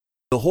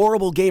The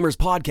Horrible Gamers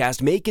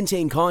podcast may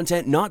contain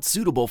content not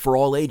suitable for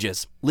all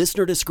ages.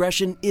 Listener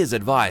discretion is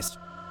advised.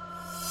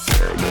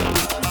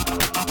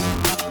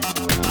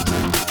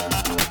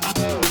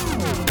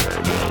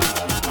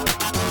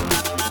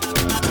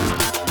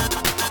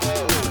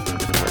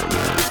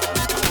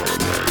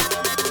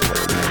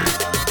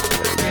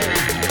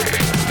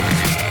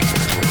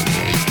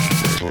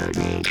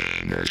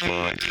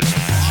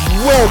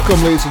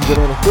 Welcome, ladies and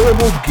gentlemen, to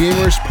Horrible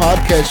Gamers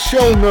Podcast,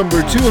 show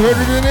number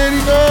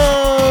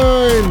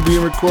 289,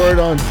 being recorded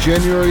on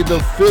January the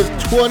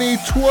 5th,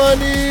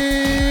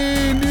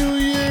 2020. New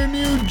Year,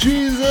 New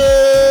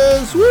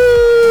Jesus.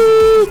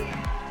 Woo!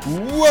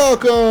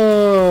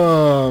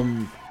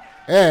 Welcome.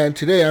 And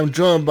today I'm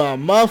joined by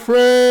my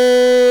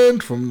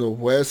friend from the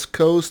West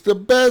Coast, the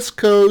best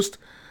coast,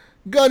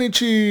 Gunny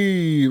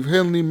Chief,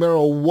 Henley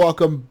Merrill.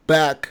 Welcome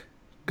back,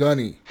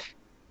 Gunny.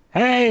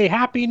 Hey,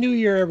 Happy New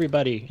Year,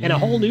 everybody. And a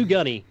whole new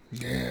Gunny.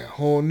 Yeah,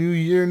 whole new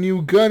year,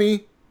 new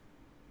Gunny.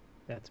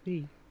 That's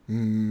me.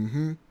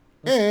 Mm-hmm.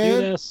 Let's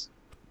do this.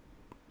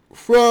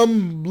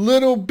 From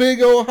Little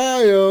Big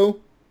Ohio,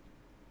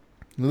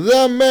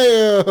 the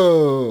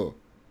Mayo.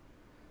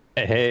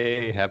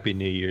 Hey, Happy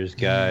New Year's,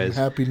 guys.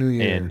 Happy New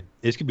Year. And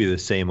this could be the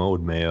same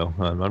old Mayo.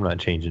 I'm not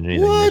changing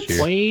anything What? this year.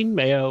 Plain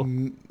Mayo.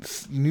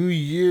 New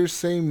Year,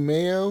 same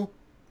Mayo.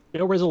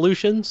 No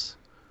resolutions.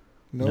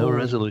 No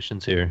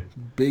resolutions here.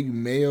 Big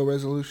Mayo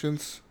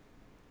resolutions.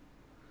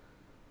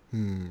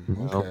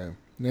 Okay.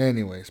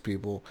 Anyways,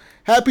 people,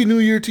 Happy New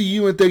Year to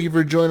you, and thank you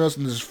for joining us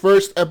in this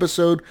first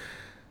episode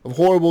of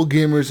Horrible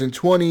Gamers in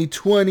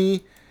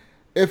 2020.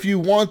 If you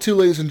want to,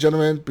 ladies and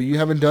gentlemen, but you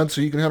haven't done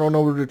so, you can head on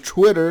over to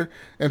Twitter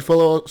and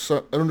follow us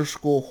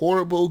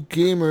 _Horrible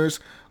Gamers.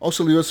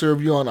 Also, leave us a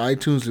review on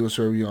iTunes, leave us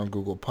a review on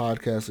Google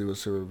Podcasts, leave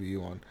us a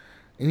review on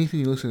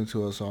anything you listen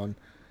to us on,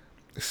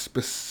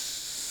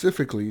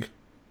 specifically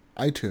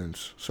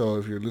iTunes. So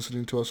if you're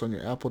listening to us on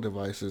your Apple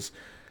devices,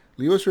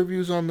 leave us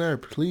reviews on there.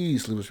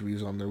 Please leave us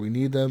reviews on there. We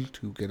need them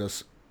to get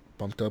us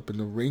bumped up in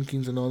the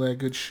rankings and all that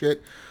good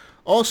shit.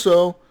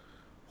 Also,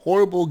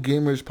 Horrible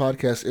Gamers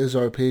Podcast is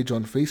our page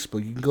on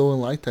Facebook. You can go and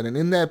like that. And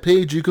in that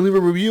page, you can leave a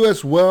review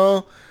as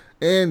well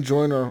and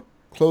join our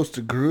close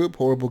group,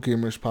 Horrible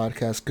Gamers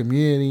Podcast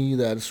community.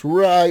 That's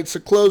right. It's a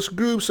close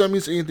group. So that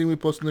means anything we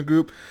post in the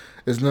group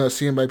is not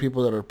seen by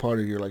people that are part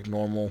of your like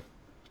normal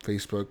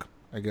Facebook,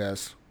 I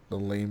guess. The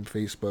lame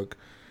Facebook.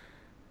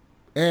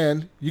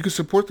 And you can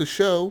support the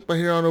show by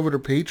heading on over to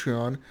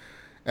Patreon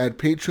at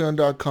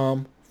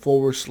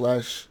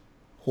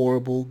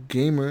patreon.com/Horrible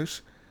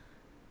Gamers.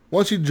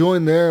 Once you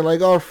join there,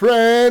 like our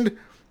friend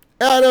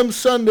Adam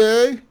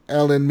Sunday,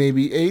 Alan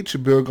Maybe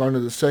H, Bill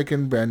Garner II,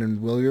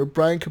 Brandon Willier,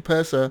 Brian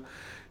Capessa,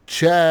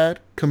 Chad,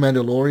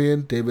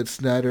 Commandalorian, David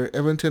Snyder,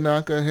 Evan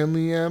Tanaka,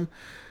 Henley M,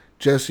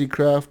 Jesse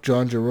Kraft,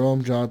 John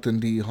Jerome, Jonathan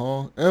D.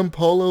 Hall, M.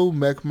 Polo,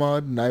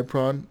 Mechmod,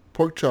 Nipron,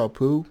 Pork Chop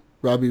Poo,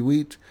 Robbie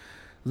Wheat,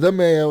 The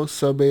Mayo,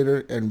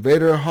 Subader, and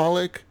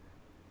Vaderholic.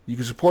 You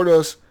can support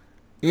us.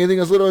 Anything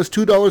as little as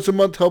 $2 a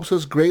month helps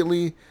us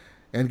greatly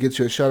and gets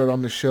you a shout out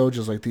on the show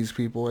just like these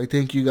people. I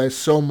thank you guys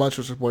so much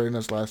for supporting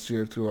us last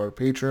year through our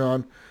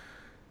Patreon.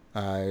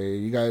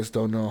 You guys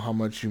don't know how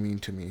much you mean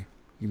to me.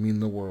 You mean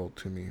the world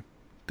to me.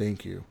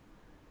 Thank you.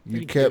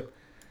 You kept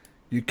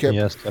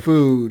Yes,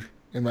 food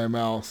in my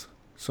mouth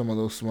some of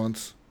those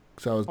months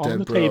because I was On dead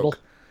the broke. table.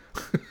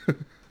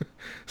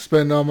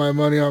 Spend all my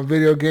money on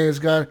video games.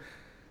 Got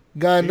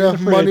enough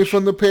the money fridge.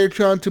 from the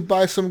Patreon to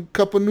buy some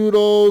cup of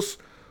noodles.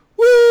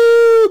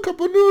 Woo! Cup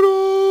of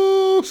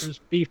noodles! There's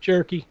beef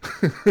jerky.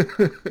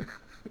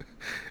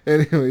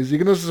 Anyways, you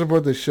can also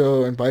support the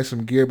show and buy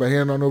some gear by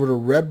heading on over to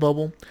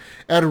Redbubble.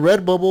 At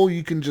Redbubble,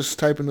 you can just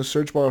type in the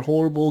search bar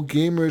Horrible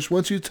Gamers.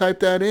 Once you type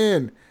that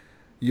in,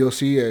 you'll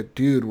see a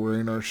dude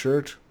wearing our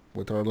shirt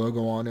with our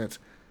logo on it.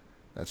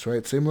 That's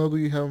right, same logo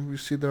you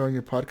see there on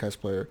your podcast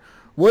player.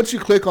 Once you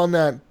click on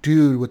that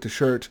dude with the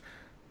shirt,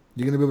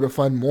 you're going to be able to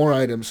find more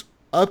items,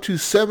 up to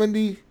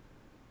 70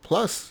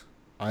 plus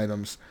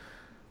items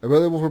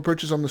available for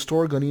purchase on the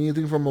store. Going to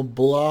anything from a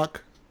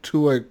block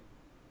to a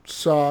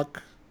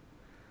sock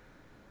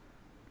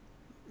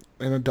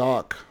and a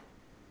dock.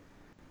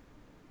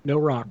 No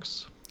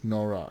rocks.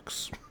 No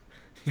rocks.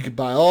 You can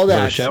buy all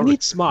that. shower. I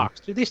need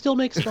smocks. Do they still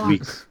make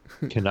smocks?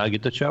 Cannot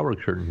get the shower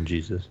curtain,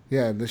 Jesus.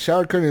 Yeah, the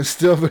shower curtain is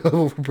still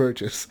available for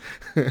purchase.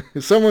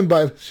 Someone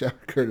buy the shower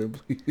curtain,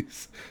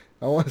 please.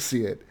 I want to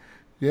see it.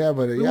 Yeah,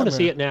 but We want to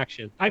see it in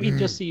action. I mean,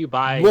 just see you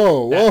buy.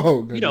 Whoa, that.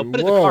 whoa, Put it in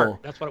the whoa.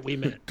 cart. That's what we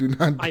meant. Do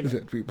not I do know.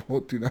 that,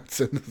 people. Do not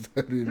send us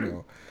that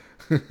email.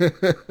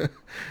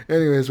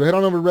 Anyways, head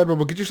on over to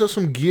Redbubble. Get yourself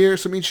some gear,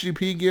 some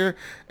HGP gear.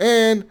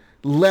 And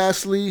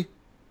lastly,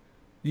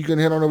 you can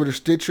head on over to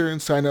Stitcher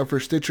and sign up for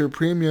Stitcher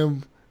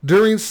Premium.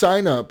 During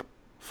sign up,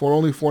 for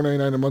only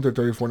 $4.99 a month or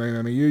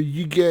 $34.99 a year,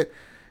 you get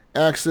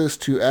access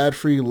to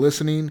ad-free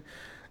listening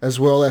as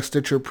well as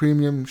Stitcher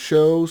Premium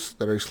shows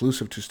that are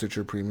exclusive to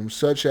Stitcher Premium,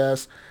 such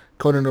as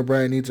Conan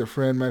O'Brien Needs a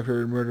Friend, My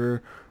Favorite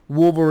Murder,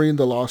 Wolverine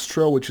the Lost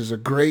Trail, which is a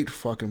great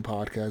fucking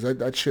podcast.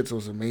 That shit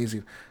was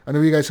amazing. I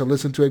know you guys have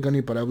listened to it,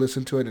 Gunny, but I've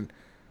listened to it and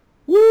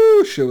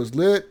woo, shit was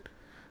lit.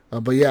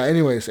 But yeah,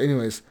 anyways,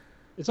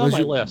 It's on my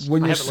list.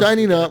 when I you're haven't listened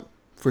signing to it up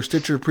for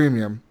Stitcher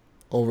Premium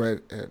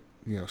over at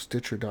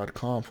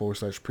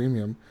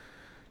Stitcher.com/premium,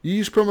 you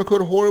use promo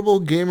code Horrible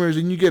Gamers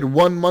and you get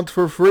 1 month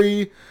for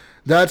free.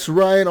 That's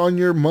right, on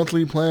your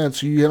monthly plan.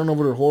 So you head on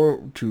over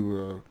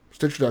to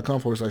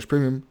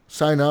Stitcher.com/premium,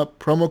 sign up,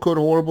 promo code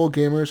Horrible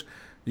Gamers,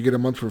 you get a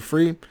month for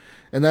free,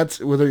 and that's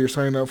whether you're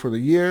signing up for the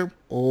year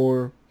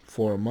or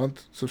for a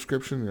month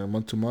subscription,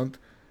 month to month.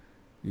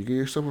 You get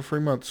yourself a free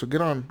month. So get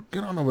on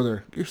over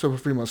there. Get yourself a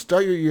free month.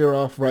 Start your year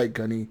off right,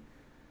 Gunny,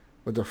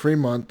 with a free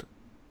month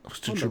of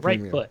Stitcher on the right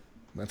Premium. foot.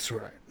 That's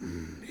right.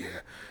 Yeah.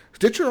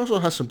 Stitcher also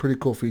has some pretty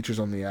cool features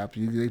on the app.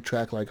 They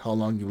track like how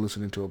long you're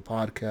listening to a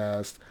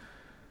podcast,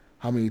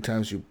 how many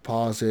times you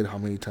pause it, how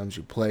many times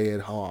you play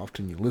it, how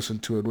often you listen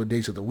to it, what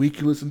days of the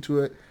week you listen to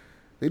it.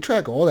 They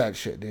track all that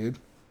shit, dude.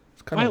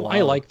 It's kind of wild.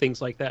 I like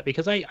things like that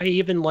because I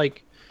even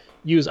like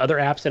use other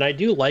apps, and I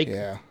do like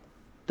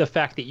the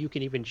fact that you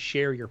can even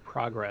share your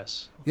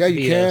progress you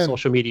via can.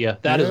 social media.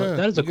 That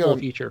is a cool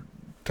feature.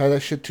 Tie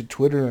that shit to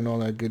Twitter and all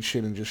that good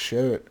shit and just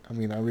share it. I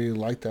mean, I really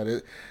like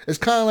that. It's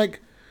kind of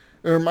like,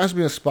 it reminds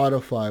me of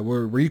Spotify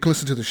where you can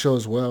listen to the show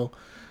as well.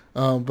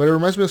 But it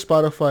reminds me of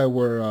Spotify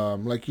where,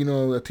 at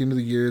the end of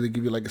the year, they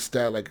give you like a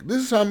stat, like, this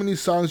is how many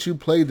songs you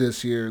played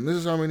this year, and this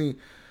is how many,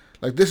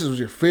 like, this is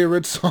your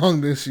favorite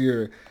song this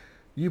year.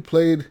 You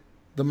played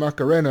the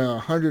Macarena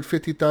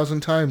 150,000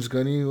 times,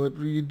 Gunny. What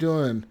were you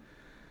doing?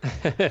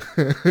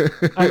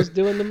 I was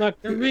doing the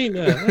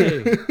Macarena.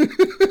 Hey.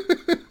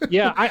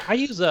 Yeah, I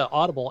use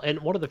Audible, and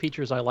one of the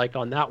features I like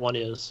on that one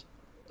is,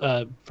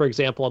 for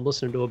example, I'm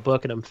listening to a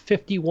book and I'm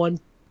 51%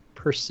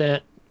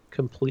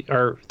 complete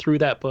or through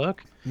that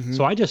book. Mm-hmm.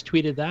 So I just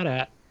tweeted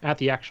that at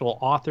the actual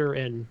author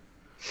and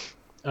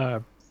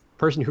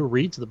person who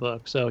reads the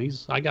book. So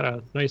I got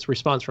a nice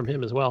response from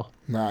him as well.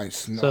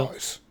 Nice.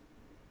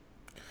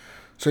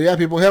 So yeah,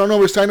 people, head on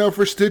over, sign up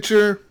for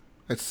Stitcher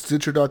at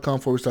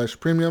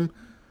Stitcher.com/premium.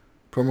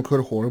 Promo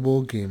code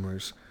Horrible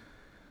Gamers.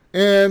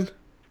 And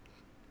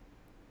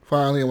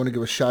finally, I want to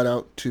give a shout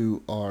out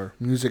to our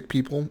music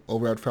people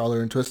over at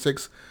Fowler and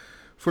Twistix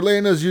for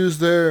letting us use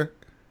their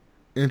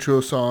intro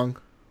song,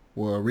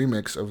 or a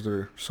remix of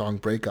their song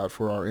Breakout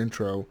for our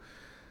intro,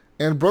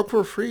 and Broke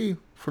for Free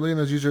for letting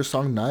us use their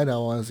song Night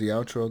Owl as the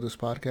outro of this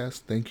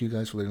podcast. Thank you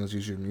guys for letting us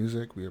use your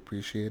music. We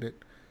appreciate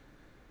it.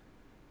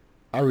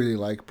 I really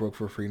like Broke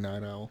for Free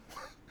Night Owl.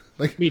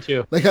 Like, me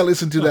too. Like, I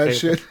listen to that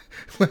shit,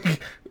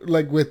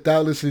 like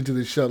without listening to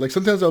the show. Like,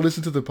 sometimes I'll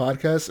listen to the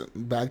podcast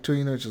back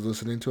to, just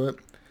listening to it,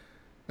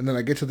 and then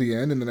I get to the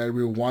end, and then I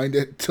rewind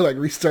it to like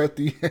restart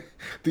the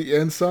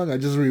end song. I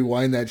just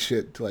rewind that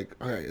shit to like,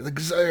 all right, I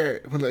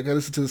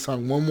listen to the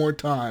song one more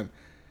time.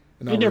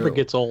 And it never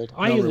gets old.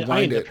 I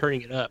end up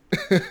turning it up.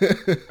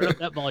 Turn up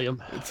that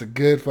volume. It's a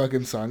good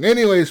fucking song.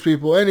 Anyways,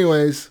 people.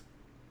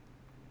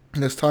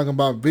 Let's talk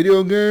about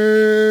video games.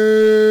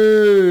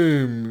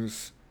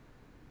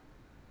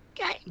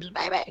 Games,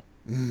 baby.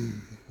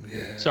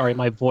 Yeah. Sorry,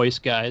 my voice,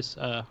 guys.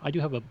 I do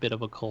have a bit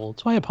of a cold,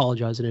 so I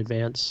apologize in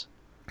advance.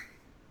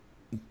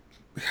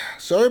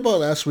 Sorry about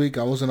last week.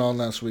 I wasn't on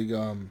last week.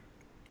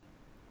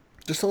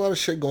 Just a lot of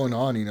shit going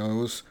on. It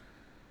was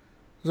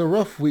a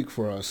rough week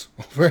for us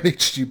over at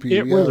HGP.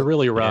 It was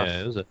really rough.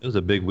 Yeah, it was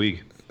a big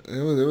week.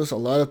 There was a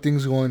lot of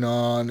things going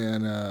on,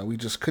 and we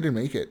just couldn't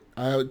make it.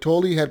 I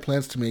totally had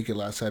plans to make it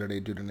last Saturday,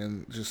 dude, and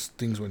then just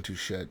things went to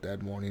shit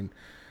that morning.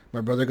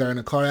 My brother got in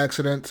a car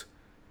accident.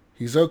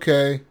 He's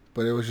okay,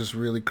 but it was just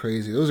really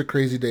crazy. It was a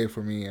crazy day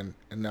for me, and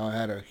now I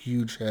had a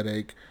huge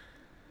headache.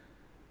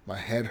 My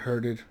head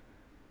hurted,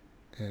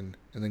 and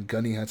then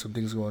Gunny had some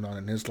things going on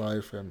in his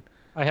life, and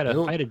I had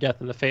a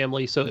death in the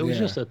family, so it was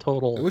just a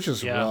total. It was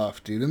just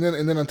rough, dude. And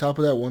then on top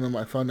of that,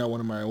 I found out one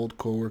of my old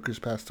coworkers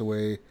passed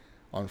away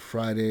on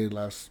Friday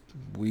last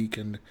week,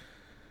 and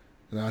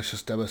I was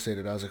just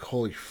devastated. I was like,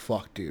 holy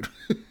fuck, dude.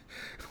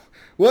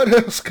 What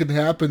else could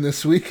happen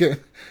this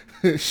weekend?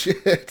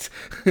 Shit.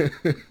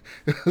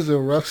 It was a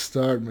rough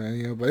start,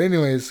 man. But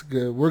anyways,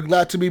 good. We're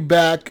glad to be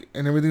back,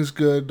 and everything's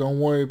good. Don't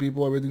worry,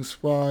 people. Everything's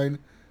fine.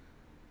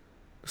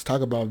 Let's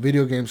talk about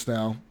video games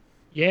now.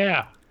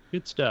 Yeah,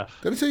 good stuff.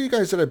 Did I tell you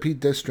guys that I beat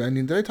Death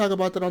Stranding? Did I talk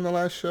about that on the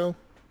last show?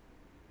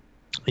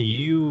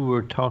 You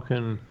were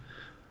talking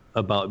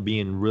about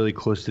being really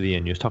close to the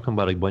end. You was talking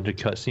about a bunch of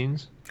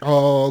cutscenes.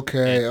 Oh,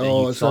 okay. And I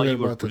was talking you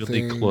were about the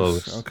really things.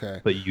 close.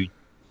 Okay. But you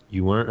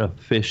weren't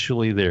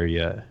officially there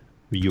yet.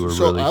 You were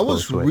so really close. I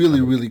was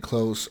really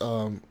close.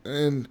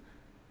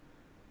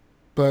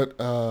 But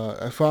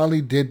I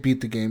finally did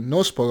beat the game.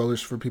 No spoilers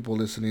for people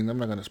listening. I'm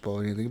not gonna spoil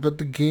anything. But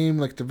the game,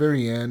 like the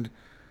very end,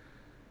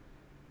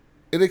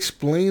 it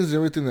explains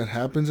everything that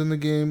happens in the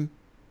game,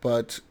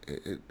 but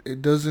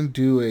it doesn't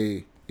do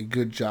a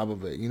good job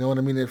of it. You know what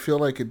I mean? I feel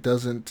like it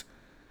doesn't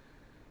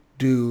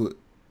do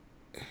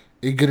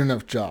a good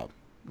enough job.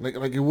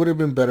 Like it would have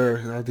been better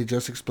had they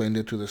just explained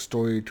it to the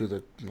story, to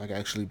the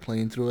actually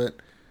playing through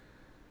it.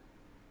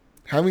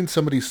 Having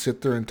somebody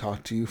sit there and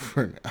talk to you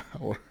for an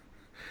hour,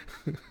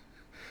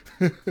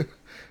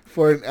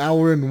 for an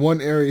hour in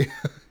one area,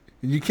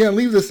 And you can't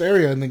leave this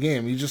area in the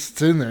game. You just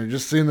sitting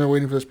there,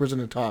 waiting for this person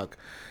to talk.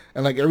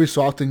 And like every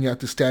so often, you have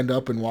to stand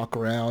up and walk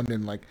around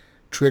and like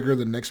trigger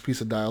the next piece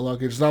of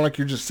dialogue. It's not like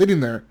you're just sitting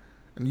there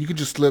and you can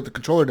just let the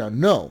controller down.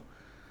 No,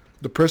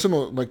 the person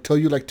will like tell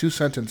you like 2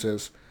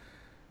 sentences,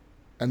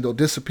 and they'll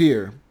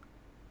disappear.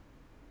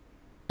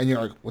 And you're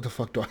like, what the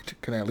fuck do I do?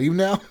 Can I leave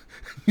now?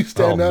 You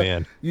stand up.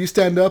 Man. You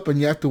stand up and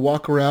you have to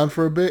walk around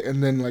for a bit,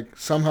 and then like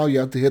somehow you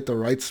have to hit the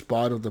right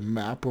spot of the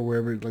map or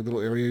wherever like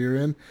little area you're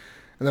in,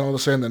 and then all of a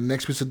sudden the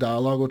next piece of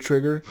dialogue will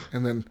trigger,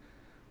 and then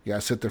you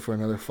gotta sit there for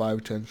another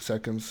 5-10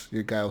 seconds.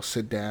 Your guy will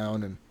sit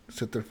down and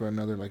sit there for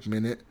another like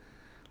minute,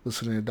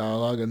 listening to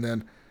dialogue, and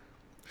then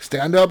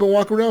stand up and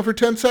walk around for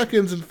 10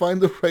 seconds and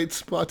find the right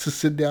spot to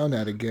sit down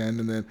at again,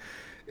 and then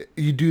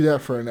you do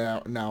that for an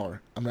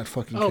hour. I'm not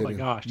fucking kidding. Oh my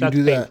gosh, you that's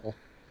do painful. that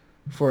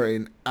for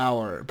an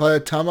hour. By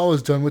the time I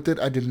was done with it,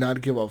 I did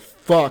not give a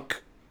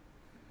fuck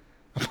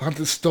about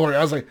the story.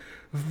 I was like,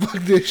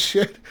 fuck this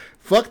shit.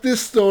 Fuck this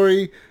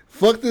story.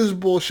 Fuck this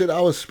bullshit. I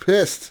was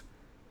pissed.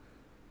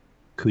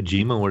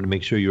 Kojima wanted to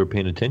make sure you were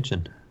paying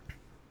attention.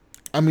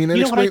 I mean, You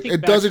know what I think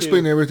it does back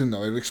explain to- everything,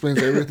 though. It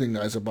explains everything,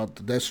 guys, about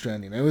the Death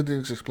Stranding.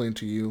 Everything's explained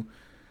to you.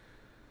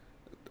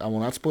 I will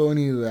not spoil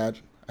any of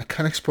that. I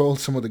kind of spoiled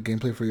some of the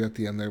gameplay for you at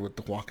the end there with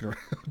the walking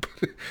around.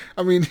 But,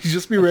 I mean,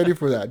 just be ready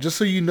for that. Just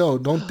so you know,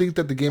 don't think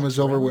that the game is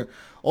over.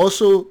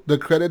 Also, the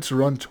credits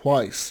run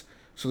twice.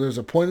 So there's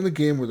a point in the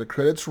game where the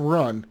credits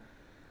run,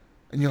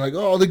 and you're like,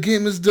 oh, the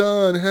game is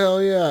done.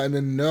 Hell yeah. And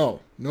then no,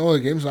 the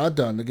game's not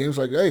done. The game's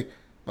like, hey,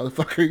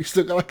 motherfucker, you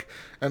still got like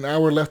an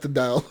hour left of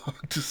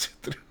dialogue to sit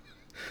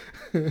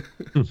through.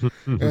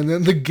 And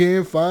then the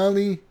game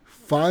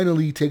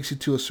finally takes you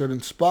to a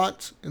certain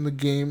spot in the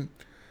game,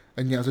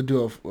 and you have to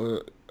do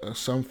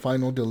some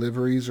final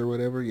deliveries or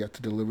whatever. You have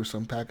to deliver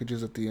some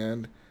packages at the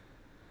end,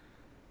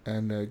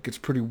 and it gets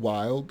pretty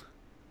wild.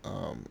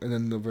 And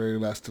then the very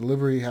last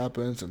delivery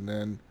happens, and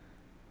then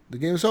the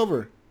game's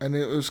over. And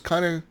it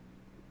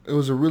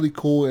was a really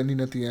cool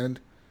ending at the end.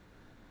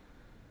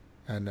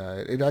 And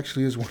it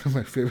actually is one of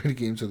my favorite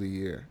games of the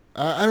year.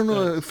 I don't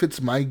know if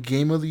it's my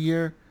game of the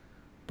year,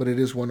 but it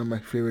is one of my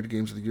favorite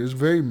games of the year. It's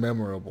very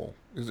memorable.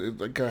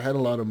 Like I had a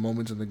lot of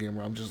moments in the game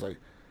where I'm just like,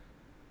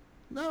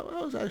 no,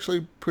 that was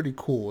actually pretty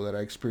cool that I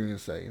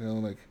experienced that,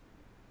 like.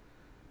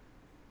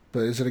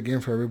 But is it a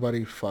game for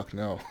everybody? Fuck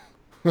no.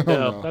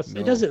 No,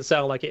 it doesn't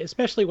sound like it,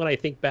 especially when I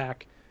think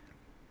back.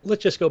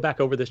 Let's just go back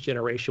over this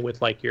generation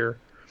with like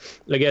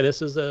again,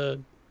 this is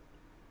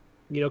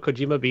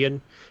Kojima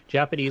being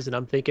Japanese, and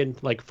I'm thinking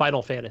like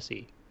Final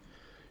Fantasy.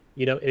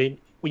 And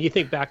when you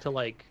think back to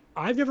like,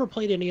 I've never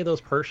played any of those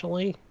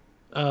personally,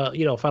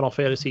 Final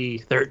Fantasy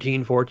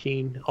 13,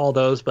 14, all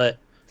those, but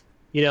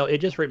it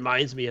just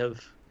reminds me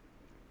of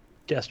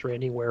Death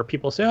Stranding, where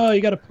people say, oh,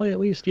 you got to play at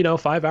least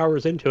 5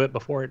 hours into it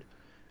before it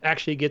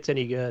actually gets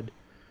any good.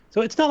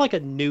 So it's not like a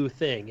new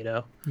thing,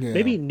 Yeah.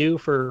 Maybe new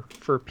for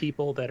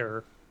people that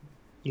are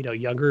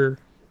younger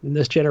in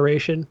this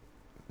generation.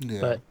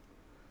 Yeah. But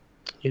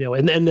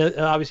and then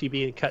obviously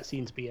being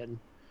cutscenes being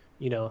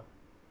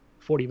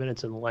 40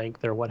 minutes in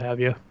length or what have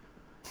you.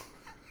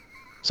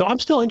 So I'm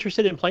still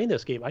interested in playing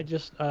this game. I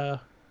just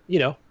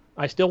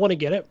I still want to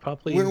get it.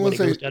 Probably when when it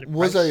goes down in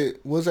price.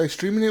 was I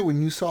streaming it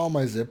when you saw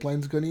my zip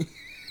lines, Gunny?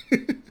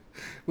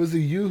 Was it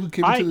you who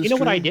came into the You know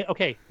what I stream? did?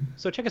 Okay,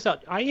 so check us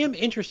out. I am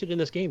interested in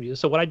this game, Jesus.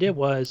 So what I did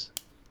was,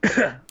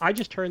 I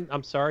just turned.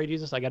 I'm sorry,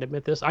 Jesus. I got to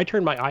admit this. I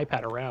turned my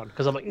iPad around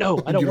because I'm like,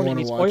 no, I don't You don't want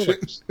any wanna watch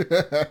it?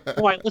 spoilers.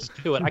 No, I listened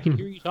to it. I can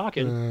hear you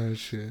talking. Oh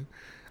shit!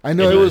 I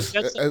know it was.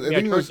 I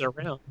think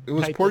it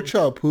was Pork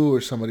Chop Poo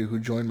or somebody who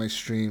joined my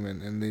stream,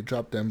 and they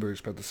dropped embers,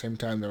 but at the same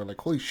time they were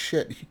like, "Holy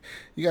shit,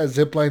 you got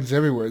zip lines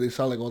everywhere!" They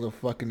saw like all the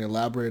fucking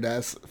elaborate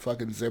ass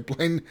fucking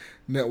zipline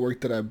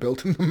network that I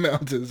built in the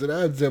mountains, and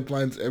I had zip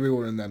lines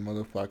everywhere in that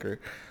motherfucker.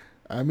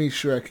 I made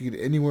sure I could get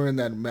anywhere in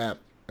that map,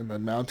 in the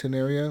mountain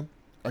area.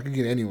 I could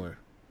get anywhere,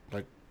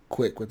 like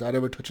quick, without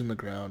ever touching the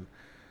ground.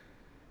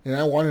 And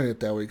I wanted it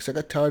that way because I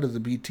got tired of the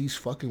BTs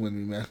fucking with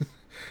me, man.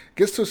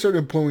 Gets to a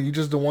certain point where you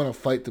just don't want to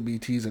fight the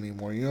BTs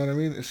anymore. You know what I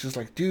mean? It's just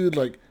like, dude,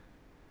 like,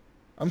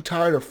 I'm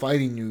tired of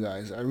fighting you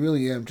guys. I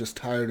really am just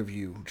tired of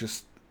you.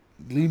 Just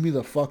leave me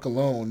the fuck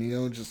alone.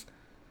 Just,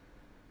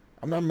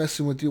 I'm not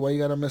messing with you. Why you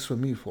gotta mess with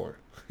me for?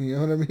 You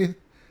know what I mean?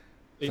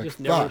 They It's just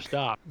like, never fuck.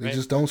 stop. They Right?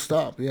 just don't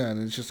stop. Yeah,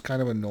 and it's just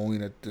kind of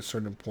annoying at a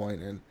certain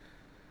point. And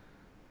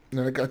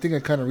I think I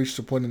kind of reached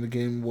a point in the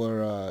game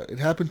where it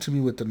happened to me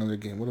with another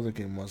game. What other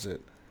game was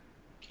it?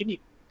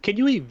 Can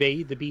you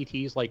evade the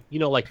BTs like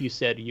like you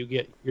said,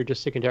 you're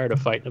just sick and tired of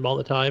fighting them all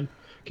the time?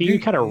 Can you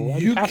kind of run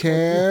you past them? You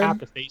can. have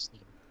to face them.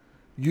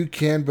 You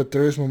can, but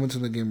there is moments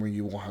in the game where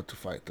you won't have to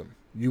fight them.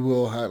 You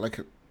will have, like,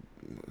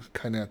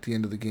 kind of at the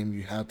end of the game,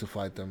 you have to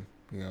fight them.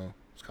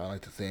 It's kind of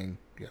like the thing.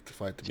 You have to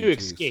fight the To BTs.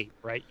 escape,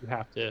 right? You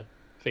have to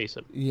face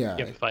them. Yeah.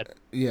 You have to fight them.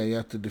 Yeah, you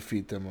have to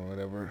defeat them or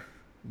whatever.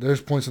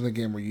 There's points in the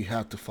game where you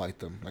have to fight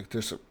them. Like,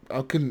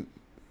 I can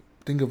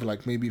think of,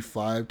 like, maybe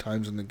 5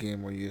 times in the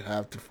game where you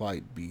have to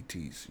fight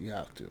BTs. You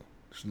have to.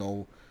 There's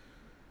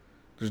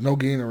no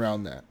getting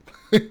around that.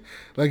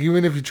 Like,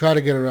 even if you try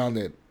to get around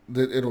it,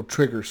 that it'll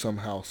trigger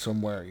somehow,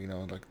 somewhere.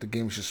 Like the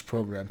game's just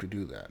programmed to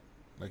do that.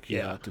 Like you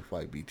Yeah. have to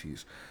fight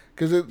BTs,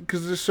 because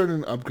there's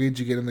certain upgrades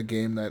you get in the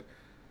game that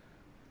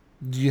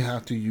you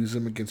have to use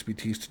them against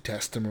BTs to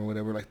test them or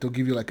whatever. Like they'll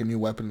give you like a new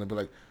weapon and they'll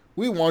be like,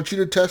 "We want you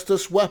to test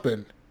this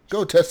weapon.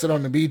 Go test it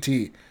on the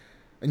BT."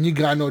 And you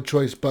got no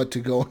choice but to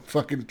go and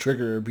fucking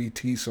trigger a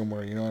BT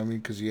somewhere, you know what I mean?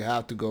 Because you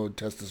have to go and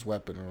test this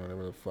weapon or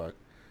whatever the fuck.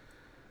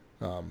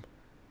 But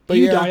Do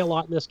you yeah, die a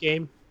lot in this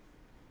game?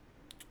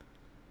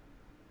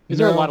 Is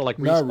there a lot of like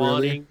not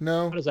respawning? really.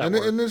 No, How does that and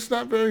work? and it's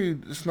not very.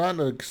 It's not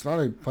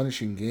a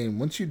punishing game.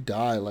 Once you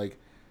die, like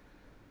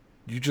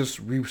you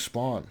just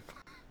respawn.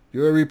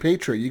 You're a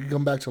repatriate. You can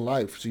come back to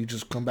life. So you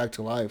just come back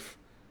to life.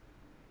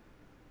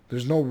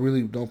 There's no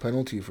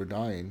penalty for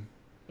dying.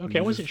 Okay,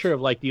 I wasn't sure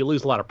of like, do you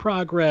lose a lot of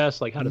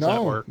progress? Like, how does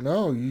that work?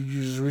 No, you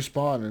just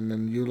respawn, and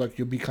then you'll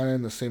be kind of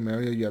in the same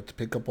area. You have to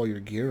pick up all your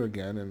gear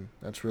again, and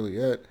that's really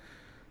it.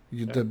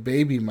 The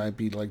baby might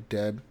be like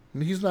dead. I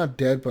mean, he's not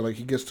dead, but like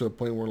he gets to a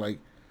point where like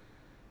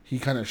he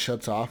kind of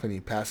shuts off and he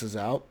passes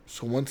out.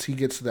 So once he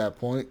gets to that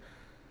point,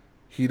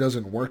 he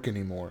doesn't work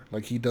anymore.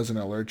 Like he doesn't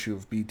alert you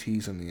of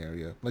BTs in the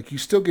area. Like you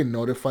still get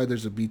notified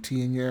there's a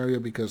BT in your area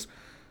because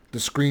the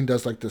screen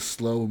does like this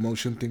slow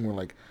motion thing where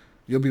like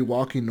you'll be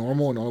walking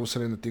normal and all of a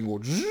sudden the thing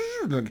will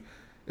like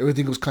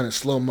everything goes kind of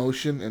slow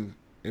motion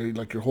and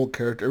like your whole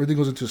character everything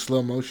goes into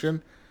slow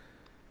motion,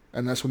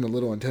 and that's when the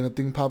little antenna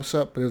thing pops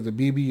up. But if the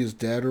BB is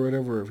dead or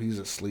whatever, or if he's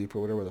asleep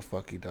or whatever the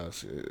fuck he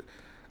does,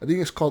 I think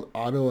it's called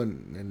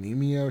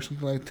anemia or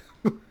something like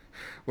that,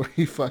 where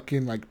he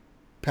fucking like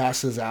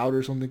passes out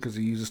or something because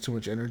he uses too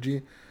much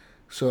energy.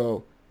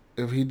 So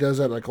if he does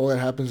that, like all that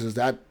happens is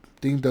that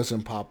thing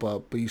doesn't pop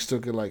up, but you still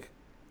get like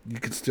you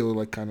can still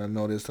like kind of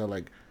notice that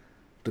like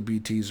the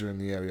BTs are in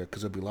the area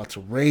because there'll be lots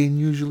of rain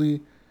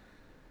usually,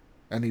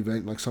 and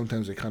even like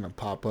sometimes they kind of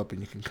pop up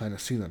and you can kind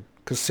of see them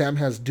because Sam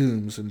has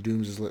dooms and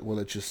dooms will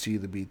let you see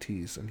the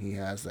BTs, and he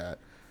has that,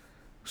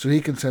 so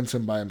he can sense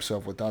them by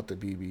himself without the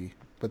BB.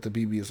 But the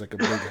BB is like a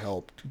big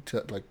help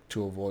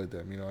to avoid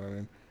them. You know what I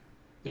mean?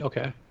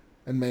 Okay.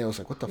 And Mayo's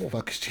like, "What the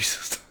fuck is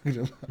Jesus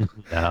talking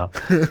about?"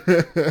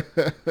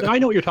 Yeah. Now, I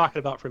know what you're talking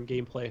about from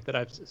gameplay that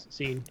I've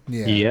seen.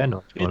 Yeah. Yeah, no.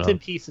 what's going Bits on.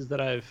 and pieces that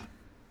I've,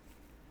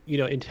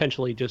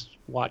 intentionally just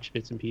watched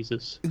bits and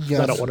pieces. 'Cause Yes.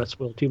 I don't want to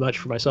spoil too much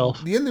for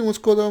myself. The ending was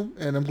cool though,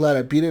 and I'm glad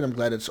I beat it. I'm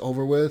glad it's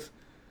over with.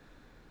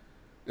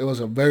 It was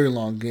a very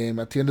long game.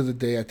 At the end of the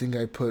day, I think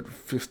I put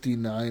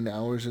 59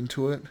 hours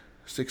into it,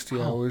 60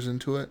 Wow. hours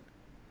into it.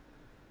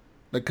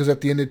 Like, because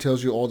at the end it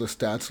tells you all the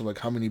stats of like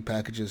how many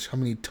packages, how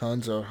many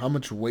tons, or how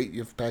much weight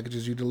of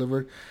packages you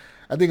delivered.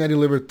 I think I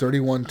delivered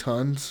 31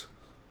 tons.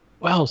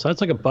 Wow, so that's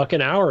like $1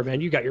 an hour,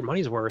 man. You got your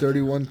money's worth.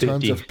 31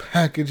 tons 50. of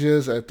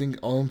packages. I think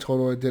all in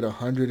total I did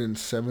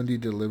 170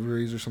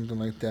 deliveries or something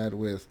like that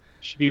with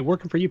Should be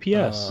working for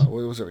UPS.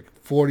 what was it, like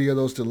 40 of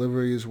those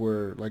deliveries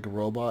were like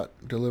robot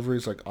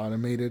deliveries, like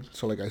automated.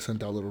 So like I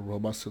sent out little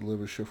robots to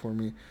deliver shit for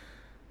me,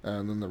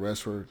 and then the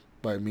rest were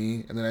by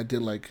me. And then I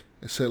did like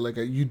I said like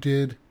you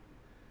did.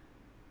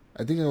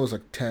 I think it was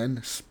like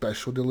 10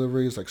 special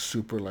deliveries, like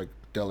super like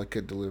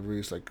delicate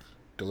deliveries, like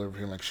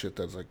delivering like shit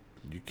that's like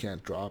you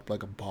can't drop,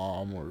 like a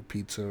bomb or a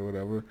pizza or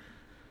whatever.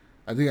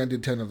 I think I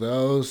did 10 of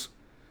those.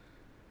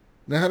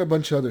 And I had a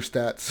bunch of other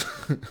stats.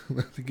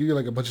 They give you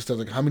like a bunch of stats,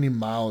 like how many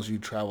miles you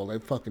travel. I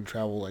fucking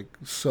travel like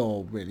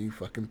so many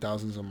fucking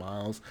thousands of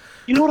miles.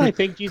 You know what I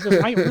think,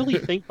 Jesus? I really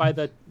think by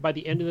the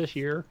end of this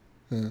year,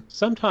 Yeah.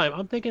 sometime,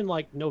 I'm thinking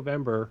like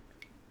November,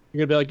 you're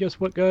gonna be like, guess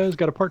what, guys?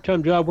 Got a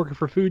part-time job working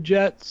for Food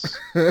Jets,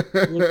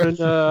 delivering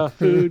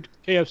food,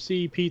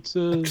 KFC,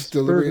 pizzas,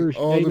 Delivering burgers,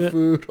 all name the it.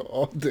 food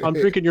all day. I'm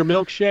drinking your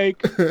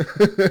milkshake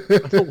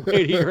on the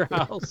way to your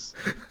house.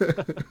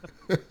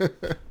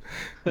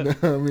 No,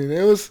 I mean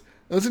it was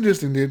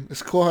interesting, dude.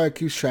 It's cool how it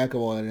keeps track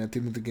of all that, and at the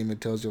end of the game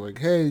it tells you like,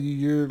 hey,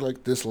 you're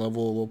like this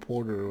level of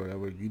porter or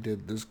whatever. You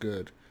did this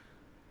good.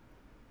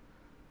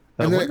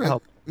 I And then- wonder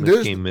how there's-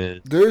 this game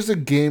is. There's a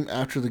game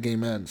after the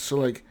game ends. So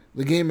like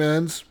the game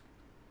ends,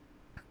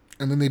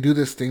 and then they do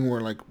this thing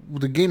where like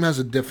the game has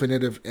a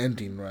definitive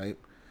ending, right?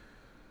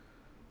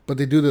 But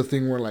they do the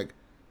thing where like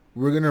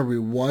we're gonna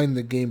rewind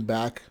the game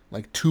back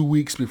like 2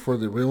 weeks before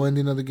the real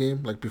ending of the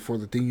game, like before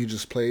the thing you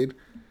just played,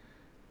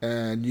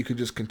 and you could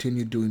just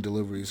continue doing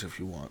deliveries if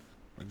you want.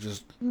 Like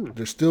just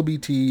there's still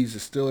BTs,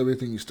 there's still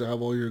everything. You still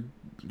have all your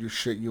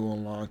shit you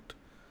unlocked,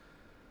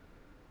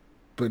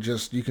 but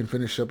just you can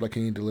finish up like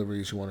any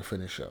deliveries you want to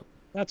finish up.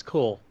 That's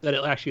cool that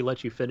it actually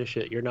lets you finish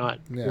it. You're not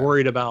Yeah.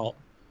 worried about.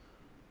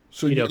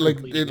 So You know, like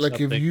completing if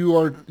something.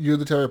 you're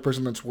the type of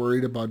person that's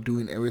worried about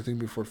doing everything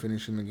before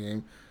finishing the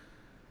game,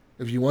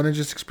 if you want to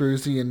just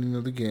experience the ending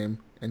of the game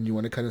and you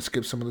want to kind of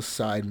skip some of the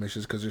side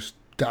missions because there's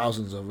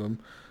thousands of them,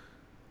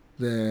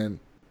 then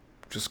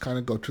just kind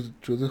of go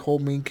through the whole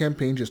main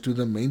campaign. Just do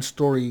the main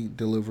story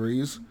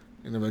deliveries,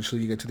 and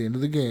eventually you get to the end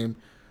of the game.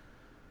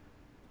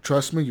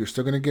 Trust me, you're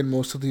still gonna get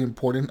most of the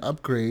important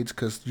upgrades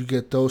because you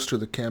get those through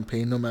the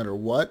campaign no matter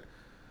what.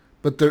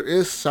 But there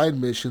is side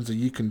missions that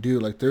you can do.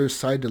 Like there is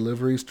side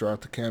deliveries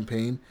throughout the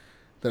campaign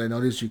that I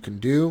noticed you can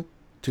do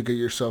to get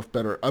yourself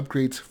better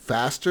upgrades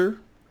faster.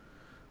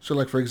 So,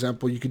 like, for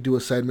example, you could do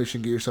a side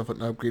mission, get yourself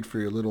an upgrade for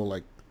your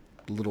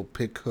little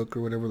pick hook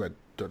or whatever that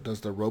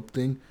does the rope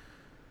thing.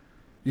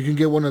 You can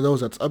get one of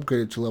those that's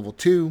upgraded to level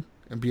 2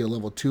 and be a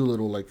level 2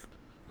 little, like,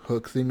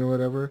 hook thing or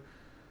whatever,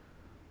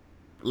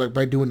 like,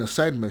 by doing a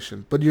side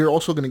mission. But you're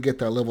also going to get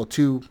that level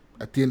 2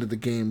 at the end of the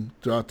game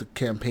throughout the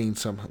campaign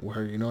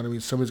somewhere, you know what I mean?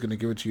 Somebody's going to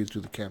give it to you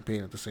through the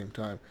campaign at the same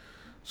time.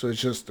 So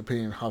it's just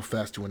depending on how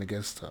fast you want to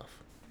get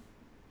stuff.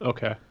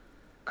 Okay.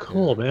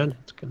 Cool, man.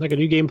 It's like a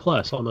new game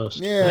plus almost.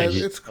 Yeah, Nice.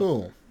 it's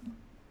cool.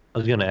 I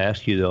was gonna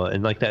ask you though,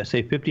 and like that,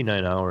 say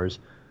 59 hours.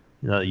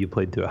 Now that you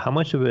played through it, how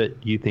much of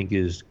it do you think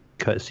is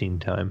cutscene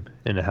time,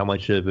 and how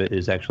much of it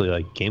is actually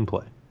like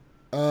gameplay?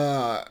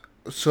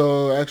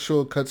 So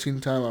actual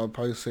cutscene time, I would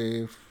probably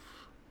say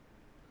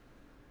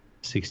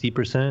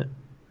 60%,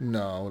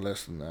 no,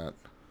 less than that.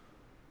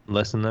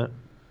 less than that.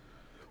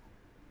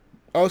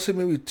 I would say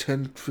maybe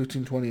 10,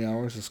 15, 20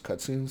 hours is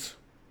cutscenes,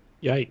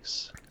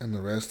 Yikes. and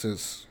the rest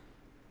is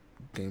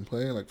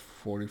gameplay, like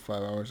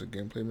 45 hours of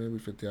gameplay, maybe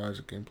 50 hours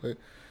of gameplay.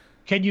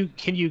 Can you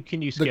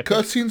The skip it?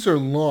 cutscenes are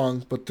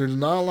long, but there's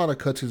not a lot of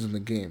cutscenes in the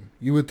game.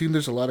 You would think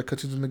there's a lot of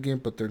cutscenes in the game,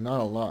 but they're not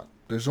a lot.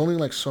 There's only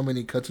like so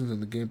many cutscenes in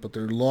the game, but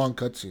they're long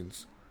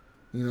cutscenes.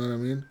 You know what I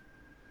mean?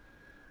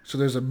 So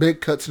there's a big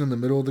cutscene in the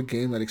middle of the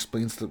game that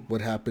explains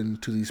what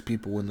happened to these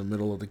people in the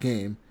middle of the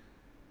game.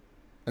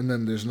 And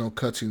then there's no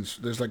cutscenes.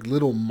 There's like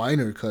little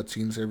minor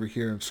cutscenes every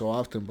here and so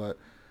often, but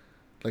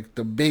like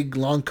the big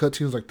long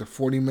cutscenes, like the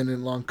 40-minute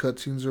long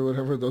cutscenes or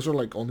whatever, those are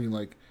like only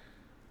like,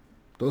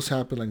 those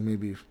happen like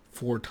maybe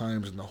 4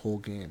 times in the whole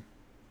game.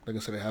 Like I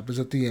said, it happens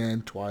at the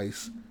end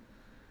twice.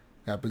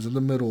 It happens in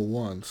the middle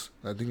once.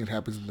 I think it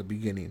happens in the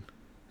beginning.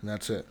 And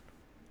that's it.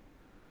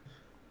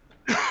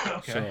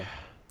 Okay. So,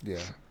 yeah.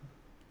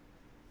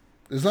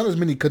 There's not as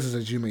many cutscenes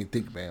as you may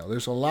think, man.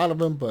 There's a lot of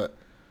them, but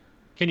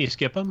Can you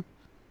skip them?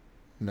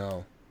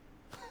 no.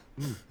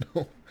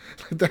 No.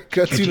 Like that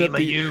cutscene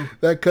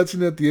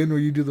at the end where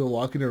you do the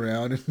walking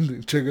around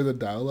and trigger the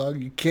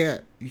dialogue, you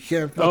can't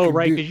fucking Oh,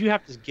 right, do. because you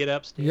have to get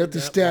up, stand You have to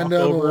up, stand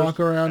walk up over. and walk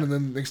around, and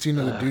then next thing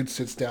you know, the dude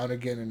sits down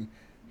again, and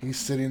he's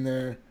sitting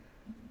there,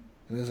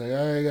 and he's like,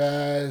 "All right,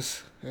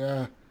 guys,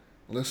 yeah,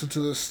 listen to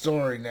the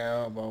story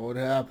now about what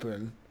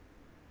happened."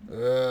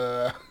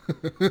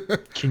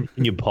 Can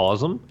you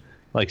pause them?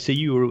 Like, say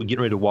you were getting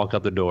ready to walk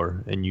out the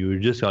door, and you were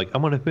just like,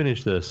 "I'm gonna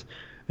finish this,"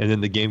 and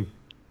then the game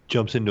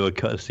jumps into a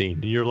cutscene,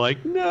 and you're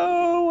like,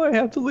 "No, I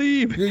have to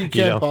leave." Yeah, you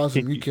can pause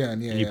them. You can,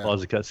 yeah, Can you yeah.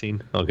 pause the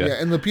cutscene? Okay. Yeah,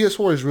 and the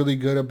PS4 is really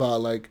good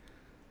about like,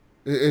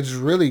 it's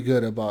really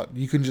good about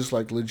you can just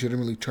like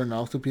legitimately turn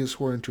off the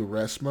PS4 into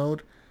rest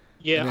mode.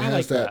 Yeah, And it I has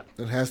like that.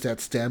 It has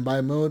that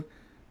standby mode,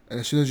 and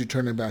as soon as you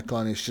turn it back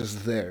on, it's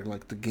just there.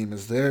 Like the game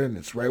is there, and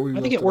it's right where you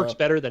I think left it works off.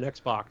 better than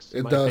Xbox. in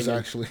It my does opinion.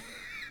 actually.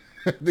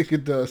 I think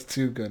it does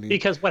too, Gunny.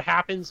 Because what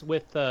happens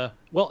with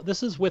well,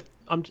 this is with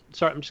I'm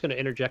sorry, I'm just going to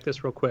interject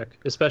this real quick,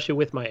 especially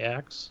with my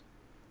ex.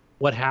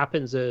 What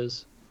happens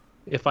is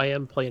if I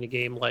am playing a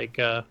game like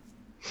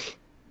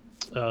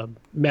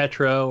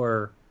Metro,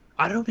 or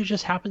I don't know if it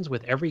just happens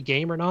with every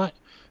game or not,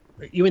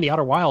 even the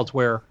Outer Wilds,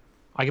 where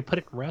I can put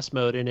it in rest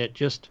mode and it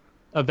just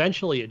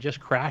eventually it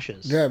just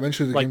crashes. Yeah,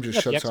 eventually the Like, game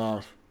just you got the shuts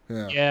off.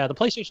 Yeah. Yeah, the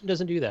PlayStation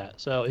doesn't do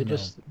that, so it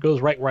just goes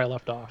right where I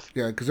left off.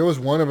 Yeah, because there was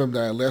one of them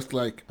that I left,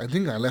 like, I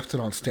think I left it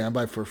on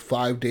standby for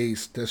 5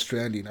 days, Death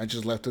Stranding. I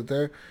just left it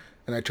there,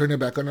 and I turned it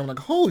back on, and I'm like,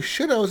 holy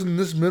shit, I was in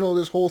this middle of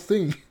this whole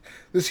thing.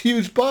 This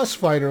huge boss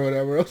fight or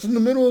whatever. I was in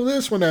the middle of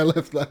this when I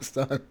left last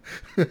time.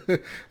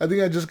 I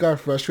think I just got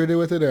frustrated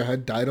with it. I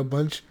had died a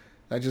bunch.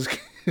 I just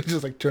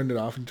just like turned it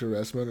off into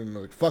rest mode, and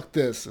I'm like, fuck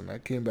this. And I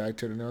came back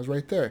to it, and I was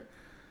right there.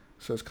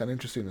 So it's kind of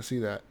interesting to see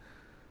that.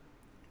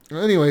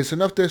 Anyways,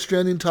 enough Death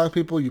Stranding talk,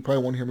 people. You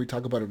probably won't hear me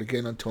talk about it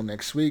again until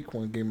next week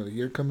when Game of the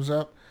Year comes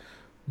up.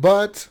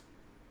 But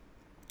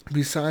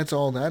besides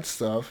all that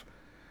stuff,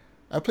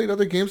 I played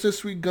other games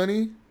this week,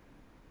 Gunny.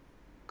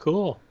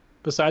 Cool.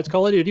 Besides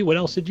Call of Duty, what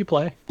else did you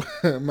play?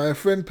 My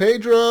friend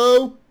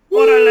Pedro.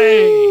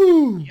 Orale!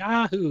 Woo!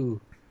 Yahoo!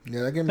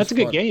 Yeah, that game That's a is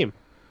good fun. game.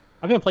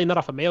 I've been playing that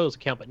off of Mayo's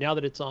account, but now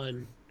that it's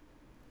on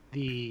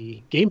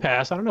the Game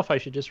Pass, I don't know if I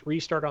should just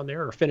restart on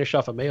there or finish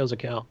off of Mayo's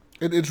account.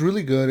 It's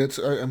really good.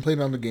 I'm playing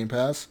it on the Game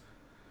Pass.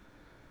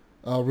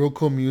 Real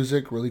cool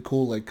music, really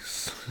cool. Like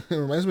it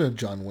reminds me of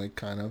John Wick,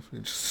 kind of.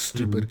 It's just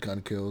stupid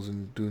gun kills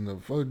and do the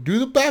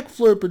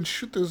backflip and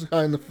shoot this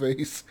guy in the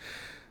face.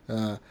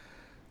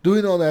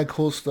 Doing all that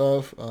cool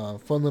stuff.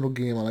 Fun little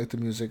game. I like the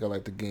music. I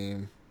like the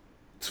game.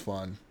 It's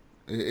fun.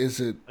 Is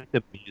it? I like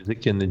the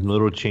music and the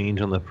little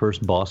change on the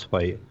first boss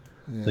fight.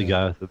 Yeah. The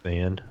guy with the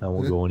band. I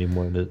won't go any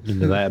more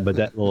into that, but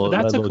that little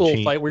That's that a little cool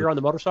change, fight where you're on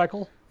the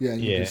motorcycle. Yeah,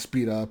 you Yeah. can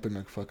speed up and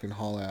like fucking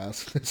haul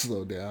ass and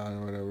slow down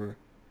or whatever.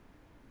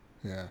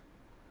 Yeah.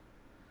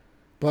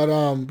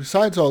 But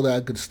besides all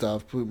that good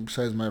stuff,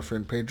 besides my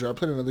friend Pedro, I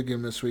played another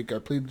game this week. I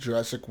played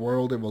Jurassic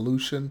World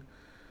Evolution.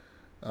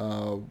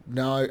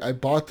 Now I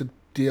bought the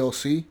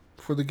DLC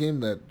for the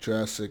game, that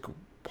Jurassic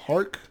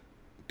Park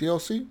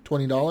DLC,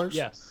 $20.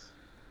 Yes.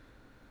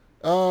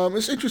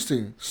 It's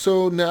interesting.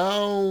 So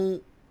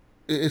now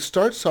it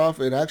starts off.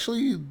 It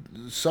actually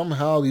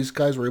somehow these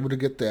guys were able to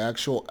get the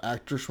actual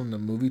actors from the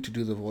movie to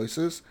do the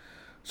voices.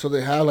 So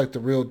they have like the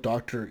real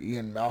Dr.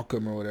 Ian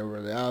Malcolm or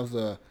whatever. They have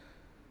the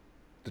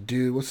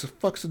dude. What's the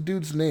fuck's the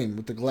dude's name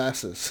with the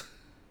glasses?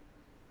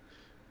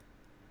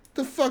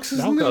 The fuck's his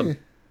Malcolm. name?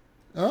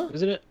 Huh?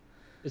 Isn't it?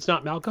 It's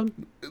not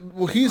Malcolm?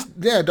 Well, he's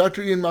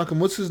Dr. Ian Malcolm.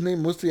 What's his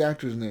name? What's the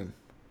actor's name?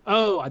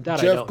 Oh, that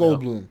I Jeff don't know.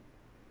 Goldblum.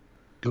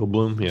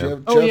 Goldblum, yeah.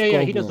 Oh, Jeff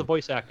yeah. He does Goldblum. the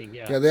voice acting,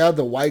 yeah. Yeah, they have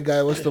the white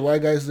guy. What's the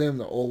white guy's name?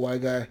 The old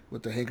white guy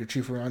with the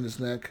handkerchief around his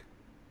neck.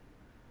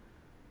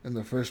 In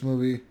the first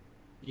movie,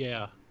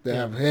 Yeah. they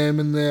have him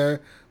in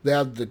there. They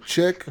have the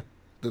chick,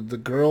 the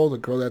girl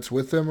that's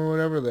with him or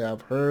whatever. They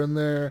have her in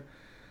there.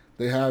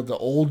 They have the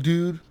old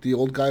dude, the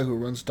old guy who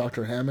runs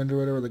Dr. Hammond or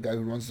whatever, the guy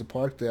who runs the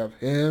park. They have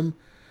him.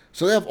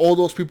 So they have all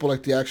those people,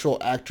 like the actual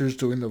actors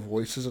doing the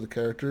voices of the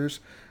characters.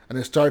 And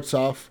it starts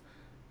off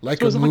like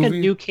So a is it movie. like a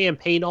new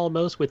campaign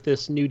almost with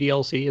this new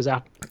DLC? Is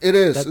that? It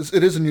is.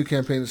 It is a new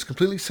campaign. It's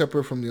completely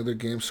separate from the other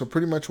games. So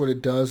pretty much what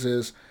it does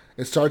is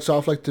it starts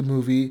off like the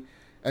movie,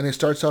 and it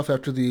starts off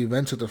after the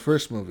events of the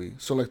first movie.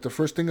 So like the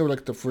first thing of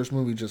like the first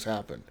movie just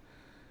happened,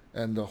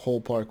 and the whole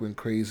park went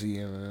crazy,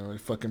 and they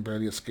fucking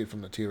barely escaped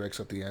from the T-Rex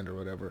at the end or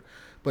whatever.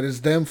 But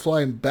it's them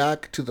flying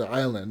back to the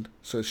island.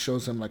 So it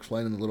shows them like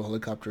flying in a little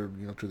helicopter,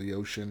 through the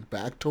ocean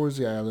back towards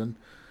the island,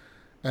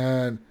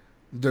 and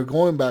they're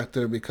going back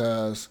there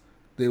because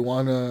they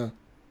want to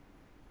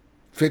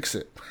fix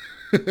it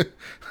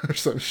or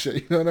some shit.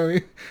 You know what I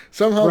mean?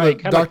 Somehow Right,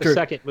 the kind of like doctor, the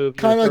second movie.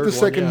 kind of or like the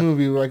third one, second yeah.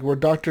 movie, like where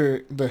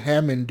the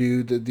Hammond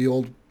dude, the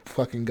old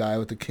fucking guy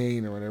with the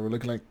cane or whatever,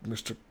 looking like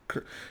Mr.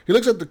 He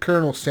looks like the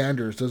Colonel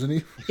Sanders, doesn't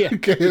he? Yeah, he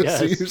KFC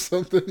does. or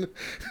something.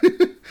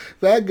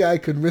 That guy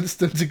convinced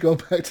them to go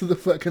back to the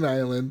fucking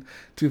island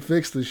to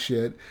fix the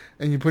shit,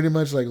 and you pretty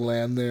much like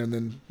land there, and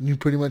then you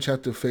pretty much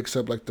have to fix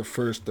up like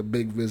the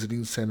big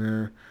visiting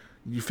center.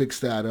 You fix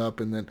that up,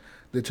 and then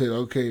they tell you,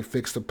 okay,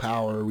 fix the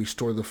power,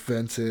 restore the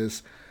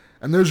fences,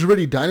 and there's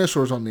already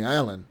dinosaurs on the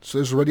island, so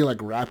there's already like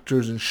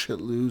raptors and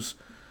shit loose.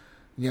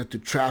 You have to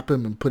trap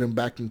them and put them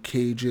back in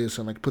cages,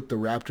 and like put the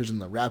raptors in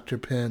the raptor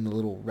pen, the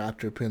little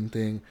raptor pen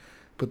thing.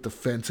 Put the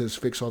fences,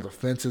 fix all the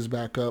fences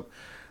back up.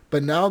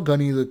 But now,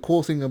 Gunny, the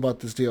cool thing about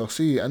this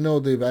DLC, I know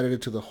they've added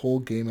it to the whole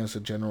game as a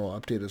general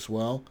update as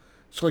well.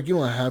 So like you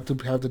don't have to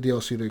have the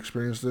DLC to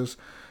experience this,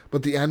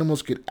 but the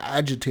animals get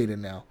agitated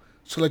now.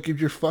 So like if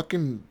your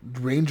fucking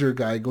ranger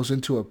guy goes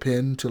into a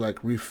pen to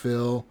like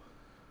refill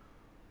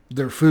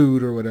their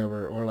food or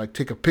whatever, or like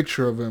take a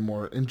picture of him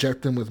or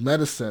inject them with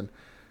medicine,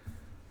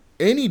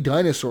 any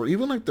dinosaur,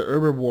 even like the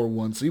herbivore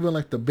ones, even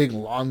like the big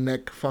long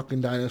neck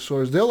fucking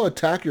dinosaurs, they'll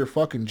attack your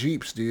fucking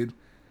Jeeps, dude.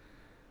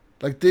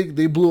 Like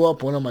they blew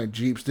up one of my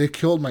Jeeps. They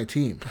killed my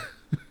team.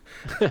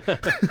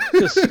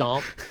 Just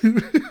stomp.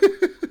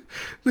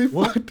 They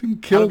What? fucking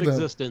Out killed of them.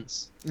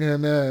 existence.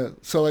 And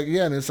so like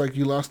and it's like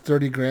you lost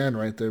 30 grand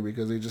right there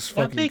because they just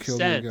That fucking makes killed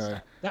sense. the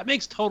guy. That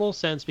makes total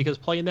sense because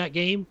playing that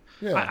game,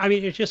 Yeah. I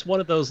mean, it's just one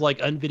of those like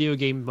unvideo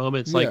game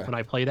moments. Like Yeah. when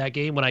I play that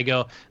game, when I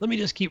go, let me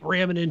just keep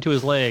ramming into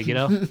his leg, you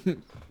know.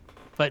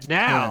 But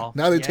now,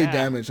 Now they take yeah,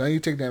 damage. Now you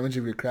take damage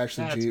if you crash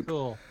the That's Jeep.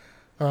 cool.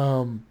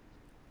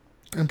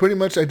 And pretty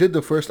much I did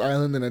the first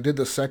island and I did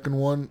the second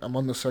one. I'm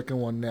on the second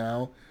one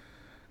now.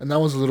 And that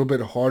was a little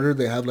bit harder.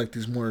 They have like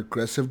these more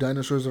aggressive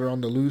dinosaurs that are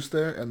on the loose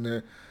there.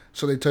 And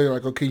so they tell you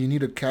like, okay, you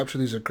need to capture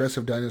these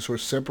aggressive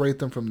dinosaurs, separate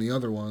them from the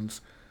other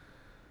ones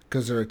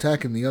because they're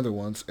attacking the other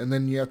ones. And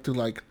then you have to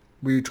like,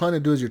 what you're trying to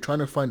do is you're trying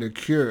to find a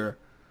cure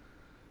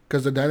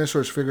because the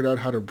dinosaurs figured out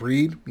how to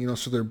breed,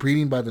 so they're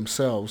breeding by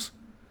themselves.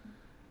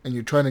 And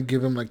you're trying to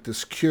give them like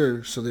this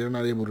cure so they're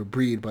not able to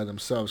breed by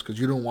themselves because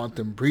you don't want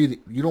them breeding.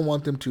 You don't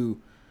want them to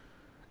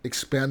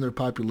expand their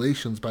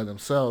populations by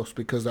themselves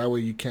because that way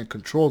you can't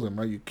control them,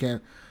 right? You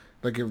can't,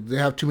 like if they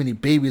have too many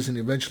babies and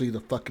eventually the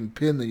fucking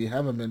pen that you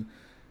have them in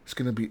is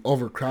going to be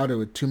overcrowded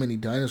with too many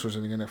dinosaurs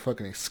and they're going to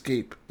fucking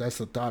escape. That's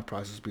the thought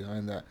process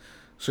behind that.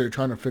 So you're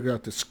trying to figure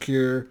out this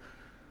cure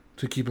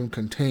to keep them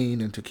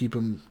contained and to keep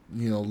them,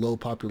 low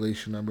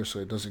population numbers so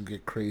it doesn't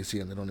get crazy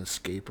and they don't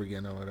escape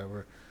again or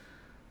whatever.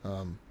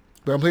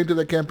 But I'm playing through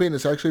that campaign.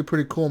 It's actually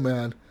pretty cool,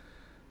 man.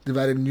 They've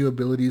added new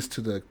abilities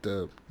to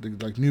the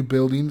like new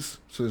buildings.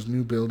 So there's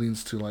new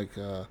buildings to like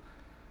the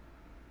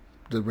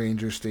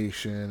ranger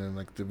station and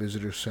like the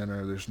visitor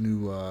center. There's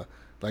new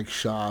like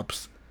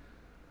shops,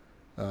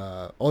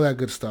 all that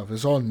good stuff.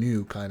 It's all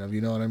new, kind of. You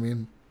know what I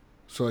mean?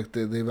 So like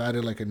they've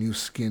added like a new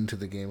skin to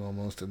the game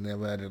almost, and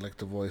they've added like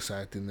the voice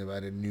acting. They've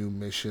added new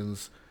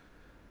missions.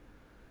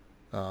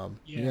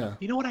 Yeah.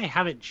 You know what I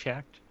haven't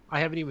checked? I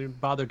haven't even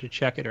bothered to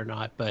check it or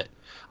not, but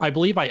I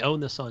believe I own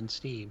this on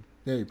Steam.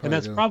 Yeah, you probably And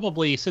that's do.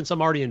 probably, since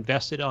I'm already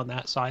invested on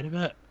that side of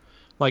it,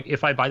 like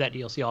if I buy that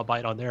DLC, I'll buy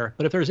it on there.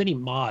 But if there's any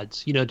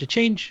mods, to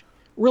change,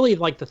 really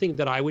like the thing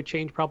that I would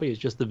change probably is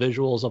just the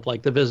visuals of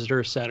like the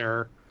visitor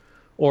center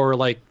or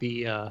like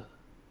the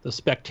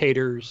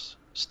spectators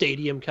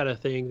stadium kind of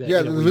thing. That,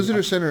 Yeah, the we visitor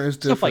have- center is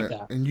stuff like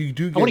different, that. and you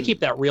do. I want to get- keep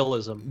that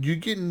realism. You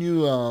get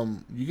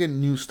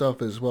new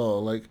stuff as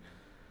well. Like,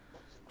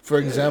 For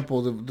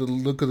example, the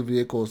look of the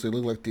vehicles, they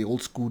look like the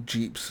old school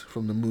Jeeps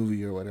from the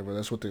movie or whatever.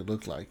 That's what they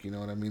look like. You know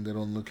what I mean? They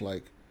don't look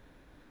like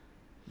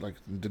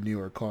the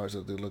newer cars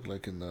that they look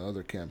like in the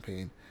other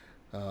campaign.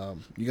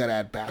 You gotta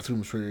add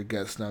bathrooms for your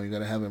guests now. You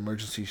gotta have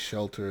emergency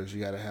shelters.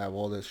 You gotta have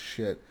all this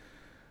shit.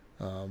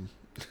 Um,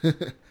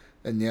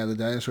 and yeah, the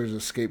dinosaurs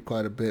escape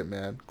quite a bit,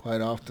 man.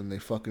 Quite often they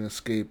fucking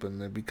escape,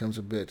 and it becomes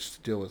a bitch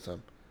to deal with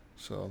them.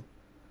 So,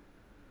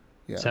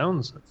 yeah.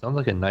 Sounds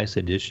like a nice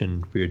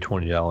addition for your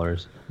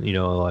 $20. You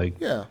know, like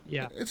Yeah.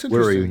 Yeah. It's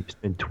where interesting.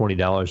 you spend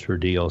 $20 for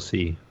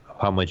DLC,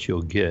 how much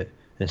you'll get.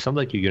 And it sounds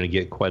like you're gonna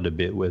get quite a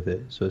bit with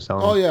it. So it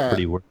sounds Oh, yeah.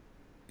 pretty worth.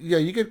 Yeah,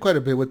 you get quite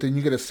a bit with it. And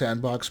you get a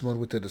sandbox mode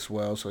with it as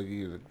well, so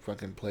you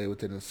fucking play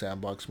with it in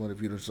sandbox mode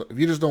if you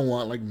just don't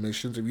want like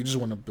missions. If you just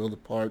want to build a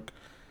park,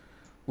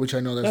 which I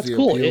know that's That's the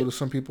cool. appeal to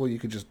some people, you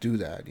could just do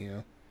that. You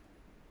know.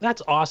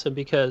 That's awesome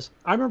because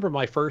I remember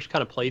my first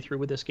kind of playthrough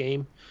with this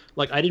game.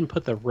 Like, I didn't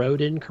put the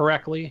road in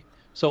correctly,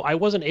 so I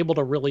wasn't able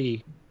to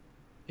really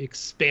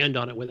expand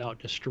on it without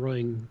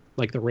destroying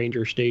like the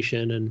ranger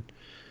station and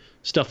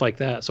stuff like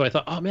that. So I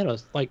thought, oh man, it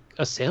was like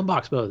a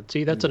sandbox mode.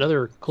 See, that's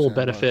another cool Sandbox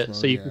benefit. mode,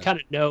 So you yeah. can kind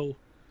of know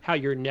how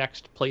your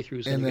next playthrough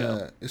is going And to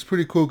go. it's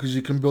pretty cool because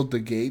you can build the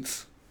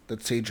gates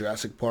that say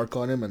Jurassic Park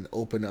on them and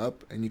open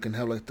up, and you can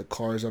have like the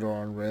cars that are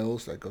on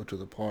rails that go to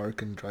the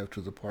park and drive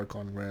to the park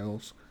on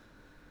rails,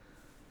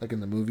 like in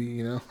the movie,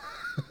 you know.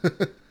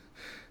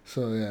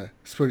 So yeah,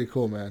 it's pretty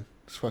cool, man.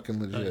 It's fucking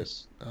legit.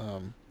 Nice.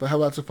 But have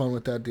lots of fun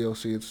with that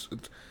DLC. It's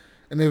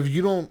and if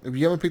you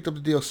haven't picked up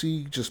the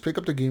DLC, just pick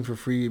up the game for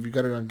free. If you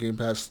got it on Game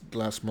Pass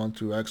last month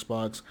through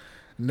Xbox,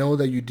 know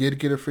that you did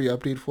get a free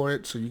update for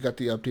it. So you got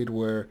the update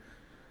where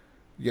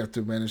you have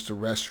to manage the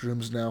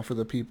restrooms now for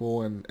the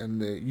people, and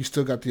you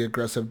still got the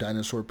aggressive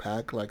dinosaur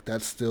pack. Like,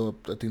 that's still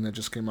a thing that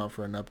just came out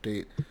for an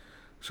update.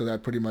 So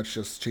that pretty much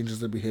just changes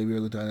the behavior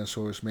of the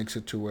dinosaurs, makes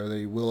it to where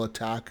they will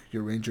attack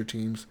your ranger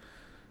teams.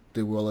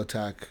 They will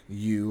attack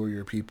you or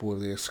your people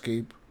if they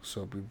escape.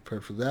 So be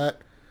prepared for that.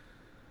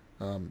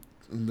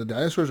 And the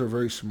dinosaurs are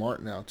very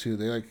smart now too.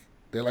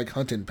 They like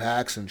hunting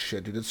packs and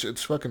shit, dude.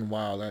 It's fucking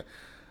wild.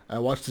 I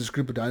watched this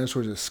group of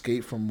dinosaurs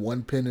escape from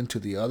one pen into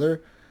the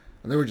other,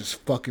 and they were just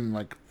fucking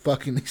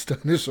these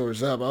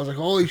dinosaurs up. I was like,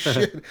 holy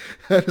shit!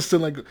 I had to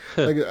send like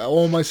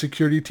all my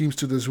security teams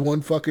to this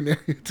one fucking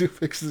area to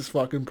fix this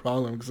fucking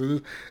problem because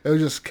it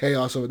was just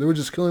chaos of it. They were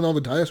just killing all the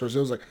dinosaurs. It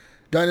was like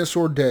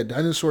dinosaur dead,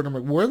 dinosaur. And I'm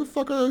like, where the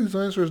fuck are these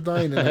dinosaurs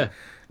dying? And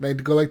I had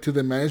to go like to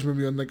the management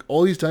view, and like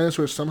all these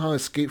dinosaurs somehow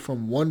escaped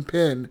from one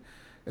pen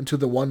into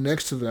the one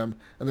next to them,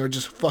 and they're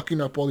just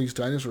fucking up all these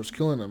dinosaurs,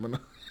 killing them. And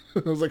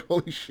I was like,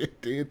 holy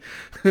shit, dude.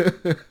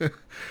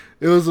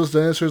 It was those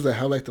dinosaurs that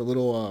have like the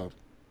little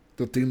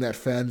the thing that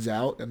fans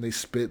out and they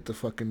spit the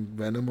fucking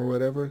venom or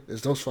whatever.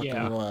 It's those fucking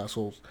Yeah. little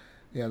assholes.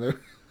 Yeah,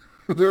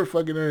 they're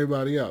fucking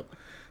everybody up.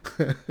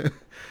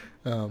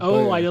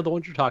 Oh, I know the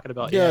ones you're talking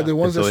about. Yeah, Yeah. the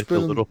ones So that it's spit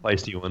the in, little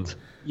feisty ones.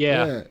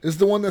 Yeah. it's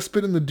the one that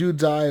spit in the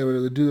dude's eye, or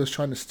the dude that's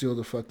trying to steal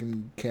the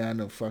fucking can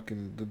of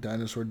fucking the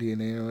dinosaur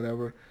DNA or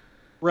whatever.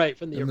 Right,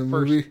 from the In the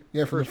first movie?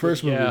 Yeah, from the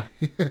first movie. Yeah.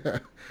 Yeah.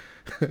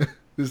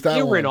 Is that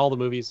They were one. in all the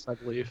movies, I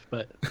believe,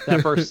 but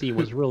that first scene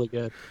was really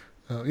good.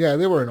 Yeah,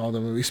 they were in all the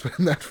movies, but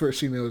in that first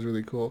scene, it was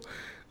really cool.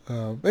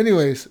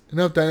 Anyways,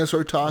 enough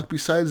dinosaur talk.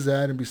 Besides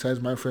that, and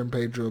besides my friend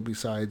Pedro,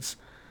 besides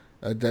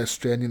Death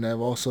Stranding, I've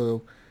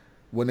also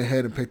went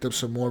ahead and picked up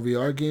some more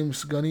VR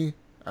games, Gunny.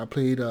 I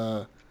played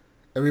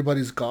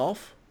Everybody's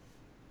Golf.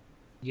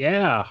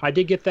 Yeah, I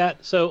did get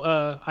that.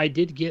 So I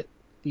did get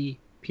the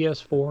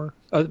PS4,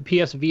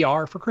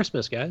 PSVR for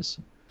Christmas, guys.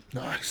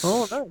 Nice.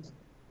 Oh, nice.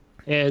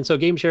 And so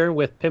game sharing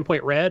with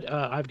Pinpoint Red,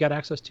 I've got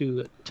access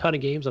to a ton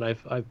of games, and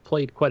I've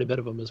played quite a bit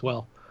of them as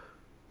well.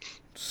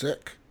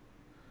 Sick.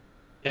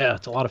 Yeah,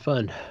 it's a lot of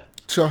fun.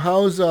 So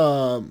how's the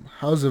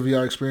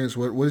VR experience?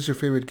 What is your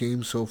favorite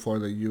game so far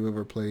that you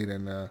ever played,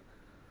 and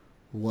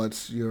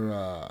what's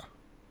your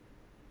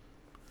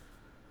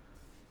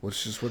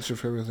what's your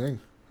favorite thing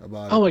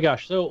about Oh it? my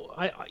gosh! So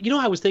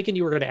I was thinking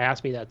you were going to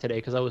ask me that today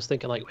because I was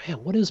thinking like, man,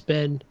 what has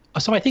been?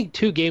 So I think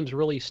two games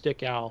really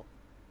stick out.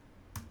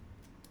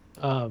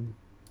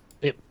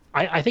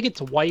 I think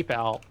it's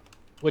Wipeout,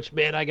 which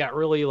man, I got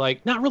really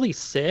like not really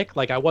sick.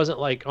 Like I wasn't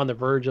like on the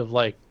verge of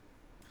like,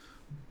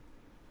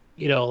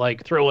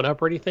 like throwing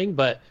up or anything.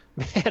 But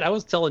man, I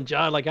was telling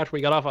John like after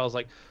we got off, I was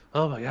like,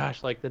 oh my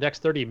gosh, like the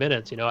next 30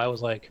 minutes, I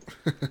was like,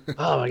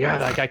 oh my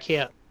god, like I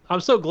can't.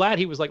 I'm so glad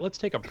he was like, let's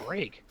take a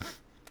break.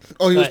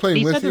 Oh, he was But playing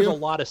he with said you? there's a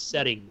lot of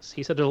settings.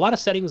 He said there's a lot of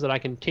settings that I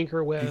can tinker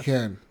You with.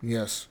 can,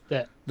 yes.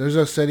 That There's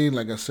a setting,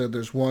 like I said,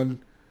 there's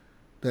one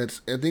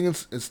that's, I think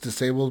it's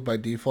disabled by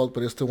default,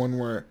 but it's the one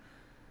where,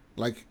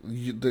 like,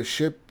 the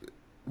ship,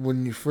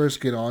 when you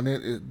first get on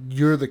it,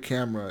 you're the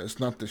camera. It's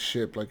not the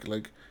ship. Like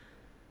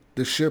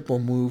the ship will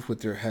move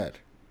with your head.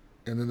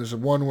 And then there's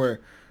one where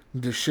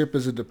the ship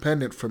is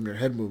independent from your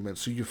head movement,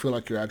 so you feel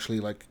like you're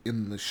actually, like,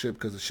 in the ship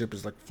because the ship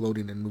is, like,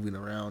 floating and moving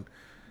around,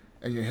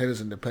 and your head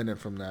is independent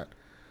from that.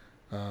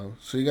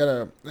 So you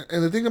gotta,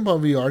 and the thing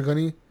about VR,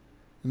 Gunny,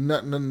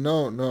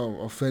 no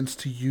offense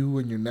to you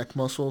and your neck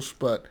muscles,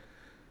 but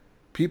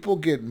people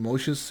get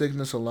motion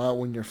sickness a lot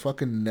when your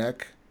fucking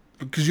neck,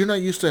 because you're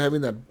not used to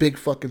having that big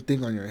fucking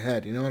thing on your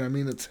head. You know what I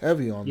mean? It's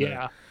heavy on there.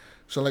 Yeah.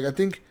 So like I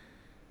think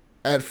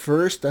at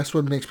first that's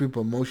what makes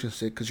people motion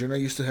sick, because you're not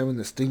used to having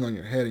this thing on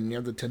your head, and you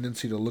have the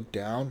tendency to look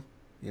down.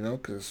 You know,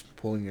 because it's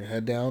pulling your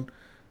head down.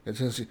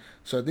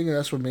 So I think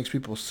that's what makes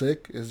people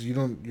sick, is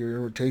your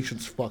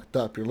rotation's fucked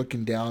up. You're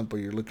looking down, but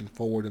you're looking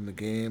forward in the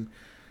game,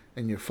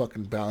 and your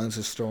fucking balance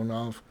is thrown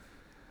off.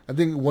 I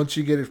think once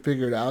you get it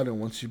figured out, and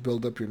once you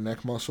build up your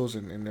neck muscles,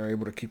 and they're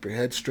able to keep your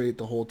head straight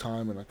the whole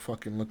time, and like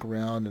fucking look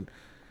around,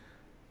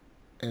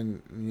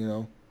 and you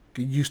know,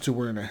 get used to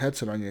wearing a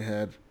headset on your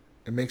head,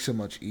 it makes it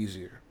much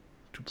easier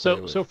to play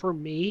with. So for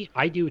me,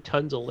 I do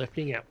tons of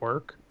lifting at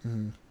work,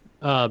 Mhm.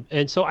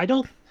 and so I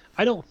don't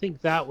think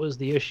that was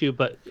the issue.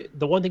 But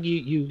the one thing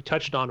you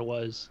touched on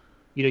was,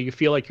 you know, you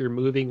feel like you're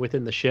moving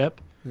within the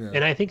ship, Yeah.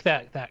 and I think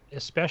that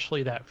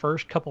especially that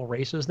first couple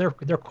races, they're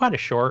quite a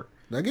short.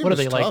 That game What are is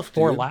they, like tough,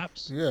 4 dude.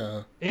 laps?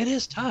 Yeah. It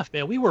is tough,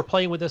 man. We were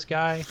playing with this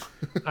guy.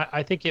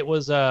 I think it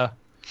was what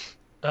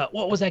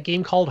was that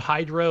game called?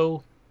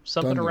 Hydro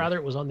something Thunder. or rather.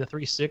 It was on the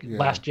 360 Yeah.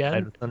 last gen.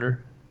 Hydro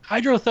Thunder.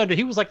 Hydro Thunder.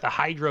 He was like the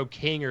Hydro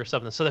King or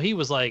something. So he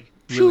was like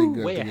Really phew,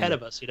 good way at the ahead game.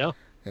 of us, you know.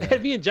 Yeah.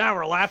 And me and John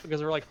were laughing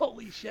because we're like,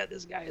 holy shit,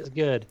 this guy is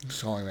good.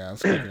 Just hauling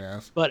ass, kicking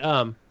ass. But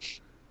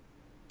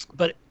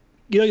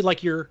you know,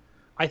 like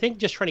I think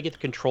just trying to get the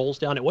controls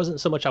down. It wasn't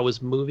so much I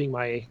was moving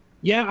my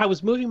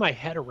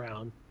head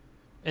around,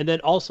 and then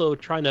also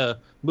trying to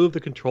move the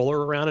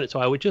controller around it. So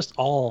I would just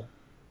all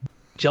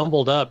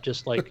jumbled up,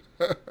 just like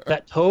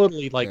that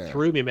totally like Yeah.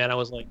 threw me, man. I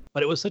was like,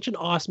 but it was such an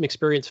awesome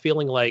experience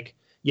feeling like,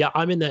 yeah,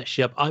 I'm in that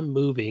ship, I'm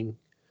moving,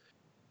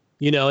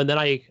 you know. And then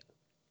I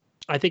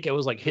think it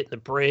was like hitting the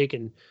brake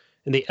and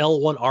the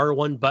L1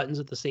 R1 buttons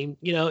at the same,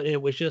 you know, and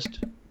it was just,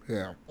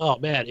 Yeah. oh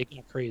man, it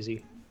got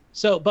crazy.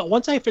 So, but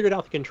once I figured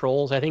out the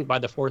controls, I think by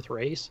the 4th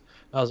race,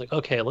 I was like,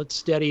 okay, let's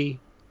steady.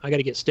 I got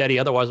to get steady,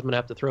 otherwise I'm gonna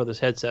have to throw this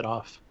headset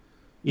off,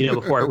 you know,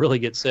 before I really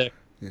get sick.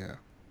 Yeah.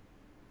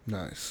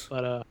 Nice.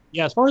 But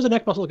yeah, as far as the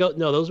neck muscles go,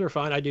 no, those are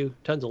fine. I do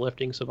tons of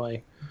lifting, so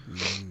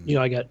you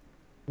know, I got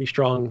pretty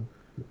strong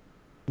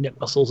neck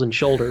muscles and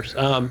shoulders.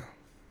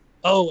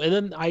 Oh, and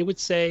then I would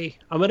say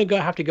I'm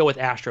gonna have to go with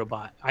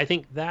Astrobot. I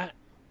think that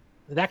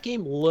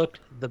game looked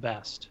the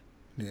best.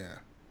 Yeah.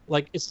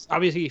 Like, it's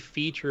obviously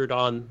featured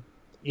on,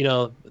 you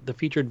know, the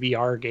featured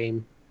VR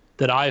game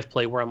that I've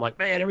played, where I'm like,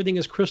 man, everything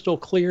is crystal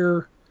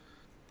clear.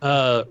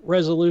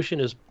 Resolution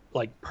is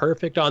like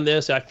perfect on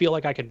this. I feel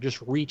like I could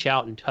just reach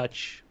out and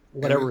touch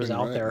whatever is Everything,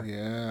 out right? there.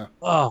 Yeah.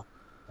 Oh,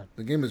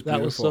 The game is that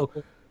beautiful. was so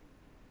cool.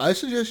 I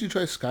suggest you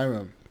try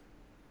Skyrim.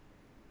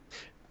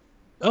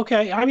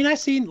 Okay, I mean, I've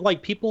seen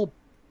like people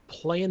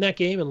playing that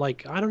game, and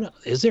like, I don't know,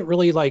 is it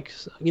really like,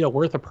 you know,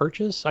 worth a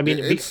purchase? I mean,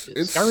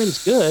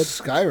 Skyrim's good,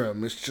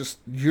 Skyrim. It's just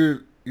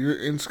you're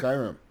in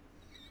Skyrim.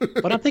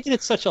 but I'm thinking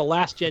it's such a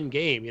last gen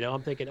game. You know,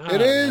 I'm thinking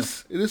It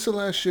is. It is a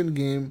last gen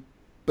game,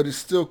 but it's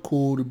still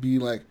cool to be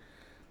like.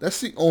 That's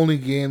the only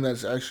game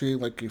that's actually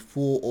like a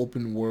full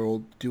open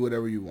world, do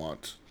whatever you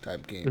want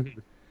type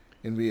game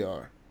in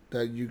VR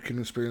that you can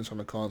experience on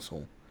the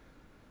console.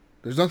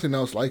 There's nothing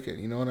else like it,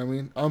 you know what I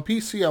mean? On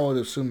PC, I would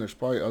assume there's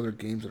probably other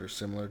games that are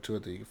similar to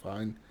it that you can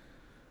find.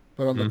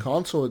 But on the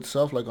console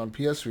itself, like on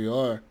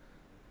PSVR,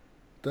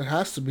 that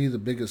has to be the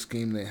biggest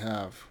game they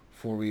have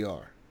for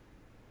VR.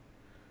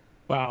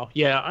 Wow,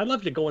 yeah, I'd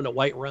love to go into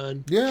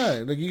Whiterun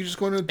Yeah, like you just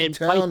go into the and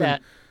town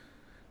fight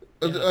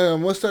that.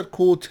 what's that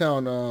cool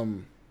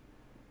town?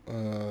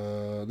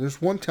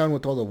 There's one town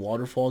with all the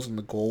waterfalls and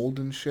the gold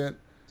and shit.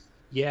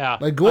 Yeah,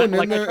 Like going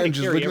I in there try to and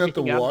just carry looking at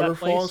the everything out of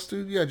that waterfalls,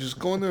 place. dude. Yeah, just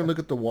go in there and look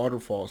at the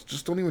waterfalls.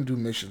 Just don't even do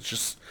missions.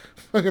 Just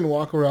fucking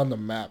walk around the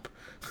map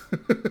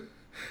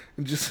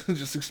and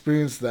just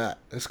experience that.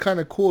 It's kind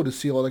of cool to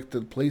see all like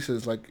the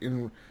places like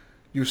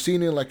you're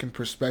seeing it like in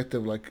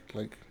perspective, like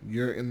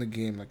you're in the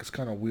game. Like it's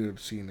kind of weird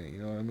seeing it.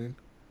 You know what I mean?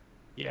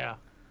 Yeah,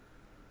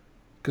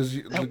 Because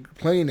like,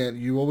 playing it,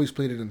 you always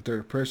played it in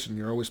third person.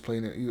 You're always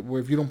playing it.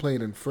 If you don't play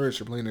it in first,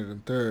 you're playing it in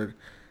third,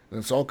 and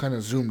it's all kind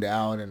of zoomed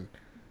out, and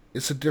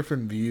it's a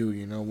different view.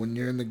 You know, when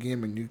you're in the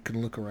game and you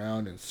can look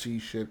around and see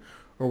shit,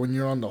 or when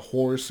you're on the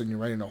horse and you're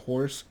riding a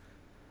horse,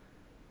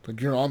 like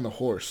you're on the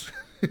horse,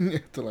 and you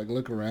have to like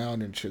look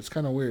around and shit. It's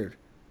kind of weird.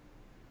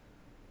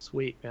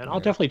 sweet, man. I'll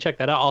definitely check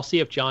that out. I'll see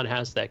if John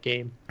has that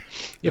game.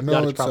 If know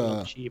not, it's it's,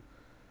 probably cheap.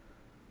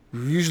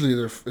 Usually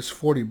it's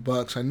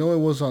 $40. I know it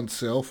was on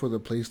sale for the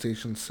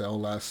PlayStation sale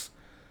last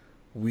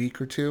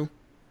week or two.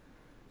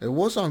 It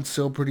was on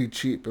sale pretty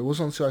cheap. It was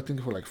on sale, I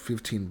think, for like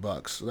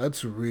 $15. So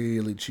that's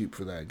really cheap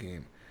for that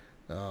game.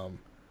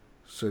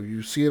 So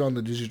you see it on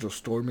the digital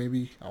store,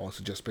 maybe. I would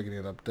suggest picking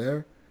it up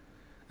there.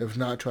 If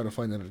not, try to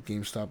find it at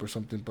GameStop or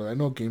something. But I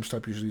know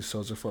GameStop usually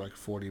sells it for like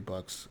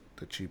 $40,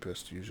 the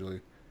cheapest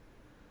usually.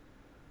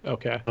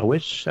 Okay. I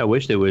wish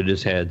they would have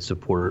just had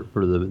support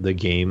for the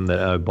game that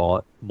I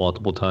bought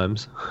multiple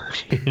times.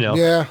 You know,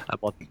 Yeah. I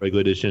bought the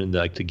regular edition and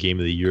like the Game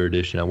of the Year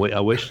edition. I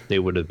wish they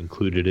would have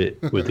included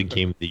it with the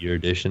Game of the Year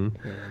edition.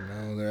 Yeah,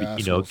 no, they're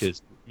You know, assholes.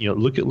 because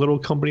look at little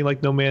company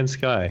like No Man's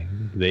Sky.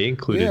 They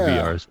included Yeah,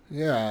 VRs.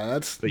 yeah,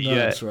 that's But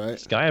nuts, yeah, right?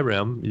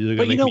 Skyrim, you're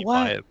But gonna you make know me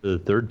buy what? it for the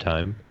third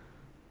time.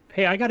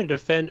 Hey, I got to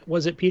defend.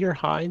 Was it Peter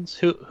Hines?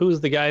 Who's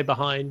the guy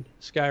behind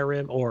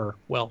Skyrim? Or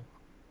well,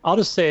 I'll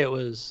just say it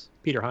was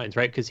Peter Hines,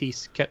 right?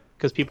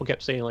 Because people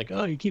kept saying like,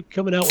 oh, you keep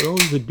coming out with all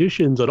these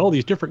editions on all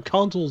these different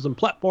consoles and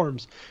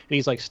platforms, and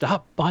he's like,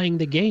 stop buying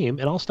the game,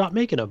 and I'll stop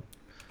making them.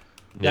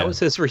 That was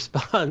his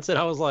response, and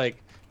I was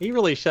like, he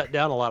really shut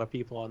down a lot of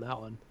people on that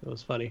one. It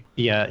was funny.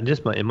 Yeah,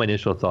 just my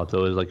initial thought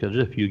though is like there's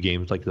a few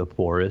games like The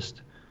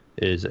Forest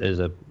is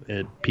a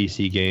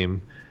PC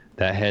game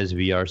that has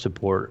VR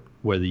support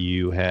whether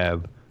you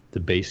have the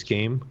base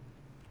game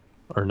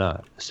or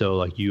not. So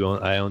like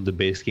I owned the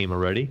base game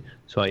already,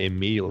 so I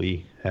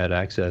immediately had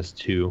access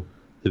to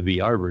the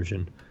VR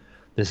version.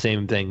 The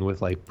same thing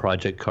with like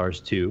Project Cars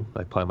 2,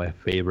 like probably my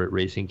favorite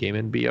racing game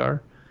in VR.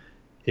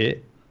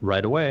 It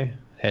right away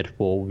had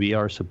full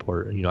VR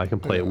support. I can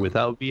play it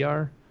without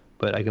VR,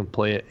 but I can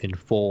play it in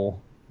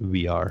full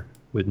VR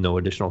with no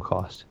additional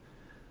cost.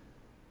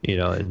 But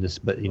Right.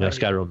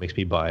 Skyrim makes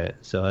me buy it.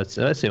 So that's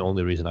the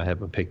only reason I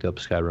haven't picked up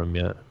Skyrim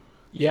yet.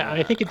 Yeah, and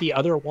I think the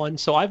other one.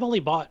 So I've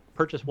only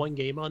purchased one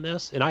game on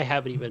this, and I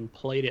haven't even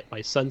played it.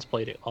 My son's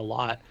played it a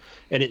lot,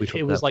 and Which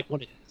it one? was like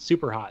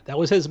super hot. That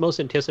was his most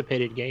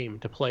anticipated game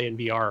to play in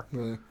VR.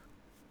 Really?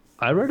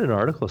 I read an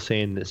article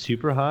saying that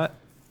Superhot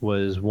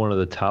was one of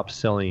the top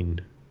selling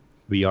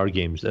VR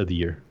games of the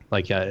year.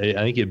 Like I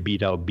think it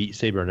beat out Beat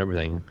Saber and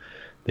everything.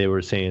 They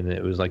were saying that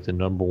it was like the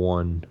number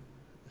one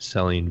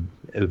selling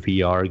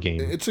VR game.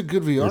 It's a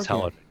good VR this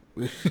holiday.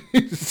 game.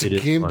 It's It a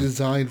is game fun.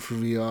 designed for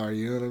VR.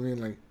 You know what I mean?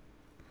 Like,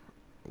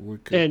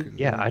 And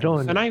Yeah, I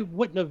don't. And I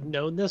wouldn't have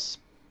known this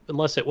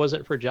unless it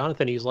wasn't for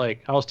Jonathan. He's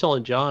like, I was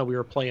telling John we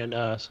were playing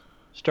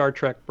Star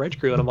Trek Bridge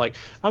Crew, and I'm like,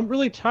 I'm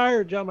really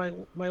tired,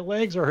 John. My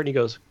legs are hurting. He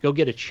goes, go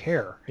get a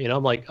chair.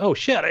 I'm like, oh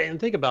shit, I didn't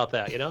think about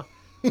that.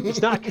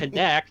 It's not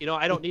Connect.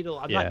 I don't need to.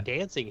 I'm Yeah. not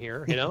dancing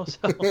here.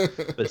 So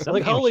But some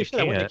like, games holy you shit,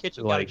 I went to the can't,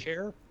 kitchen, got a like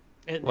chair,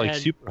 and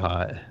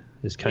Superhot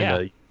is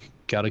kind of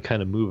got to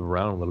kind of move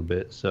around a little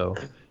bit. So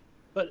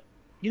But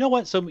you know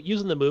what? So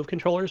using the Move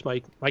controllers,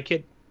 my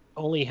kid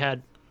only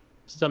had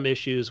some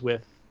issues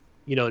with,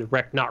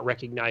 not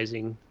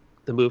recognizing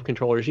the Move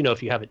controllers.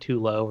 If you have it too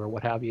low or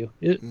what have you.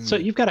 So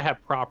you've got to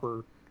have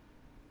proper,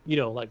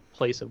 like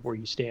place of where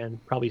you stand.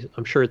 Probably,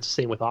 I'm sure it's the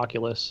same with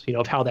Oculus.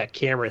 Of how that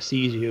camera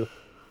sees you.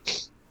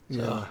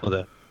 Yeah.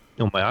 well,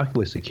 my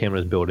Oculus, the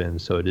camera's built in,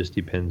 so it just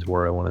depends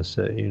where I want to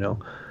sit.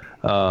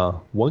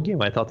 One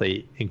game I thought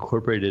they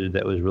incorporated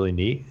that was really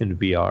neat in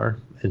VR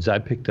is I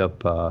picked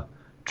up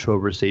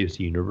Trover Saves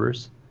the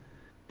Universe,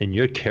 and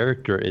your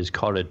character is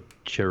called a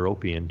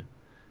Cheropian,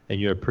 and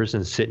you're a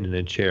person sitting in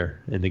a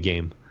chair in the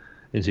game.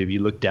 And so if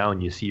you look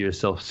down, you see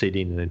yourself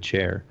sitting in a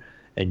chair,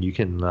 and you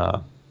can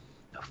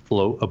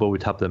float up over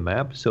top of the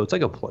map. So it's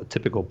like a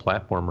typical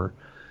platformer,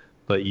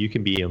 but you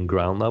can be on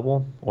ground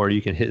level, or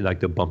you can hit like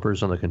the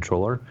bumpers on the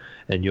controller,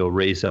 and you'll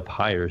raise up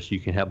higher, so you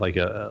can have like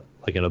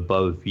an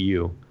above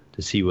view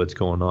to see what's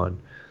going on.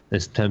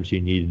 And sometimes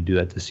you need to do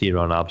that to see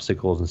around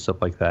obstacles and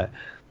stuff like that.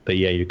 But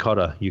yeah, you caught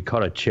a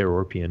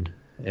Cheropian,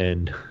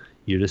 and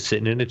you're just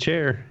sitting in a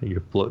chair and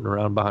you're floating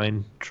around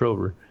behind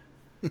Trover.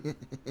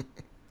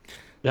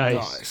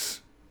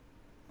 Nice.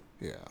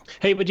 Yeah.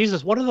 Hey, but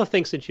Jesus, one of the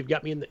things since you've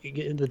got me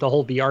into the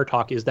whole VR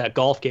talk is that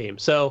golf game.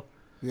 So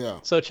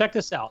check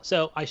this out.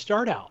 So I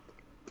start out,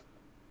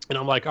 and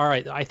I'm like, all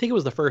right, I think it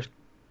was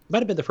might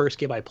have been the first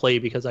game I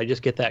played because I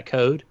just get that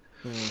code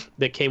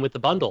that came with the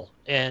bundle.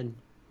 And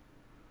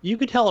you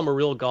could tell I'm a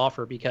real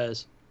golfer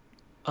because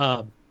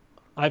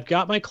I've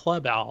got my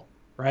club out,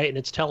 right? And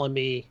it's telling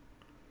me,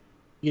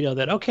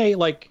 that, okay,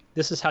 like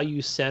this is how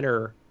you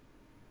center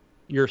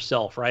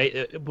yourself,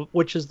 right?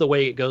 Which is the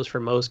way it goes for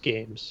most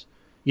games.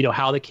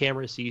 How the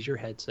camera sees your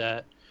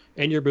headset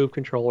and your Move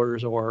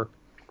controllers or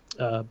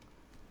the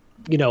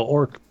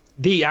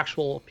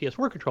actual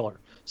PS4 controller.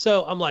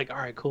 So I'm like, all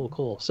right,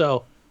 cool. So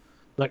I'm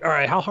like, all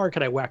right, how hard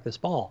can I whack this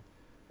ball?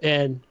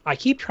 And I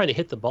keep trying to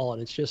hit the ball,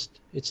 and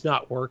it's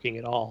not working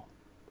at all.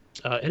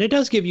 And it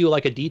does give you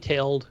like a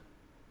detailed,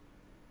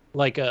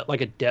 like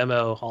a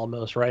demo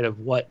almost, right, of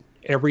what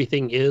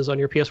everything is on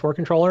your PS4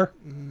 controller.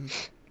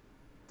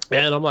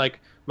 And I'm like,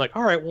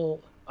 all right, well,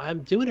 I'm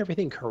doing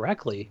everything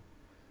correctly.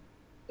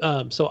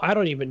 So I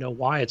don't even know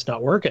why it's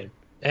not working.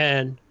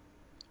 And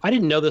I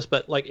didn't know this,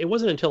 but like it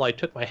wasn't until I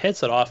took my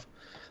headset off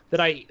that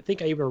I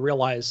think I even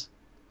realized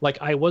like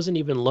I wasn't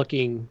even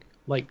looking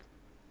like,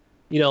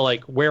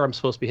 like where I'm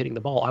supposed to be hitting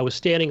the ball. I was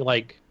standing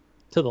like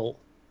to the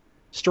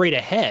straight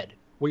ahead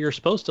where you're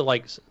supposed to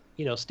like,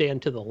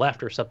 stand to the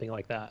left or something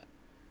like that.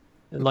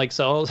 And like,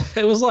 so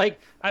it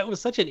was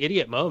such an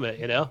idiot moment,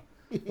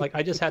 like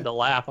I just had to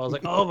laugh. I was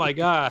like, oh my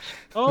gosh.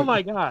 I'm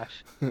like,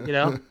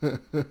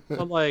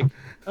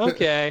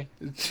 okay,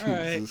 Jesus all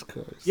right.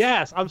 Christ.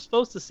 Yes, I'm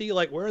supposed to see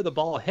like where the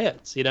ball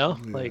hits,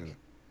 like,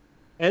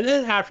 and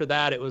then after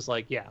that, it was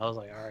like, yeah, I was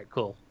like, all right,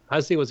 cool. I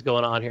see what's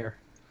going on here.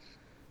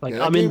 Like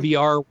Yeah, I'm in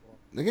VR.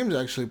 The game's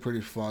actually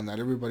pretty fun. Not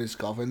everybody's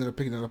golf. I ended up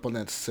picking it up on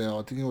that sale.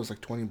 I think it was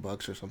like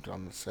 $20 or something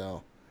on the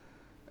sale.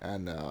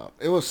 and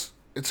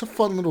it's a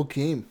fun little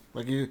game.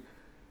 Like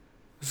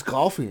it's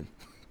golfing,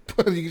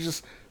 but you can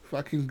just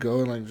fucking go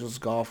and like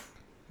just golf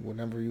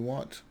whenever you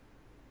want.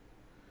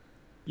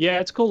 Yeah,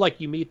 it's cool.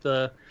 Like you meet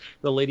the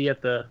lady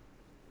at the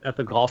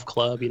golf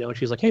club, and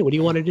she's like, "Hey, what do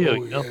you want to do?"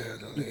 Oh yeah,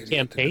 the lady at the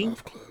Campaign.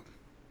 golf club.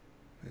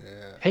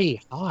 Yeah.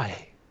 Hey,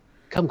 hi,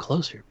 come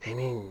closer,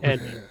 baby. Oh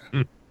And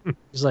yeah.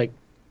 he's like,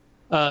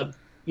 do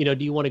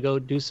you want to go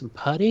do some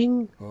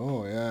putting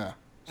Oh yeah.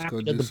 Let's go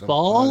after do the some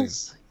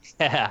balls?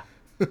 Yeah.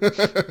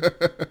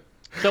 putting.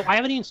 So I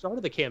haven't even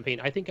started the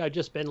campaign. I think I've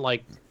just been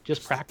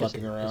just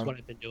practicing. fucking Is around. what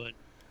I've been doing.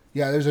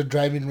 Yeah, there's a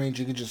driving range.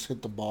 You can just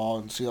hit the ball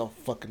and see how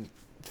fucking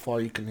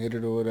far you can hit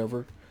it or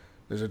whatever.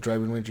 There's a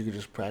driving range you can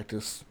just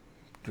practice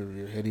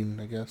your hitting,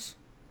 I guess.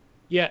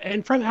 Yeah,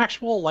 and from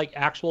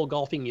actual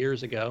golfing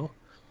years ago,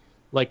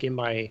 like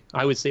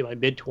I would say my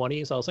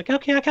mid-20s, I was like,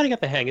 okay, I kind of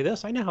got the hang of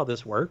this. I know how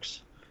this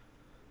works.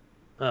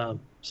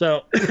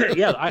 So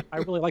yeah, I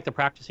really like the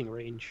practicing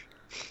range.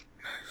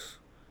 Nice.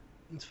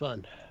 It's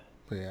fun,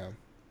 But yeah.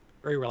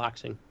 very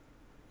relaxing.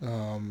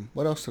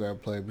 What else did I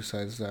play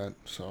besides that?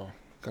 So,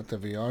 got the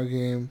VR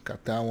game,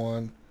 got that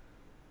one.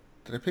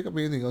 Did I pick up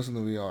anything else in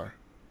the VR?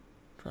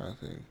 Trying to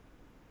think.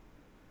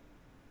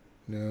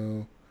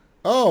 No.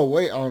 Oh,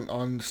 wait,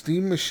 on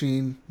Steam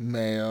Machine,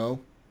 Mayo,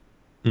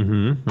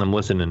 I'm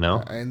listening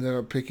now. I ended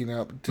up picking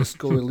up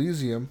Disco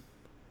Elysium.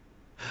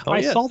 Oh, I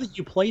yeah. saw that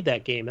you played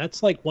that game.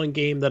 That's like one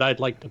game that I'd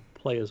like to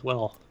play as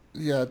well.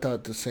 Yeah, I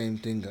thought the same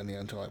thing, Gunny,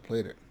 until I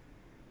played it.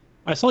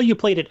 I saw you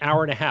played an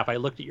hour and a half. I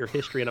looked at your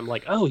history and I'm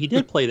like, oh, he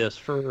did play this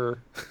for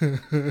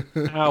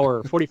an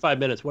hour, 45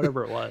 minutes,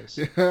 whatever it was.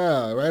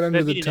 Yeah, right under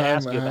Maybe the to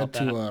ask time I you had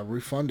about to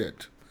refund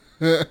it.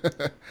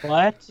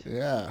 What?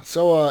 Yeah.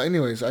 So,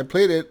 anyways, I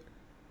played it.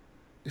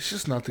 It's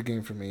just not the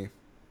game for me.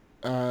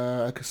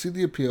 I can see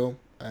the appeal.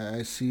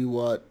 I see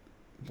what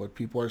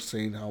people are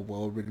saying, how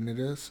well written it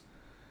is,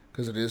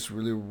 because it is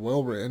really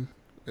well written.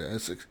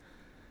 It's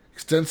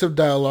extensive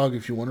dialogue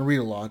if you want to read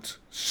a lot.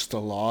 It's just a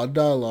lot of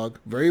dialogue,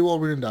 very well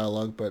written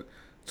dialogue, but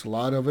it's a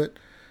lot of it.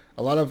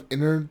 A lot of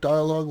inner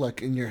dialogue,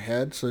 like in your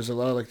head. So there's a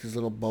lot of like these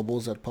little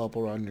bubbles that pop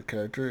around your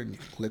character, and you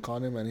can click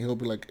on him, and it'll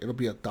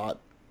be a thought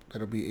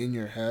that'll be in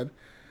your head,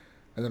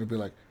 and it'll be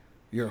like,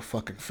 "You're a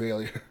fucking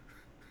failure."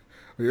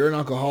 Or you're an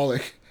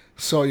alcoholic,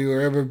 so you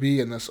will ever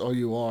be, and that's all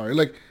you are.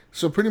 Like,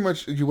 so pretty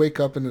much you wake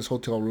up in this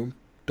hotel room,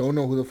 don't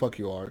know who the fuck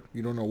you are,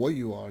 you don't know what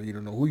you are, you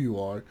don't know who you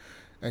are,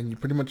 and you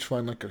pretty much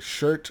find like a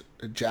shirt,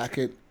 a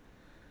jacket,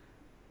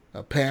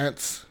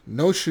 pants,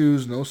 no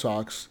shoes, no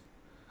socks.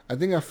 I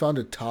think I found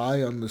a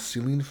tie on the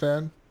ceiling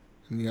fan,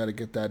 and you had to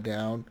get that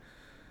down.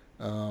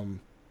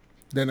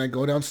 Then I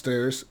go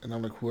downstairs, and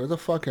I'm like, where the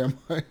fuck am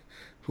I?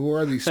 Who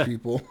are these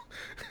people?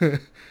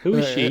 Who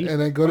is she?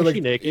 And I go to Why is like,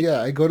 she naked?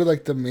 yeah, I go to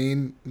like the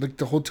main, like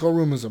the hotel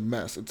room is a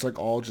mess. It's like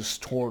all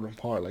just torn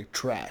apart, like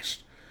trashed.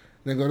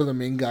 And I go to the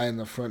main guy in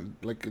the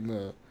front, like in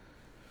the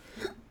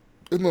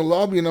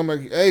lobby, and I'm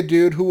like, hey,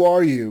 dude, who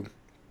are you?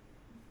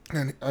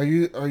 And are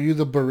you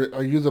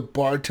the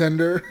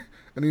bartender?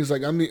 And he's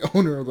like, I'm the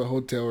owner of the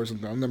hotel or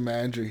something. I'm the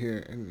manager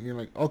here. And you're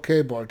like,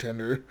 okay,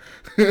 bartender.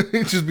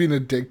 He's just being a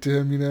dick to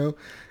him,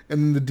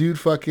 And the dude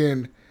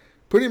fucking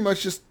pretty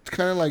much just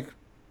kind of like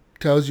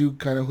tells you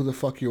kind of who the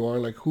fuck you are.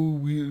 Like,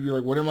 you're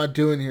like, what am I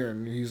doing here?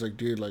 And he's like,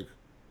 dude, like,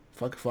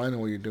 fuck if I know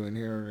what you're doing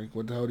here. Like,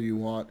 what the hell do you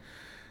want?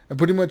 And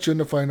pretty much you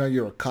end up finding out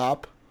you're a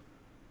cop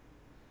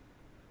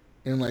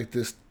in like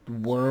this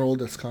world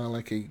that's kind of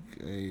like a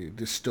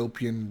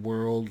dystopian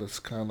world that's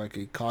kind of like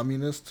a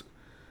communist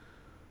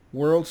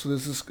world. So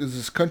this is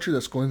this country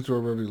that's going through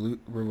a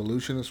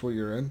revolution. Is what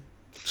you're in.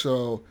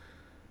 So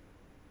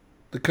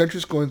the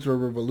country's going through a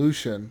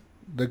revolution.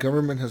 The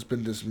government has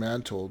been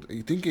dismantled.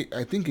 I think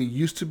it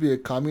used to be a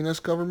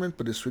communist government,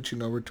 but it's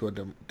switching over to a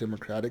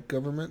democratic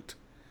government.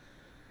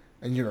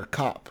 And you're a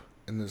cop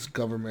in this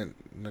government,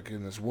 like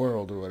in this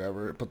world or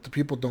whatever. But the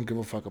people don't give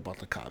a fuck about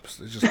the cops.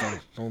 They just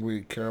don't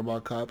really care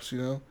about cops,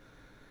 And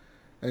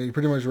you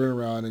pretty much run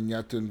around and you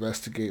have to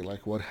investigate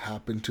like what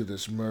happened to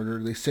this murder.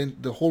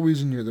 The whole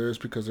reason you're there is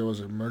because there was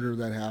a murder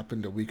that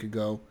happened a week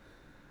ago,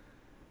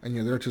 and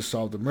you're there to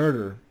solve the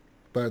murder.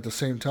 But at the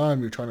same time,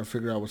 you're trying to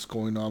figure out what's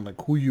going on,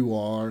 like who you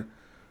are,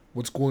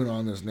 what's going on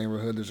in this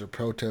neighborhood. There's a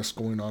protest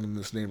going on in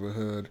this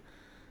neighborhood.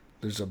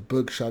 There's a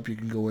bookshop you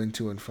can go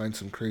into and find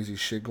some crazy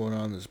shit going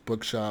on in this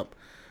bookshop.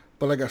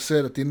 But like I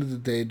said, at the end of the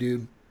day,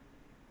 dude,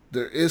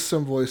 there is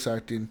some voice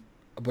acting.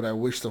 But I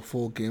wish the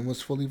full game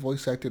was fully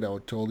voice acted. I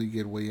would totally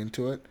get way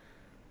into it.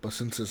 But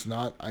since it's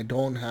not, I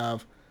don't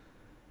have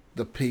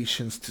the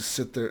patience to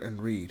sit there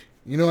and read.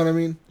 You know what I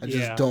mean? I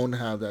just don't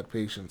have that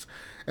patience.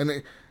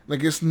 And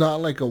it's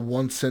not like a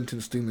one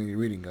sentence thing that you're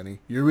reading, Gunny.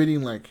 You're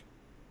reading like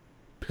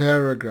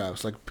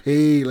paragraphs, like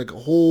a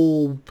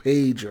whole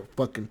page of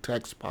fucking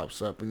text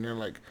pops up, and you're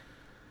like,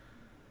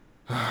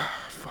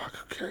 fuck,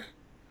 okay.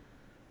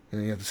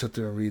 And you have to sit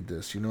there and read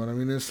this. You know what I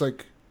mean? It's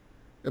like.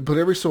 But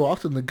every so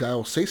often the guy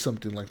will say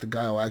something, like the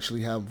guy will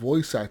actually have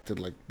voice acted,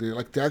 like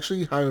they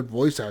actually hired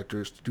voice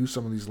actors to do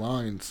some of these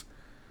lines,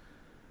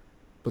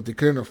 but they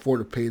couldn't afford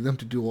to pay them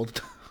to do all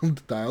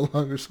the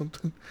dialogue or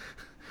something.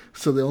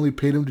 So they only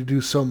paid him to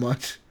do so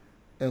much,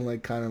 and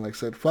like kind of like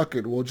said, "Fuck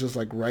it, we'll just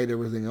like write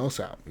everything else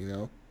out,"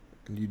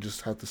 and you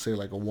just have to say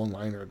like a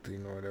one-liner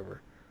thing or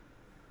whatever,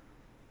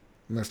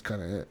 and that's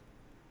kind of it.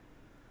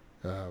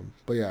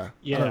 But yeah,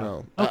 I don't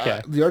know.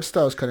 Okay. The art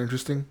style is kind of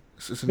interesting.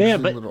 It's an Yeah,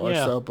 interesting but little art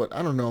style, but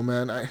I don't know,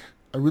 man. I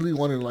really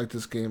wanted to like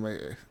this game.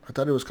 I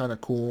thought it was kind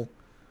of cool.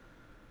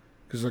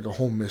 There's like a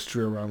whole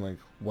mystery around like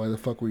why the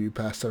fuck were you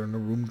passed out in a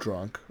room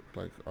drunk?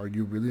 Like, are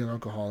you really an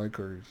alcoholic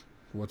or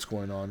what's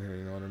going on here?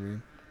 You know what I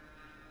mean?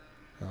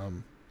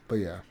 But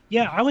yeah.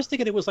 Yeah, I was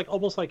thinking it was like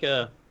almost like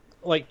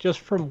just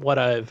from what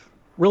I've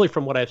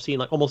seen,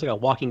 like almost like a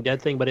Walking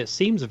Dead thing, but it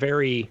seems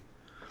very,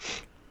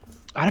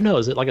 I don't know,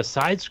 is it like a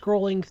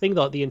side-scrolling thing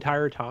the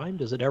entire time?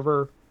 Does it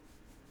ever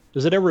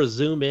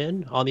zoom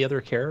in on the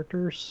other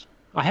characters?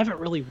 I haven't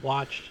really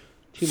watched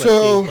too much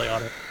gameplay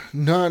on it.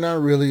 No,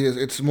 not really.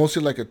 It's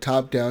mostly like a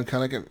top-down,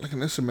 kind of like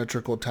an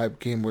asymmetrical type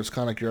game where it's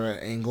kind of like you're at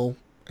an angle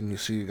and you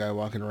see a guy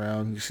walking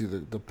around. You see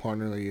the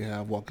partner that you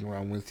have walking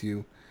around with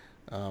you.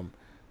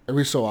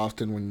 Every so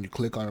often, when you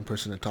click on a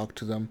person to talk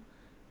to them,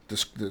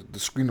 the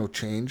screen will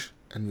change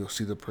and you'll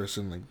see the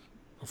person like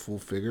a full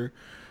figure.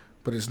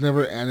 But it's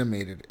never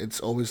animated. It's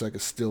always like a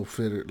still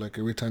figure. Like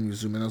every time you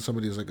zoom in on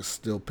somebody, it's like a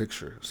still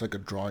picture. It's like a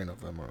drawing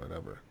of them or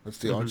whatever. That's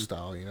the art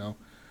style,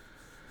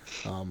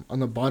 On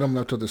the bottom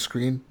left of the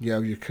screen, you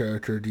have your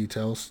character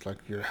details, like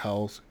your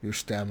health, your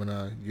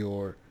stamina,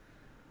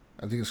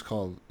 I think it's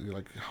called,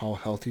 like, how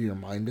healthy your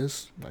mind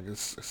is. Like,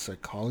 it's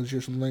psychology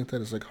or something like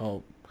that. It's like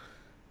how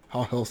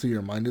healthy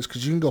your mind is.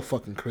 Because you can go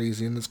fucking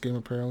crazy in this game,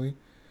 apparently.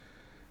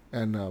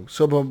 And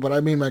but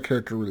I made my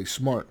character really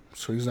smart,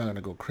 so he's not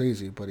gonna go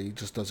crazy, but he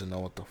just doesn't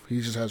know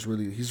he's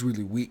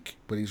really weak,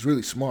 but he's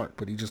really smart,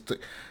 but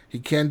he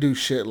can do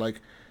shit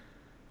like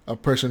a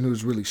person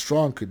who's really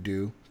strong could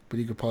do, but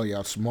he could probably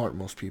outsmart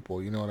most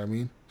people, you know what I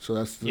mean? So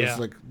that's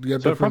like, you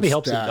have so it probably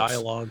helps in stats.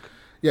 dialogue.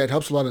 Yeah, it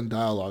helps a lot in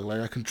dialogue.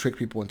 Like, I can trick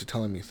people into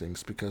telling me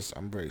things because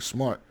I'm very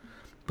smart.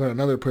 But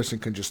another person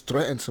can just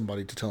threaten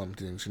somebody to tell them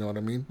things, you know what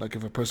I mean? Like,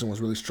 if a person was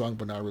really strong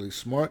but not really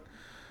smart,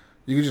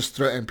 you can just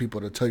threaten people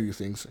to tell you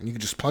things, and you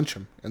can just punch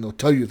them, and they'll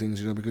tell you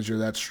things, because you're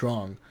that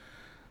strong.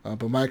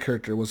 But my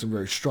character wasn't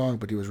very strong,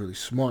 but he was really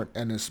smart,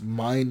 and his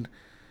mind,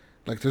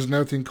 like, there's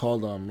another thing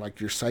called, like,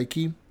 your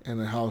psyche, and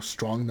then how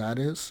strong that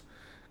is.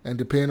 And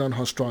depending on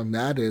how strong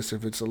that is,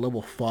 if it's a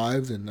level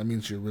 5, then that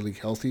means you're really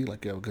healthy,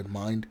 like, you have a good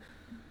mind.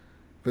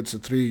 If it's a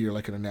 3, you're,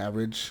 like, at an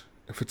average.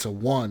 If it's a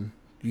 1,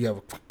 you have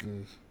a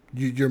fucking...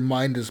 your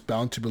mind is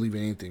bound to believe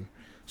anything.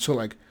 So,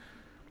 like,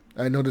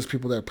 I noticed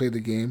people that played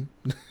the game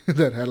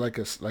that had like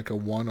a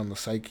 1 on the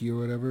psyche or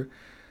whatever,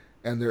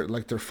 and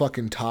their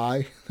fucking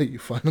tie that you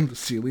find on the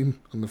ceiling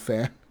on the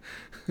fan,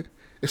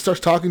 it starts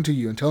talking to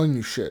you and telling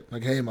you shit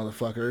like, "Hey,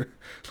 motherfucker,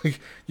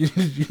 like you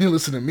need to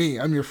listen to me.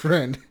 I'm your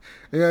friend."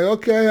 And you're like,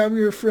 "Okay, I'm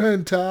your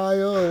friend, Ty.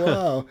 Oh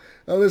wow,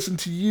 I'll listen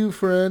to you,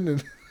 friend."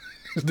 And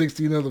next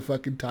thing you know, the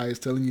fucking tie is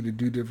telling you to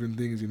do different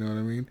things, you know what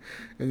I mean?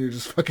 And you're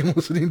just fucking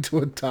listening to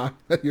a tie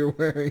that you're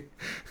wearing.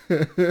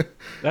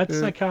 That's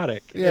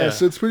psychotic. Yeah,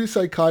 so it's pretty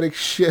psychotic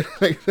shit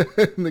like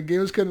that. And the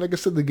game is kind of, like I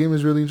said, the game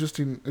is really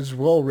interesting. It's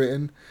well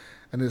written,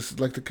 and it's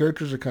like the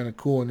characters are kind of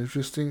cool and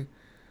interesting.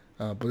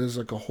 But there's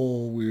like a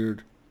whole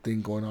weird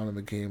thing going on in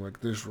the game. Like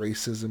there's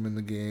racism in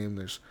the game.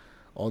 There's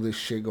all this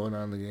shit going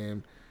on in the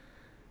game.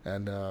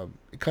 And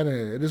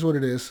it is what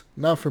it is.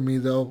 Not for me,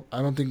 though.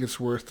 I don't think it's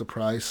worth the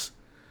price.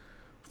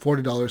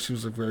 $40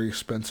 seems like very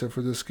expensive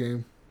for this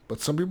game,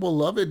 but some people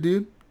love it,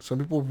 dude. Some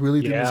people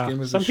really think this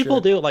game is some people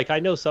do. Like, I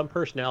know some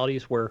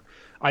personalities where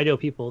I know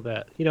people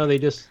that,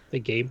 they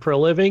game for a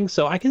living.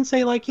 So I can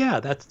say, like, yeah,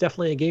 that's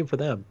definitely a game for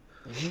them.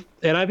 Mm-hmm.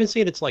 And I've been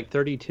seeing it's like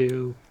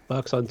 $32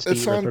 on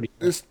Steam.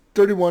 It's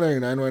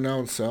 $31.99 right now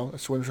on sale.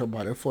 That's what I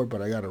bought it for,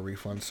 but I got a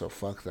refund, so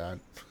fuck that.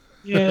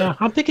 Yeah,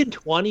 I'm thinking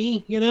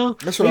 20,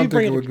 That's what I'm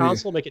thinking would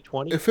console, make it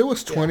 20. If it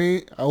was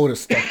 20, I would have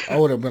stuck. I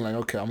would have been like,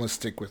 okay, I'm going to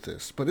stick with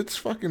this. But it's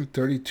fucking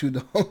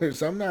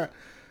 $32. I'm not,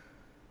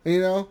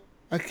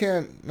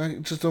 I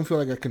just don't feel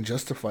like I can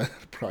justify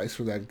that price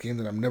for that game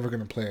that I'm never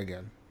going to play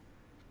again.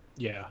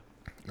 Yeah.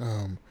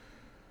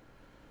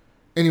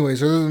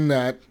 Anyways, other than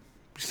that,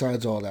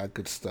 besides all that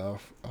good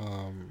stuff,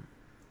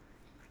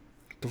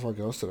 the fuck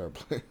else did I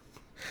play?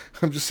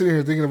 I'm just sitting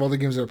here thinking of all the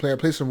games that I play. I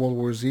played some World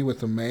War Z with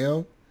the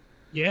Mayo.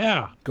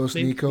 Yeah. Ghost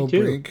Nico,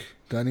 Brink,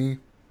 Dunny.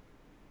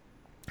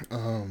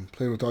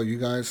 Played with all you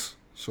guys.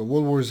 So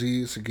World War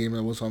Z is a game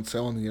that was on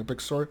sale on the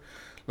Epic Store.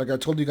 Like I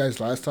told you guys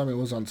last time, it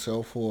was on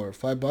sale for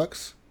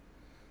 $5.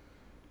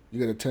 You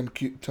get a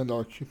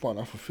 $10 coupon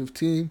off of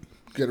 15.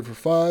 Get it for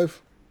 $5.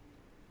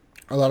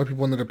 A lot of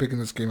people ended up picking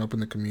this game up in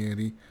the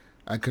community.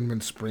 I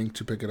convinced Brink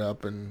to pick it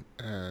up, and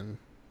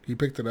he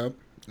picked it up.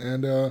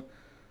 And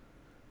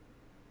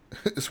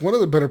it's one of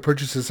the better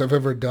purchases I've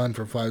ever done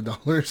for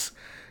 $5.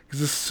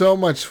 Because it's so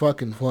much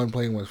fucking fun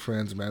playing with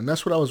friends, man.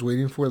 That's what I was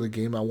waiting for, the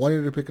game. I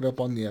wanted to pick it up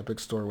on the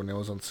Epic Store when it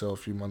was on sale a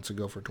few months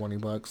ago for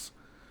 $20.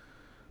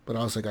 But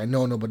I was like, I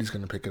know nobody's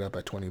going to pick it up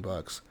at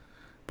 $20.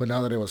 But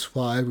now that it was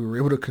 $5, we were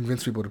able to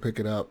convince people to pick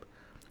it up.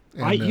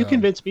 And, You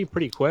convinced me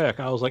pretty quick.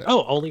 I was like,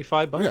 oh, only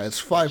 $5. yeah,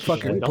 it's $5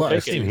 fucking I'll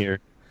bucks. take it. Same here.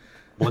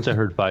 Once I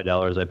heard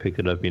 $5, I picked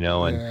it up, and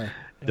Yeah.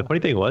 the funny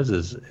thing was,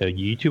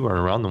 YouTube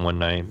were around them one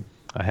night.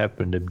 I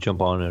happened to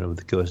jump on it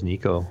with Ghost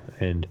Nico,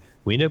 and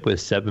we ended up with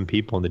 7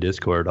 people in the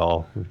Discord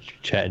all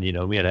chatting.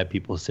 We had to have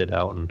people sit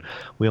out, and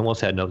we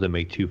almost had enough to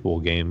make 2 full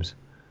games.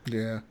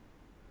 Yeah.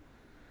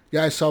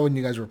 Yeah, I saw when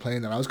you guys were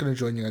playing that. I was going to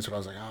join you guys, but I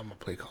was like, I'm going to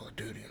play Call of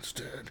Duty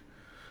instead.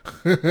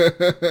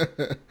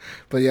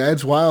 But yeah,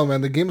 it's wild,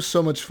 man. The game's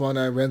so much fun.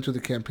 I ran through the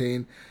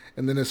campaign,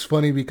 and then it's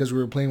funny because we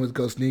were playing with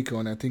Ghost Nico,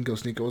 and I think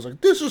Ghost Nico was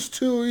like, this is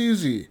too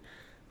easy,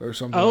 or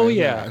something Oh, like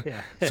yeah. that.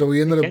 Yeah. So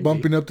we ended It up can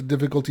bumping up the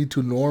difficulty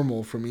to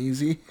normal from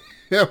easy.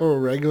 Yeah, or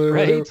regular,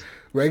 Right.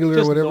 regular,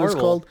 Just whatever it's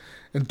normal. called.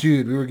 And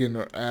dude, we were getting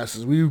our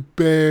asses. We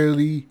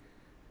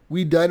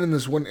died in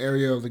this one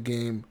area of the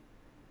game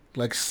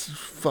like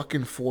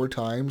fucking 4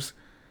 times.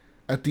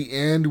 At the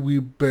end, we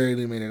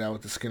barely made it out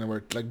with the skin of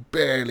our, like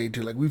barely,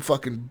 dude. Like we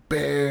fucking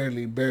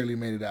barely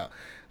made it out.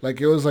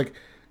 Like it was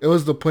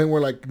the point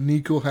where like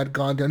Nico had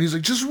gone down. He's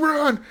like, just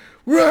run,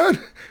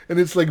 and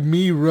it's like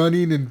me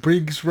running and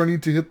Brink's running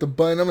to hit the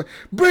button. I'm like,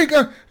 Brink,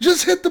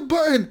 just hit the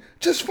button,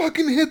 just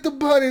fucking hit the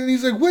button. And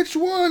he's like, which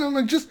one? I'm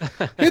like, just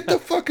hit the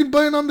fucking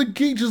button on the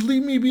gate. Just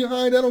leave me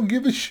behind. I don't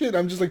give a shit.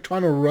 I'm just like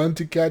trying to run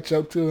to catch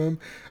up to him.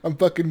 I'm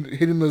fucking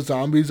hitting the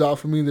zombies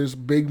off of me. There's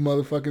big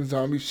motherfucking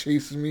zombies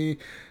chasing me.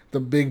 The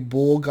big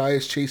bull guy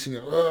is chasing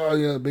you.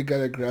 The big guy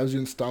that grabs you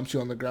and stomps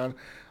you on the ground.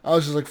 I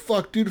was just like,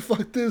 fuck, dude,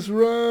 fuck this,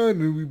 run.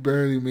 And we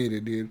barely made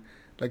it, dude.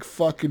 Like,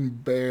 fucking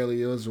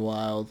barely. It was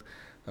wild.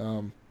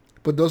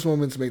 But those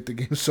moments make the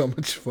game so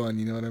much fun,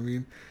 you know what I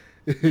mean?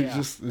 It's Yeah.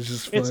 just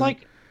fun. It's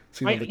like,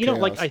 seeing all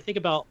the like chaos. I think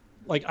about,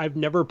 like I've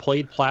never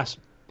played past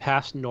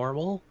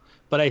normal,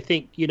 but I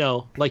think,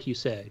 like you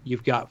said,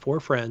 you've got 4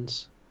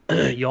 friends.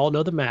 You all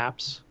know the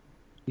maps.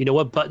 You know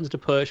what buttons to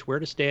push, where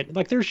to stand.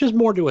 Like, there's just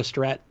more to a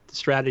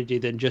strategy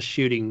than just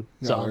shooting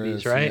No, there zombies,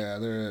 is. right? Yeah,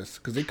 there is.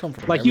 Because they come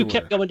from Like everywhere. you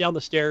kept going down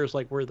the stairs,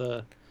 like where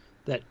that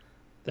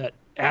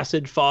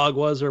acid fog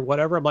was or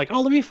whatever. I'm like,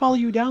 oh, let me follow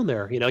you down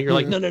there. You're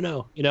like, no,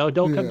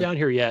 don't come Yeah. down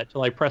here yet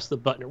till I press the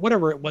button or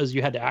whatever it was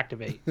you had to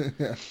activate.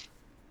 Yeah.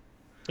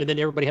 And then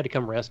everybody had to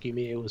come rescue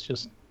me. It was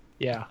just,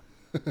 yeah,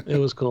 it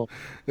was cool.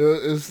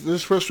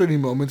 There's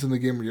frustrating moments in the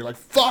game where you're like,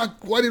 fuck,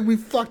 why did we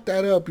fuck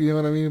that up? You know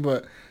what I mean?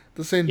 But at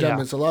the same time,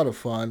 Yeah. it's a lot of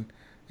fun.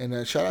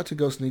 And shout out to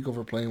Ghost Nico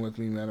for playing with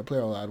me, man. I play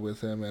a lot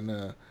with him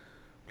and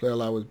play a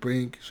lot with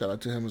Brink. Shout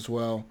out to him as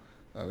well.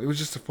 It was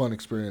just a fun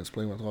experience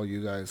playing with all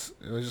you guys.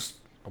 It was just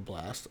a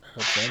blast. I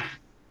had fun.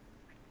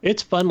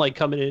 It's fun, like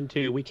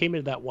we came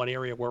into that one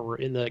area where we're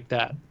in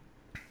that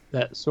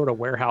sort of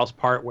warehouse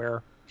part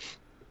where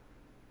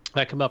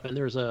I come up and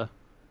there's a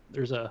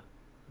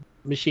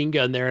machine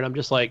gun there, and I'm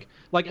just like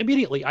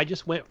immediately I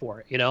just went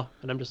for it,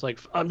 and I'm just like,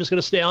 I'm just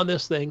gonna stay on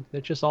this thing.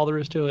 That's just all there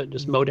is to it.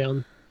 Just mow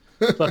down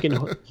fucking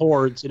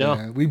hordes,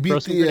 Yeah, we Throw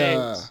beat some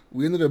grenades.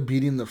 we ended up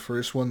beating the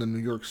first one, the New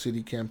York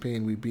City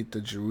campaign. We beat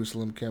the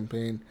Jerusalem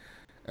campaign.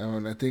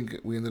 And I think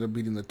we ended up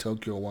beating the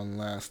Tokyo one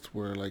last,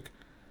 where like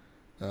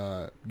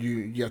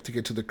you have to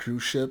get to the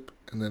cruise ship,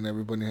 and then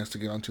everybody has to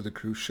get onto the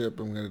cruise ship,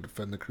 and we got to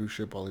defend the cruise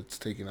ship while it's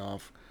taking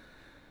off.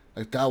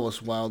 Like that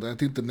was wild. And I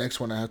think the next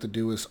one I have to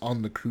do is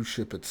on the cruise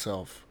ship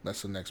itself.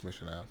 That's the next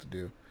mission I have to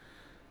do.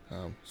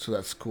 So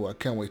that's cool. I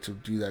can't wait to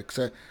do that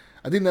because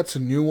I think that's a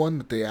new one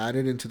that they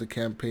added into the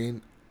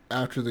campaign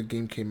after the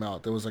game came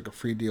out. There was like a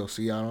free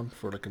DLC on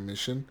for like a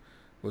mission.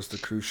 Was the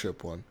cruise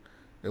ship one?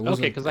 It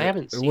wasn't, 'cause I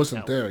haven't It seen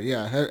wasn't that one. there.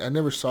 Yeah, I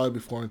never saw it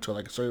before until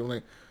like I started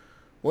like,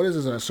 what is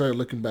this? And I started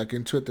looking back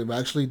into it. They've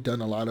actually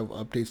done a lot of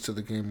updates to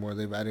the game where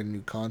they've added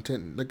new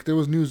content. Like there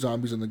was new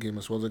zombies in the game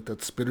as well, like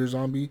that spitter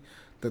zombie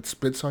that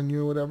spits on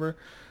you or whatever.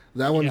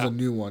 That one's Yeah. a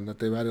new one that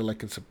they've added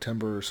like in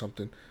September or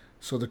something.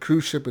 So the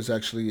cruise ship is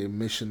actually a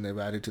mission they've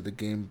added to the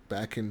game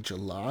back in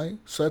July.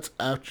 So that's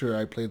after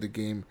I played the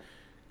game,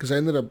 because I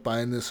ended up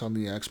buying this on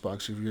the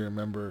Xbox, if you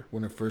remember,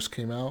 when it first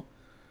came out.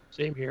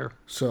 Same here.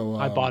 So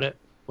I bought it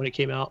when it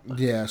came out.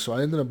 Yeah, so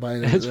I ended up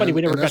buying it. It's funny, we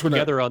never and got that's when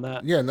together on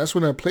that. Yeah, and that's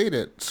when I played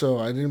it. So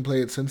I didn't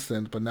play it since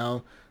then. But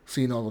now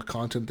seeing all the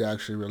content they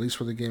actually released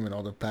for the game and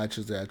all the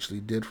patches they actually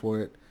did for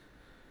it,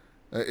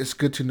 it's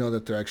good to know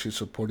that they're actually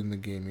supporting the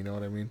game. You know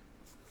what I mean?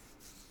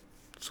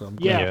 So I'm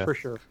glad. Yeah, for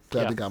sure.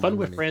 Glad Yeah, they got fun my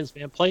with money. friends,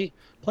 man. Play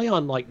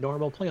on like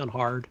normal, play on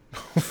hard.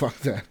 Fuck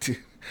that, dude.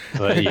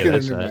 But yeah,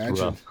 couldn't that's imagine.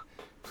 rough.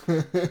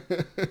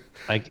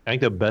 I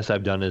think the best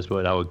I've done is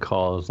what I would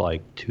call is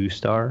like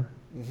 2-star.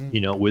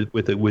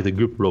 With a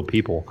group of real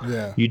people.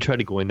 Yeah. You try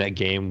to go in that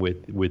game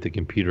with the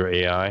computer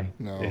AI,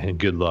 No. and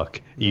good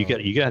luck. You got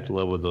to have to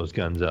level those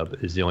guns up.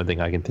 Is the only thing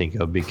I can think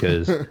of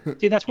because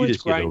See, that's what You it's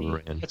just get grinding.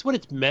 overran. That's what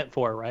it's meant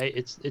for, right?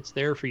 It's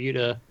there for you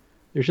to.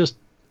 There's just,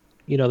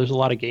 there's a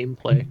lot of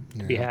gameplay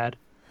to be had.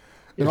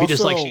 And If you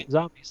just like also- shooting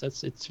zombies,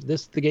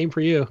 it's the game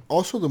for you.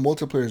 Also, the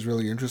multiplayer is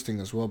really interesting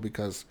as well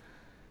because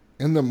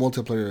in the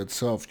multiplayer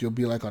itself, you'll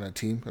be like on a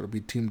team. It'll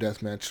be team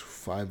deathmatch,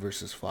 5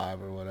 versus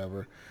 5 or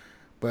whatever.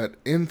 But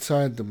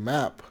inside the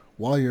map,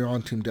 while you're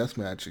on team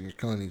deathmatch and you're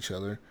killing each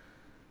other,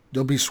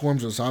 there'll be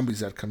swarms of zombies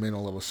that come in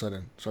all of a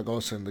sudden. So like all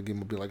of a sudden the game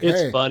will be like, It's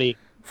hey, funny.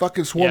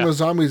 fucking swarm of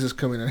zombies is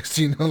coming. And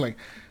you know, like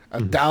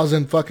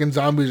 1,000 fucking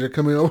zombies are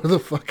coming over the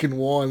fucking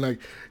wall, and like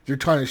you're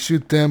trying to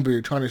shoot them, but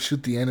you're trying to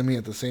shoot the enemy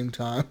at the same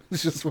time.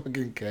 It's just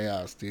fucking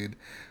chaos, dude.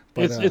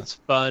 But, It's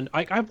fun.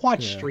 I've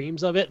watched yeah.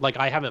 streams of it. Like,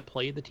 I haven't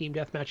played the team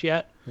deathmatch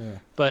yet, Yeah.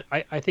 but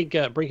I think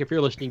Brink, if you're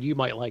listening, you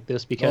might like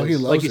this because, he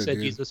loves like you it, said,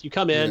 dude. Jesus, you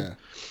come in Yeah.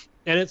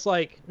 and it's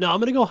like, no, I'm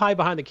gonna go hide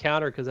behind the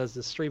counter because as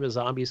the stream of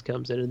zombies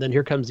comes in, and then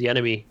here comes the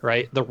enemy,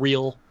 right? The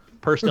real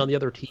person on the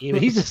other team,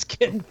 and he's just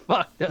getting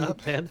fucked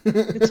up, man.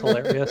 It's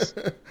hilarious.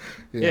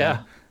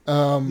 Yeah.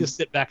 Just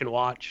sit back and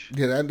watch.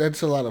 Yeah,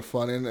 that's a lot of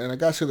fun, and I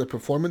gotta say the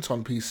performance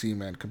on PC,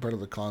 man, compared to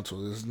the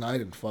console, is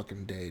night and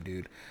fucking day,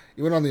 dude.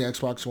 Even on the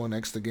Xbox One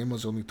X, the game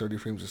was only 30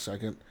 frames a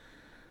second.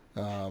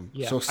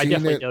 Yeah, So I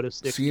definitely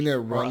noticed seeing it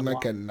or run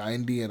like unlocked. at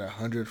 90 and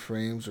 100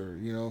 frames, or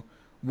you know,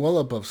 well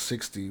above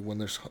 60 when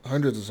there's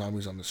hundreds of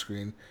zombies on the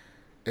screen,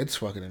 it's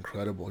fucking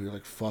incredible. You're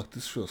like, fuck,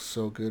 this feels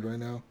so good right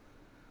now.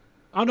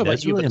 I don't know about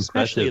That's you, really but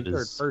especially in impressive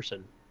third is-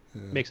 person,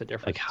 makes a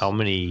difference. Like how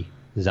many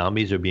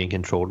zombies are being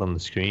controlled on the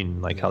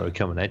screen, like how they're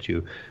coming at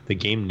you. The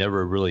game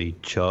never really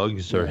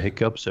chugs or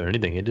hiccups or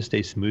anything. It just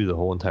stays smooth the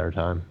whole entire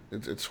time.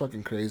 It's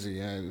fucking crazy.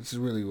 Yeah, it's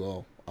really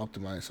well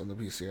optimized on the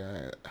PC.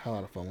 I had a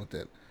lot of fun with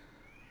it.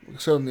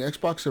 So on the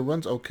Xbox, it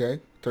runs okay,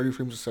 30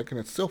 frames a second.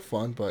 It's still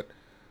fun, but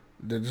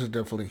there's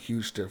definitely a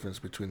huge difference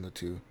between the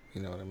two.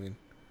 You know what I mean?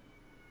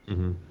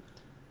 hmm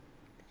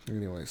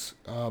Anyways,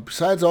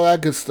 besides all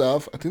that good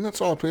stuff, I think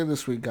that's all I played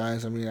this week,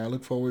 guys. I mean, I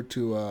look forward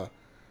to.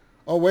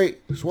 Oh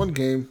wait, there's one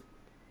game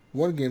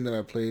that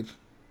I played.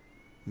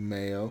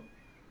 Mayo.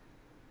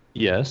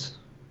 Yes.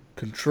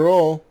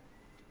 Control.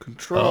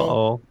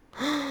 Oh.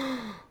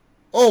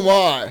 Oh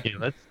my!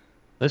 Yeah,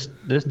 let's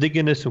dig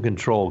into some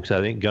Control because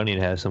I think Gunny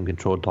has some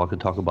Control to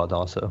talk about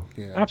also.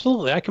 Yeah.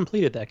 Absolutely, I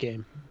completed that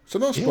game. So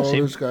no Yeah,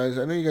 spoilers, guys.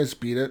 I know you guys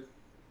beat it.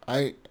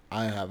 I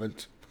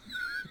haven't.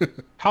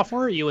 How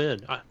far are you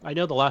in? I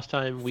know the last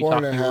time we Four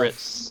talked, and a you were at half.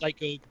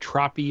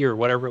 Psychotropy or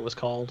whatever it was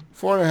called.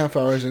 4.5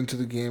 hours into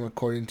the game,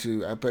 according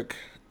to Epic.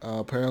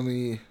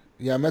 Apparently,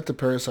 yeah, I'm at the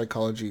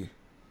parapsychology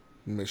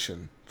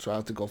mission, so I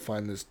have to go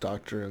find this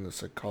doctor in the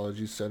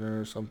psychology center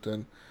or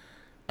something.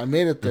 I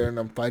made it there, and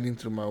I'm fighting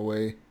through my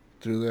way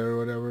through there or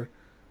whatever.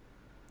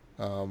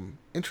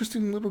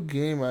 Interesting little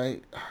game.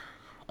 I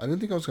didn't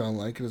think I was gonna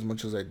like it as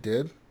much as I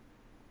did,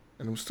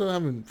 and I'm still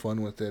having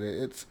fun with it.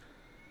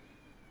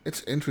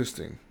 It's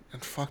interesting.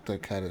 And fuck,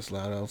 that cat is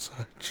loud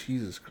outside.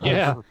 Jesus Christ. Yeah. I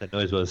don't know what that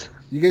noise was.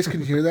 You guys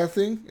can hear that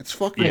thing? It's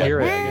fucking I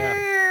hear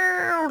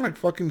it, like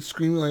fucking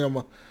screaming like I'm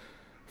a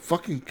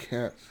fucking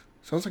cat.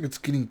 Sounds like it's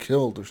getting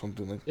killed or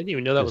something. Like Didn't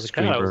even know that was a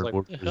cat. I was like,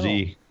 what the hell?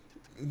 Z.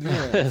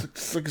 yeah,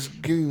 it's like it's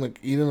getting like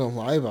eaten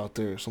alive out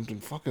there or something.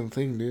 Fucking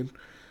thing, dude.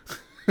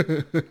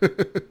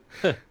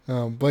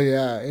 But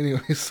yeah.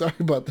 Anyway, sorry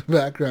about the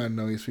background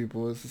noise,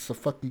 people. It's a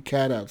fucking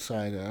cat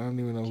outside. I don't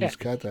even know whose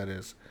cat that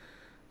is.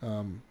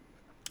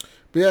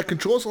 But yeah,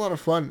 Control's a lot of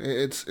fun.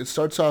 It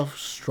starts off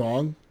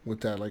strong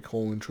with that like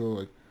whole intro,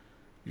 like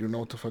you don't know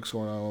what the fuck's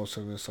going on. All of a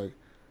sudden, it's like,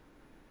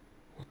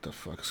 what the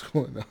fuck's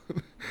going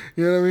on?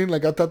 You know what I mean?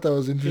 Like I thought that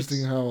was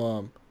interesting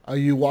how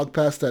you walk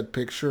past that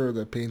picture or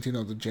that painting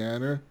of the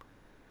janitor,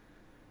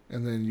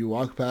 and then you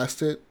walk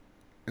past it,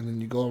 and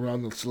then you go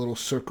around this little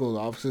circle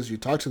of offices. You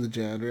talk to the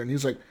janitor, and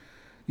he's like,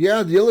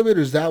 "Yeah, the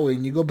elevator's that way,"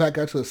 and you go back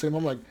out to the same.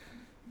 I'm like,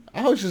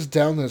 I was just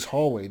down this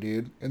hallway,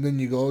 dude. And then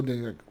you go, and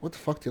you're like, what the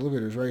fuck? The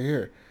elevator's right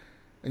here.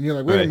 And you're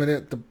like, wait a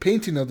minute, the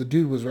painting of the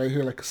dude was right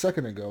here like a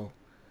second ago.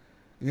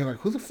 And you're like,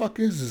 who the fuck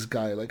is this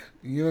guy? Like,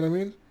 you know what I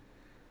mean?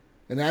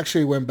 And I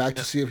actually went back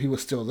to see if he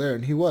was still there,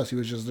 and he was. He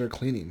was just there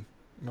cleaning.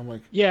 And I'm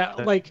like, Yeah,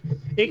 like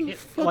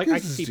fuck like is I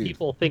can this see dude?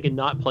 people thinking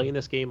not playing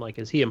this game. Like,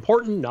 is he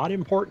important? Not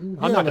important?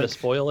 I'm Yeah, not going like- to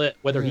spoil it,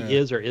 whether yeah. he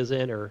is or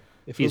isn't, or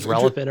if it he's was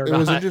relevant or it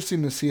was not.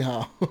 interesting to see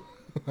how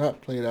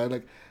that played out.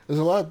 Like, there's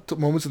a lot of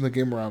moments in the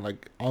game around,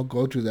 like, I'll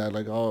go through that.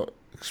 Like, I'll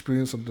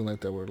experience something like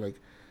that where, like,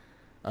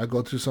 I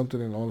go through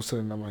something, and all of a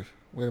sudden I'm like,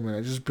 wait a minute,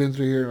 I just been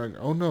through here, and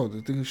like, oh no,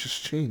 the thing's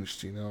just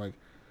changed, you know, like,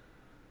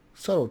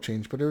 subtle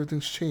change, but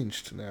everything's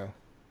changed now.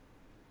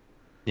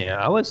 Yeah,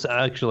 I was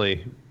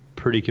actually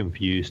pretty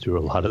confused through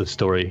a lot of the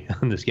story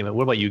on this game.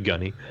 What about you,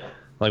 Gunny?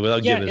 Like,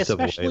 without Yeah, giving stuff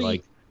away, especially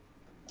like,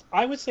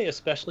 I would say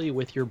especially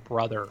with your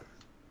brother.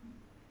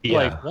 yeah,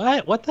 Like,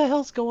 what? What the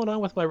hell's going on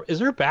with my? Is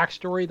there a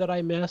backstory that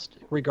I missed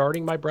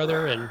regarding my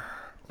brother and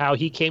how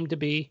he came to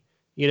be?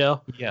 You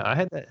know? yeah, I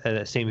had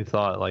that same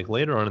thought. Like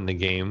later on in the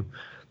game,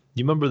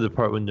 you remember the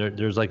part when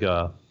there's like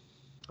a,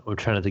 we're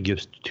trying not to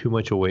give too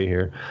much away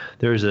here.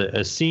 There's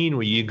a scene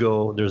where you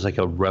go, there's like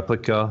a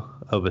replica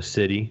of a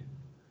city.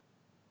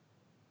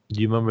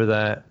 Do you remember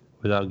that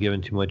without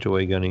giving too much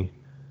away, Gunny?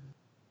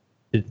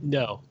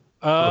 No.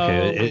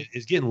 Okay,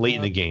 it's getting late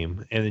in the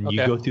game, and then you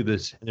okay. go through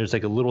this, and there's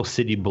like a little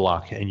city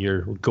block, and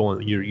you're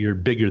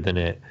bigger than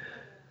it,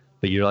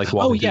 but you're like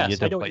walking through, yes, you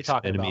have I to know what fight you're some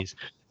talking about. enemies,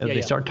 and Yeah, they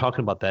yeah. start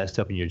talking about that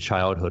stuff in your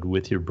childhood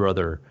with your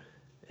brother,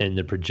 and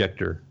the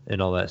projector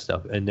and all that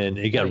stuff, and then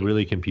it got Right.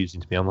 really confusing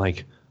to me. I'm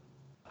like,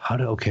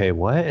 Okay,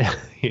 what?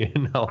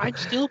 I'm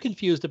still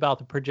confused about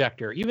the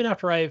projector. Even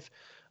after I've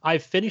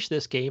finished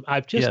this game,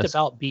 I've just Yes.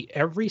 about beat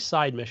every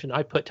side mission.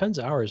 I put tons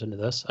of hours into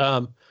this.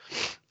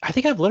 I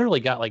think I've literally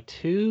got like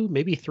 2,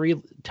 maybe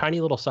 3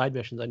 tiny little side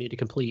missions I need to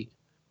complete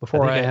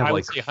before I have I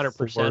would like say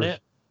 100%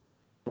 it.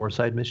 4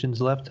 side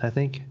missions left, I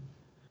think.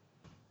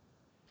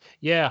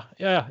 Yeah,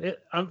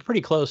 I'm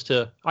pretty close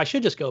to. I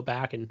should just go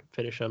back and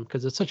finish them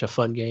because it's such a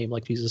fun game.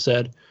 Like Jesus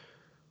said,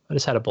 I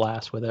just had a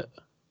blast with it.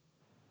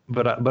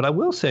 But I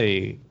will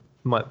say,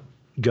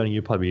 Gunny,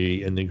 you'll probably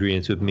be in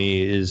agreement with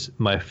me, is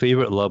my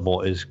favorite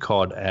level is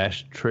called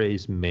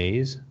Ashtray's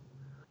Maze.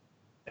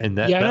 And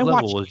that I level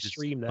watched was you just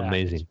stream that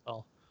amazing. as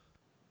well.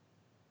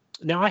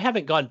 Now I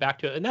haven't gone back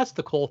to it, and that's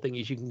the cool thing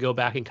is you can go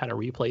back and kind of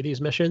replay these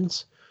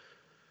missions.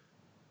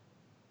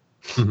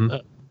 Mm-hmm.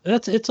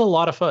 It's a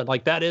lot of fun.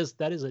 Like that is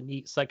a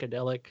neat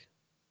psychedelic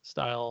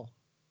style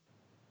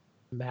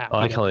map. I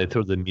like how they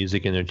throw the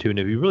music in there too. And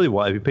if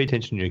you pay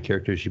attention to your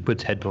character, she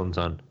puts headphones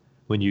on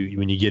when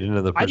you get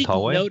into the I first didn't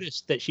hallway.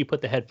 notice that she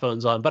put the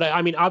headphones on, but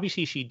I mean,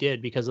 obviously she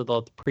did because of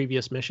the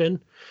previous mission,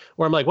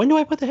 where I'm like, when do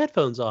I put the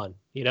headphones on?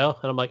 And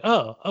I'm like,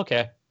 oh,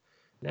 okay,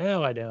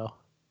 now I know.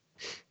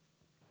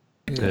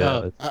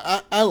 Yeah.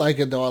 I like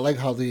it though. I like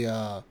how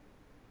the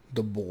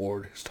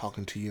board is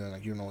talking to you and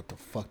like you know what the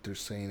fuck they're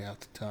saying half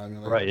the time.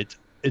 You're like, Right.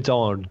 It's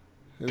all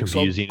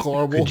confusing. It's so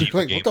horrible. Kojima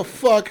Like game. what the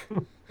fuck?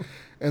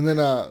 And then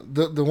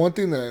the one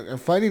thing that I'm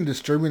finding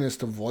disturbing is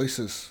the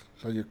voices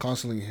that you're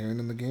constantly hearing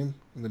in the game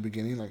in the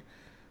beginning, like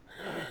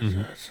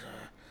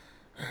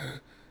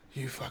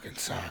you fucking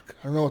suck.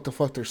 I don't know what the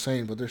fuck they're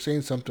saying, but they're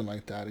saying something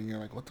like that, and you're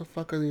like, what the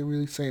fuck are they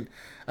really saying?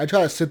 I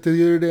tried to sit there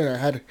the other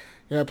day,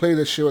 and I played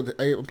this shit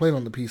I played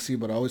on the PC,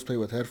 but I always play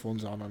with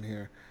headphones on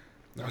here.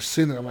 And I was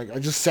sitting there, I'm like, I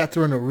just sat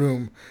there in a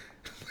room,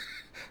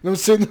 and I'm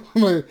sitting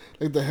there with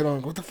like the head on,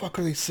 like, what the fuck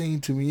are they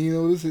saying to me? You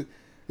know, is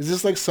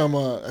this like some?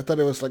 I thought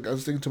it was like I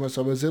was thinking to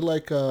myself, is it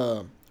like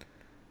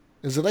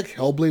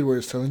Hellblade where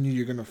it's telling you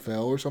you're gonna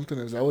fail or something?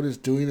 Is that what it's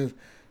doing? Is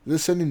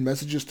this sending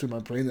messages to my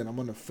brain that I'm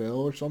gonna fail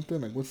or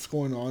something? Like what's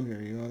going on here?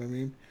 You know what I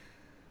mean?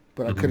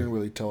 But I couldn't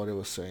really tell what it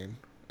was saying.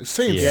 It's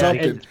saying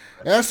something.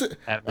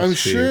 I'm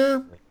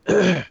sure.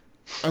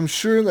 I'm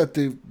sure that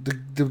the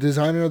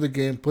designer of the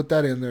game put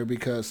that in there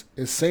because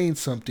it's saying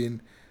something,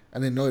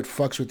 and they know it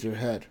fucks with your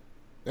head.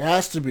 It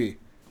has to be.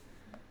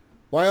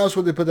 Why else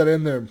would they put that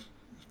in there,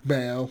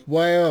 man?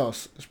 Why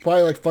else? It's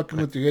probably like fucking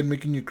with your head,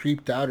 making you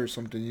creeped out or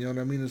something. You know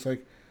what I mean? It's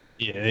like.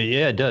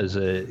 Yeah, it does.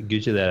 It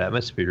gives you that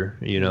atmosphere,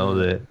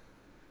 that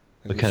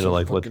kind of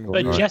like what's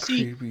going on.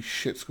 Jesse, creepy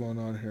shit's going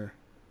on here.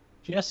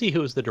 Jesse,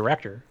 who is the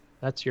director,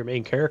 that's your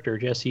main character,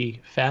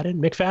 Jesse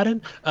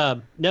McFadden.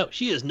 No,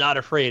 she is not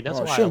afraid. That's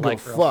why I like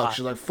her a lot.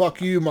 She's like,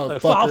 fuck you,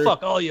 motherfucker. I'll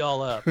fuck all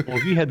y'all up. Well,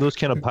 if you had those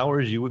kind of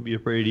powers, you wouldn't be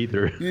afraid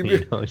either.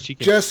 She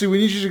can... Jesse, we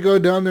need you to go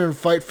down there and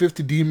fight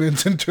 50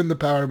 demons and turn the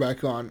power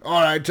back on.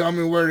 All right, tell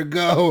me where to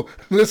go.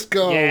 Let's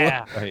go.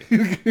 Yeah. Right.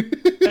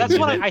 That's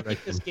why I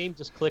think this game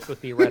just clicked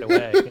with me right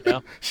away.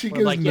 She We're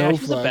gives like, no yeah,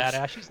 she's a fucks.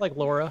 badass. She's like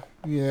Laura.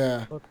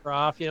 Yeah. Fuck her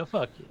off.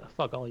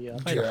 Fuck all you. I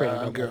ain't Yeah, afraid I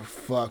of don't no give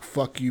a more.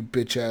 fuck you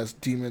bitch ass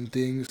demon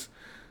things.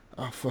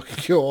 I'll fucking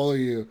kill all of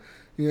you.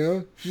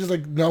 She's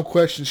like, no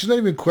question. She's not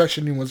even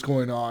questioning what's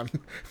going on.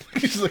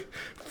 She's like,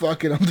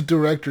 fuck it, I'm the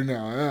director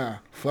now.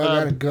 Fuck, I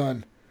got a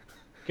gun.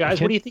 Guys,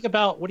 what do you think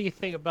about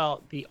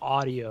the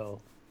audio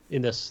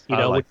in this?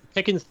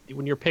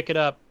 When you're picking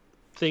up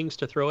things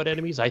to throw at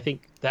enemies, I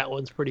think that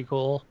one's pretty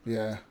cool.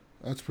 Yeah,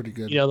 that's pretty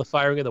good. The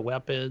firing of the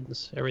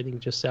weapons, everything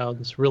just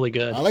sounds really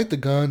good. I like the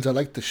guns. I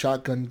like the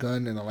shotgun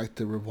gun, and I like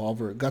the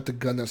revolver. It got the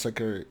gun that's like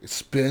it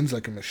spins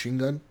like a machine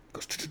gun.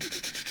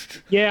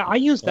 Yeah, I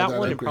use that that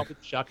one and upgrade. probably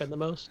the shotgun the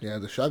most. Yeah,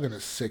 the shotgun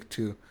is sick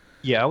too.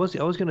 Yeah, I was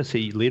gonna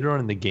say later on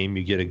in the game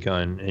you get a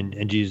gun,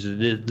 and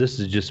Jesus, this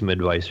is just some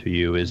advice for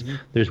you. Is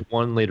there's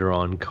one later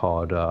on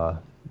called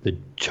the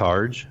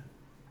charge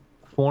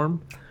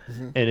form,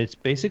 and it's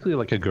basically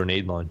like a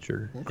grenade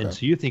launcher. Okay. And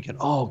so you're thinking,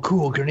 oh,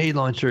 cool, grenade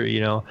launcher,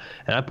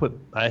 And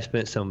I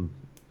spent some,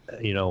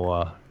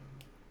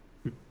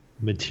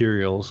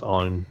 materials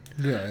on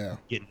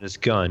getting this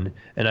gun,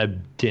 and I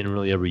didn't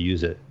really ever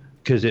use it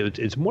because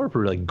it's more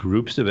for like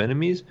groups of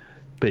enemies,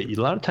 but a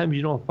lot of times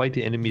you don't fight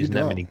the enemies in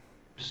that many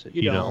groups.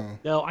 You know.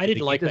 No, I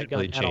didn't like that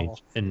gun at all.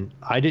 And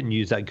I didn't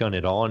use that gun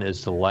at all, and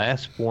it's the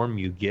last form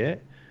you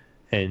get.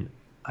 And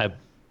like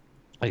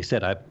I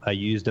said, I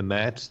used the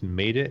mats and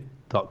made it.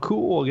 Thought,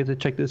 cool, I'll get to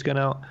check this gun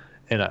out,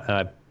 and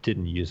I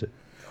didn't use it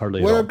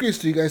hardly What at all.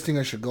 upgrades do you guys think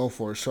I should go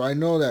for? So I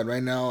know that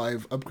right now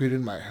I've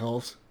upgraded my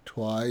health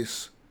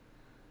twice.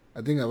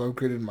 I think I've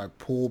upgraded my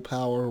pull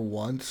power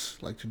once,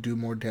 like to do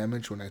more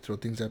damage when I throw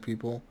things at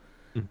people.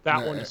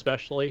 That one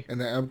especially.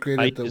 And I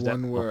upgraded use the that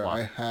one a where lot.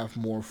 I have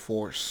more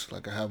force.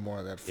 Like I have more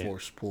of that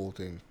force pull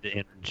thing. The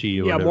energy.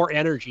 Or Yeah, whatever. more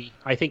energy.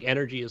 I think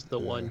energy is the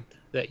one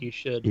that you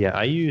should. Yeah,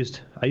 I used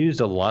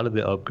a lot of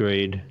the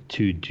upgrade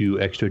to do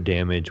extra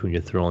damage when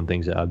you're throwing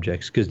things at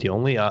objects, because the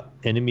only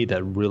enemy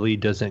that really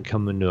doesn't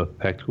come into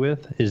effect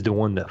with is the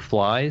one that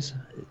flies,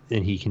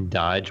 and he can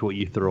dodge what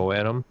you throw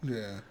at him.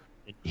 Yeah.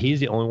 He's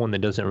the only one that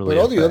doesn't really.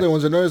 But all the affect. other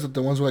ones, I noticed that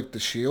the ones with like the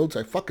shields,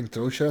 I fucking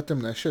throw shit at them,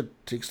 and that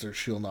shit takes their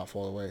shield off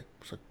all the way.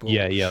 It's like, boom,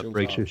 Yeah, shield's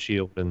breaks off. your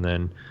shield, and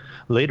then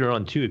later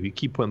on too, if you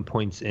keep putting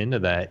points into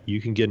that, you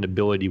can get an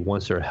ability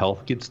once their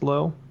health gets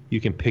low. You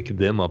can pick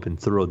them up and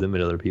throw them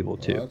at other people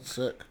too. Oh, that's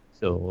sick.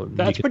 So you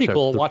That's can pretty start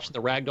cool. throwing Watching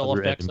the ragdoll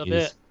other effects of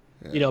enemies.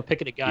 it. You know,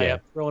 picking a guy Yeah.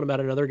 up, throwing him at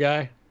another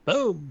guy.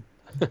 Boom.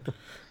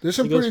 There's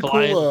some He goes pretty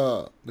flying.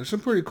 cool. There's some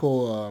pretty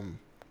cool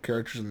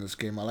characters in this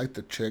game. I like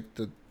the chick,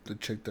 the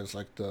chick that's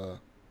like the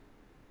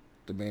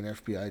main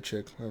FBI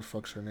chick. What the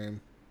fuck's her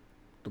name?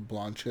 The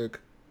blonde chick.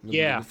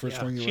 The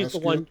first one you She's rescue.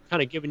 the one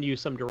kind of giving you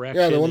some direction.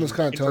 Yeah, the one that's and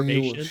kind of telling you.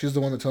 information. She's the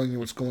one that's telling you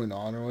what's going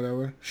on or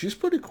whatever. She's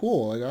pretty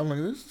cool. Like I'm like,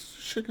 this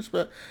chick is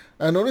bad.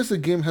 I noticed the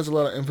game has a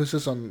lot of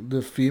emphasis on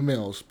the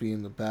females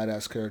being the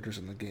badass characters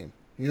in the game.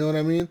 You know what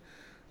I mean?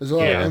 There's a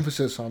lot of Yeah.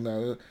 emphasis on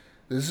that.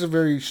 This is a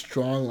very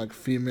strong like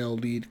female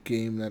lead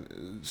game. That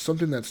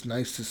something that's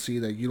nice to see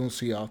that you don't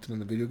see often in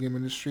the video game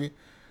industry.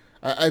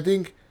 I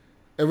think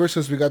ever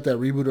since we got that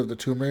reboot of the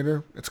Tomb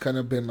Raider, it's kind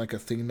of been like a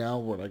thing now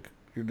where like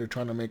they're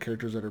trying to make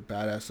characters that are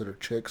badass, that are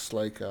chicks.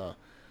 Like,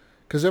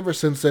 because ever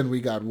since then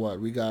we got what?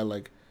 We got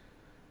like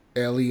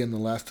Ellie in The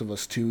Last of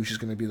Us 2. She's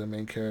gonna be the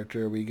main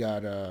character. We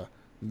got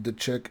the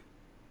chick,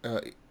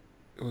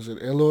 was it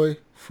Aloy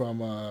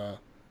from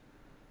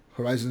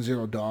Horizon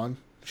Zero Dawn?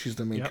 She's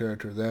the main Yep.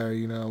 character there.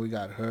 You know, we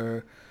got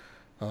her.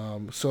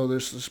 So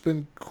there's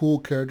been cool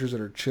characters that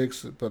are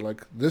chicks, but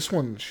like this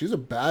one, she's a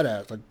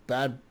badass, like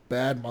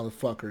bad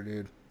motherfucker,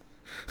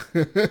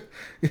 dude.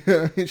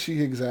 Yeah, she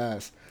kicks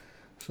ass.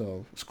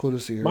 So it's cool to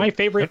see her. My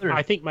favorite, Another-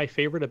 I think my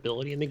favorite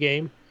ability in the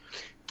game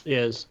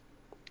is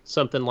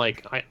something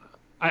like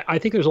I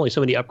think there's only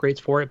so many upgrades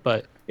for it,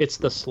 but it's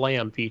the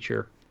slam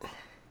feature.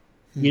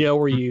 You know,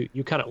 where you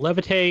kind of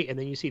levitate and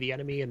then you see the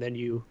enemy and then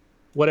you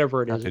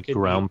whatever it is. Like a it could be-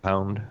 ground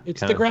pound.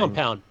 It's kind the of ground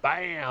thing. pound,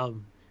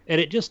 bam, and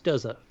it just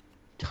does a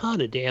ton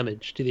of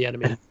damage to the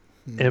enemy.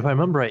 And if I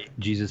remember right,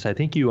 Jesus, I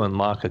think you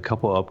unlock a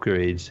couple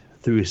upgrades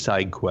through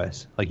side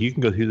quests. Like you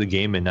can go through the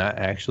game and not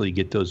actually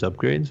get those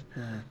upgrades.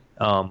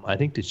 I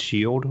think the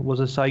shield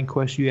was a side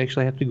quest you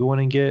actually have to go in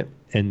and get,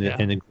 and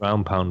the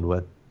ground pound.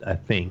 What I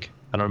think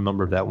I don't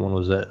remember if that one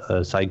was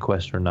a side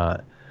quest or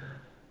not,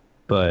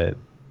 but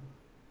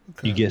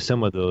you get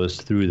some of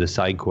those through the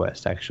side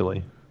quest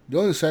actually. The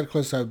only side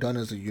quest I've done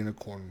is the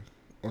unicorn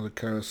or the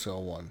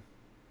carousel one.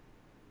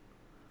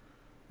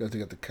 You have to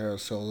get the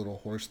carousel little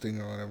horse thing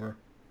or whatever.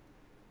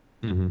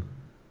 hmm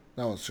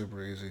That one's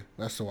super easy.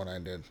 That's the one I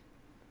did.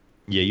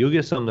 Yeah, you'll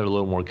get some that are a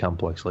little more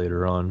complex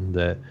later on,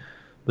 but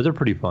they're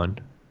pretty fun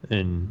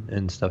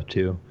and stuff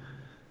too.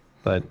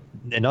 But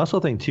and also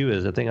thing too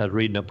is I think I was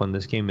reading up on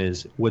this game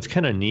is what's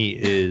kind of neat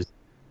is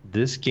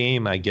this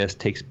game I guess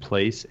takes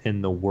place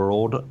in the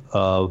world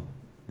of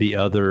the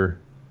other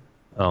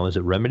is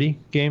it Remedy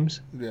games?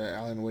 Yeah,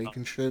 Alan Wake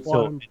and shit.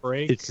 Quantum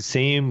Break. It's the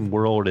same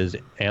world as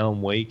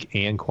Alan Wake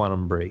and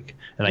Quantum Break,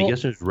 and I Well-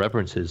 guess there's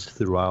references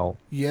throughout.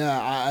 Yeah,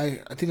 I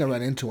think I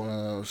ran into one of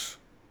those.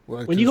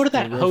 Where When you go to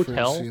they're that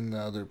hotel- referencing the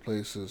other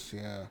places,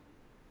 yeah.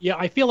 Yeah,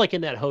 I feel like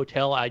in that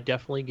hotel, I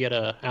definitely get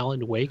a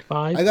Alan Wake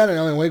vibe. I got an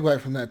Alan Wake vibe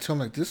from that too. I'm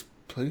like, this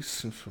place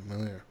seems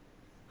familiar.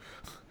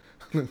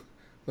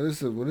 What is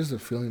the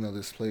feeling of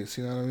this place?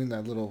 You know what I mean?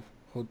 That little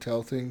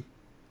hotel thing.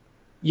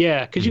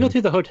 Yeah, because you go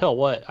through the hotel.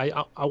 What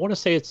I want to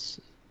say it's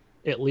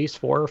at least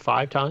 4 or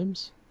 5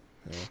 times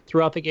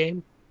throughout the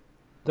game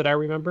that I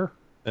remember.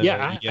 And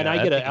I get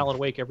an think Alan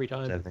Wake every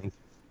I time. think.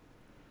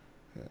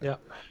 Yeah.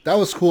 That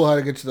was cool how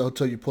to get to the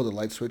hotel. You pull the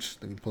light switch,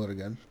 then you pull it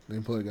again, then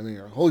you pull it again. Then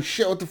you're like, holy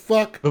shit! What the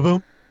fuck? Boom,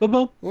 boom, boom,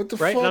 boom. What the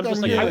Right, fuck? and I'm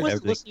just like, here? I wasn't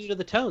Everything- listening to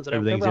the tones, and I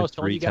everything's remember I in was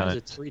telling you 3 guys times.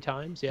 it's 3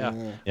 times. Yeah.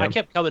 Yeah. I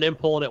kept coming in,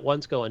 pulling it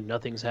once, going,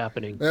 nothing's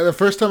happening. Yeah, the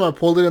first time I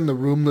pulled it and the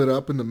room lit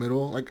up in the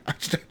middle, like I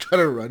tried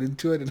to run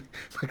into it and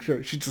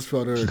like she just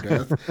fell to her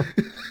death.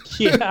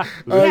 Yeah,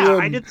 I yeah,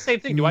 am I did the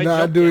same thing. Do I not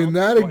jump doing down?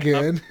 that Do I-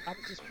 again. How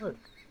does this work?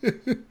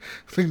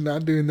 Like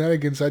not doing that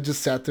again. So I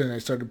just sat there and I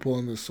started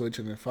pulling the switch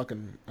and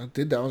I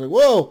did that. I was like,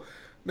 whoa!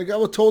 Like I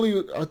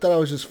thought I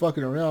was just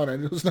fucking around. I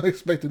was not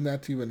expecting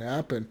that to even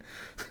happen.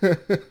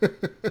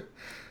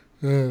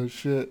 Oh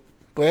shit!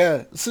 But yeah,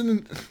 it's a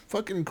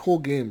fucking cool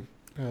game.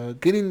 I'm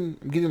getting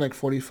like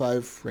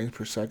 45 frames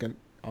per second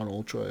on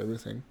ultra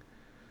everything.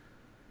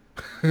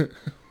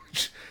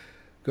 Which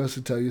goes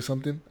to tell you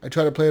something. I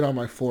tried to play it on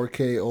my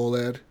 4K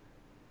OLED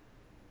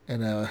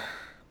and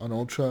on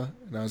ultra,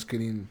 and I was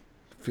getting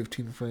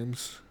 15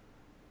 frames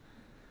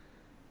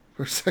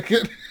per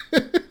second.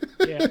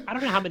 Yeah, I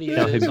don't know how many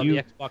Now, it is have on you-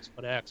 the Xbox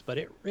One X, but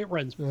it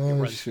runs Oh,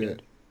 runs shit.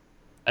 good.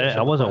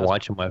 I wasn't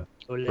watching my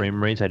OLED.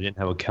 frame rates. I didn't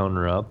have a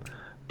counter up,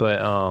 but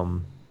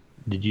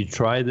did you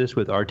try this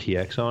with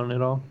RTX on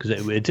at all?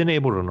 Because it's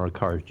enabled on our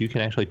cards. You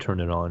can actually turn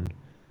it on.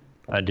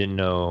 I didn't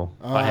know.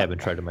 I haven't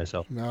tried it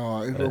myself.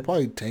 No, it will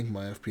probably tank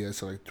my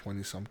FPS at like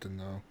 20 something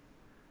though.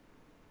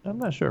 I'm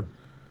not sure.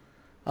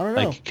 I don't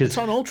know. Like, 'cause It's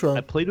on ultra.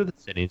 I played with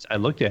the settings. I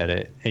looked at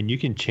it, and you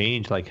can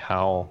change like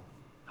how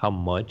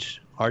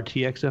much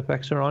RTX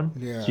effects are on.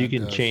 Yeah, So you it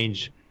can does.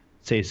 change,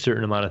 say, a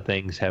certain amount of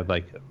things have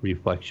like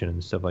reflection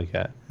and stuff like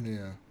that.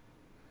 Yeah.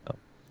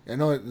 I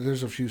know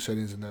there's a few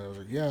settings in there. I was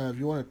like, yeah, if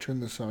you want to turn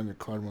this on, your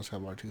card must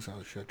have RTX. I was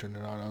like, should I turn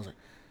it on? I was like,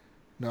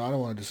 no, I don't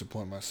want to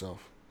disappoint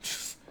myself.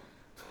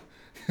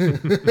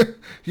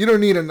 You don't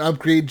need an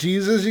upgrade,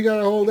 Jesus. You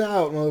gotta hold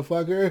out,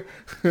 motherfucker.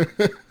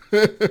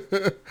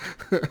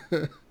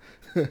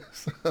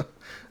 So,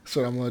 that's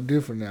what I'm gonna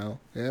do for now.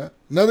 Yeah,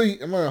 I'm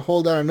gonna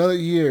hold out another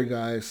year,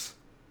 guys,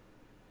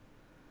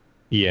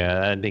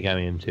 Yeah, I think I'm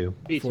in too.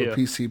 Me for too.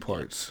 PC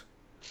parts.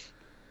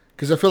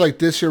 Because I feel like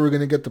this year we're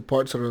gonna get the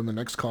parts that are on the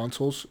next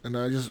consoles, and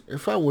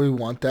if I really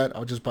want that,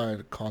 I'll just buy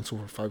a console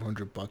for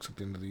 $500 at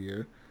the end of the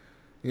year.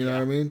 You know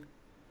what I mean?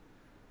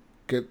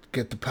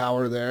 Get the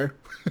power there,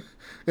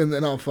 and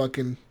then I'll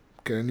fucking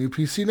get a new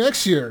PC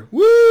next year.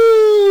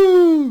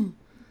 Woo!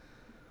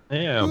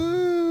 Yeah.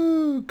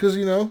 Because,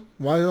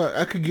 why not?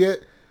 I could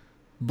get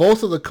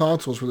both of the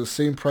consoles for the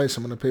same price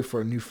I'm going to pay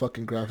for a new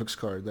fucking graphics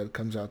card that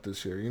comes out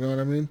this year. You know what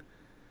I mean?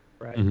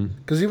 Right.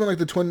 Because even like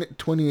the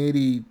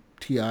 2080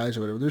 Ti's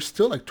or whatever, they're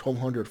still like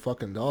 $1,200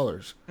 fucking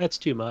dollars. That's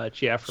too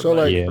much. Yeah. For So,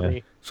 money, like- for Yeah.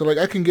 me. So like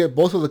I can get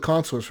both of the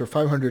consoles for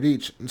 $500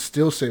 each and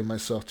still save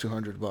myself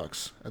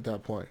 $200 at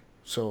that point.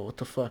 So what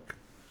the fuck?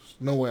 There's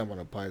no way I'm going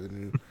to buy the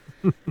new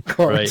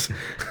cards.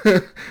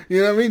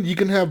 You know what I mean? You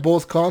can have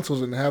both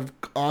consoles and have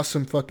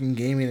awesome fucking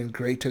gaming and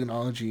great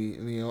technology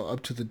and,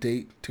 up to the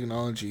date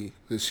technology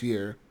this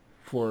year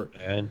for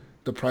And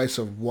the price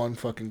of one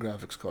fucking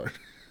graphics card.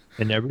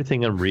 and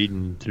everything I'm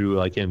reading through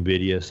like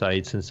Nvidia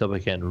sites and stuff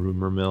like that and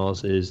rumor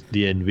mills is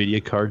the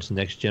Nvidia cards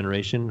next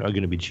generation are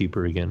going to be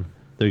cheaper again.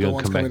 They're The going to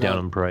ones come back coming down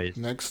out in price.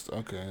 Next,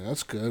 okay,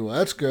 that's good. Well,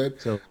 that's good.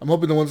 So I'm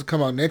hoping the ones that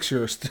come out next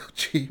year are still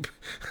cheap.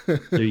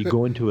 they're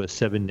going to a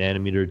 7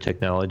 nanometer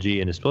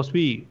technology, and it's supposed to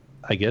be,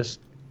 I guess,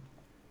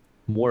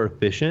 more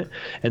efficient.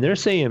 And they're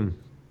saying,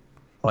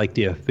 like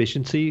the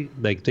efficiency,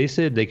 like they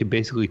said, they could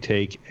basically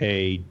take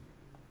a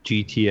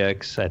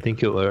GTX,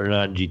 or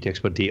not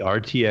GTX, but the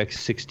RTX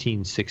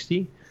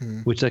 1660,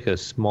 which is like a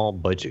small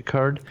budget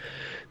card.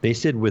 They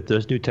said with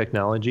this new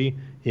technology,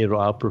 it'll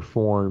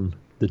outperform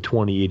the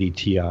 2080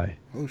 Ti.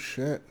 Oh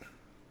shit!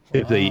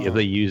 If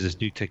they use this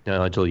new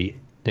technology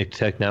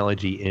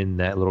in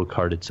that little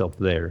card itself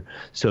there.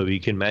 So you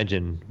can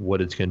imagine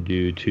what it's going to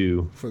do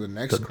to For the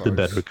next the cards.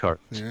 better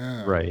cards.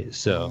 Yeah. Right.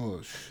 So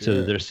Oh shit!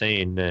 so they're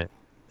saying that,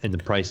 and the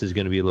price is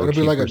going to be a little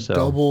That'll be cheaper. like a so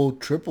double,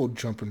 triple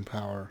jump in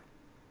power.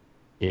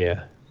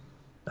 yeah,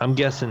 I'm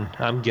guessing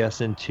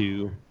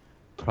to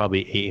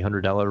probably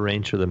 $800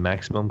 range for the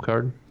maximum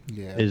card.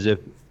 Yeah. Is if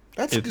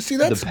That's if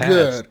that's the past-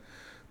 good.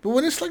 But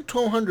when it's like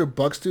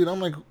 $1,200, dude, I'm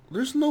like,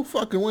 there's no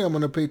fucking way I'm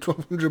gonna pay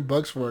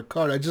 $1,200 for a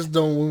card. I just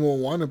won't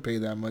want to pay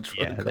that much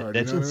for yeah, the card.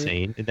 that's you know what I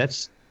mean? insane. And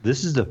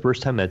this is the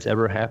first time that's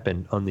ever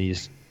happened on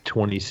these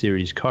 20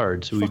 series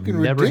cards. We've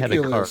Fucking never had a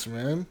card. ridiculous,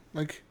 man.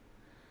 Like,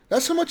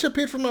 that's how much I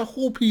paid for my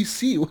whole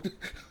PC. What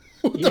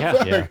the Yeah.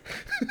 fuck?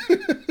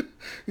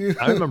 Yeah.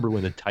 I remember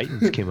when the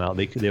Titans came out.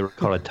 They were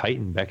called a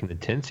Titan back in the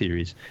 10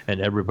 series, and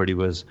they were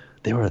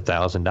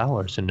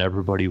 $1,000, and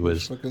everybody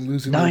was Fucking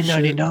losing their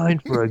shit.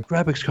 $999 for a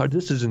graphics card.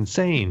 This is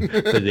insane.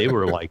 But they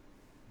were like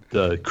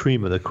the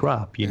cream of the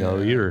crop. You know,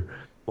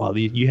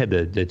 you had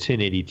the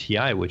 1080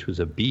 Ti, which was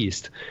a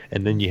beast,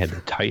 and then you had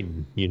the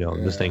Titan. You know,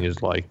 this thing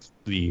is like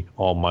the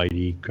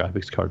almighty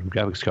graphics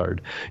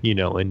card. You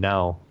know, and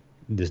now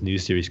this new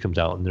series comes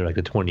out, and they're like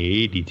the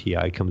 2080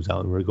 Ti comes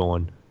out, and we're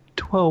going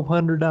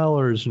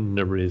 $1,200, and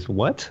everybody's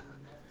what?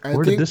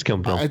 Where did this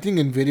come from? I think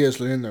Nvidia's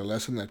learning their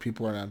lesson that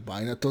people are not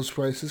buying at those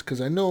prices. Because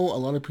I know a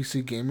lot of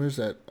PC gamers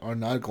that are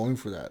not going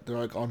for that. They're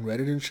like on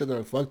Reddit and shit. They're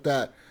like, fuck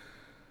that.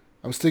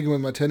 I'm sticking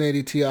with my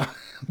 1080 Ti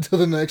until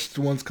the next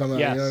ones come out.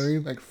 Yes. You know what I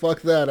mean? Like,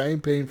 fuck that. I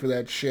ain't paying for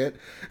that shit.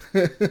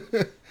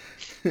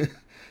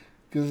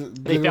 Because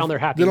They found their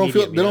happy They don't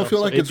medium,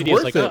 feel like it's Nvidia's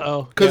worth like, it.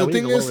 uh-oh. Because Yeah, the we need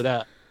thing to is, lower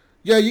that.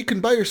 yeah, you can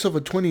buy yourself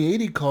a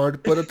 2080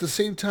 card, but at the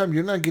same time,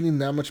 you're not getting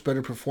that much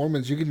better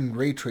performance. You're getting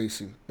ray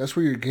tracing. That's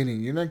where you're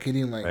getting. You're not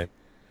getting like, Right.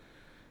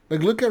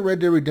 like look at Red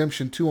Dead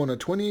Redemption 2 on a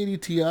 2080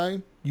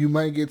 Ti. You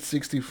might get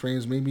 60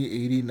 frames, maybe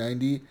 80,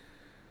 90.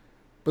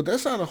 But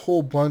that's not a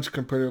whole bunch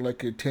compared to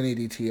like your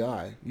 1080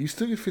 Ti. You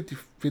still get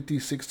 50,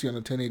 60 on a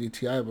 1080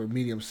 Ti with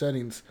medium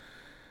settings.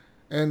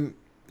 And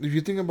if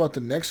you think about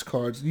the next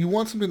cards, you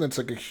want something that's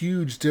like a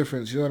huge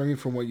difference, you know what I mean,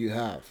 from what you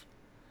have.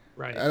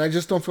 Right. And I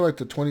just don't feel like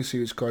the 20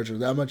 series cards are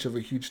that much of a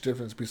huge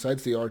difference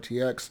besides the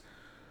RTX,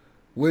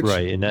 which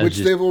Right, and that's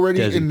just they've already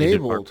designated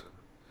enabled.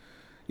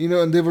 You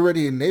know, and they've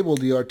already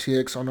enabled the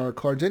RTX on our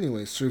cards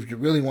anyway. So if you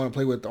really want to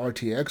play with the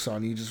RTX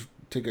on, you just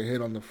take a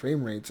hit on the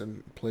frame rates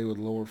and play with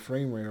lower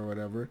frame rate or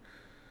whatever.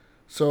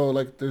 So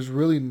like, there's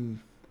really,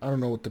 I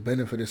don't know what the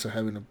benefit is of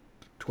having a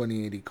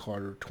 2080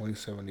 card or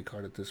 2070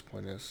 card at this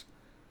point is.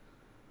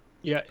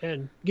 Yeah,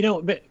 and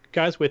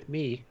guys, with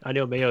me, I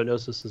know Mayo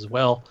knows this as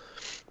well,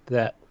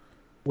 that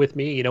with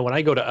me, when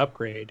I go to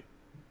upgrade,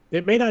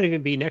 it may not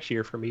even be next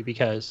year for me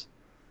because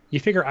you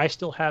figure I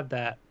still have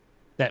that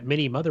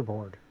mini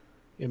motherboard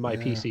in my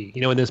PC,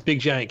 in this big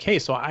giant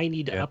case, so I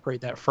need to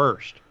upgrade that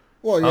first.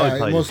 Well, I would yeah,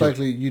 probably most do-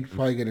 likely you'd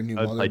probably get a new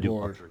I'd probably do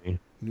motherboard, upgrading.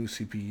 new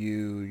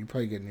CPU. You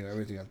probably get new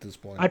everything at this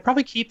point. I'd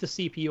probably keep the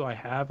CPU I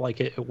have, like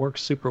it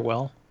works super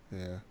well.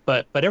 Yeah.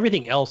 But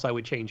everything else I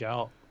would change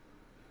out.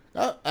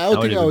 I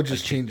would think I would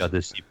just change out the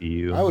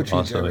CPU. I would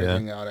change also,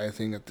 everything out. I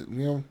think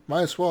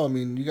might as well. I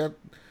mean, you got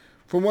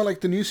from what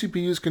like the new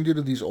CPUs can do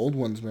to these old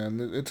ones,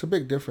 man. It's a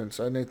big difference,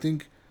 and I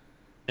think.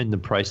 And the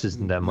price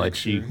isn't that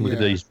much. Year, You can look at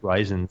these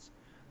Ryzens,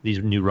 these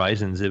new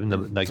Ryzens, even the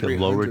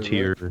lower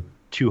tier right?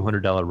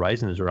 $200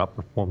 Ryzens are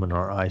outperforming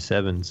our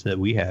i7s that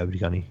we have,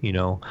 Johnny.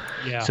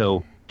 Yeah.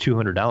 So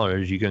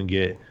 $200, you can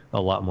get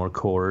a lot more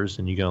cores,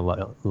 and you get a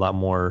lot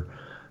more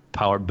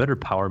power, better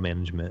power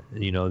management.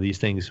 These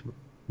things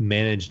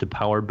manage the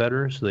power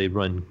better, so they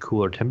run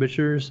cooler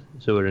temperatures,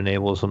 so it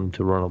enables them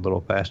to run a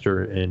little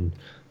faster and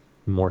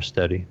more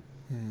steady.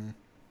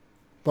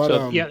 But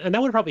so and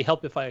that would probably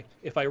help if I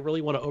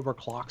really want to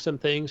overclock some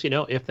things.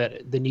 If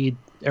the need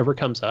ever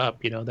comes up,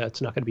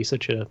 that's not going to be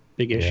such a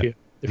big issue. In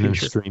the and then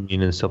future.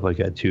 streaming and stuff like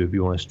that too. If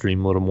you want to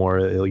stream a little more,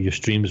 your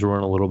streams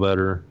run a little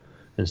better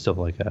and stuff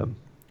like that.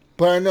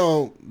 But I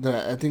know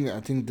that I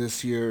think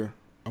this year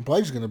I'm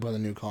probably just gonna buy the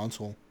new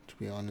console. To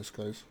be honest,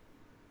 guys,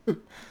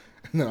 and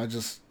then I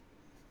just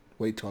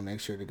wait till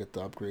next year to get the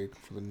upgrade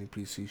for the new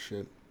PC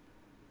shit.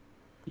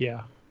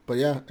 Yeah. But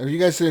yeah, if you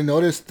guys didn't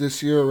notice,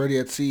 this year already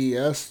at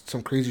CES,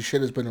 some crazy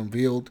shit has been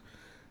unveiled.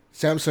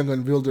 Samsung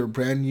unveiled their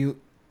brand new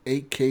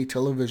 8K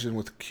television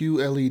with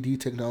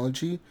QLED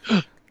technology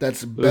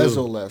that's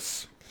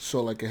bezel-less.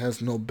 So, like, it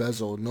has no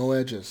bezel, no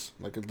edges.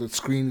 Like, the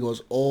screen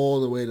goes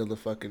all the way to the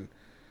fucking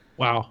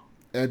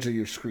edge of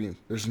your screen.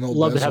 There's no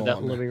Love bezel to have that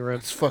on in the living room.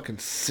 It's fucking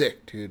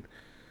sick, dude.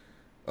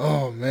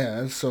 Oh,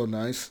 man, that's so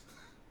nice.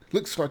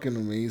 Looks fucking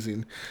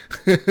amazing.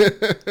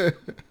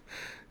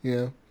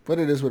 Yeah. But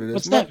it is what it is.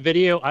 What's that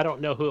video? I don't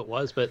know who it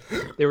was, but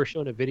they were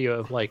showing a video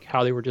of like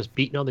how they were just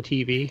beating on the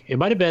TV. It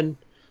might have been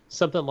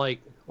something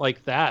like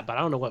that, but I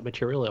don't know what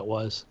material it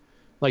was.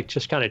 Like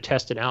just kind of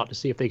testing out to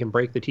see if they can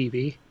break the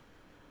TV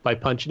by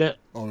punching it.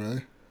 Oh,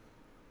 really?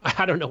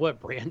 I don't know what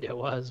brand it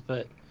was,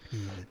 but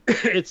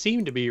it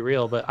seemed to be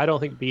real. But I don't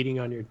think beating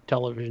on your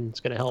television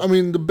is going to help. I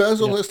mean, the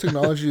bezel-less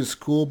technology is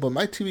cool, but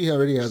my TV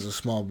already has a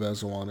small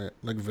bezel on it,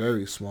 like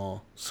very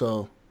small.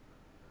 So,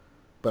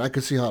 but I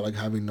could see how like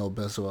having no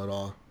bezel at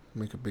all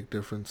make a big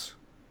difference.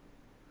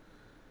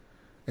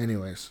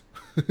 Anyways,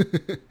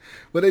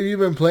 what have you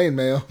been playing,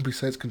 Mayo?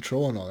 Besides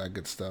Control and all that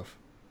good stuff.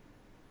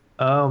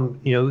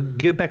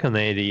 Get back on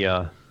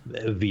the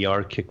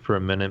VR kick for a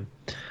minute.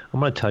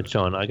 I'm gonna touch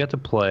on. I got to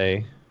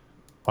play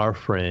our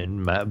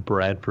friend Matt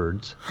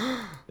Bradford's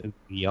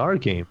VR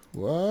game.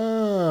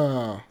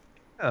 Wow.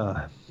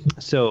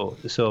 So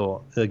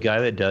the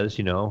guy that does,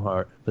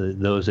 for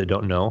those that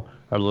don't know,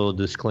 our little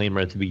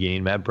disclaimer at the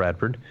beginning, Matt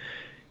Bradford,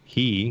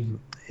 he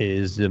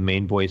is the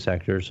main voice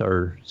actors,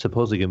 or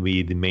supposedly going to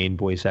be the main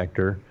voice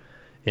actor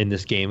in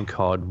this game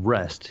called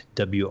Rest,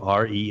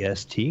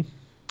 W-R-E-S-T.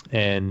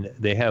 And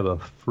they have a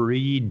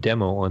free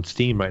demo on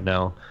Steam right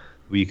now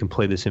where you can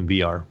play this in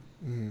VR.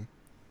 Mm.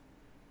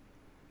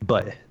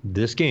 But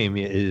this game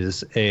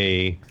is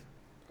a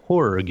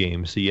horror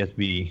game, so you have to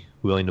be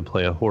willing to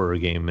play a horror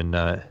game and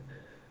not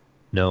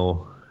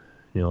no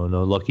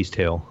Lucky's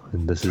Tale.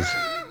 And this is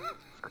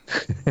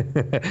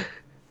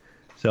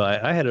so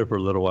I had it for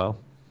a little while.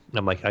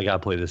 I'm like, I gotta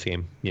play this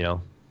game.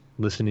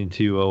 Listening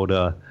to old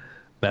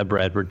Matt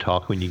Bradford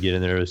talk when you get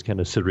in there is kind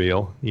of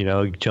surreal.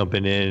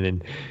 Jumping in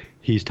and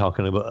he's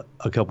talking about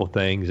a couple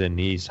things and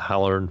he's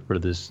hollering for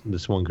this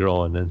one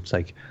girl, and it's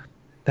like,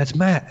 that's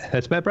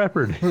Matt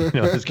Bradford.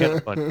 It's kind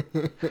of fun.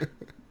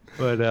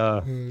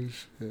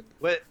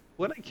 But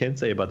what I can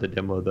say about the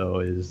demo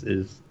though is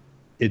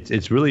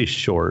it's really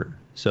short.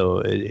 So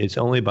it's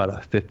only about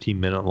a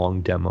 15-minute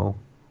long demo.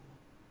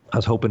 I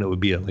was hoping it would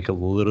be like a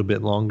little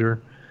bit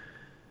longer,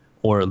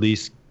 or at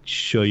least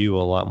show you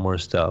a lot more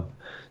stuff.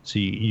 So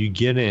you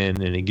get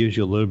in and it gives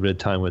you a little bit of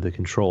time with the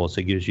controls.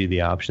 It gives you the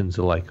options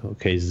of like,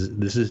 okay,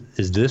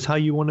 is this how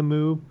you want to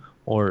move,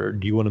 or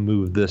do you want to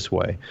move this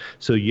way?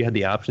 So you had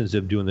the options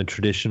of doing the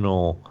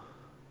traditional.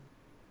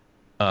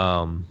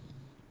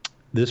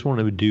 This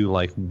one would do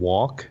like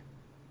walk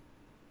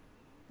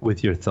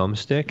with your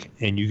thumbstick,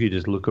 and you could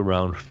just look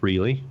around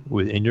freely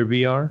within your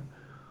VR,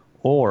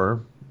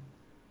 or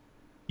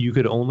you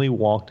could only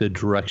walk the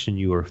direction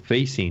you were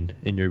facing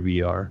in your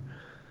VR.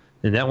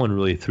 And that one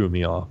really threw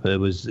me off. It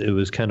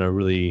was kind of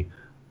really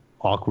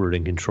awkward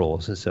in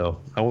controls. And so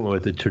I went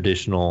with the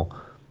traditional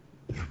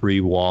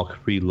free walk,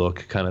 free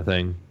look kind of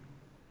thing.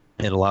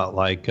 And a lot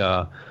like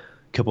a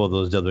couple of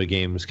those other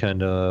games,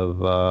 kind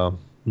of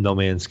No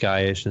Man's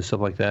Sky-ish and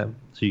stuff like that.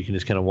 So you can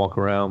just kind of walk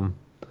around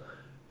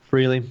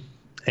freely.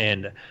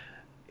 And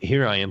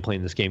here I am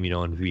playing this game, in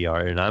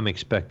VR, and I'm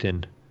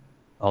expecting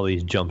all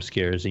these jump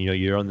scares. And,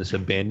 you're on this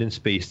abandoned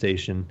space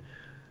station.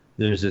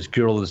 There's this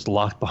girl that's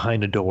locked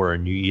behind a door,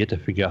 and you have to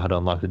figure out how to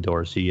unlock the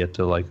door. So you have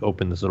to like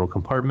open this little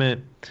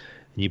compartment,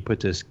 and you put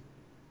this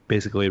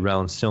basically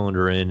round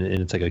cylinder in, and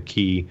it's like a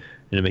key,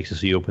 and it makes it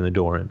so you open the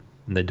door. And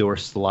the door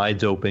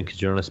slides open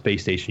because you're on a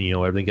space station.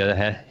 Everything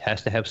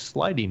has to have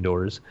sliding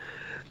doors.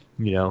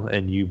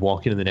 and you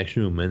walk into the next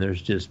room and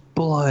there's just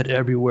blood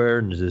everywhere,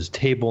 and there's this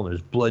table and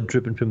there's blood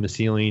dripping from the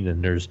ceiling,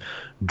 and there's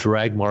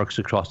drag marks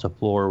across the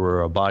floor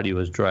where a body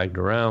was dragged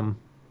around.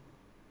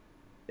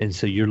 And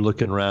so you're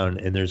looking around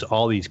and there's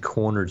all these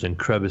corners and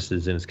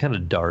crevices, and it's kind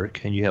of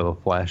dark, and you have a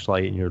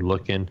flashlight and you're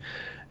looking,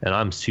 and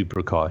I'm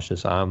super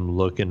cautious. I'm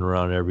looking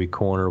around every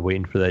corner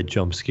waiting for that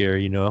jump scare,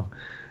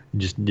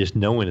 just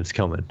knowing it's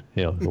coming,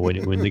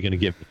 when they're going to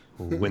get me.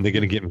 When they're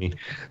going to get me,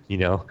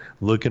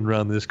 looking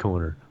around this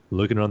corner,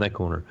 looking around that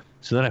corner.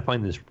 So then I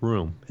find this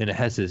room, and it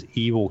has this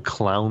evil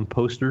clown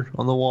poster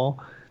on the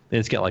wall, and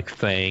it's got like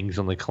fangs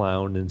on the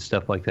clown and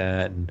stuff like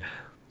that. And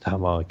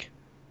I'm like,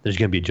 there's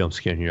going to be a jump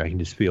scare in here. I can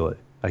just feel it.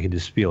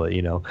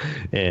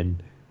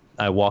 And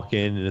I walk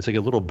in, and it's like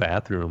a little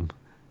bathroom,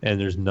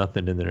 and there's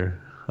nothing in there.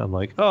 I'm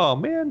like, oh,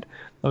 man.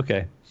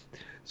 Okay.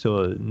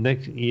 So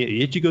next,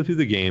 you go through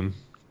the game.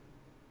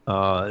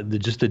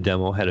 Just the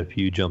demo had a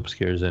few jump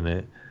scares in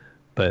it,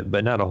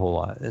 but not a whole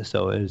lot.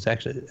 So it's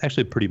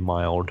actually pretty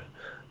mild,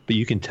 but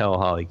you can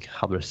tell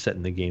how they're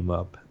setting the game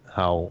up,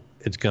 how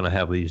it's gonna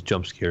have these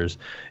jump scares.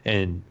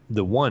 And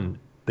the one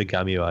that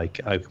got me, I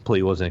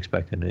completely wasn't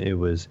expecting it. It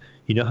was,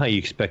 how you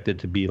expect it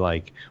to be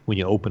like when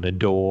you open a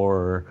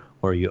door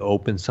or you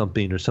open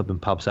something or something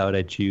pops out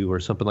at you or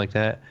something like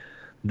that.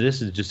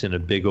 This is just in a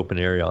big open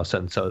area all of a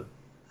sudden, so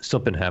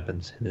something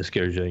happens and it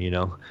scares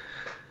you,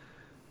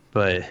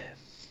 But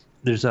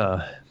there's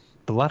a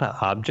lot of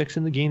objects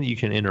in the game that you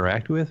can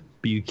interact with,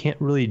 but you can't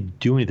really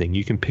do anything.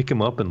 You can pick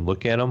them up and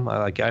look at them.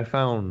 I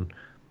found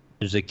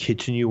there's a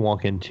kitchen you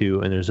walk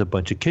into, and there's a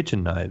bunch of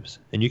kitchen knives,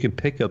 and you can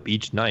pick up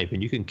each knife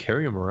and you can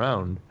carry them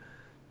around.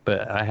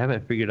 But I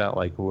haven't figured out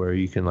where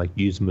you can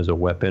use them as a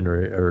weapon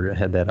or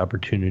had that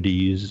opportunity to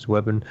use as a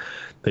weapon.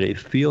 But it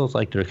feels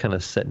like they're kind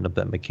of setting up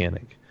that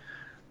mechanic.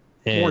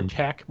 And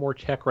more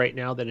tech right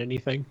now than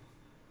anything.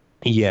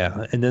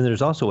 Yeah, and then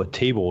there's also a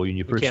table when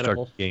you first start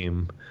the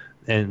game,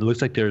 and it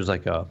looks like there's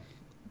like a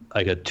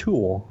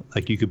tool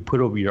you could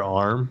put over your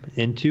arm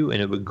into,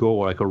 and it would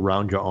go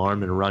around your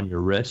arm and around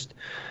your wrist.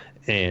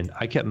 And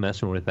I kept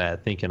messing with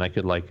that, thinking I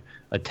could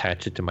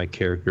attach it to my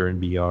character in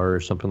VR or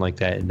something like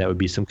that, and that would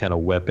be some kind of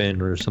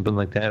weapon or something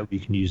like that you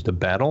can use to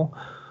battle,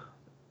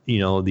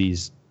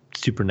 these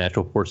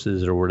supernatural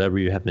forces or whatever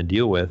you have to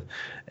deal with.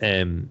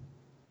 And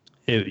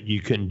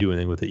you couldn't do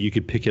anything with it. You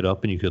could pick it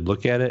up and you could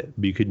look at it,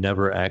 but you could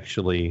never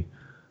actually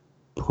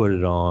put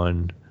it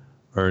on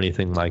or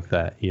anything like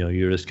that.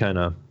 You're just kind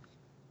of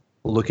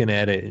looking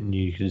at it, and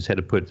you just had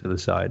to put it to the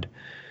side.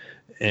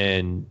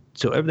 And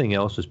so everything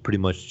else was pretty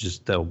much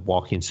just a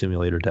walking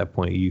simulator at that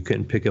point. You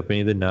couldn't pick up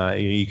any of the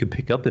knives. You could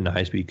pick up the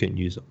knives, but you couldn't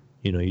use them.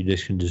 You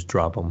just can just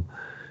drop them.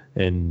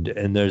 And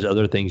there's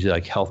other things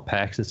like health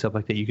packs and stuff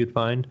like that you could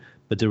find,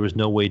 but there was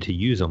no way to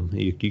use them.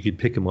 You could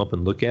pick them up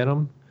and look at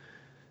them,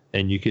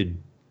 and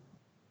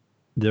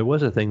there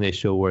was a thing they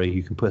show where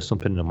you can put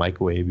something in a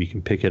microwave. You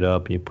can pick it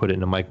up and you put it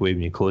in a microwave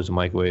and you close the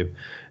microwave,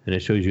 and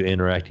it shows you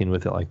interacting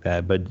with it like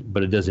that, but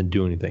it doesn't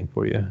do anything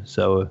for you.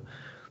 So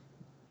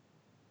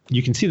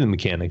you can see the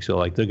mechanics.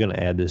 So they're going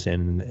to add this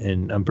in,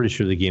 and I'm pretty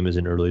sure the game is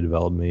in early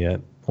development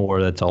yet,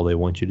 or that's all they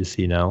want you to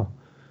see now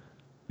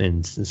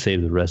and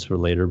save the rest for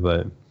later.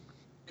 But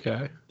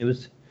okay, it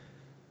was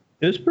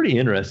pretty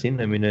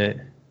interesting. I mean,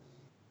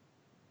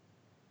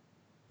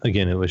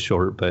 again, it was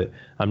short, but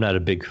I'm not a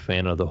big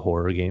fan of the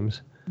horror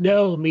games.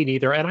 No, me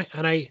neither. And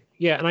I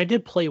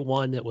did play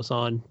one that was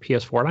on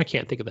PS4, and I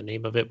can't think of the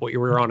name of it, but you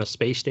were on a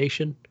space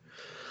station.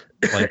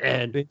 Like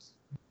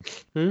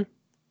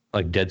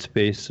like Dead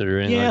Space or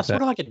anything like that?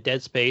 Sort of like a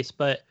Dead Space,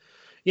 but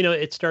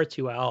it starts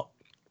you out,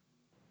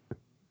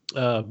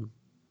 and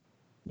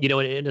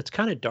it's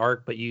kind of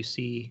dark, but you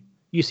see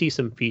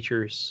some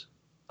features,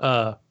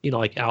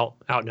 like out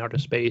in outer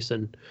space,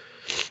 and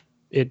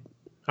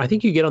I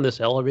think you get on this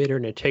elevator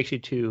and it takes you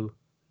to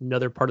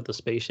another part of the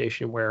space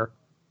station where,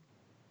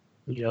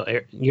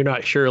 you're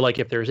not sure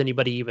if there's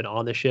anybody even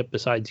on the ship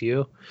besides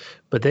you,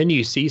 but then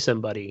you see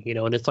somebody,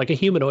 and it's like a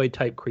humanoid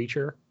type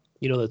creature,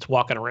 that's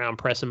walking around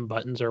pressing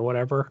buttons or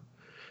whatever.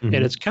 Mm-hmm.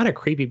 And it's kind of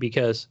creepy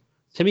because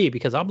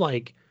I'm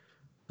like,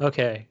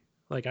 okay,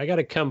 I got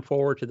to come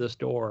forward to this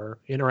door,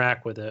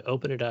 interact with it,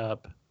 open it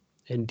up,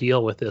 and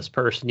deal with this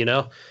person,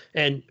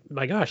 and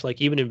my gosh,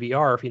 even in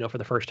VR, for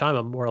the first time,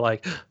 I'm more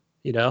like,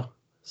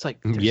 it's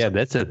like,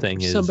 that's the thing.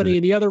 Somebody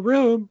in the other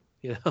room,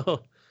 yeah,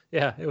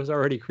 it was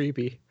already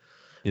creepy.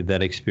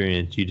 That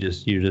experience,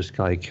 you're just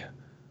like,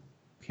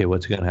 okay,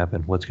 what's going to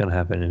happen? What's going to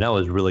happen? And I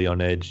was really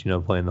on edge,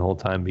 playing the whole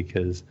time,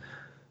 because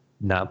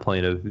not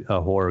playing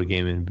a horror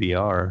game in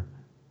VR,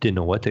 didn't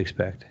know what to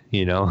expect,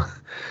 And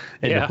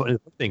the funny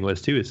thing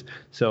was too, is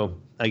so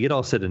I get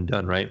all said and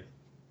done, right?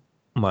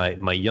 My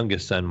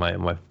youngest son, my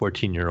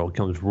 14-year-old,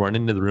 comes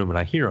running into the room, and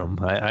I hear him.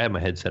 I have my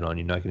headset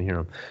on, I can hear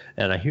him,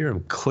 and I hear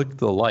him click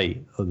the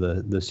light of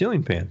the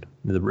ceiling fan,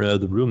 the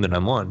room that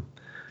I'm on.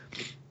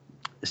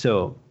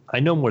 So I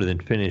no more than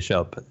finish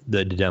up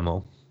the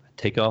demo,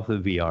 take off the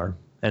VR,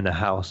 and the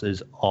house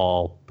is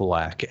all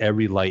black.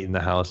 Every light in the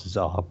house is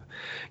off,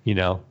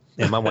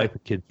 and my wife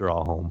and kids are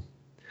all home.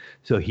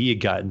 So he had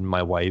gotten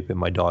my wife and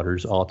my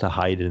daughters all to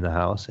hide in the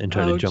house and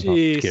try to jump out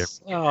and scare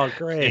me. Oh,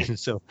 great. And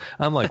so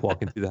I'm like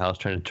walking through the house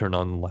trying to turn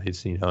on the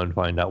lights, and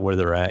find out where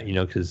they're at,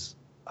 because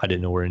I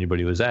didn't know where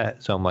anybody was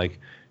at. So I'm like,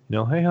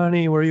 hey,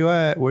 honey, where you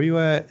at? Where you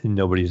at? And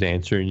nobody's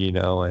answering,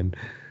 and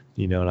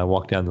I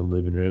walk down the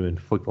living room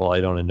and flick the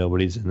light on and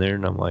nobody's in there.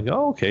 And I'm like,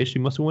 oh, okay, she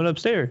must have went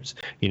upstairs,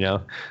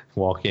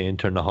 walk in,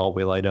 turn the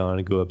hallway light on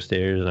and go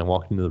upstairs. And I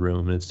walk into the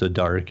room and it's so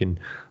dark. And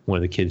one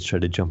of the kids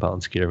tried to jump out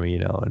and scare me,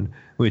 and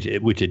which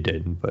it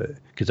didn't, but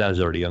because I was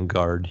already on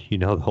guard,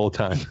 the whole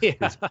time. Yeah.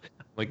 I'm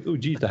like, oh,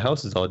 geez, the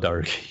house is all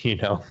dark,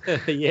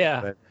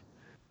 Yeah. But,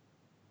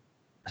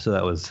 so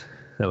that was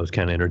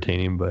kind of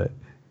entertaining, but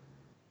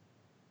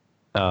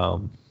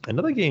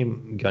another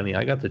game, Gunny,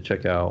 I got to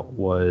check out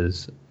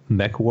was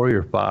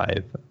MechWarrior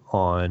 5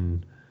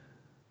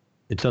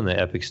 it's on the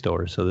Epic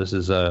Store. So this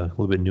is a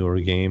little bit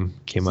newer game.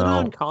 Came out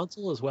on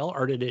console as well,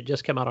 or did it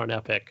just come out on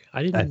Epic?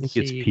 I think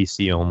it's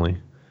PC only.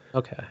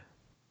 Okay.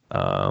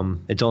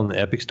 It's on the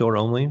Epic Store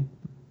only,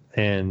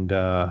 and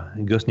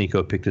Ghost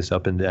Nico picked this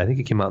up, and I think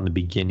it came out in the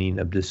beginning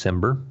of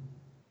December.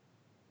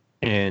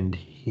 And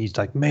he's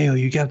like, Mayo,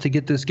 you got to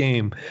get this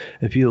game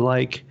if you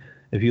like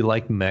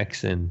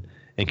mechs and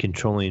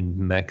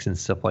controlling mechs and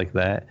stuff like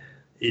that.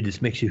 It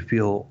just makes you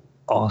feel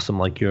awesome,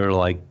 like you're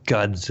like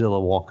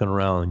Godzilla walking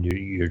around.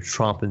 You're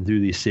tromping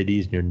through these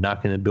cities and you're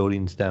knocking the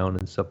buildings down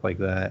and stuff like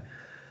that.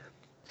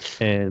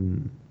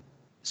 And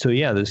so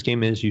yeah, this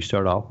game is, you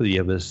start off with, you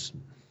have this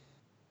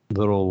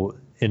little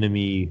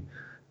enemy,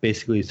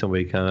 basically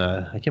somebody kind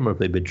of, I can't remember if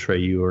they betray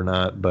you or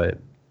not, but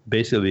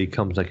basically it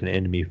becomes like an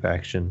enemy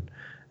faction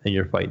and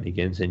you're fighting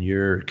against, and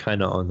you're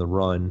kind of on the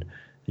run,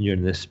 and you're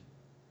in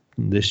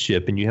this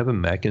ship and you have a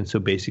mech, and so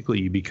basically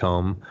you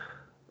become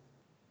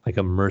like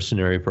a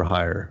mercenary for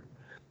hire.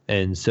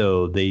 And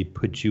so they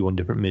put you on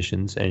different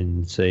missions,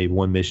 and say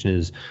one mission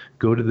is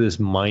go to this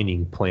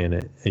mining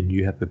planet and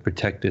you have to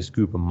protect this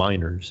group of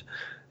miners,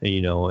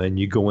 and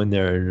you go in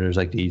there and there's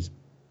like these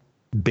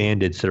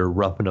bandits that are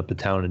roughing up the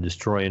town and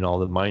destroying all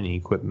the mining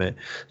equipment.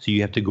 So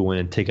you have to go in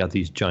and take out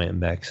these giant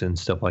mechs and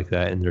stuff like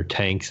that, and they're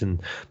tanks and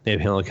they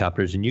have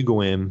helicopters, and you go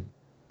in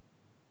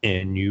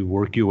and you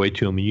work your way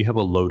to them, and you have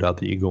a loadout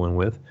that you go in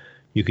with.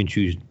 You can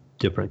choose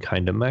different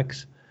kind of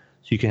mechs.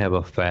 So you can have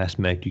a fast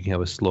mech, you can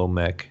have a slow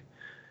mech,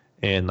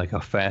 and like a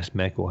fast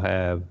mech will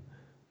have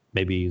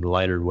maybe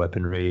lighter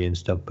weaponry and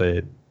stuff,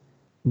 but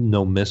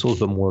no missiles,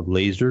 but more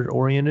laser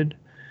oriented.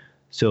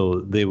 So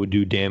they would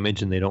do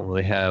damage and they don't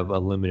really have a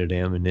limited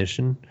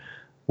ammunition,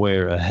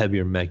 where a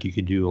heavier mech, you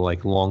could do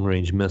like long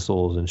range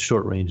missiles and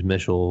short range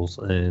missiles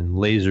and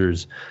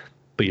lasers,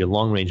 but your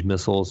long range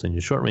missiles and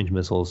your short range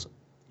missiles,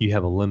 you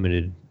have a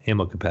limited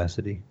ammo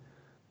capacity.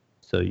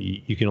 So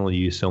you can only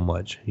use so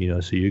much,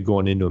 so you're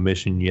going into a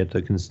mission, you have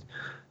to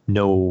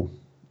know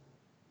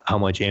how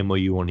much ammo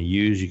you want to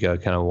use. You got to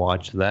kind of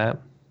watch that.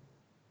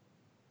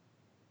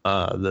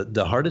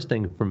 The hardest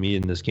thing for me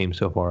in this game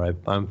so far,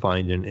 I'm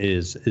finding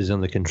is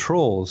on the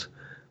controls.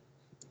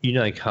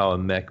 Like how a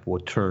mech will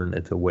turn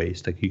at the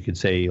waist. Like you could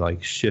say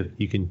like shift,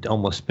 you can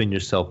almost spin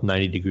yourself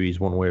 90 degrees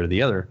one way or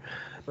the other.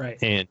 Right.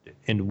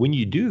 And when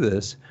you do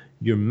this,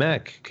 your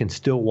mech can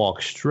still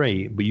walk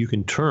straight, but you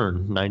can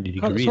turn 90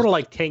 degrees. Sort of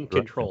like tank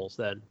controls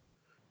then.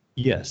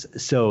 Yes.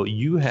 So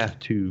you have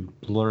to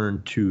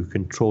learn to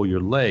control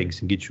your legs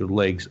and get your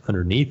legs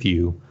underneath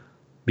you,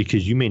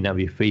 because you may not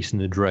be facing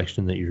the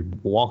direction that you're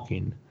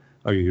walking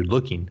or you're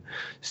looking.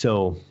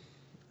 So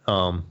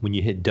when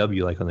you hit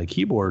W, like on the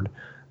keyboard,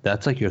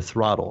 that's like your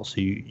throttle.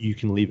 So you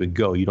can leave it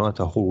go. You don't have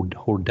to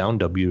hold down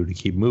W to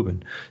keep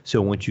moving.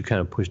 So once you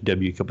kind of push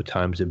W a couple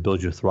times, it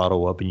builds your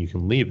throttle up and you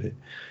can leave it.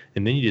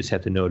 And then you just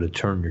have to know to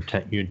turn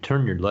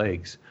your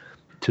legs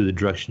to the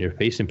direction you're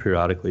facing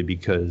periodically,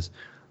 because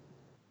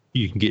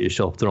you can get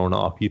yourself thrown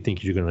off. You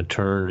think you're going to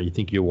turn, or you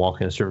think you're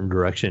walking a certain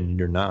direction, and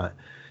you're not.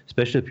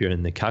 Especially if you're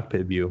in the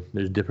cockpit view.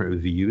 There's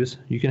different views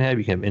you can have.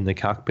 You can have in the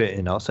cockpit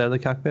and outside of the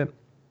cockpit.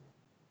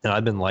 And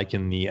I've been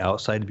liking the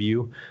outside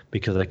view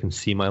because I can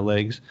see my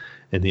legs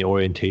and the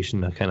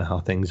orientation of kind of how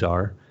things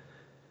are.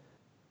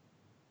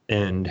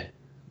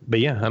 But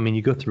yeah, I mean,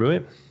 you go through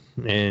it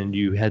and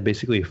you had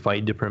basically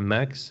fight different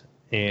mechs,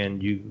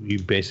 and you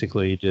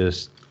basically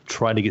just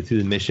try to get through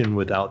the mission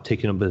without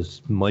taking up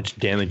as much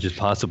damage as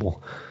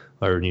possible,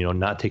 or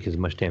not take as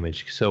much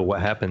damage. So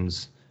what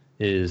happens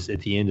is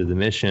at the end of the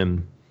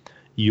mission,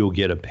 you'll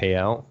get a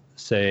payout.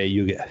 Say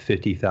you get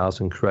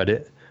 50,000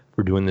 credit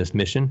for doing this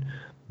mission,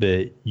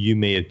 but you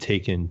may have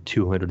taken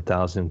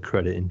 200,000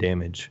 credit in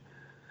damage.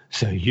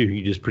 So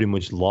you just pretty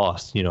much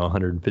lost,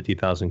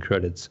 150,000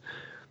 credits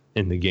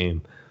in the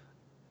game.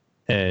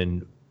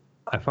 And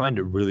I find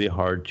it really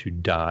hard to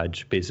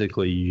dodge.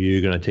 Basically,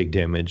 you're going to take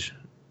damage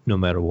no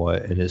matter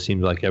what. And it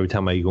seems like every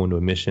time I go into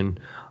a mission,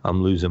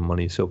 I'm losing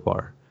money so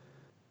far.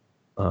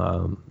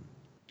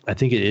 I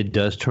think it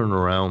does turn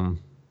around.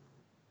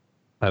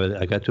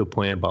 I got to a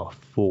point about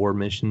 4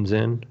 missions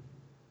in,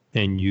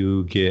 and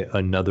you get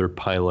another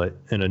pilot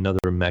and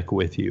another mech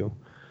with you.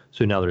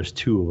 So now there's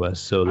 2 of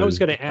us. So I was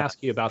going to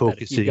ask you about that.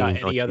 If you got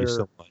any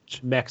other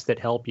mechs that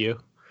help you?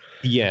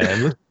 Yeah,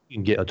 and you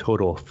can get a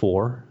total of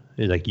 4.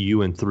 Like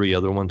you and 3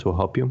 other ones will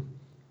help you.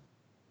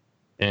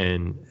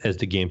 And as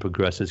the game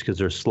progresses, because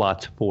there's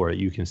slots for it,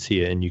 you can see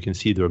it, and you can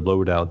see their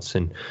loadouts,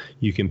 and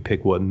you can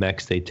pick what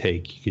mechs they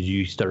take, because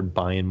you start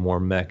buying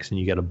more mechs, and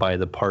you got to buy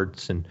the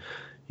parts, and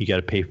you got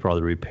to pay for all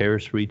the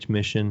repairs for each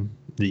mission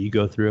that you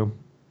go through.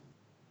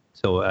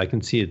 So I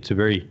can see it's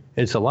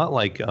a lot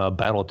like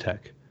BattleTech.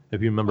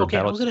 If you remember,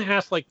 I was going to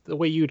ask like the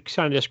way you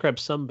kind of describe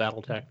some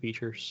BattleTech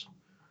features.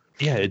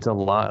 Yeah, it's a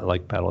lot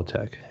like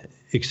BattleTech,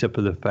 except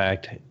for the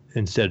fact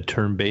instead of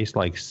turn-based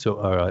like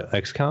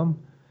XCOM,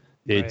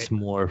 it's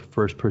more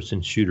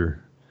first-person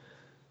shooter.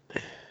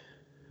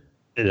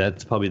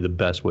 That's probably the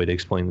best way to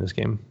explain this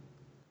game.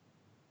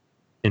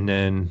 And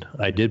then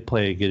I did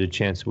get a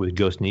chance with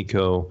Ghost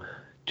Nico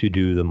to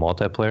do the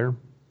multiplayer.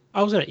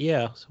 I wasn't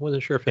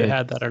sure if they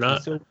had that or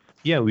not. So,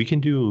 yeah, we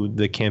can do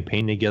the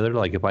campaign together.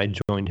 Like if I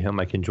joined him,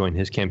 I can join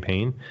his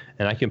campaign,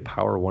 and I can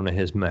power one of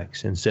his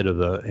mechs instead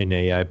of an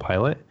AI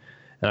pilot,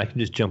 and I can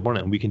just jump on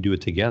it, and we can do it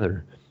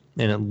together.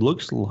 And it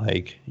looks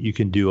like you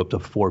can do up to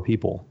 4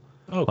 people.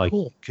 Oh,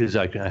 cool. Because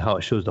how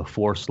it shows the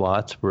 4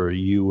 slots for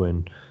you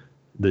and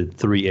the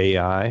 3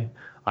 AI.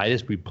 I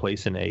just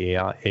replace an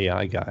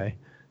AI guy.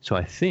 So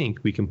I think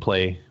we can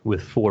play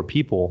with 4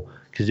 people,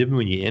 because even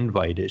when you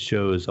invite, it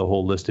shows a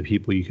whole list of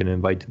people you can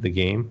invite to the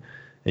game,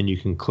 and you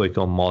can click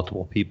on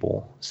multiple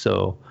people.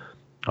 So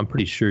I'm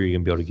pretty sure you're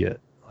going to be able to get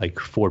like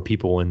 4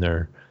 people in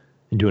there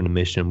and doing a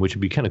mission, which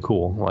would be kind of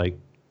cool. Like,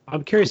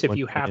 I'm curious if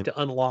you have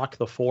to unlock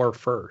the 4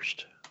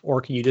 first, or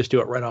can you just do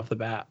it right off the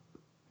bat?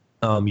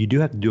 You do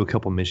have to do a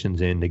couple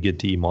missions in to get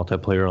the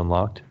multiplayer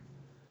unlocked.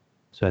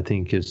 So I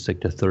think it's like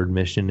the 3rd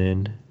mission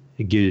in.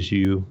 It gives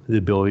you the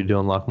ability to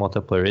unlock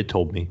multiplayer. It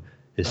told me.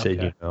 It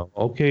said,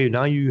 okay,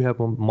 now you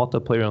have a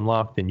multiplayer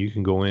unlocked, and you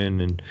can go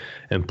in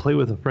and play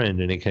with a friend.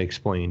 And it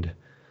explained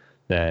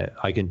that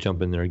I can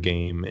jump in their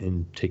game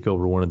and take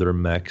over one of their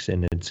mechs,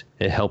 and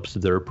it helps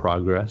their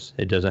progress.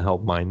 It doesn't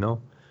help mine though,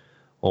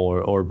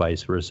 or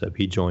vice versa. If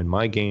he joined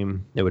my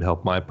game, it would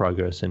help my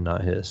progress and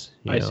not his.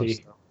 I see.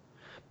 So.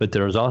 But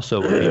there's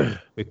also a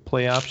quick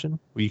play option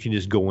where you can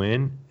just go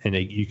in and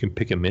you can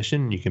pick a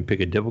mission, you can pick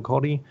a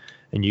difficulty,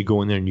 and you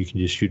go in there and you can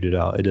just shoot it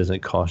out. It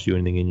doesn't cost you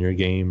anything in your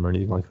game or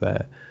anything like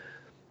that.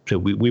 So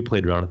we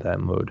played around with that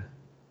mode.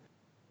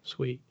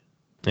 Sweet.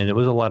 And it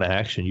was a lot of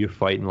action. You're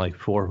fighting like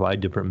 4 or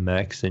 5 different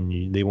mechs,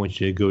 and they want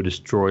you to go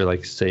destroy,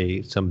 like,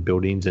 say, some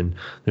buildings, and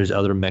there's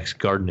other mechs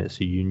guarding it.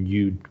 So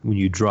you when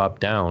you drop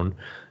down,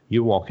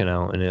 you're walking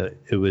out, and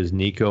it was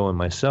Nico and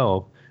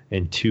myself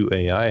and 2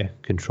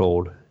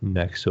 AI-controlled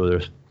mechs. So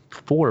there's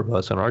 4 of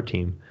us on our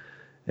team.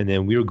 And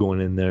then we were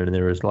going in there, and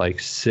there was like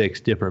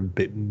 6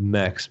 different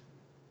mechs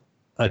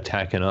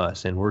attacking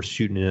us, and we're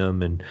shooting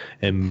them and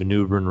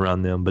maneuvering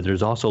around them. But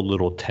there's also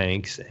little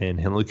tanks and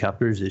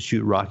helicopters that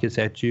shoot rockets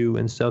at you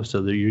and stuff,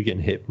 so that you're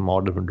getting hit from all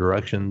different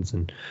directions,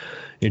 and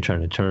you're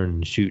trying to turn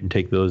and shoot and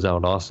take those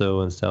out also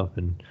and stuff,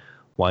 and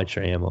watch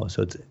your ammo.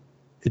 So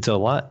it's a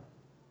lot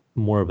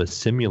more of a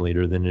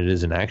simulator than it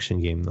is an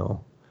action game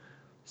though.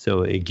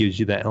 So it gives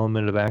you that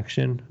element of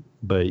action,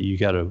 but you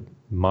got to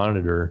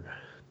monitor,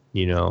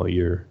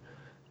 your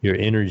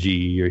energy,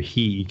 your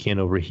heat. You can't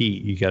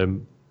overheat. You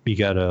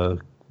got to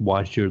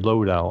watch your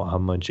loadout, how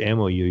much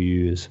ammo you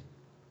use,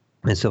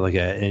 and stuff like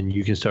that. And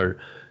you can start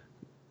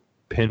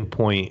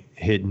pinpoint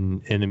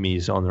hitting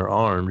enemies on their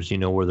arms,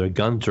 where their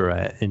guns are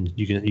at, and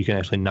you can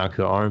actually knock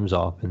their arms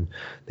off, and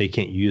they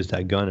can't use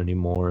that gun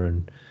anymore.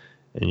 And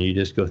you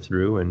just go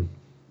through and.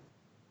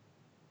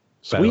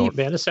 Sweet,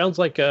 man. It sounds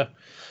like it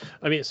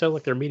sounds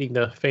like they're meeting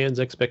the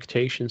fans'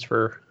 expectations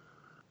for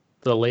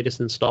the latest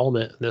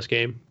installment in this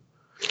game.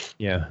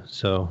 Yeah,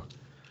 so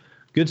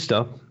good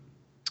stuff.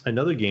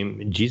 Another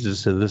game, Jesus,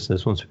 so this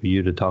one's for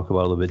you to talk about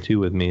a little bit too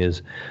with me,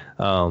 is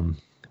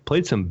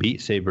played some Beat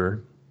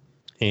Saber,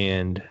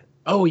 and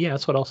oh yeah,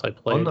 that's what else I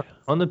played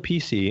on the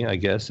PC. I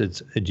guess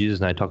it's Jesus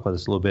and I talked about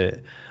this a little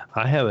bit.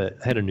 I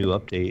had a new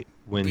update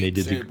when they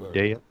did the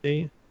day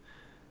update.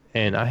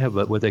 And I have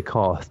what they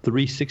call a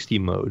 360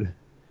 mode.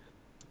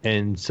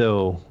 And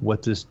so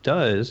what this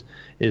does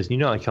is,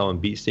 like how in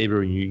Beat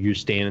Saber, you're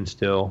standing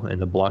still and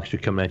the blocks are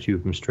coming at you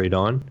from straight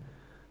on.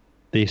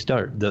 They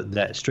start,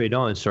 that straight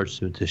on starts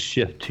to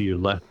shift to your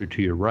left or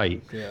to your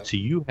right. Yeah. So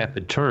you have to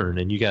turn,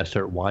 and you got to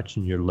start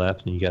watching your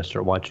left, and you got to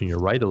start watching your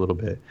right a little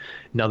bit.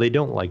 Now, they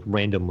don't like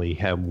randomly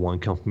have one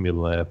come from your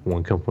left,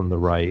 one come from the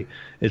right.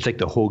 It's like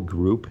the whole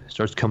group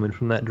starts coming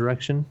from that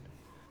direction.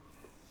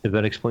 If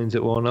that explains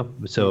it well enough.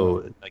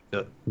 So like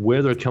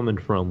where they're coming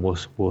from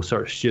will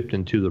start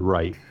shifting to the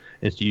right.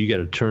 And so you got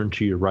to turn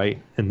to your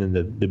right, and then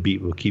the beat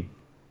will keep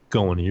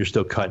going, and you're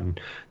still cutting.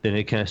 Then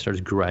it kind of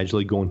starts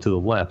gradually going to the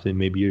left, and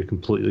maybe you're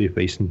completely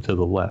facing to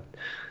the left.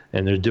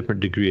 And there's different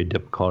degree of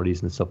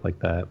difficulties and stuff like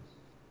that.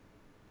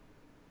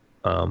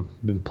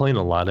 Been playing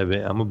a lot of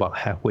it. I'm about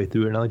halfway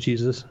through it now,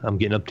 Jesus. I'm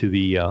getting up to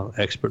the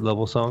expert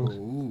level songs.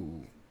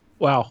 Ooh.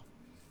 Wow.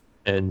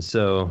 And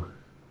so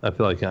I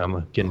feel like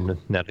I'm getting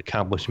that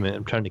accomplishment.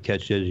 I'm trying to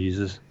catch you,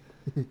 Jesus.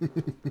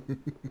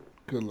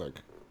 Good luck.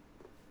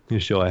 You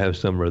show I have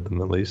some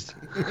rhythm at least.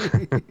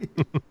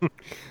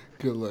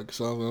 Good luck.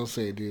 So I'm gonna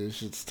say, dude, this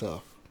shit's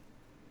tough.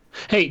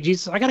 Hey,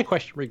 Jesus, I got a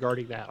question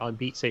regarding that on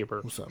Beat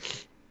Saber. What's up?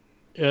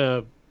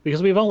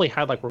 Because we've only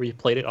had like where we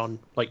played it on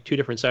like 2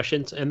 different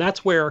sessions, and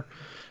that's where,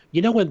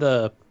 you know, when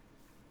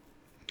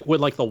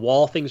like the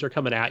wall things are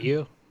coming at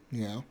you,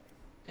 Yeah.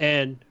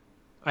 and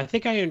I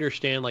think I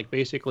understand, like,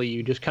 basically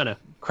you just kind of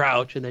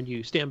crouch and then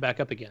you stand back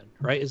up again,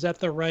 right? Is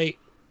that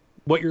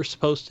what you're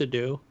supposed to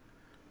do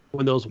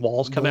when those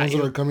walls come the at ones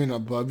you? that are coming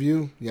above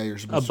you, yeah, you're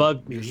supposed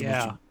Above to, me, you're supposed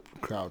yeah. to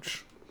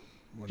crouch.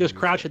 Just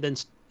crouch,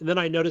 and then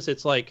I notice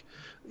it's like,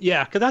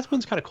 yeah, because that's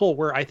one's kind of cool,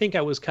 where I think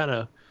I was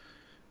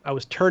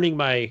turning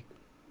my,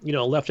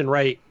 left and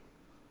right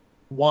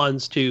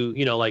ones to,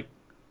 like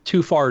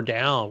too far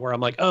down, where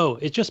I'm like, oh,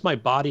 it's just my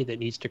body that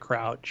needs to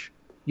crouch,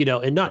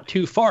 and not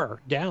too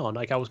far down.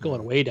 Like I was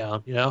going way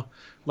down,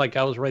 like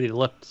I was ready to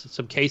lift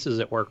some cases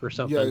at work or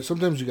something. Yeah,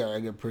 sometimes you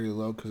gotta get pretty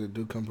low because they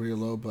do come pretty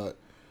low, but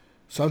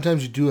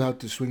sometimes you do have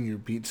to swing your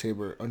Beat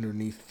Saber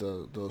underneath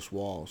those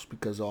walls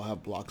because they'll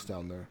have blocks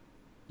down there.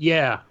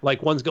 Yeah,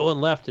 like one's going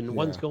left and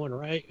one's going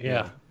right.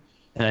 Yeah.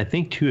 And I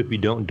think too, if you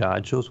don't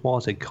dodge those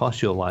walls, it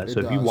costs you a lot. It So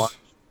if you does. watch,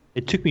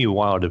 it took me a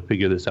while to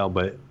figure this out,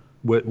 but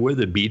where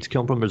the beats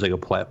come from, there's like a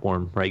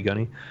platform, right,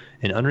 Gunny?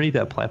 And underneath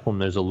that platform,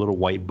 there's a little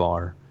white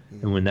bar.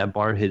 And when that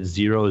bar hits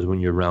 0 is when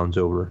your round's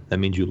over. That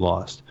means you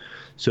lost.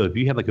 So if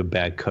you have like a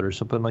bad cut or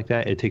something like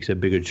that, it takes a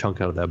bigger chunk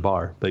out of that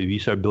bar. But if you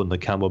start building the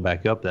combo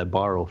back up, that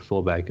bar will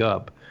fill back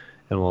up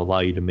and will allow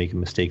you to make a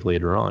mistake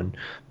later on.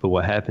 But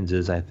what happens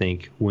is, I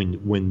think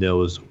when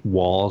those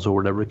walls or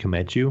whatever come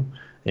at you,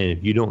 and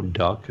if you don't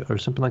duck or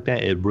something like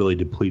that, it really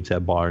depletes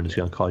that bar and it's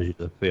going to cause you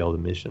to fail the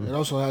mission. It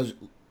also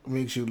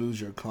makes you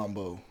lose your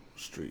combo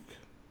streak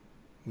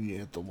when you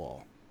hit the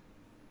wall.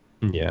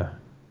 Yeah.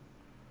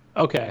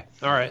 Okay.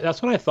 All right.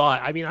 That's what I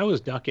thought. I mean, I was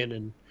ducking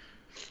and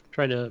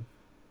trying to,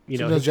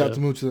 Sometimes you have to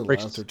move to the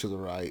breaks- left or to the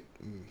right.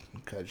 And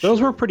catch Those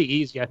shit. were pretty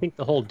easy. I think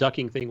the whole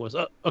ducking thing was,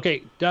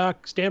 okay,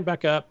 duck, stand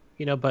back up,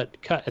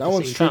 but cut at That the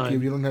one's same tricky time.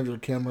 if you don't have your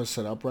camera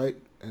set up right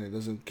and it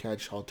doesn't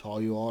catch how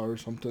tall you are or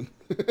something.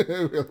 It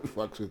really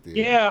fucks with you.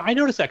 Yeah, I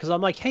noticed that because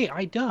I'm like, hey,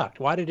 I ducked.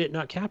 Why did it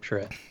not capture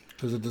it?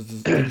 Because it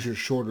thinks you're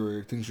shorter,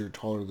 it thinks you're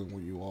taller than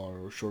what you are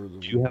or shorter than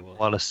Do what you have are. a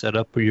lot of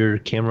setup for your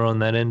camera on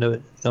that end of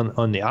it?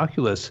 On the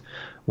Oculus,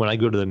 when I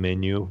go to the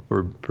menu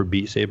for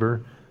Beat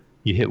Saber,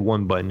 you hit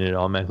one button and it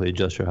automatically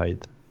adjusts your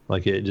height.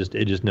 Like it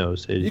just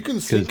knows. You can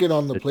sync it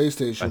on the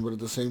PlayStation, but at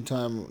the same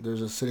time,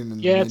 there's a setting in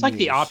the Yeah, it's like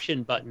the menus.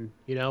 option button,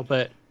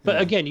 but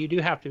again, you do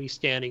have to be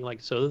standing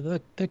like so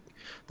the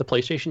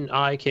PlayStation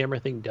Eye camera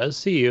thing does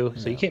see you,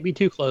 so you can't be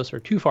too close or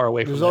too far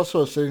away from There's it.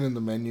 also a setting in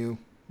the menu.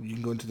 You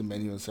can go into the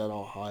menu and set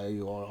how high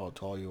you are, how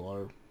tall you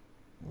are,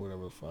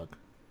 whatever the fuck.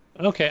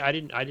 Okay, I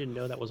didn't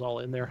know that was all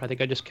in there. I think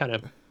I just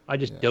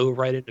dove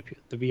right into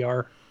the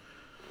VR.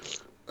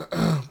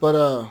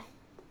 But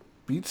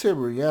Beat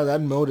Saber, yeah,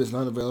 that mode is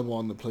not available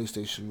on the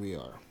PlayStation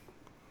VR.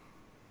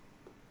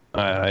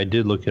 I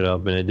did look it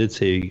up and it did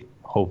say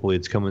hopefully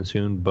it's coming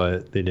soon,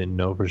 but they didn't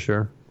know for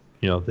sure.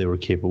 If they were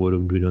capable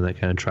of doing that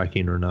kind of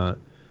tracking or not.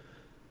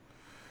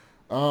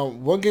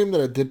 One game that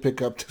I did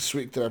pick up this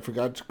week that I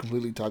forgot to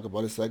completely talk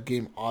about is that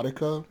game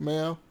Audica,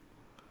 Mayo.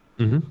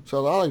 Mm-hmm. So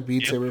a lot like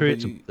Beat Saber,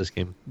 but This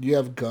game. you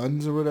have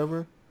guns or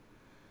whatever.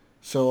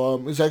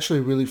 So it's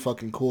actually really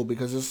fucking cool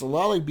because it's a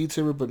lot like Beat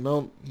Saber, but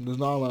no, there's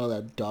not a lot of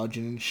that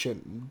dodging and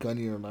shit,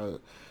 gunning or not.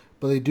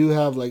 But they do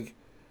have like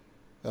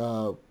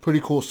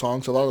pretty cool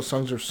songs. A lot of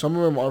songs some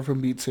of them are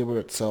from Beat Saber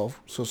itself,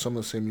 so some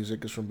of the same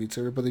music is from Beat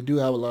Saber. But they do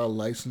have a lot of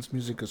licensed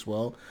music as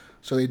well.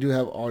 So they do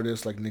have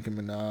artists like Nicki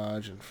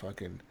Minaj and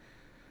fucking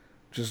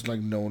just like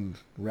known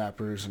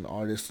rappers and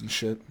artists and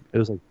shit. It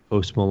was like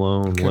Post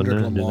Malone, Kendrick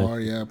wasn't it? Lamar,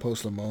 yeah,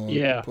 Post Malone,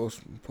 Yeah.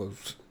 Post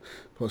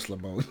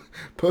Malone,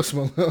 Post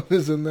Malone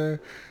is in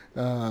there,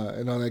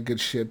 and all that good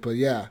shit. But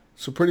yeah,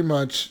 so pretty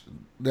much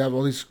they have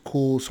all these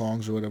cool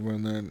songs or whatever,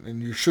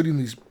 and you're shooting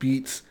these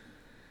beats.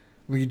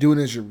 What you're doing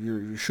is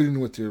you're shooting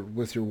with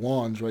your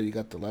wands, right? You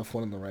got the left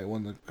one and the right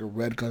one, the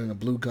red gun and the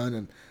blue gun,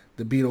 and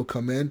the beat will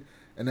come in.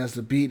 And as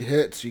the beat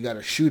hits, you got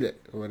to shoot it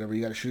or whatever.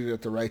 You got to shoot it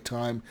at the right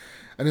time.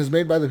 And it's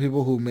made by the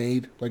people who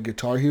made like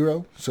Guitar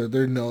Hero, so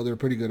they're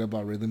pretty good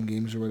about rhythm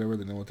games or whatever.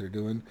 They know what they're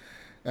doing,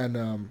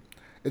 and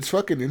it's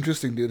fucking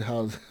interesting, dude.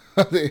 How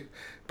they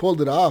pulled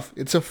it off.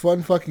 It's a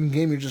fun fucking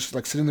game. You're just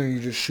like sitting there, and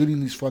you're just shooting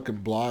these fucking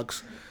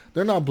blocks.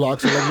 They're not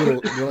blocks.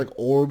 They're like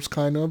orbs,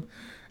 kind of.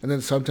 And then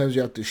sometimes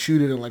you have to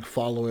shoot it and like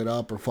follow it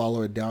up or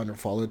follow it down or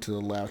follow it to the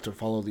left or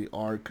follow the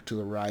arc to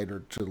the right or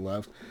to the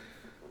left.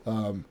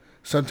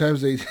 Sometimes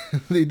they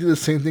they do the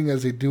same thing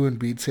as they do in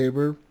Beat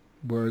Saber,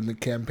 where in the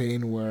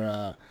campaign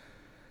where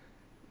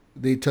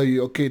they tell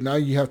you, okay, now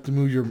you have to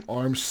move your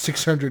arms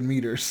 600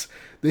 meters.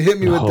 They hit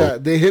me with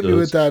that. They hit me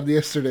with that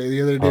yesterday,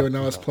 the other day when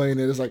I was playing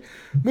it. It's like,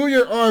 move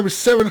your arms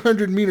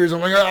 700 meters. I'm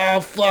like, oh,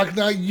 fuck,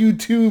 not you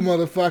too,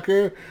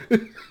 motherfucker.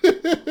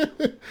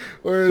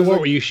 So what,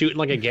 were you shooting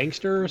like a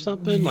gangster or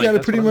something? You Like, gotta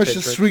that's pretty what I'm much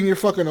just picturing. swing your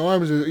fucking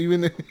arms,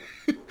 even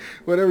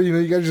whatever,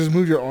 you gotta just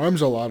move your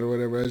arms a lot or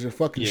whatever as you're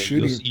fucking Yeah,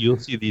 shooting. you'll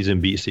see these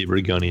in Beat Saber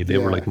Gunny. They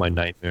were Yeah. like my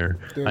nightmare.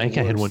 They're I think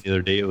the I had one worst. the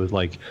other day. It was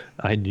like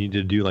I needed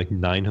to do like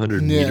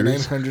 900 Yeah,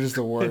 meters. 900 is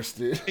the worst,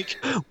 dude. Like,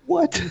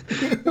 what?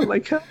 I'm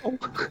like, how?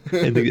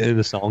 And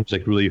the song's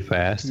like really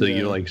fast, so Yeah.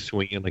 you're like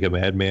swinging like a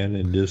madman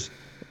and just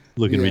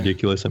looking Yeah.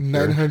 ridiculous up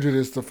there. 900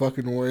 is the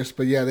fucking worst.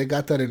 But yeah, they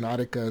got that in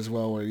Audica as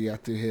well, where you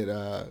have to hit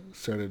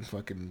certain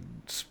fucking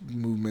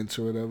movements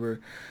or whatever.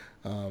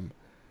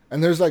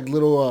 And there's like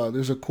little,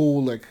 there's a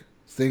cool like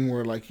thing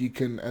where like you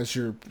can, as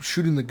you're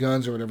shooting the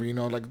guns or whatever,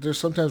 like there's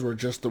sometimes where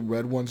just the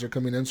red ones are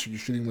coming in, so you're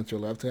shooting with your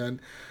left hand.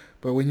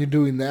 But when you're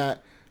doing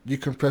that, you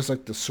can press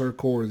like the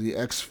circle or the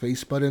X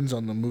face buttons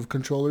on the move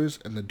controllers,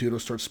 and the dude will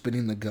start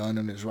spinning the gun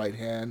in his right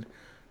hand,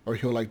 or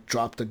he'll like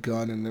drop the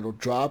gun and it'll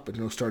drop and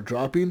it'll start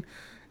dropping,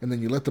 and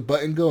then you let the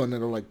button go and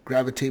it'll like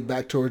gravitate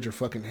back towards your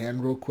fucking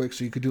hand real quick,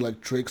 so you could do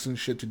like tricks and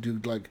shit to do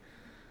like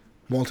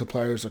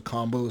multipliers or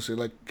combos. It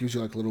like gives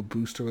you like a little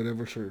boost or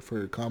whatever for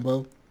your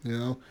combo,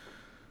 So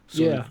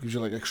Yeah. it gives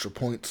you like extra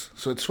points.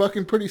 So it's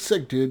fucking pretty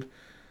sick, dude.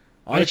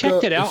 I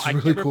checked it Audica out. is a I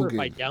really can't cool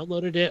remember if game. I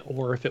downloaded it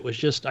or if it was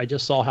just I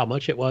just saw how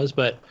much it was.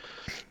 But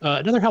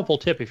another helpful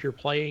tip if you're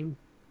playing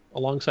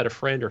alongside a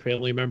friend or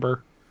family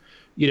member,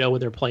 when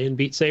they're playing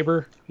Beat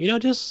Saber,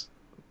 just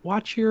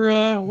watch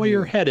your where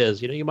your head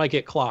is. You might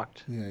get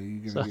clocked. Yeah,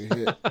 you're gonna get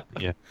hit.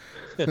 Yeah,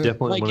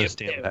 definitely Like want to it-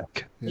 stand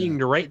back.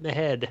 Dinged right in the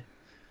head.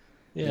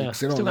 Yeah, 'cause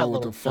they still don't got know what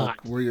little the fuck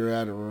knots. where you're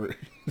at, or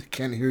they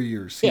can't hear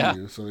you or see Yeah.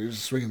 you, so they're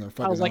just swinging their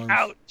fucking I was like, arms.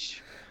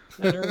 ouch.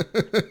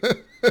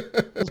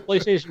 Those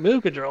PlayStation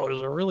Move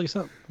controllers are really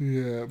something.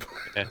 Yeah.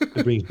 Yeah,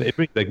 it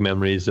brings back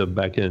memories of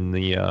back in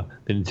the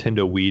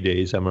Nintendo Wii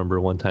days. I remember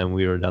one time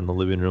we were down in the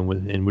living room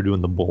and we're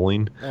doing the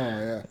bowling, Oh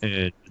yeah.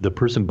 and the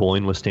person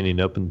bowling was standing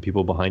up and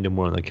people behind him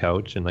were on the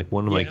couch, and like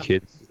one of my Yeah.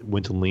 kids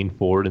went to lean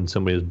forward and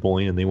somebody was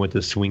bowling and they went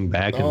to swing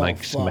back and Oh, like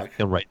fuck. smack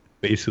him right in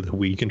the face with the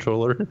Wii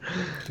controller.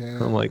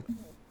 Damn. I'm like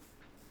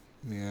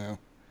Yeah.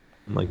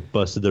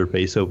 busted their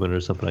face open or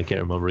something. I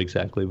can't remember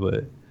exactly,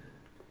 but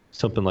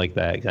something like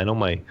that. I know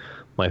my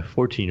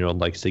 14-year-old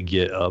likes to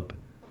get up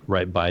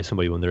right by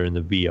somebody when they're in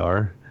the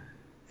VR,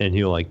 and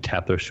he'll like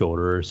tap their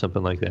shoulder or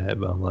something like that.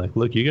 But I'm like,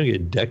 look, you're gonna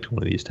get decked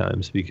one of these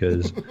times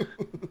because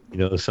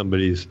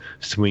somebody's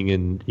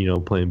swinging,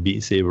 playing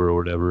Beat Saber or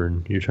whatever,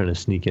 and you're trying to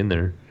sneak in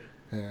there.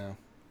 Yeah.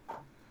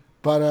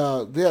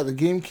 But yeah, the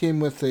game came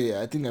with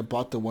I think I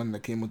bought the one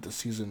that came with the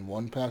Season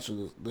 1 pass,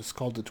 or this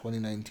called the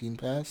 2019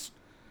 pass.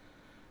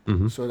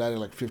 Mm-hmm. So it added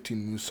like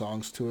 15 new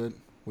songs to it,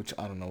 which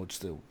I don't know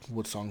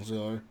what songs they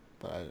are,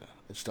 but I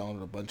just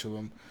downloaded a bunch of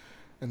them.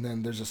 And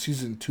then there's a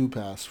Season 2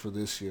 pass for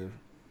this year,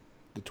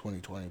 the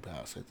 2020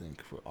 pass, I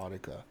think, for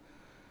Audica.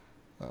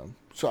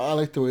 So I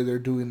like the way they're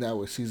doing that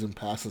with Season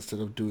Pass instead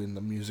of doing the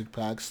music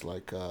packs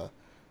like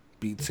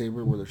Beat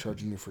Saber, where they're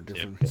charging you for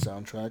different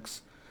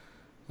soundtracks.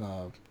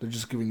 They're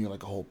just giving you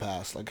like a whole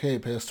pass, like, hey,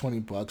 pay us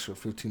 $20 or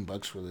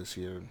 $15 for this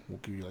year, and we'll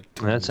give you like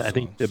 10 That's new I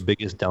think the songs.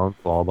 biggest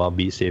downfall about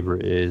Beat Saber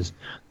is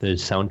the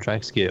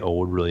soundtracks get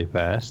old really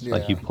fast.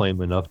 Like you Yeah. play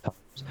them enough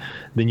times,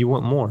 then you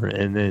want more,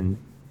 and then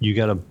you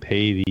gotta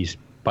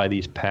buy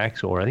these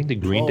packs, or I think the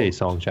Green Day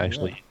songs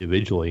actually yeah.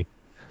 individually,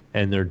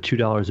 and they're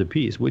 $2 a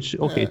piece. Which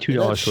okay, Yeah, $2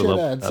 that for shit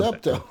level. adds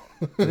up though.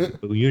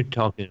 But you're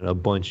talking a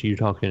bunch. You're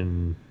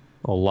talking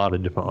a lot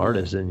of different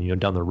artists, and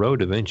down the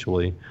road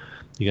eventually,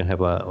 you're gonna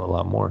have a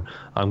lot more.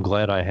 I'm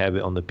glad I have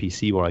it on the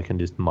PC where I can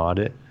just mod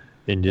it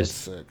and That's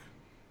just sick.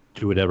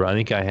 do whatever. I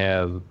think I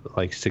have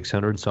like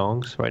 600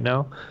 songs right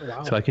now,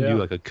 Wow. so I can yeah. do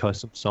like a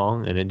custom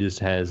song, and it just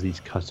has these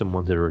custom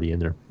ones that are already in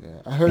there. Yeah,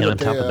 I heard And that on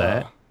top of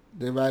that,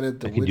 they've added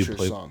the I can do Witcher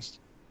song. playlists.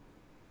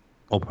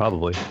 Oh,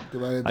 probably.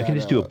 They've added I can that,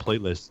 just do a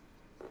playlist.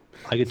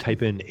 I could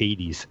type in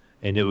 80s,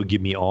 and it would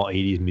give me all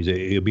 80s music.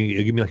 It'll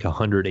give me like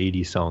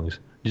 180 songs,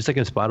 just like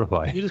in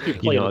Spotify. You just be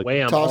playing like,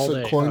 Wham Toss all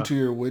a day. coin huh? to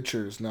your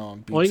Witchers now on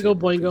Beat Boingo, Saber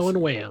boingo, PC.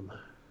 and Wham.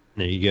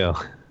 There you go.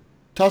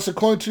 Toss a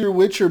coin to your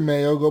Witcher,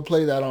 Mayo. Go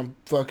play that on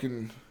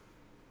fucking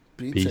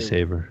Beat Beat Saber.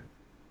 Saber.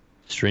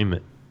 Stream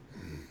it.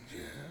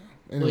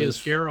 Anyways,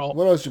 Geralt.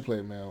 what else you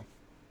play, Mayo?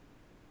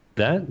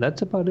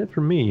 That's about it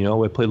for me.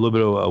 I played a little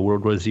bit of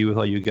World War Z with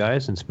all you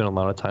guys and spent a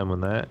lot of time on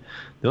that.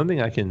 The only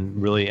thing I can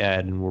really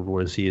add in World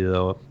War Z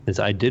though is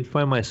I did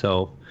find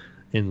myself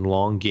in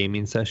long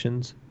gaming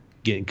sessions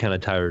getting kind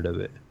of tired of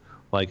it.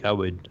 Like I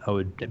would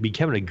be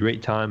having a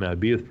great time and I'd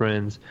be with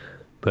friends,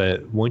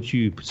 but once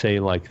you say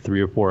like 3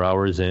 or 4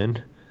 hours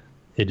in,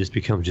 it just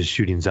becomes just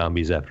shooting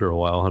zombies after a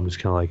while. I'm just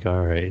kind of like,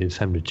 all right, it's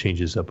time to change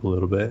this up a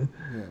little bit.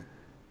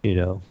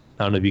 Yeah.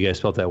 I don't know if you guys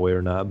felt that way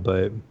or not,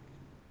 but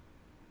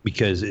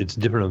because it's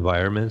different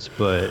environments,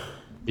 but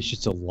it's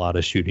just a lot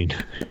of shooting.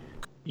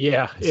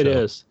 Yeah, it So-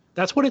 is.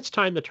 That's when it's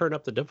time to turn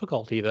up the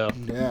difficulty, though.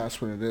 Yeah, that's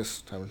what it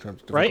is. Time in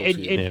terms of Right, and,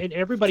 difficulty. and, and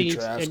everybody Get needs,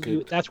 your ass and you,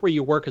 kicked. that's where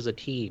you work as a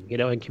team,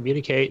 and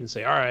communicate and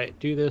say, all right,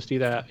 do this, do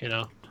that,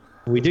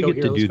 We did go get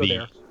here, to let's do go the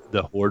there.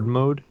 the horde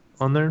mode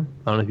on there.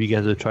 I don't know if you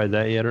guys have tried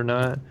that yet or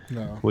not.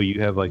 No. Where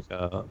you have like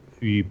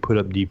you put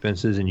up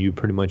defenses and you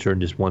pretty much are in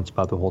just one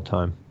spot the whole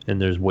time.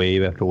 And there's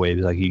wave after wave.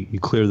 It's like you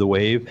clear the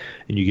wave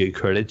and you get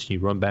credits and you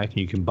run back and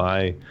you can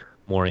buy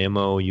more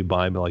ammo. You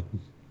buy like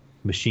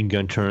machine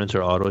gun turrets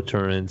or auto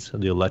turrets,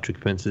 the electric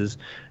fences,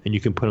 and you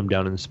can put them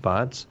down in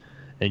spots.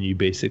 And you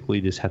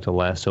basically just have to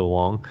last so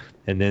long,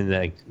 and then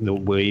like the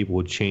wave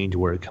will change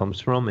where it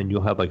comes from, and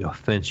you'll have like a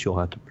fence you'll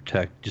have to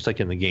protect, just like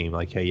in the game.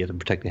 Like, hey, you have to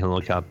protect the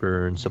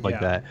helicopter and stuff like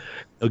that.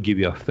 They'll give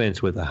you a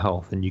fence with a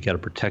health, and you got to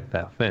protect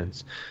that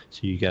fence.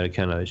 So you got to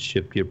kind of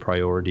shift your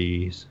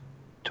priorities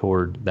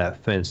toward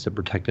that fence, to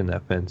protecting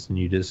that fence, and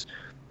you just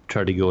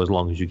try to go as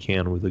long as you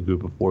can with a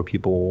group of 4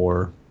 people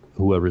or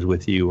whoever's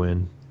with you,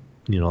 and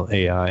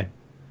AI.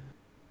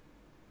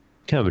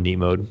 Kind of a neat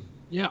mode.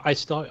 Yeah, I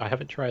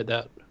haven't tried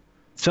that.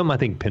 Something I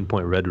think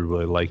Pinpoint Red would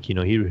really like.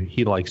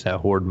 He likes that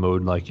horde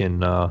mode, like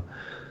in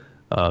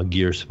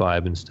Gears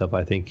 5 and stuff.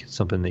 I think it's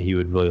something that he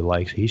would really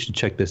like. So he should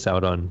check this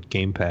out on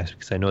Game Pass,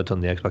 because I know it's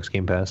on the Xbox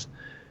Game Pass.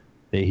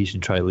 He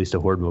should try at least a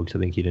horde mode, because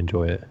I think he'd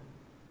enjoy it.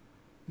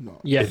 No.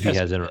 Yeah, if he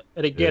hasn't.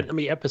 And again, let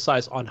me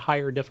emphasize on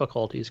higher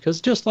difficulties,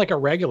 because just like a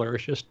regular,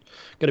 it's just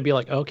going to be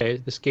like, okay,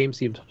 this game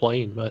seems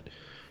plain, but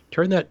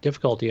turn that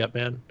difficulty up,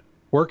 man.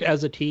 Work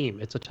as a team.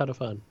 It's a ton of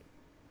fun.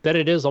 Then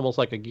it is almost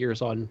like a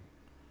Gears on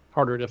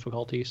harder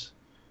difficulties,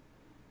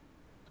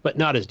 but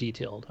not as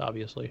detailed,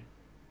 obviously.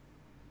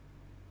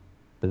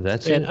 But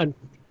that's it.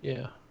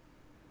 Yeah.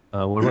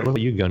 What about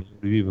you, Gun?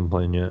 What have you been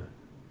playing yet?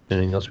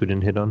 Anything else we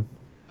didn't hit on?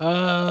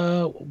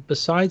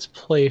 Besides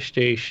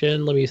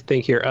PlayStation, let me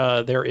think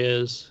here. There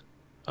is,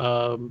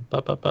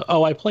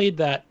 I played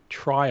that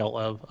trial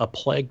of A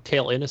Plague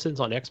Tale: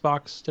 Innocence on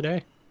Xbox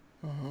today.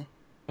 Uh-huh.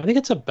 I think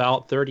it's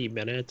about 30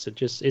 minutes.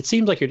 It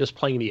seems like you're just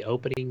playing the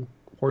opening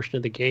portion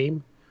of the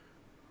game,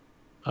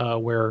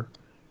 where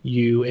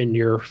you and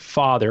your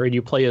father, and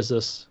you play as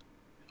this,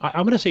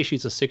 I'm going to say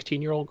she's a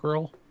 16-year-old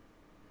girl.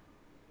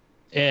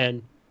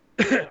 And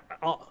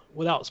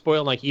without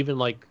spoiling, like, even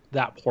like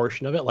that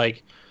portion of it,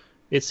 like,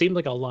 it seemed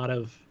like a lot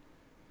of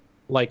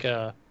like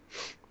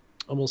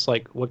almost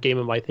like, what game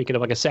am I thinking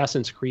of? Like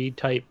Assassin's Creed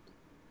type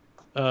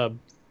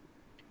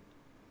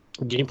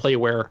gameplay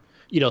where,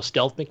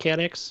 stealth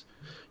mechanics,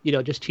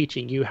 just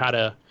teaching you how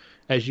to,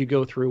 as you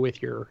go through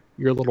with your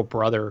little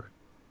brother,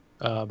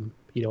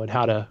 and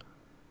how to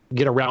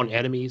get around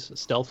enemies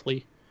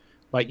stealthily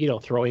by,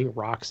 throwing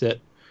rocks at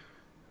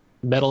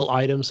metal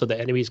items so the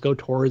enemies go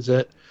towards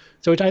it.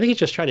 So I think it's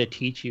just trying to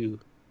teach you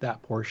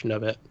that portion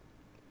of it.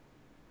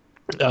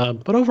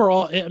 But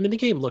overall, I mean, the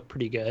game looked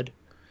pretty good,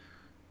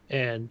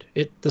 and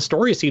the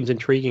story seems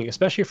intriguing,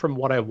 especially from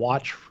what I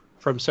watched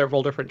from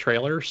several different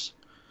trailers.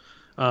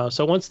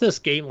 So once this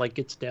game like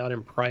gets down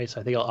in price,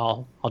 I think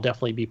I'll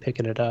definitely be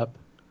picking it up.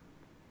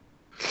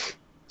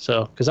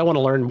 So, because I want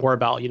to learn more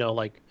about,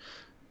 like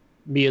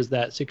me as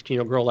that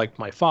 16-year-old girl, like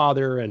my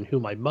father, and who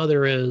my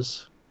mother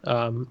is,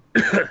 and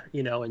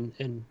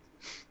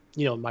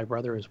my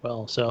brother as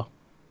well. So,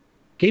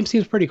 game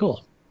seems pretty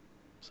cool.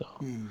 So,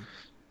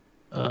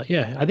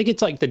 yeah, I think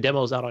it's like the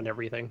demo's out on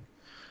everything.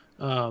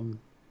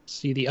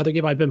 See, the other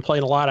game I've been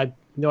playing a lot, I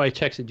know I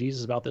texted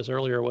Jesus about this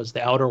earlier, was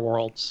The Outer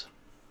Worlds.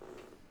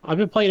 I've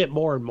been playing it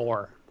more and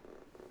more.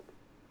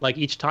 Like,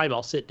 each time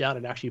I'll sit down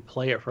and actually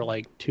play it for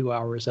like 2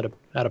 hours at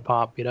a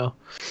pop,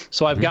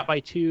 So I've got my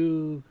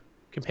 2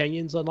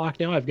 companions unlocked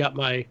now. I've got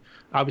my,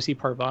 obviously,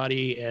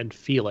 Parvati and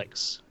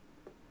Felix.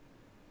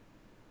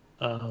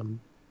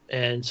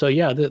 And so,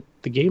 yeah,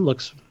 the game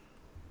looks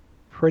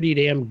pretty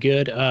damn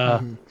good.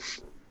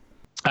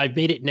 I've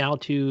made it now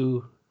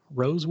to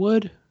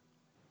Rosewood,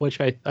 which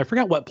I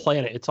forgot what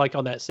planet. It's like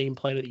on that same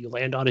planet that you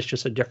land on. It's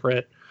just a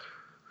different,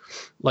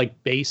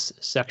 like, base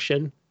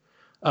section.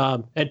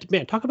 And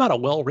man, talk about a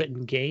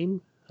well-written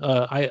game.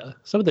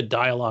 Some of the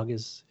dialogue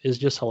is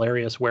just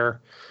hilarious,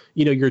 where,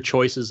 your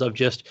choices of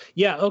just,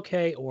 yeah,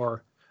 okay,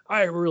 or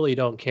I really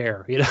don't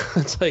care.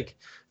 It's like,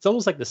 it's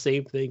almost like the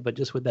same thing, but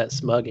just with that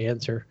smug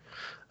answer.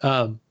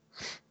 And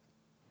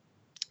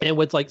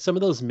with like some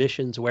of those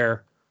missions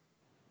where,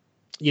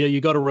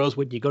 you go to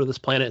Rosewood, you go to this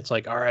planet, it's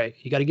like, all right,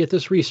 you got to get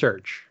this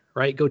research,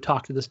 right? Go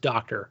talk to this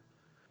doctor.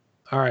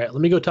 All right,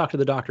 let me go talk to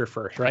the doctor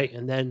first, right?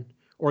 And then,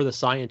 or the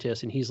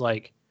scientist, and he's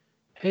like,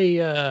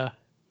 hey,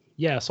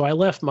 yeah, so I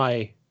left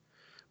my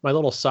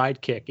little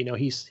sidekick,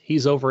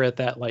 he's over at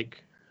that,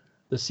 like,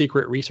 the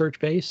secret research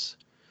base.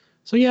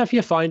 So yeah, if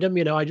you find him,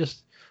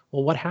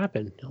 well, what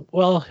happened?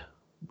 Well,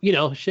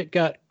 shit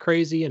got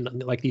crazy,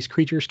 and like these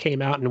creatures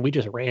came out, and we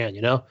just ran,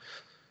 and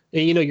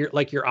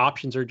your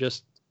options are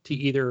just to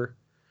either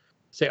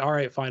say, all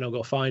right, fine, I'll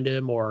go find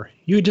him, or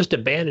you just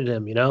abandoned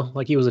him,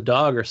 like he was a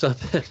dog or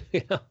something.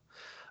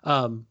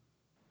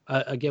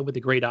 Again, with the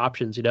great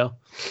options,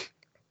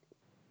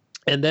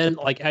 and then,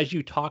 like, as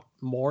you talk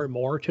more and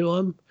more to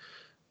him,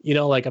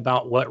 like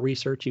about what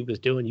research he was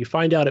doing, you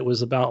find out it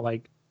was about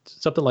like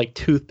something like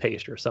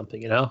toothpaste or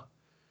something,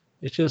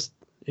 it's just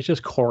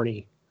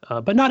corny,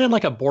 but not in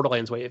like a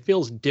Borderlands way. It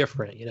feels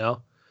different,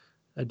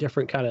 a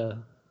different kind of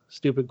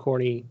stupid,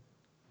 corny,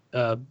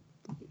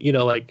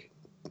 like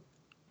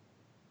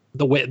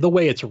the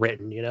way it's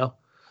written,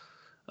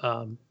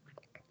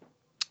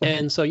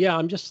 and so, yeah,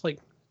 I'm just like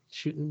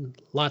shooting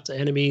lots of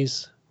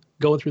enemies,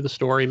 going through the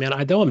story, man.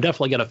 I know I'm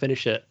definitely going to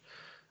finish it.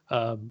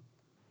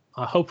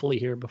 hopefully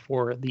here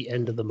before the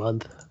end of the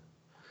month.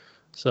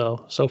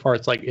 So far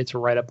it's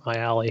right up my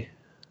alley.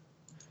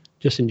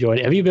 Just enjoying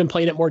it. Have you been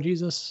playing it more,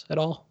 Jesus, at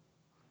all?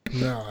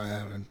 No, I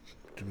haven't,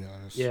 to be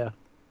honest. Yeah.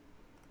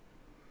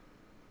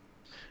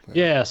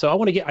 Yeah, so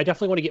I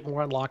definitely want to get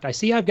more unlocked. I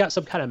see I've got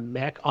some kind of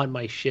mech on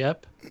my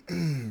ship,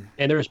 and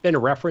there's been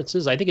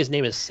references. I think his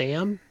name is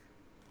Sam.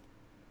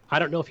 I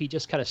don't know if he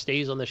just kind of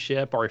stays on the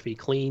ship or if he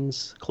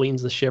cleans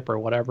the ship or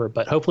whatever,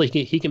 but hopefully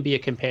he can be a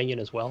companion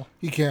as well.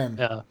 He can.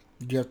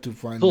 You have to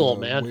find cool, a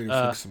man. way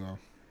to fix it now.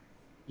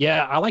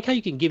 Yeah, I like how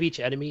you can give each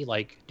enemy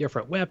like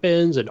different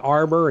weapons and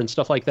armor and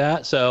stuff like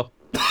that. So,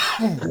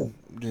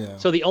 yeah.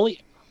 So the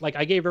only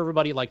I gave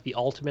everybody like the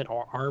ultimate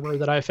armor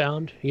that I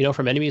found,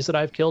 from enemies that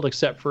I've killed,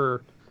 except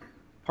for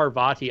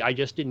Parvati. I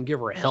just didn't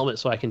give her a helmet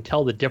so I can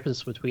tell the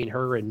difference between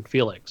her and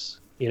Felix.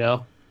 Where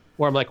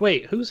I'm like,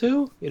 wait, who's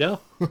who?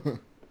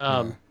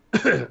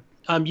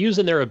 I'm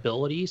using their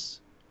abilities.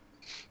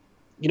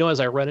 As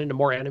I run into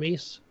more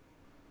enemies,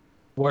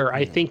 where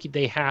I think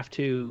you have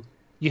to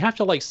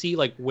see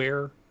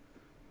where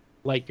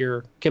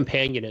your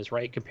companion is,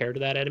 right, compared to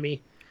that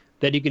enemy.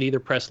 Then you can either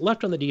press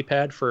left on the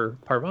D-pad for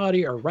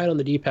Parvati or right on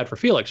the D-pad for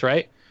Felix,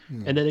 right?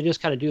 And then they just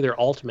kind of do their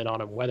ultimate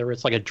on him, whether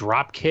it's like a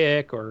drop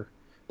kick or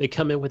they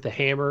come in with the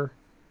hammer,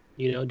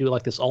 do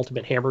like this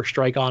ultimate hammer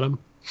strike on him,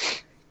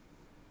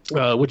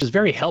 which is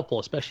very helpful,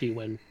 especially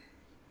when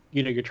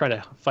you're trying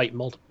to fight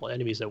multiple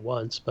enemies at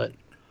once. But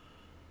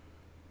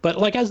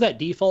as that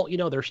default,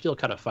 they're still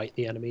kind of fight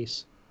the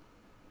enemies.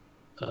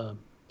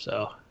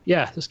 So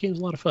yeah, this game's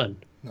a lot of fun.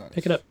 Nice.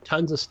 Picking up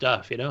tons of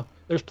stuff,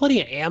 There's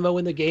plenty of ammo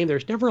in the game.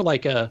 There's never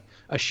a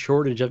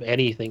shortage of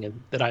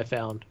anything that I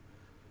found.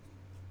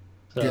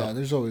 So, yeah,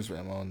 there's always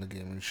ammo in the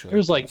game.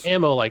 There's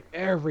ammo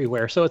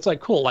everywhere. So it's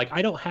cool.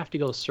 I don't have to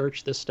go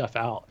search this stuff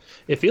out.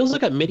 It feels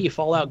like a mini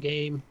Fallout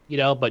game,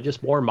 but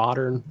just more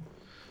modern,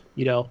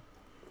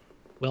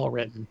 well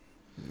written.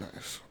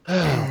 Nice.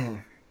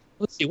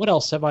 Let's see, what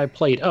else have I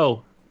played?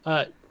 One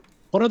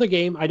other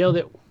game. I know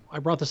that I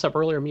brought this up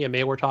earlier. Me and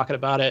May were talking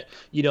about it,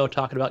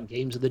 talking about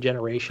games of the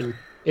generation.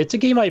 It's a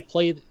game I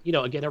play,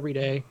 again, every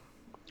day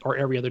or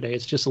every other day.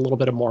 It's just a little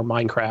bit of more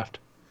Minecraft.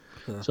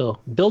 Sure. So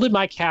building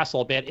my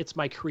castle, man, it's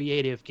my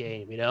creative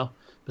game,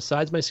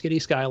 Besides my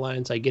Skitty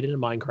Skylines, I get into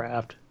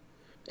Minecraft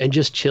and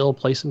just chill,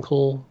 play some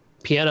cool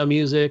piano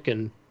music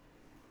and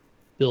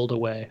build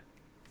away.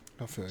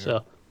 I feel you.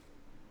 So,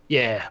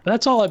 yeah,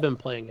 that's all I've been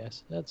playing,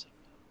 guys. That's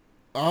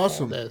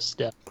awesome. All this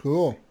stuff.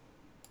 Cool.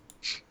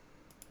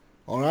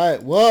 All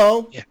right,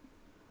 well,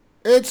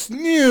 It's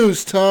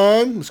news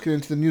time. Let's get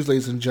into the news,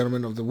 ladies and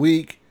gentlemen, of the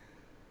week.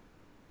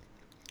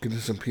 Get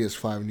into some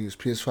PS5 news.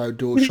 PS5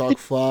 DualShock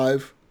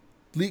 5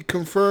 leak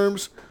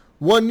confirms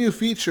one new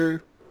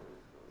feature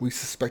we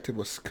suspected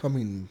was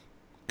coming,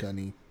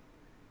 Gunny.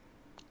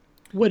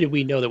 What did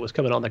we know that was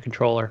coming on the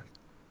controller?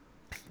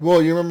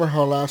 Well, you remember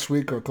how last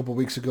week or a couple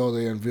weeks ago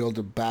they unveiled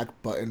the back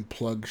button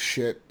plug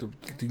shit, the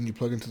thing you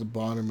plug into the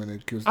bottom and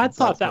it gives. I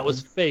thought that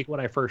was fake when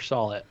I first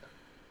saw it.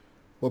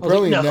 Well,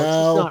 apparently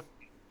now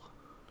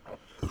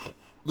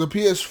the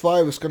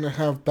PS5 is going to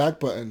have back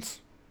buttons.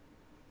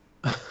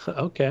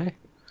 Okay.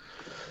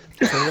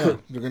 So yeah,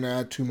 they're going to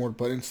add 2 more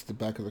buttons to the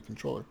back of the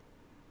controller.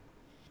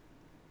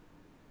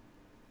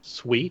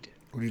 Sweet.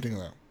 What do you think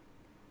of that?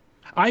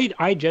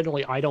 I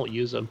generally don't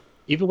use them,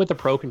 even with the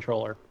Pro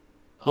controller.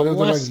 What if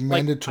Unless they're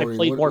mandatory? I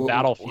played more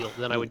Battlefield,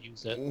 then I would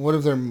use it. What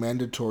if they're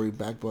mandatory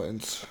back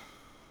buttons?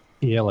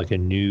 Yeah, like a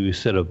new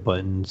set of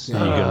buttons.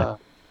 Yeah.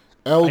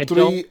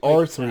 L3,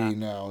 R3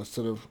 now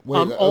instead of. Wait,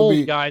 I'm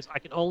old, guys. I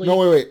can only. No,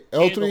 wait.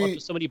 L3 up to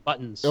so many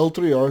buttons. L3,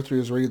 R3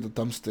 is already the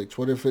thumbsticks.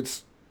 What if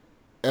it's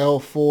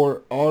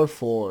L4,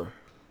 R4?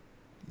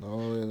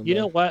 No. You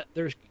know what?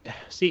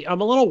 See,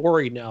 I'm a little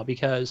worried now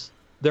because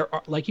there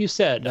are, like you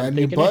said, I'm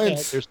thinking ahead.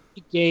 There's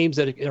games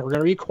that are going to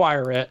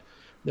require it.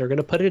 They're going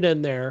to put it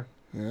in there.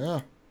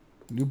 Yeah,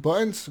 new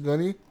buttons,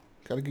 Gunny.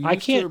 Gotta get used I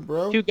can't to it,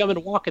 bro. chew gum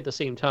and walk at the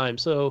same time,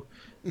 so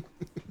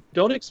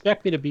don't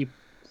expect me to be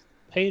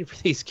paying for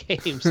these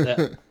games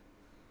that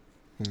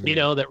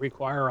that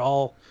require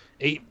all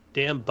 8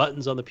 damn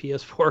buttons on the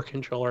PS4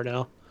 controller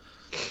now.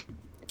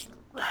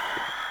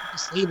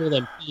 Disable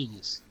them,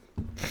 please.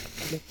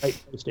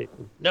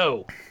 PlayStation.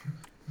 No.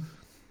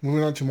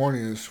 Moving on to more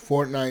news.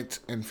 Fortnite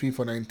and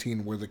FIFA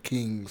 19 were the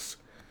kings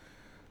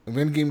of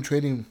in-game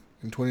trading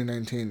in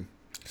 2019.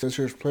 It says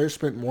here players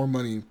spent more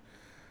money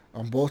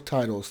on both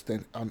titles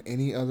than on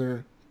any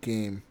other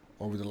game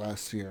over the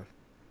last year.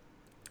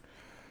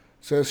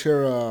 It says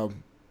here about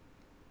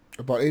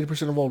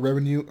 80% of all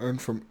revenue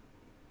earned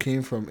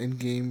came from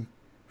in-game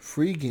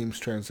free games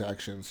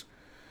transactions.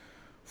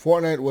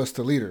 Fortnite was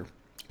the leader.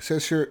 It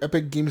says here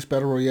Epic Games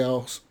Battle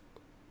Royale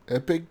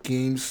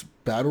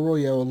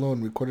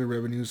alone recorded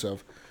revenues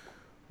of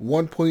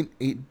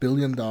 $1.8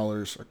 billion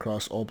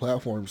across all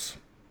platforms.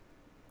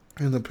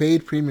 In the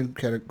paid premium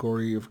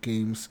category of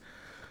games,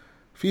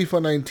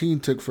 FIFA 19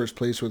 took first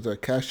place with a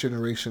cash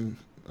generation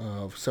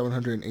of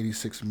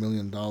 $786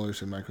 million in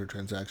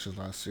microtransactions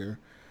last year.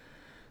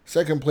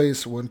 Second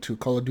place went to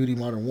Call of Duty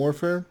Modern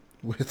Warfare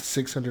with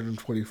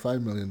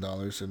 $625 million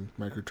in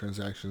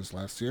microtransactions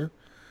last year.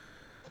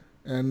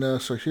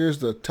 And so here's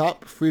the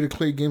top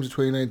free-to-play games of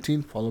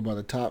 2019, followed by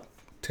the top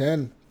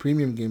 10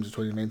 premium games of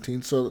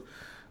 2019. So,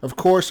 of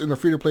course, in the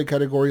free-to-play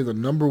category, the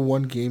number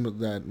one game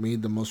that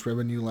made the most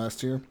revenue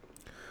last year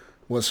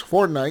was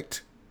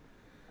Fortnite.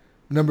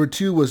 Number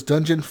 2 was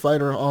Dungeon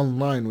Fighter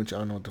Online, which I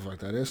don't know what the fuck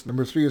that is.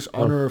 Number 3 is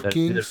Honor of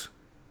Kings.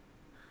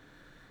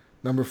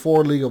 Number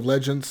 4, League of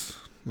Legends.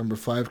 Number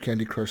 5,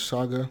 Candy Crush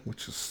Saga,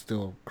 which is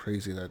still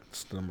crazy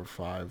that's number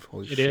 5.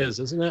 Holy shit. It is,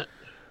 isn't it?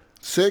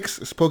 6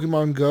 is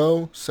Pokemon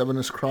Go. 7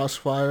 is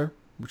Crossfire,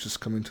 which is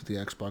coming to the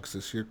Xbox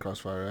this year,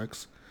 Crossfire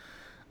X.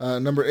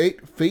 Number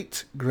 8,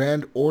 Fate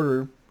Grand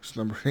Order is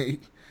number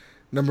 8.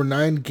 Number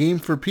 9, Game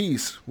for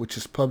Peace, which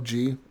is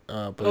PUBG.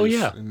 But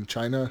in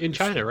China. In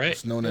China, right?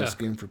 It's known as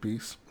Game for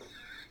Peace.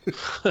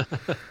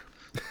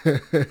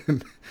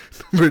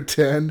 Number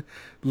 10,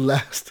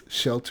 Last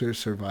Shelter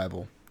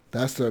Survival.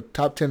 That's the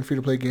top 10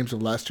 free-to-play games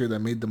of last year that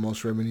made the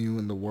most revenue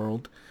in the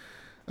world.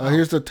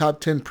 Here's the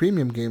top 10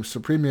 premium games. So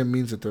premium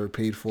means that they're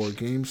paid-for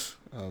games,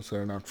 so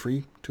they're not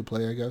free to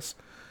play, I guess.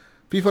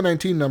 FIFA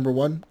 19, number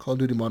 1. Call of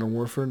Duty Modern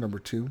Warfare, number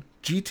 2.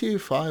 GTA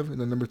 5 in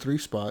the number 3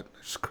 spot.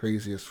 It's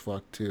crazy as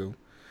fuck, too.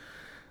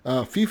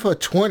 FIFA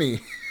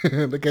 20.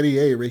 Look at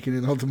EA raking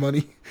in all the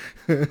money.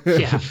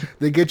 Yeah.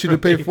 They get you to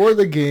pay for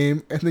the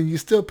game, and then you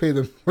still pay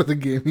them for the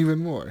game even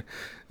more.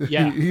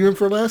 Yeah. Even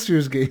for last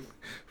year's game.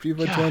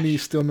 FIFA 20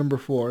 is still number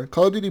 4.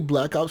 Call of Duty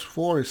Black Ops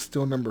 4 is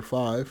still number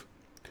 5.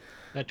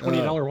 That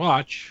 $20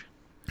 watch.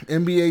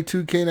 NBA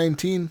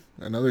 2K19,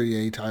 another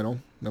EA title,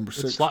 number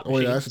 6. slot Oh,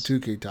 yeah, that's a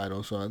machines. 2K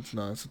title, so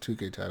that's a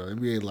 2K title.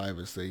 NBA Live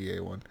is the EA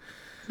one.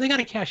 They got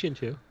to cash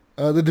into.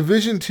 The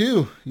Division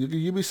 2,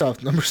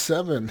 Ubisoft, number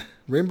 7.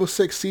 Rainbow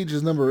Six Siege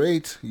is number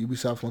 8,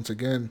 Ubisoft once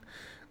again.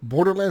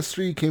 Borderlands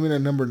 3 came in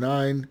at number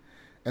 9,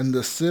 and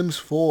The Sims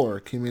 4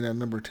 came in at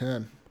number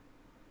 10.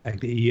 Back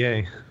to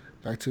EA.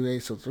 Back to EA,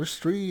 so there's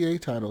 3 EA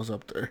titles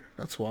up there.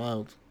 That's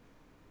wild.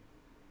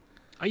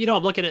 I'm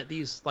looking at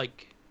these,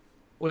 like,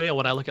 when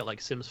I look at, like,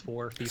 Sims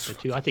 4, FIFA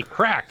 2, I think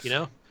crack,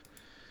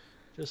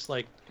 Just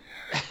like,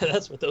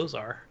 that's what those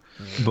are.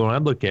 But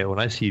when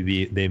I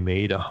see they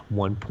made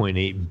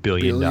 $1.8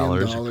 billion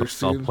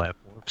across all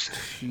platforms.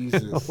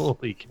 Jesus.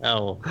 Holy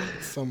cow.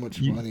 So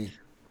much money.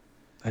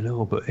 I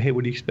know, but hey,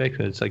 what do you expect?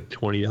 It's like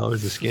 $20 a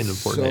skin in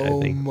Fortnite,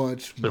 I think. So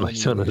much But money. my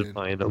son is dude.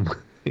 buying them.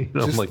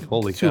 I'm like,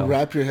 holy to cow.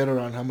 wrap your head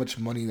around how much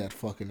money that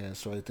fucking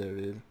is right there,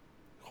 dude.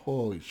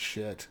 Holy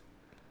shit.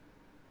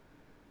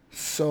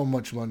 So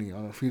much money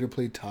on a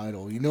free-to-play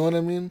title. You know what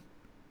I mean?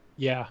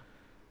 Yeah.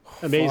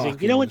 Amazing.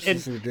 Fuck, What?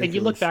 this is And you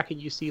ridiculous. look back and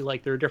you see,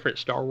 like, there are different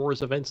Star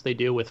Wars events they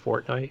do with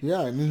Fortnite.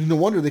 Yeah, and no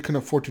wonder they couldn't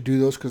afford to do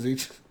those because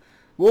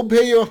we'll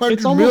pay you It's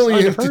 $100 almost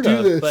million to unheard do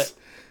of, this.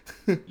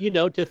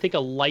 but, to think a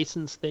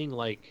licensed thing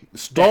like...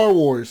 Star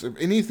Wars, if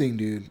anything,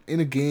 dude, in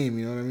a game,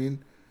 you know what I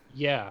mean?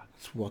 Yeah.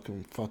 It's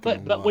fucking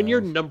But when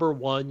you're wild. number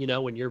one,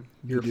 when you're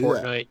do that.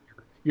 Fortnite,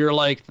 you're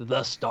like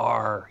the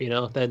star,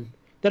 then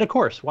of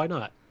course, why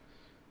not?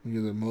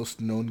 You're the most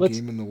known Let's-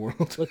 game in the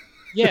world.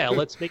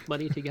 Let's make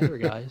money together,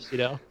 guys,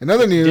 In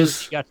other news,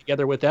 Disney got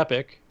together with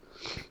Epic.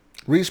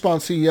 Respawn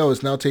CEO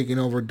is now taking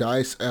over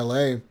DICE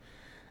LA,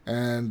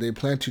 and they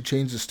plan to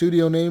change the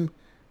studio name,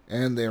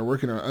 and they are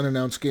working on an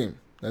unannounced game.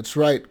 That's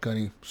right,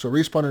 Gunny. So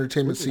Respawn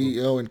Entertainment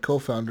CEO and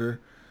co-founder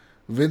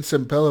Vince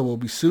Zampella will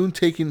be soon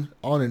taking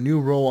on a new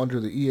role under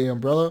the EA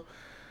umbrella.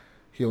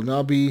 He'll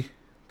now be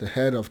the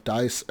head of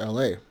DICE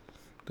LA.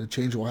 The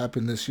change will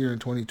happen this year in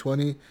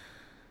 2020,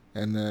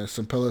 and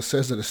Zampella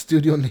says that a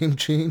studio name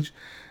change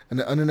and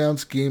an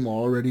unannounced game are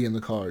already in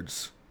the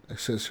cards. It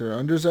says here,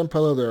 under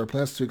Zampella, there are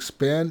plans to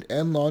expand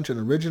and launch an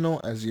original,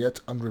 as yet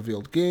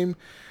unrevealed game.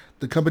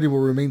 The company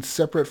will remain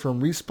separate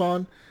from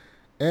Respawn,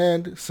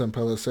 and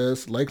Zampella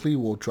says, likely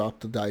will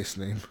drop the DICE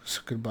name.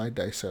 So goodbye,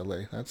 DICE LA.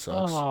 That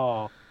sucks.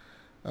 Oh,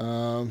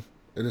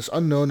 It is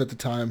unknown at the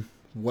time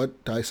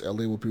what DICE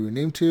LA will be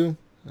renamed to.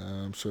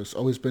 So it's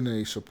always been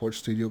a support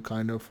studio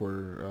kind of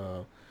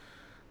for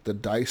the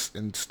DICE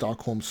in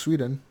Stockholm,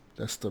 Sweden.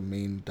 That's the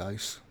main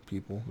DICE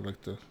people.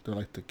 They're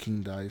like the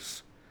King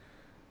DICE.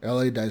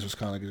 LA DICE was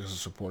kind of like just a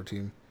support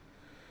team.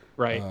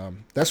 right.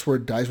 That's where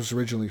DICE was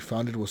originally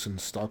founded, was in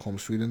Stockholm,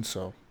 Sweden.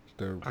 So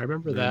I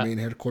remember their that. main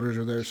headquarters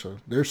are there. So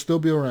they'll still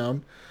be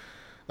around.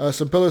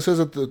 Zampella says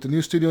that the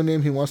new studio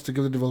name, he wants to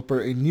give the developer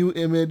a new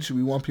image.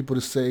 We want people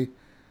to say,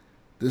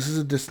 this is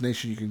a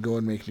destination you can go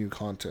and make new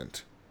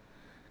content.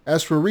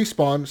 As for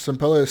Respawn,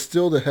 Zampella is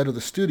still the head of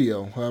the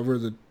studio. However,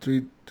 the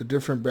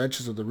different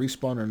branches of the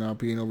Respawn are now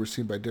being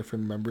overseen by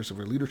different members of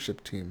a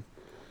leadership team.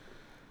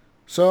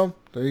 So,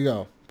 there you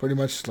go. Pretty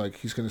much like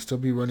he's going to still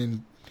be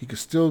running, he could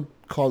still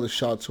call the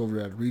shots over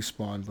at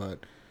Respawn, but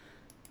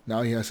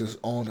now he has his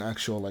own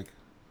actual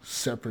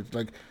separate,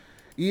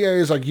 EA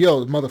is like,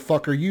 yo,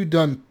 motherfucker, you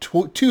done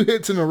 2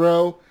 hits in a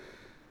row.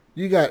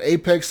 You got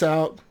Apex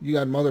out. You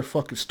got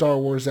motherfucking Star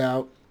Wars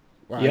out.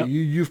 Wow, Yep.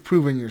 you've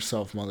proven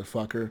yourself,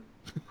 motherfucker.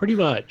 Pretty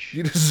much.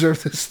 You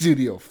deserve the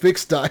studio.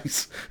 Fix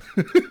DICE.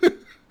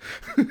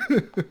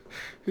 Here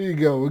you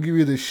go. We'll give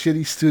you this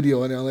shitty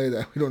studio in LA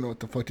that we don't know what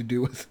the fuck to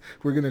do with.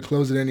 We're gonna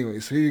close it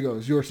anyways. Here you go.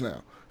 It's yours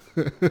now.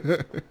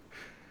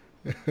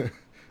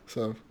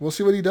 So we'll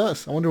see what he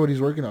does. I wonder what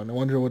he's working on. I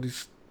wonder what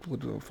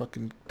the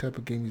fucking type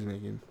of game he's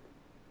making.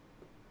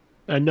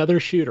 Another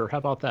shooter. How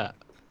about that?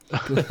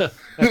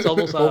 That's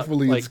almost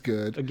Hopefully like it's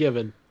good. a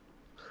given.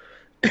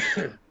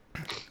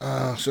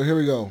 So here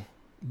we go.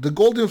 The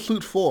Golden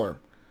Flute 4.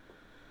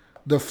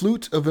 The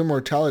Flute of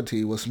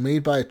Immortality was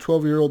made by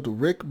 12-year-old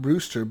Rick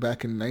Brewster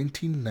back in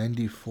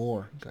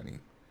 1994. Gunny.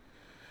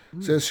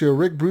 Says here,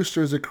 Rick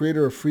Brewster is the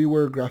creator of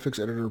freeware graphics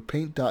editor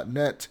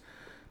Paint.net.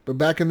 But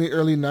back in the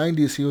early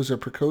 90s, he was a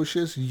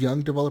precocious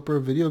young developer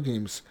of video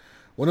games.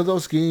 One of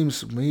those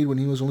games made when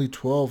he was only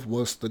 12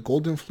 was The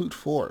Golden Flute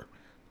 4,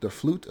 The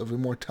Flute of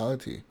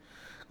Immortality.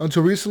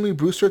 Until recently,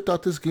 Brewster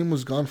thought this game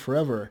was gone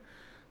forever.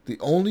 The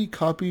only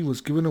copy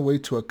was given away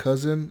to a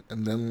cousin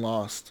and then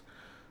lost.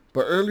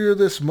 But earlier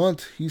this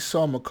month, he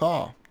saw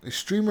Macaw, a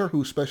streamer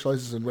who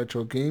specializes in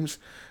retro games,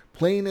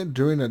 playing it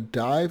during a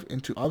dive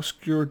into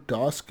obscure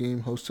DOS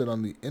game hosted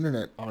on the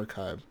Internet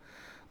Archive.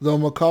 Though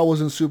Macaw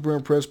wasn't super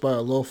impressed by a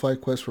lo-fi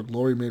quest for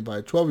glory made by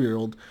a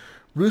 12-year-old,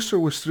 Brewster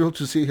was thrilled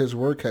to see his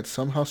work had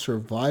somehow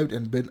survived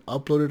and been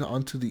uploaded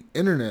onto the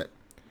Internet.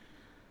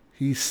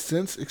 He's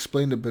since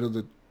explained a bit of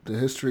the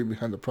history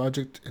behind the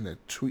project in a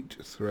tweet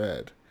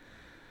thread.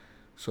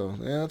 So,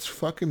 yeah, that's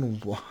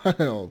fucking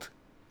wild.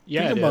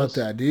 Yeah, Think about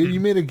that, dude. You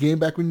made a game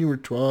back when you were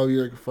 12.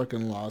 You like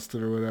fucking lost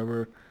it or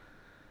whatever.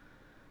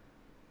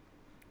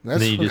 That's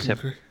and then you just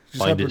have to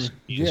find it.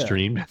 You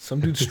streamed.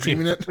 Some dude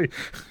streaming it.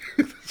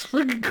 It's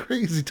fucking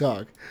crazy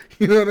talk.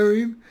 You know what I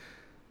mean?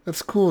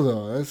 That's cool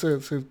though.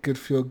 That's a good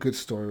feel-good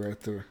story right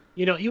there.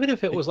 You know, even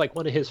if it was like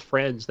one of his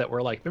friends that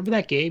were like, remember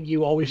that game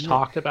you always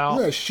talked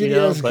about? Yeah,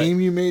 shitty-ass game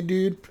you made,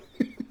 dude.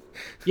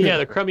 Yeah,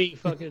 the crummy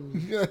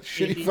fucking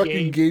shitty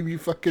fucking game you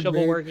fucking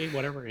shovelware made. game,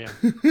 whatever. Yeah.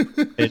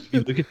 And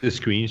you look at the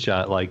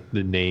screenshot, like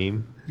the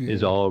name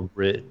is all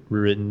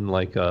written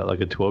like a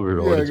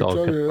 12-year-old. Yeah, it's like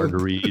all kind of hard to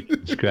 12-year-old.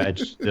 read,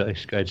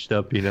 scratched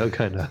up,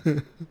 kind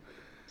of.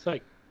 It's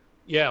like,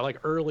 yeah, like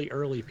early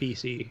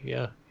PC.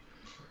 Yeah.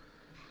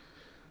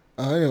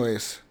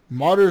 Anyways,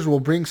 modders will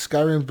bring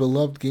Skyrim's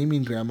beloved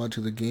gaming grandma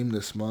to the game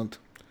this month.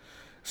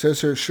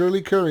 Says here,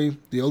 Shirley Curry,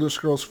 the Elder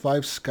Scrolls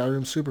V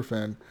Skyrim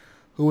superfan,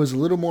 who is a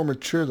little more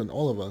mature than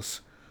all of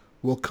us,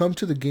 will come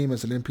to the game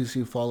as an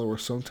NPC follower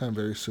sometime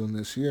very soon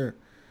this year.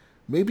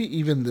 Maybe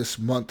even this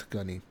month,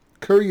 Gunny.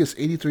 Curry is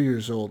 83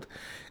 years old,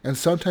 and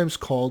sometimes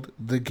called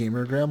the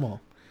Gamer Grandma.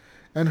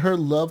 And her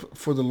love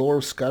for the lore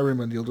of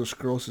Skyrim and the Elder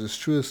Scrolls is as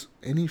true as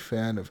any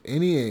fan of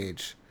any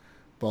age.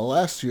 But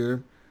last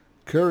year,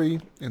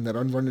 Curry, in that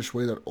unvarnished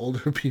way that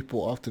older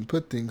people often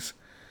put things,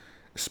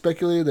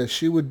 speculated that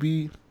she would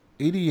be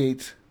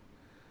 88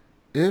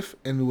 if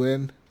and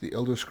when the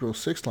Elder Scrolls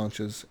 6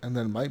 launches, and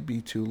that might be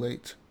too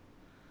late.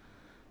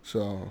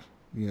 So,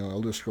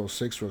 Elder Scrolls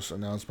 6 was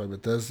announced by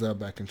Bethesda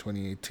back in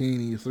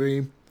 2018,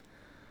 E3.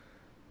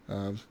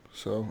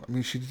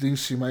 She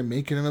thinks she might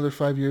make it another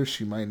 5 years.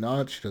 She might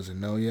not. She doesn't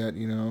know yet,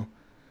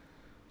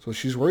 So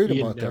she's worried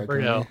about that.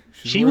 Never know.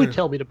 She worried. would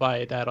tell me to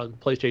buy that on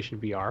PlayStation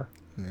VR.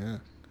 Yeah.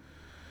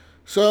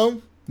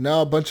 So,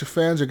 now a bunch of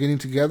fans are getting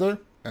together,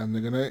 and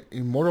they're going to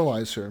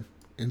immortalize her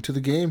into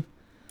the game.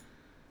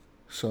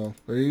 So,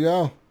 there you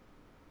go.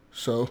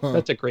 So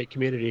that's a great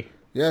community.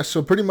 Yeah,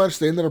 so pretty much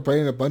they ended up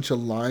writing a bunch of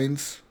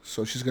lines.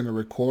 So she's going to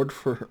record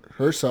for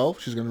herself.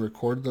 She's going to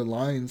record the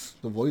lines,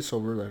 the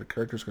voiceover that her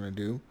character's going to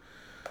do.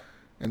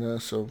 And they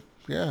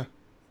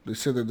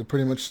said that they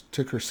pretty much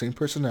took her same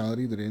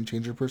personality. They didn't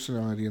change her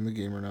personality in the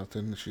game or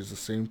nothing. She's the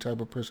same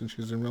type of person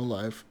she is in real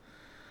life.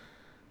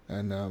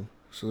 And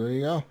so there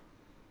you go.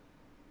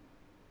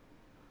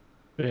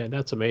 Man,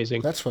 that's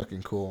amazing. That's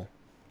fucking cool.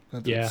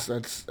 Yeah.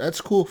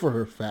 That's cool for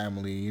her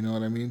family. You know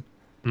what I mean?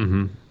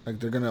 Mm-hmm. Like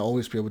they're gonna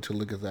always be able to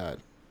look at that,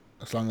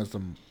 as long as they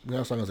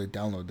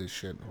download this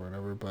shit or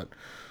whatever. But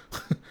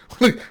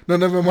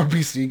none of them are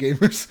PC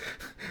gamers.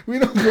 We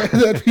don't play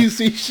that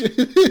PC shit.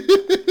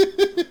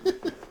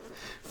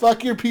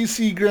 Fuck your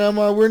PC,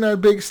 grandma. We're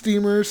not big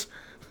steamers.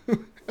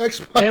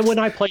 Xbox. And when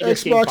I played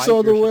this game 5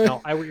 all the years way.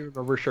 ago, I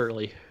remember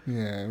Shirley.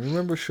 Yeah,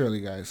 remember Shirley,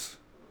 guys.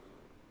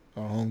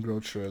 Our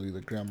homegrown Shirley,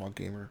 the grandma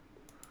gamer.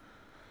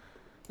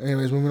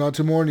 Anyways, moving on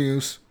to more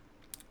news.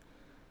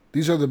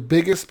 These are the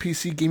biggest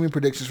PC gaming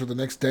predictions for the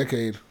next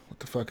decade. What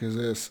the fuck is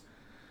this?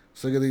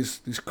 Let's look at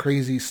these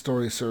crazy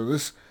stories. So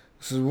this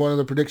is one of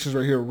the predictions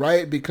right here.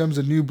 Riot becomes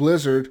a new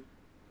Blizzard.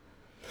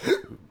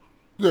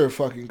 They're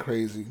fucking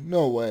crazy.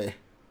 No way.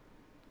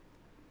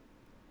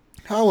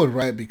 How would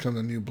Riot become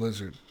the new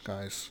Blizzard,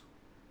 guys?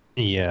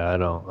 Yeah, I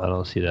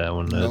don't see that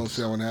one. I don't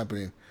see that one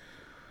happening.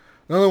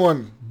 Another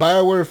one.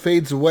 BioWare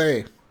fades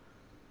away.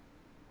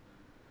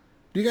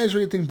 Do you guys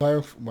really think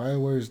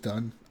BioWare is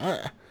done?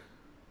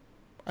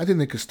 I think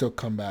they could still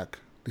come back.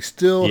 They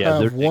still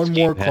have one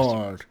more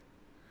card.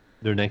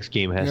 Their next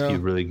game has to be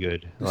really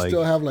good. They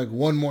still have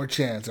one more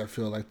chance, I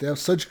feel like. They have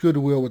such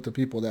goodwill with the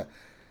people that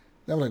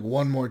They have like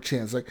one more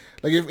chance. Like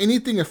if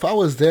anything, if I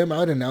was them, I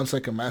would announce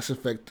like a Mass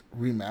Effect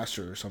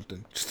remaster or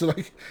something, just to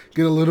like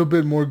get a little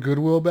bit more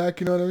goodwill back.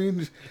 You know what I mean?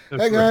 Just,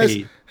 hey guys,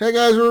 Right.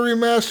 we're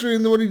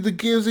remastering the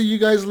games that you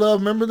guys love.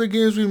 Remember the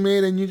games we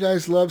made and you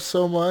guys loved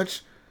so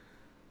much?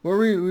 We're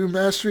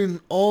remastering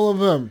all of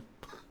them.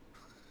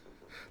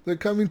 They're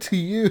coming to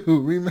you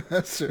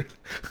remastered.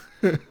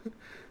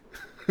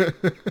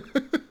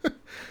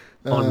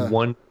 On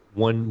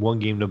one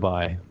game to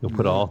buy. You'll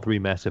put all 3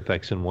 Mass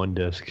Effects in one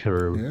disc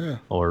Yeah.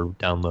 or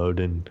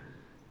download and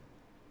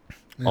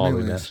all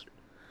Anyways,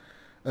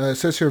 remastered. it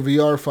says here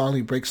VR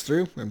finally breaks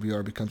through and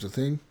VR becomes a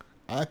thing.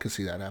 I could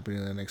see that happening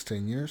in the next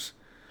 10 years.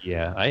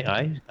 Yeah,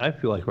 I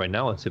feel like right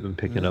now it's been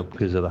picking up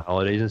because of the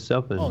holidays and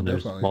stuff, and Oh,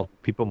 there's definitely. multiple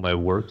people at my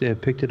work that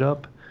have picked it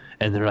up,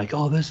 and they're like,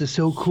 "Oh, this is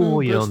so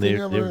cool," you know, best and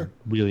thing they're ever.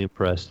 really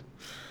impressed.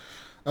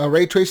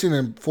 Ray tracing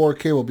in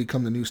 4K will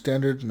become the new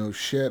standard. No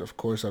shit. Of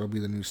course, that'll be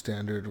the new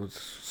standard. What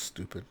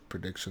stupid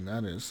prediction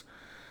that is.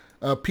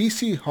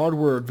 PC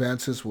hardware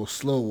advances will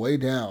slow way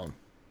down.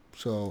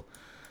 So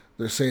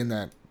they're saying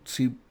that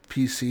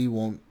PC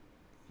won't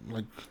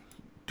like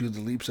do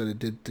the leaps that it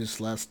did this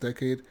last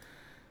decade,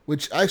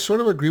 which I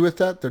sort of agree with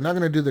that. They're not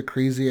going to do the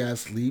crazy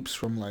ass leaps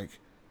from like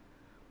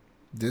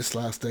this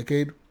last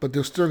decade, but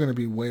they're still going to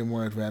be way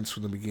more advanced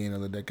from the beginning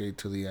of the decade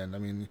to the end. I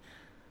mean,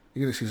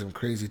 you're going to see some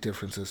crazy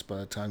differences by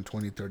the time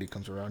 2030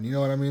 comes around. You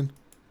know what I mean?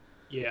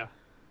 Yeah.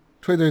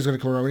 2030 is going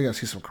to come around. We're going to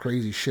see some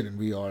crazy shit in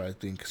VR, I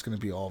think. It's going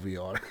to be all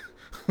VR.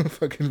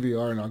 Fucking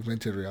VR and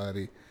augmented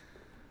reality.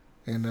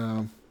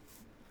 And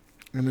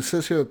it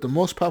says here that the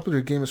most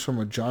popular game is from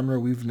a genre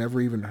we've never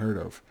even heard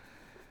of.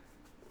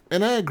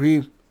 And I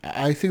agree.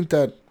 I think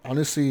that,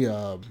 honestly,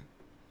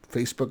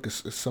 Facebook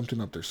is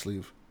something up their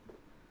sleeve.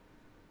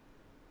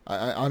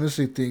 I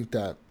honestly think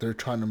that they're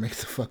trying to make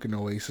the fucking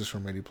Oasis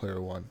from Ready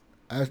Player One.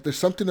 There's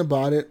something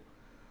about it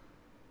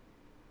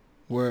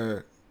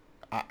where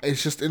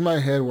it's just in my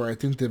head where I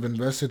think they've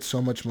invested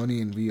so much money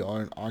in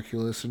VR and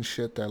Oculus and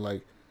shit that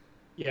like,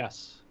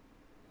 Yes.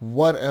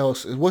 what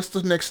else? What's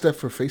the next step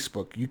for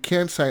Facebook? You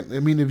can't sign. I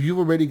mean, if you've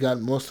already got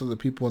most of the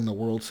people in the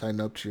world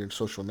signed up to your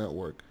social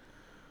network,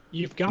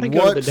 You've got to go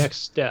to What's- the next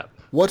step.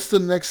 what's the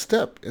next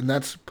step? And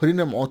that's putting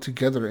them all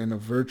together in a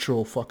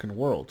virtual fucking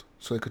world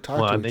so they could talk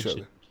Well, I to each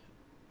mentioned other.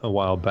 a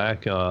while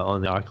back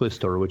on the Oculus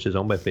Store, which is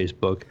owned by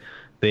Facebook,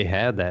 they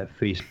have that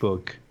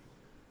Facebook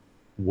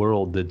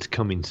world that's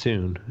coming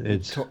soon.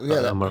 It's I'm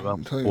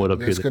telling what you, up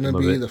here it's the gonna name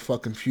of be it. the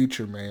fucking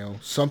future, Mayo.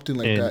 Something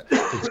like And that.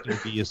 it's going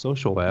to be a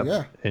social app,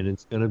 Yeah. and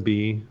it's going to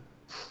be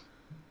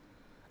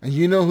And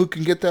you know who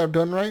can get that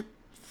done right?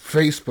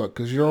 Facebook,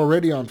 because you're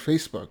already on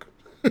Facebook.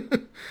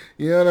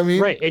 You know what I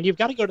mean? Right. And you've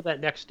got to go to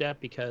that next step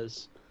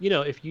because,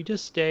 if you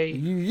just stay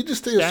You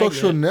just stay a social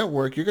stagnant.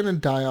 network, you're gonna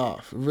die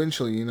off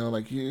eventually. You know,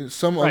 like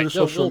some right, other there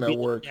social will be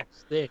network. the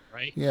next thing,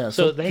 right? Yeah,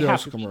 So something they have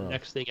else to come be the around.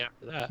 next thing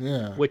after that.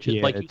 Yeah. Which is,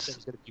 Yeah, like you it's- said,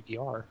 is going to be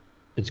VR.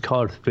 it's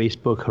called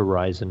Facebook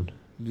Horizon.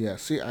 Yeah.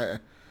 See, I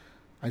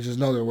just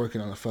know they're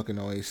working on the fucking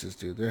Oasis,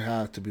 dude. They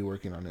have to be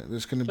working on it.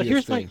 There's gonna But be a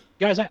here's thing.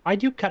 guys, I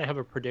do kind of have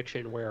a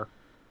prediction where,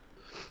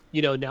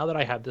 now that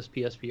I have this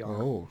PSVR,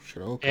 Oh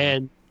shit. Okay.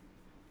 and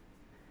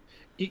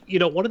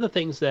one of the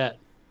things that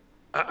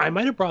I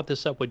might have brought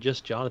this up with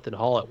just Jonathan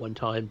Hall at one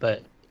time,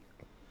 but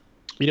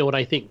when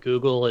I think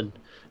Google and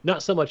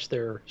not so much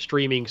their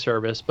streaming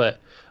service, but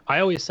I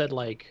always said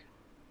like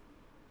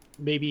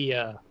maybe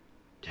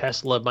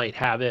Tesla might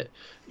have it,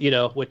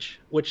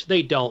 which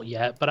they don't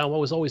yet, but I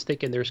was always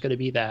thinking there's going to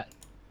be that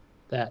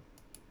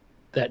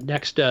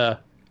next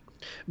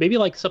maybe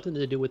like something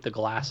to do with the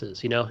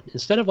glasses,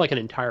 instead of like an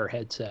entire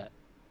headset.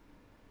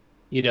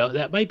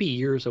 That might be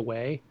years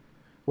away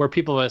where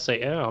people might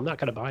say, oh, I'm not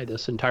going to buy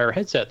this entire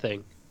headset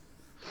thing.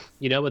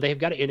 But they've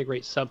got to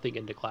integrate something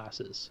into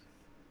glasses.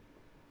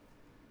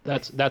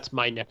 That's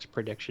my next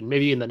prediction.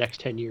 Maybe in the next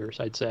 10 years,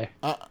 I'd say.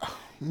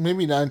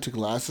 Maybe not into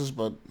glasses,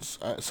 but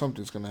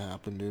something's gonna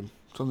happen, dude.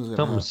 Something's gonna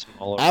Something happen.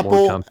 smaller,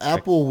 more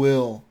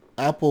compact.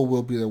 Apple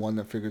will be the one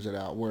that figures it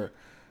out. Where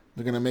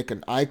they're gonna make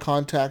an eye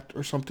contact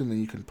or something that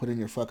you can put in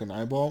your fucking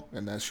eyeball,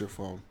 and that's your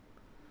phone.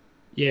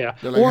 Yeah.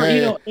 They're like, Or,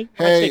 hey,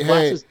 hey,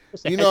 glasses,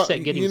 just a you know,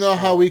 headset getting you know how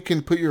small. we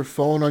can put your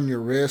phone on your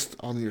wrist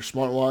on your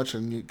smartwatch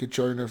and you get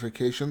your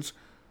notifications?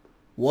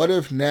 What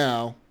if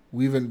now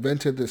we've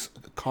invented this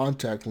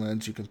contact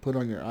lens you can put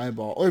on your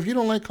eyeball? Or if you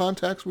don't like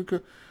contacts, you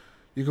could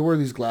wear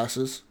these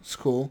glasses. It's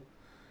cool,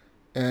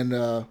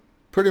 and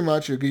pretty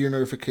much you get your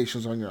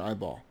notifications on your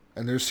eyeball,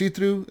 and they're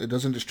see-through. It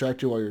doesn't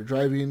distract you while you're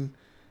driving.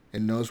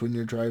 It knows when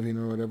you're driving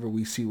or whatever.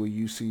 We see what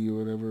you see or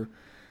whatever.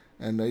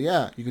 And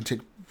yeah, you can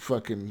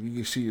you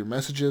can see your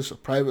messages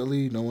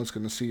privately. No one's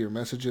going to see your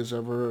messages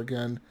ever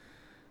again.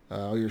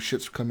 All your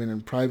shit's come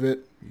in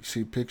private. You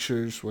see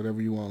pictures,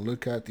 whatever you want to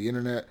look at, the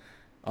internet,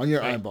 on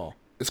your Right. eyeball.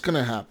 It's going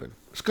to happen.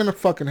 It's going to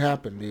fucking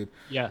happen, dude.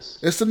 Yes.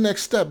 It's the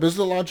next step. It's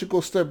the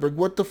logical step. But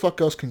what the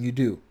fuck else can you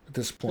do at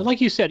this point? And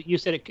like you said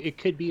it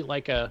could be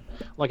like a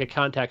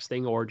contacts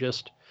thing, or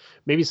just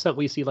maybe something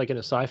we see like in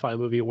a sci-fi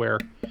movie where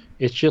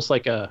it's just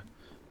like a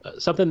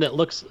something that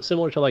looks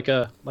similar to like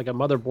a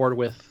motherboard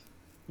with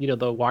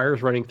the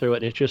wires running through it,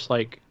 and it's just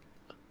like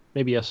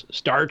maybe a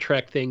Star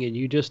Trek thing, and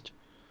you just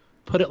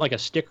put it like a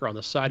sticker on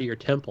the side of your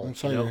temple,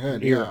 Inside your head,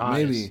 near your yeah,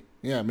 eyes. maybe.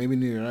 Yeah, maybe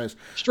near your eyes.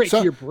 Straight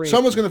to your brain.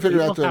 Someone's going to figure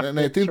You it out, don't have and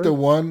to I think the insert-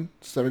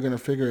 ones that are going to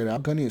figure it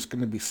out, Gunny, is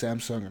going to be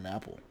Samsung and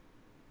Apple.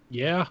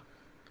 Yeah.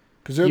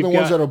 Because they're You've the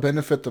ones got- that'll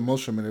benefit the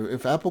most from it.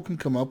 If Apple can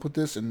come up with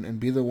this and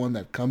be the one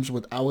that comes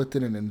out with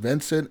it and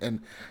invents it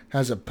and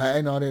has a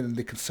patent on it and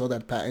they can sell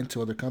that patent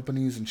to other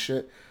companies and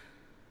shit,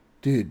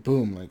 dude,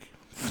 boom, like,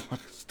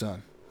 it's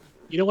done.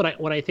 You know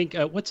what I think?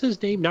 What's his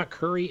name? Not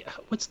Curry.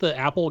 What's the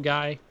Apple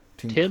guy?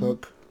 Tim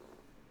Cook.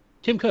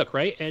 Tim Cook,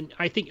 right? And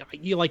I think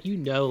like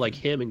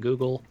him and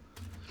Google,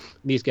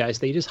 these guys,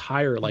 they just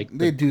hire like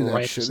They the do that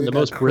brightest shit. and They the got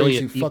most crazy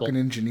brilliant people. fucking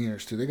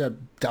engineers, too. They got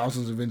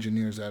thousands of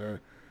engineers that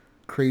are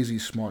crazy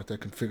smart that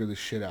can figure this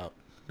shit out.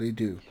 They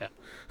do.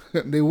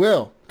 Yeah. They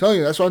will. I'm telling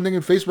you, that's why I'm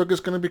thinking Facebook is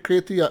going to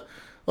create the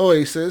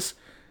Oasis,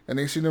 and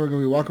next thing you know, we're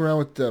going to be walking around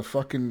with the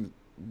fucking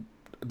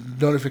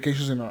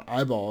notifications in our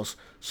eyeballs.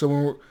 So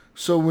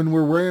when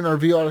we're wearing our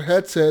VR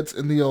headsets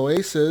in the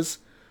Oasis,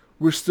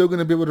 we're still going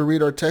to be able to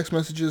read our text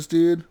messages,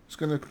 dude. It's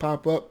going to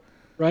pop up.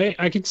 Right?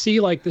 I can see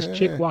like this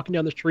chick Yeah. walking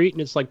down the street,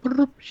 and it's like,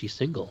 "Brrr, she's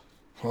single.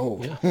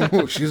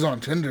 Oh, she's on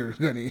Tinder,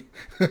 honey.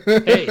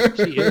 Hey,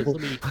 she is.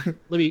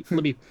 Let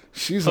me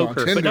She's poke on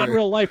her, Tinder. but not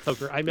real life poke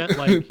her. I meant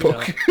like Poke.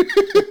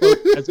 poke,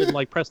 as in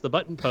like press the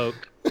button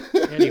poke.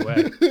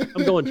 Anyway,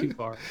 I'm going too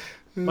far.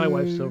 My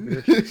wife's over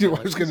here. She's Your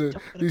like,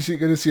 wife's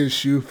gonna see a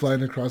shoe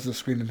flying across the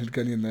screen and hit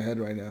Gunny in the head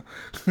right now.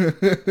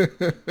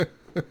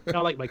 kind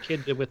of like my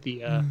kid did with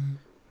the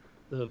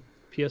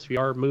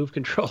PSVR Move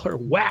controller.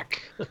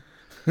 Whack.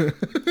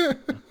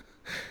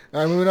 All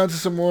right, moving on to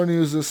some more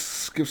news. Let's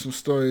skip some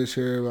stories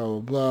here. Blah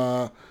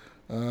blah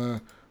blah.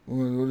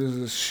 What is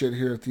this shit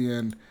here at the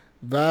end?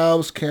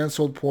 Valve's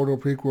canceled Portal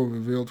prequel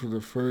revealed for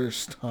the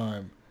first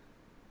time.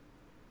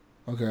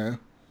 Okay,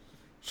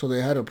 so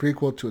they had a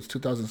prequel to its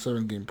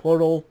 2007 game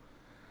Portal,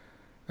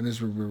 and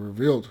this will be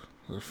revealed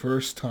for the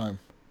first time.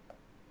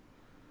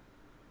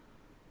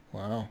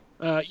 Wow.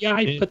 Yeah,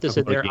 I put this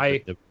in there. I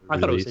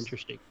thought it was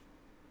interesting.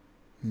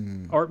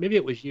 Hmm. Or maybe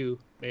it was you,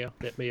 Mayo,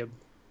 that may have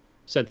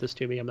sent this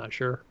to me. I'm not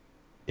sure.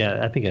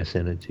 Yeah, I think I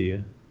sent it to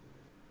you.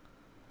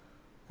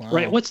 Wow.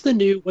 Right. What's the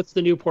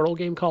new Portal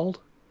game called?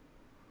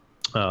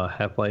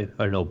 Half-Life,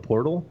 or no,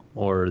 Portal,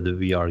 or the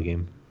VR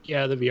game?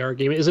 Yeah, the VR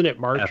game. Isn't it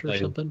March or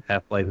Half-Life, something?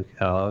 Half-Life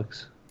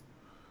Alex.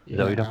 Is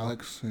that what you're talking about?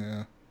 Alex?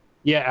 Yeah.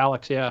 Yeah,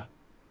 Alex. Yeah.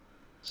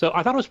 So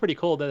I thought it was pretty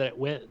cool that it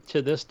went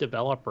to this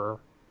developer,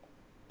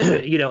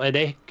 and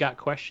they got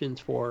questions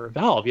for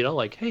Valve.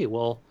 Like, hey,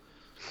 well,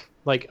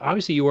 like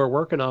obviously you were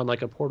working on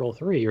like a Portal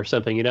 3 or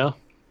something,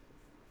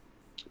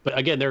 But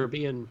again, they're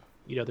being,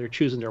 they're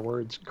choosing their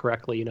words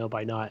correctly,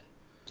 by not,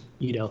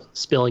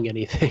 spilling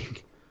anything.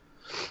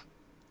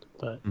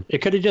 But it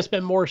could have just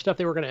been more stuff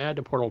they were going to add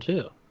to Portal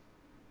 2,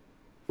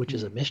 which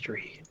is a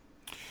mystery.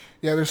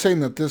 Yeah, they're saying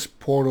that this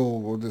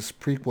Portal, or this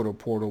prequel to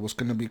Portal, was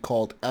going to be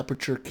called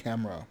Aperture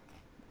Camera,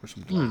 or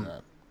something like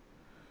that.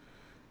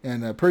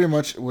 And pretty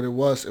much what it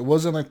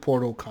wasn't like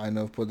Portal, kind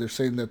of, but they're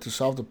saying that to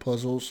solve the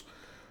puzzles,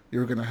 you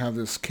were going to have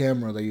this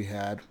camera that you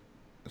had.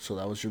 So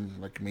that was your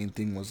main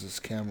thing, was this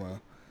camera.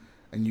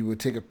 And you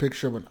would take a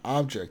picture of an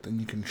object, and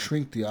you can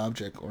shrink the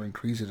object or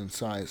increase it in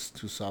size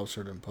to solve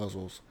certain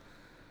puzzles.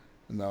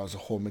 And that was the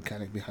whole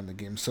mechanic behind the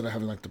game. Instead of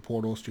having the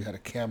portals, you had a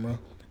camera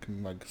that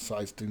can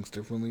size things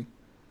differently.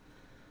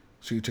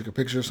 So you took a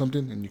picture of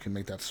something, and you can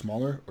make that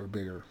smaller or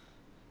bigger.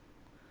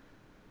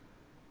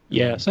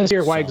 Yeah, so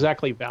here why So-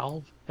 exactly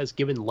Valve has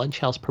given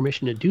Lunchhouse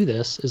permission to do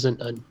this isn't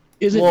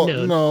Well,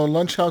 known. no,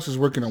 Lunchhouse is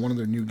working on one of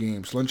their new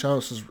games.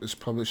 Lunchhouse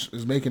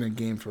is making a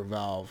game for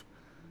Valve.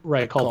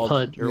 Right, called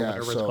Hunt or yeah,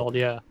 whatever it's so called.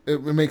 Yeah.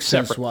 It makes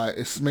sense Separate. why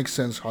it makes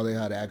sense how they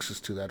had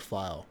access to that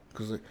file,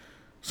 because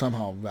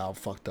somehow Valve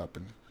fucked up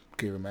and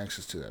gave them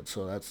access to that.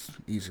 So that's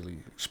easily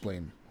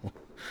explained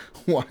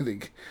why they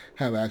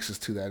have access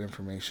to that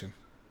information.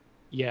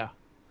 Yeah.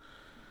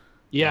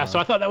 Yeah, so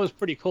I thought that was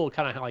pretty cool,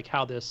 kind of like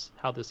how this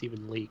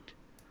even leaked.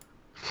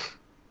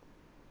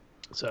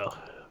 So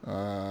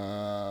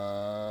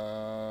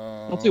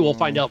hopefully we'll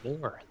find out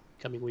more in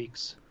the coming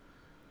weeks.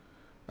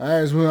 All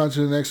right, let's move on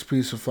to the next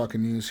piece of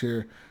fucking news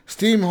here.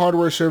 Steam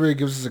hardware survey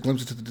gives us a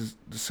glimpse into the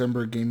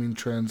December gaming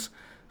trends.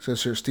 It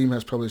says here Steam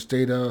has published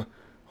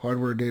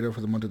hardware data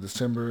for the month of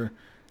December.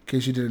 In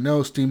case you didn't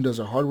know, Steam does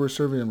a hardware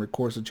survey and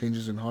records the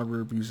changes in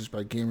hardware usage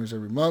by gamers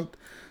every month.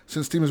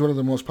 Since Steam is one of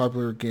the most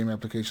popular game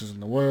applications in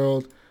the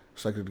world,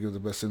 it's likely to give the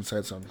best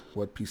insights on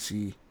what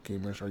PC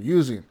gamers are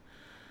using.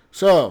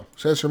 So, it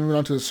says here, moving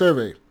on to the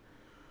survey.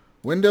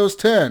 Windows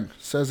 10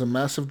 says a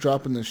massive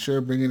drop in the share,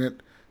 bringing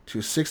it to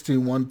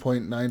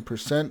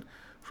 61.9%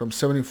 from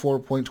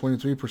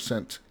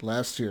 74.23%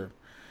 last year.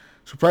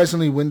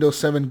 Surprisingly, Windows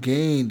 7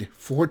 gained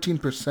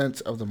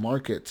 14% of the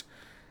market,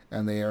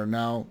 and they are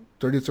now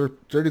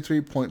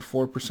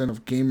 33.4%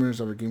 of gamers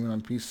that are gaming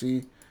on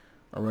PC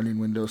are running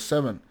Windows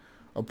 7.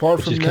 Apart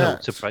Which from is kind that,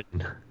 of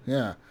surprising.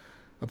 yeah.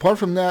 Apart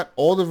from that,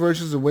 all the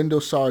versions of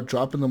Windows saw a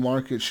drop in the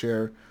market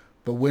share,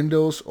 But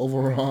Windows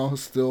overall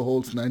still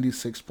holds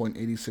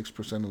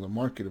 96.86% of the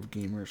market of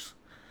gamers.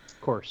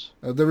 Of course.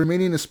 The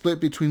remaining is split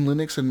between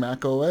Linux and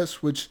Mac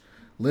OS, which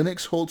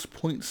Linux holds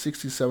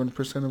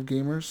 0.67% of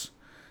gamers,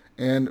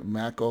 and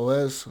Mac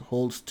OS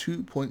holds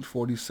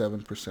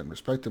 2.47%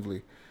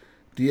 respectively.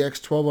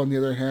 DX12, on the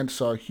other hand,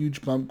 saw a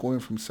huge bump going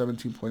from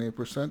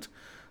 17.8%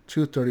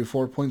 to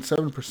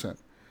 34.7%.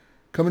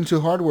 Coming to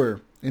hardware,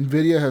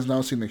 NVIDIA has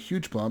now seen a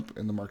huge bump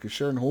in the market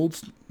share and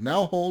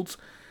now holds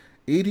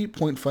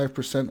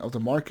 80.5% of the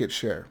market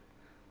share.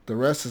 The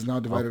rest is now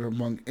divided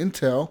among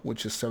Intel,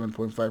 which is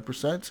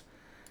 7.5%,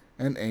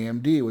 and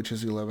AMD, which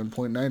is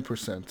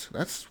 11.9%.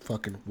 That's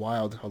fucking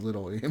wild how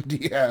little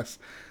AMD has,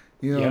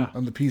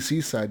 on the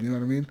PC side, you know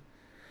what I mean?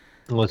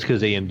 Well, it's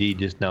because AMD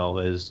just now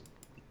is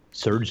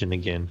surging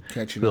again.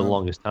 Catching For the up.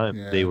 longest time,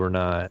 Yeah. they were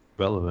not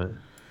relevant.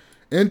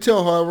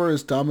 Intel, however,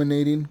 is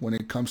dominating when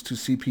it comes to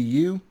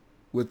CPU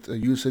with a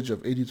usage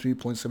of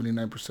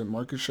 83.79%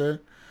 market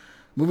share.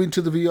 Moving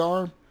to the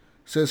VR,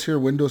 says here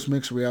Windows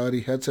Mixed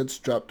Reality headsets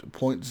dropped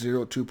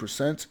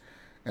 0.02%,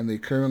 and they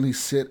currently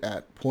sit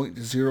at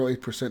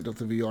 0.08% of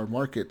the VR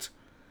market.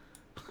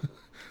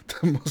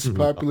 The most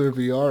popular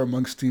VR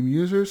among Steam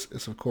users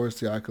is, of course,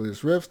 the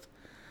Oculus Rift.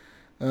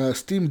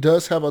 Steam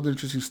does have other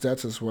interesting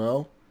stats as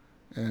well.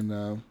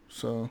 And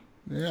so,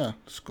 yeah,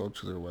 let's go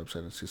to their website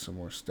and see some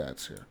more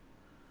stats here.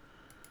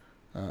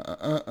 All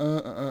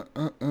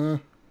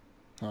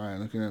right,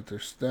 looking at their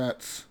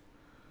stats.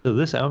 So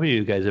this, I don't know if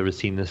you guys ever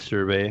seen this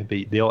survey,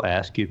 but they'll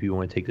ask you if you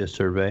want to take this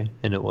survey,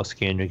 and it will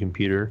scan your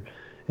computer,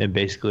 and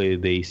basically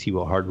they see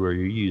what hardware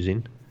you're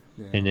using,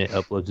 and it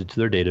uploads it to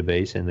their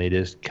database, and they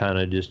just kind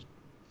of just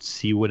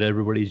see what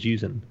everybody's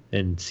using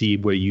and see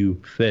where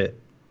you fit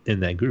in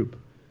that group.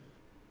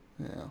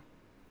 Yeah.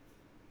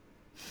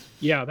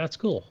 Yeah, that's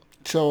cool.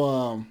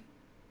 So,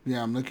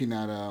 I'm looking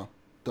at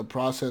the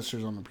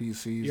processors on the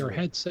PCs. Your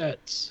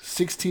headsets.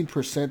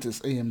 16%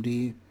 is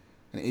AMD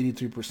and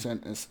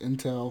 83% is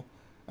Intel.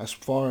 As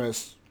far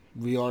as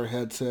VR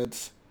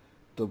headsets,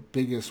 the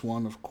biggest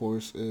one, of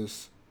course,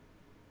 is...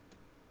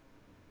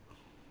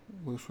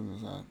 Which one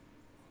is that?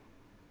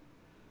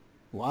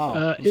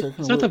 Wow.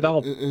 Is that the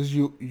Valve?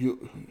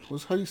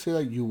 How do you say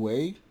that?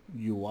 UI?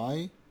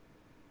 VR?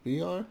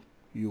 VR?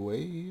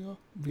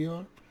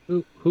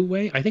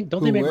 Huawei? I think,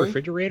 don't they make Huawei?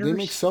 refrigerators? They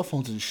make cell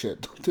phones and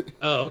shit. Don't they?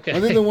 Oh, okay. Are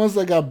they the ones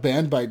that got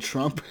banned by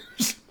Trump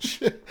or some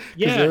shit?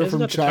 Yeah, they're isn't from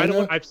that the China.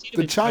 one? I've seen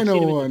the China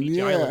one, Fiji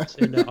yeah. Islands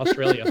in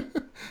Australia.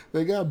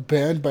 They got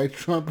banned by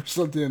Trump or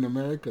something in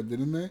America,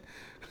 didn't they?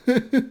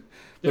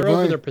 They're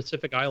over the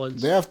Pacific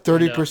Islands. They have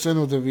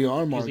 30% of the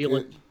VR market. New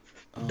Zealand.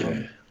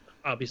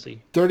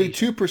 Obviously.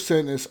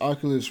 32% is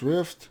Oculus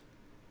Rift.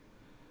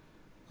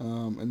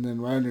 And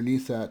then right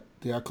underneath that,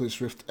 the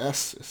Oculus Rift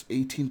S is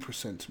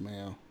 18%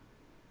 Mayo.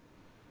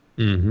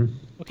 Mm-hmm.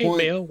 Okay,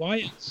 Mayo,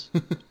 why is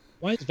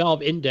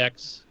Valve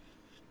Index,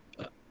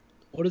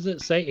 what does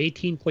it say,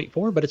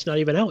 18.4, but it's not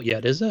even out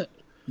yet, is it?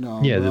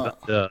 No. Yeah,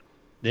 the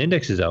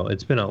index is out.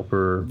 It's been out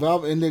for...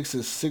 Valve Index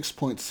is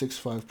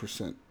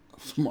 6.65%.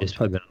 It's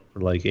probably been out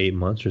for like 8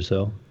 months or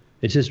so.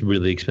 It's just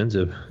really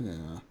expensive. Yeah,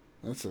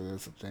 that's a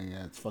thing.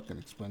 Yeah, it's fucking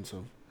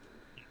expensive.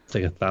 It's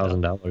like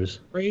 $1,000.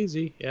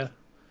 Crazy, yeah.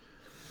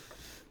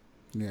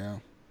 Yeah.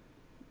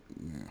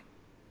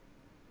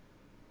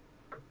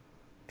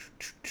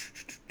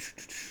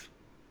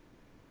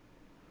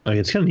 Like,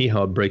 it's kind of neat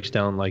how it breaks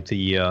down like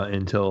the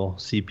Intel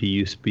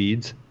CPU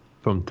speeds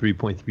from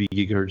 3.3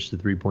 gigahertz to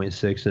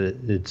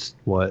 3.6. It's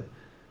what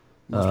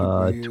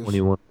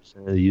 21%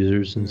 of the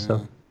users and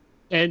stuff.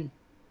 And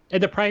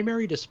the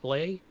primary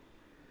display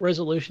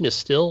resolution is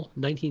still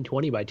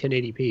 1920 by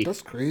 1080p.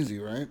 That's crazy,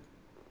 right?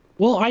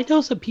 Well, I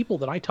know some people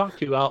that I talk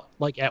to out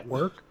like at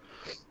work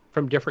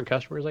from different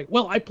customers, like,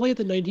 well, I play at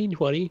the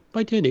 1920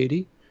 by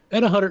 1080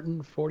 at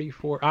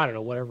 144. I don't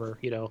know, whatever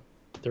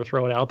they're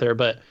throwing out there,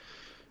 but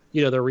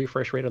their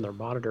refresh rate on their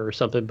monitor or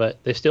something,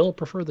 but they still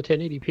prefer the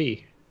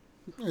 1080p.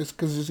 It's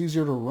because it's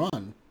easier to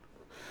run.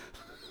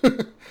 You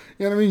know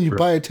what I mean? You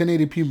buy a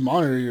 1080p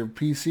monitor, your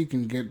PC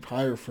can get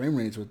higher frame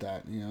rates with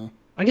that.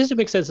 I guess it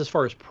makes sense as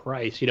far as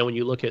price. When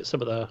you look at some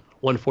of the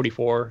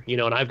 144,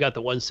 and I've got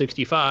the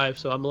 165,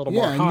 so I'm a little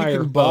more higher.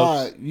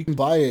 You can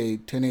buy a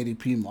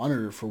 1080p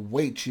monitor for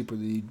way cheaper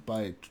than you'd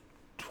buy a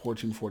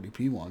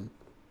 1440p one.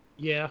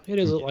 Yeah, it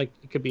is like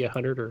it could be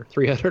 $100 or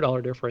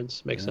 $300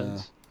 difference. Makes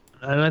sense.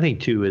 And I think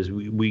too is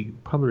we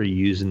probably are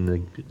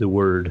using the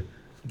word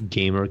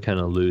gamer kind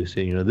of loose.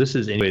 This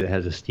is anybody that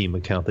has a Steam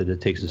account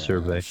that takes a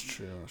survey. That's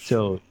true.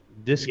 So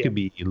this could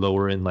be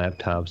lower end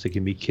laptops. It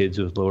can be kids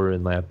with lower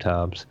end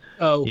laptops.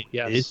 Oh,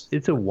 yes.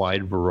 It's a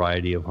wide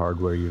variety of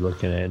hardware you're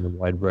looking at and a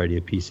wide variety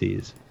of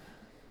PCs.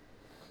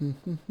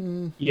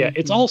 Yeah,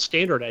 it's all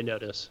standard, I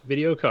notice.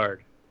 Video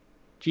card,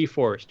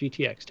 GeForce,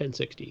 GTX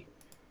 1060.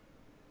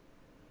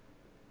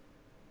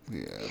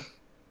 Yeah.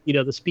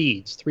 The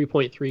speeds,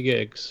 3.3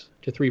 gigs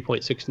to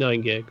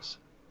 3.69 gigs.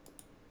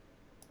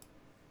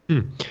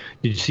 Did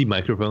you see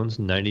microphones?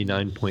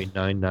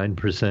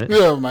 99.99%.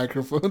 Yeah,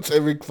 microphones.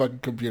 Every fucking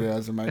computer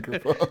has a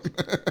microphone.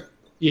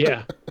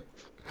 Yeah.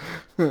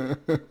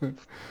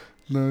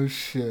 No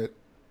shit.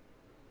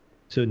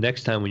 So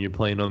next time when you're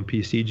playing on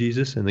PC,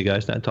 Jesus, and the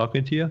guy's not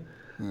talking to you,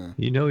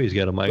 you know he's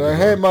got a But microphone.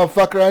 hey,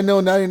 motherfucker, I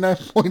know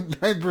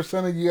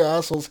 99.9% of you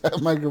assholes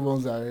have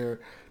microphones out here.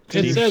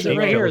 It says it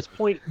right here. It's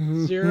Shut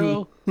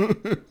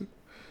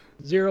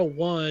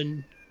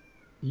 0.001.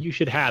 You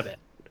should have it.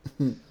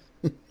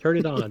 Turn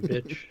it on,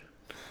 bitch.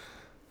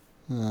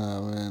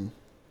 Oh, man.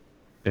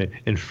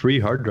 And free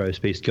hard drive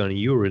space, Gunny,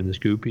 you were in this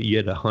group. You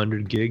had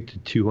 100 gig to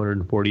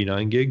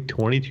 249 gig.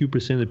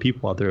 22% of the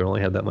people out there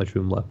only have that much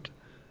room left.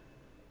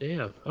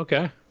 Damn.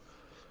 Okay.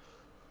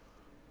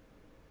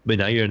 But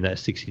now you're in that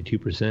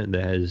 62%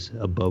 that has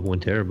above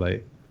 1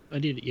 terabyte. I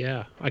did.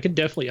 Yeah, I could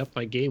definitely up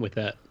my game with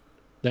that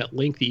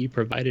link that you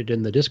provided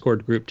in the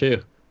Discord group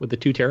too, with the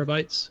 2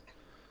 terabytes.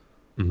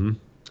 Mm-hmm.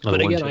 But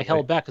again, I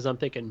held back because I'm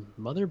thinking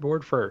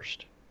motherboard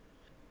first.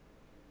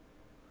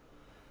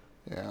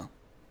 Yeah.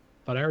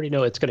 But I already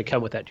know it's going to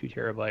come with that 2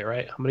 terabyte,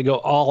 right? I'm going to go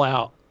all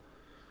out.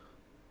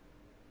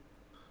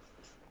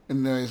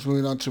 And anyways,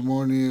 moving on to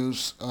more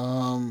news.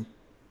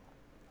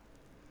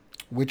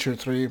 Witcher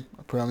 3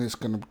 apparently is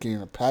going to be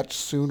getting a patch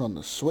soon on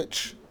the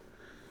Switch.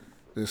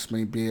 This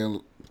may be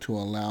to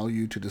allow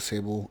you to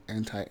disable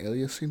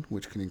anti-aliasing,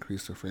 which can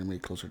increase the frame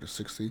rate closer to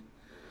 60.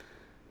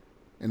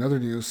 In other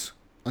news,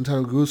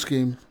 Untitled Goose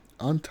Game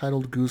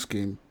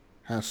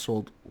has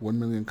sold 1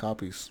 million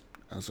copies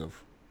as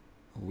of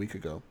a week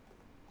ago.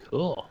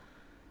 Cool.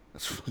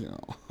 That's,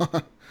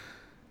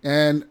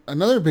 And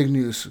another big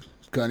news,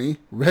 Gunny,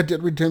 Red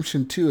Dead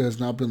Redemption 2 has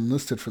now been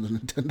listed for the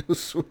Nintendo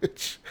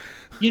Switch.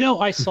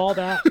 I saw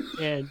that,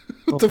 and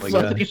the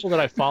some of the people that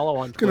I follow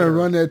on Twitter. It's going to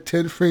run at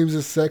 10 frames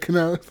a second.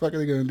 How the fuck are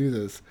they going to do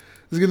this?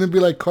 It's going to be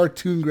like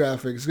cartoon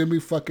graphics. It's going to be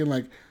fucking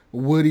like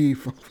Woody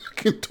from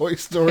fucking Toy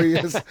Story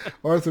as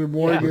Arthur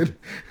Morgan.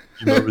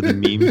 You remember the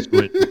memes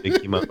when they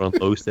came out on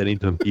low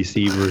settings on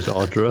PC versus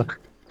Ultra?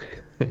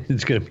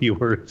 It's going to be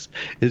worse.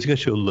 It's going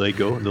to show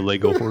the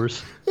Lego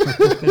horse.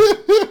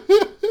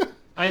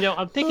 I know.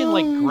 I'm thinking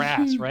like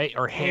grass, right,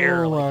 or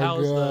hair. Oh like, my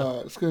how's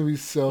god, it's gonna be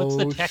so what's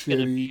the tech shitty.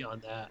 gonna be on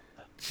that?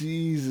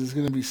 Jesus, it's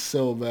gonna be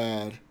so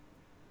bad.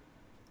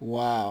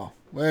 Wow.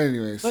 Well,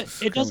 anyways, But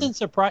it doesn't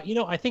surprise.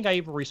 I think I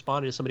even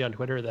responded to somebody on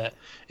Twitter that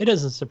it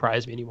doesn't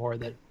surprise me anymore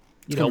that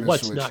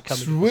what's Switch. not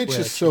coming. Switch to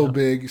the is so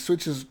big.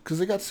 Switch is because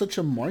they got such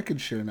a market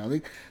share now.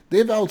 They've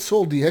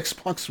outsold the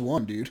Xbox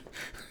One, dude.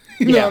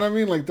 You know what I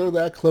mean? Like they're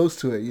that close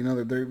to it.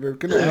 They're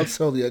gonna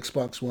outsell the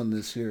Xbox One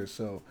this year.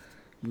 So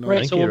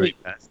Right. So when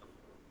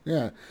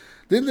yeah.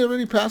 Didn't they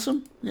already pass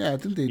them? Yeah, I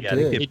think they Yeah,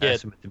 did. I think they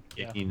passed them at the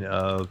beginning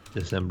of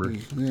December.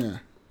 Yeah.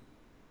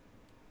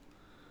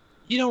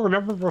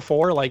 Remember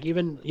before, like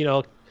even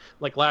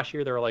like last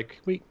year, they were like,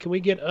 can we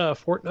get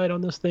Fortnite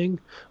on this thing?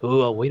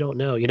 Oh, we don't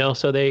know.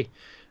 So they,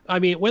 I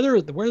mean, where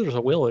there's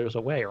a will, there's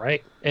a way,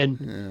 right?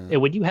 And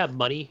when you have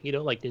money,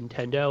 like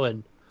Nintendo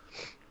and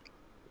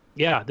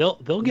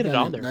they'll get it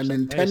on there.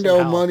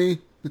 Nintendo money.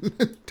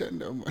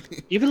 Nintendo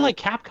money. Even like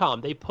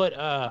Capcom, they put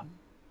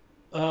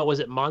was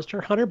it Monster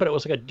Hunter? But it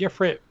was like a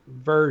different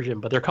version.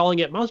 But they're calling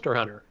it Monster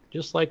Hunter,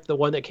 just like the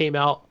one that came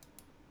out,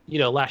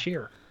 last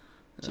year.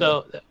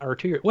 So or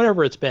 2 years,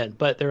 whatever it's been.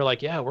 But they're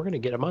like, yeah, we're gonna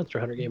get a Monster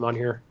Hunter game on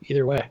here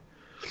either way.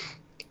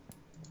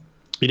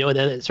 And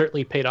then it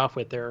certainly paid off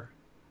with their,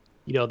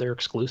 their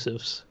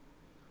exclusives.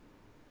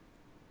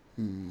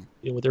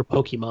 With their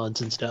Pokemons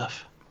and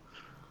stuff.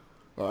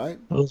 All right.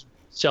 Those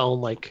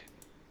selling like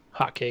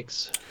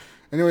hotcakes.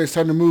 Anyway, it's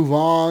time to move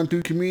on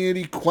to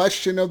community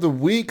question of the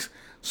week.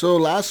 So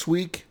last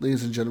week,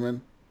 ladies and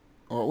gentlemen,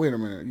 wait a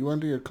minute, you want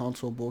to do your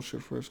console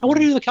bullshit first? I want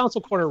to do the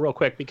console corner real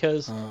quick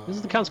because this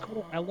is the console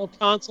corner. I love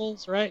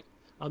consoles, right?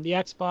 I'm the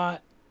Xbot.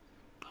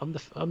 I'm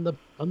the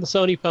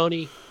Sony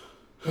pony.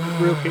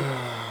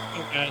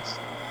 Guys.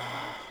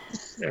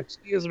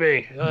 Excuse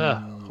me.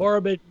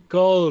 Horrible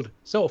gold.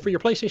 So for your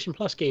PlayStation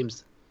Plus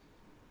games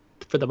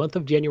for the month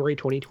of January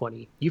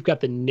 2020, you've got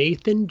the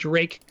Nathan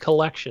Drake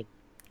collection.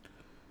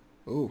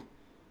 Oh,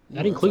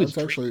 that includes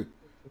it's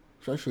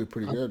actually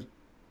pretty good.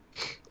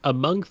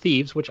 Among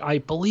Thieves, which I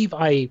believe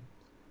I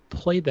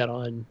played that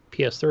on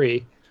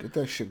PS3. Get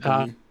that shit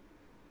going.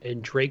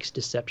 And Drake's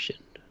Deception.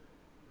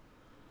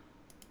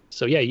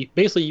 So yeah,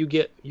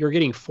 you're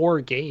getting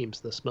 4 games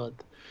this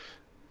month.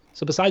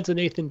 So besides the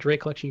Nathan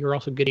Drake collection, you're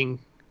also getting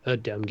a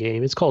dumb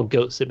game. It's called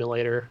Goat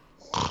Simulator.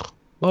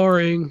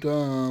 Boring.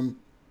 Dumb.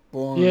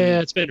 Boring.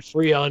 Yeah, it's been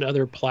free on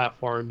other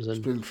platforms, and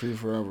it's been free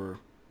forever.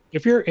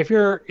 If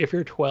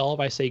you're 12,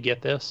 I say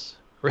get this.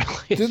 Really?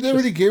 Did they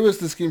already give us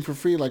this game for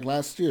free like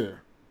last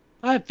year?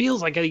 It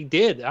feels like he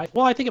did. I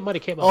think it might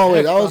have came out. Oh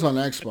wait, I was on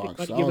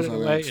Xbox. I was on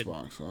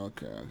Xbox.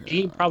 Okay.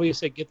 Dean probably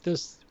said, "Get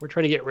this. We're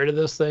trying to get rid of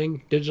this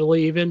thing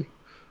digitally, even."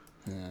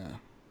 Yeah.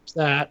 It's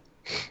that.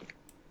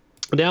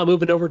 Now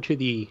moving over to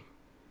the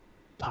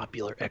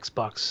popular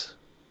Xbox.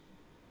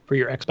 For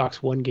your Xbox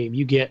One game,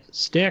 you get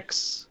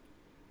Styx,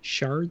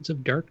 Shards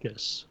of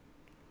Darkness.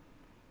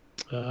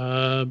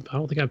 I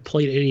don't think I've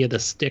played any of the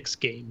Styx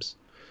games.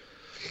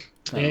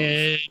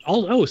 And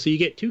so you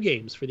get 2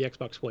 games for the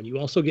Xbox One. You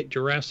also get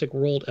Jurassic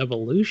World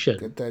Evolution.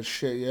 Get that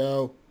shit,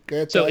 yo.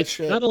 Get so that it's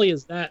shit. Not only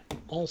is that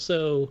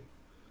also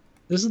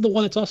This is the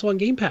one that's also on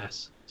Game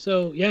Pass.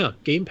 So yeah,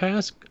 Game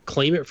Pass,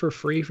 claim it for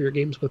free for your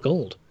games with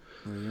gold.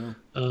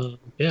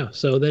 Yeah.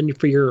 So then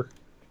for your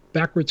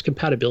backwards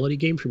compatibility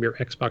game from your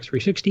Xbox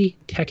 360,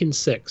 Tekken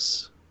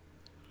 6.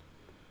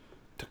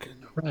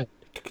 Right.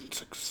 Tekken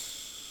 6.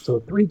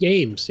 So 3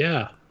 games.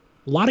 Yeah,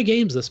 a lot of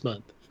games this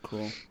month.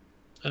 Cool.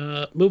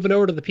 Moving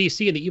over to the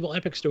PC and the Evil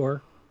Epic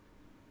Store.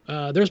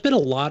 There's been a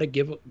lot of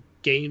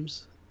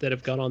games that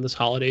have gone on this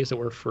holidays that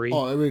were free.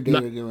 Oh, every day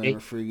they're giving a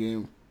free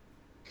game.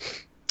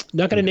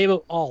 Not going to name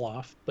them all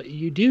off, but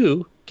you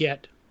do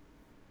get,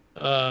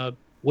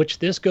 which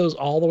this goes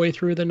all the way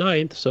through the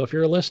 9th. So if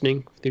you're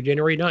listening through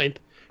January 9th,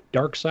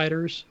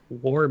 Darksiders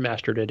War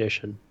Mastered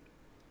Edition.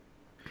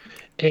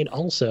 And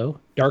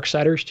also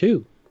Darksiders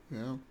 2.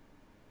 Yeah.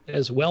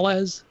 As well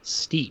as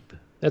Steep.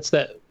 That's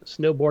that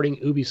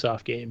snowboarding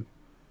Ubisoft game.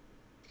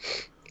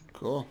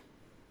 Cool.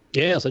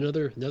 Yeah, it's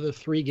another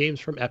 3 games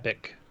from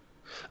Epic.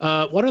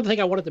 One other thing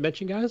I wanted to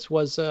mention, guys,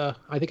 was I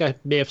think I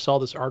may have saw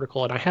this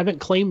article, and I haven't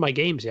claimed my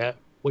games yet,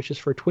 which is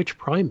for Twitch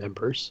Prime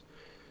members.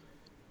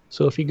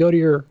 So if you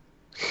go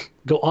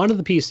onto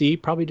the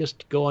PC, probably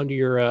just go onto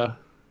your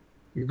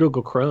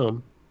Google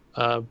Chrome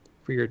for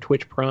your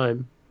Twitch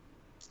Prime,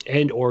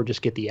 and or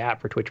just get the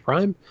app for Twitch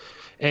Prime,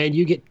 and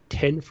you get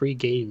 10 free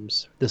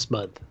games this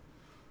month.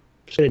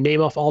 Just going to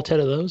name off all 10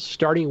 of those,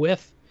 starting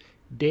with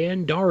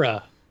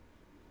Dandara.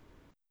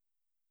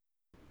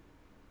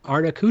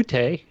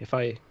 Arnakute, if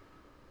I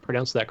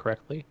pronounce that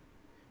correctly.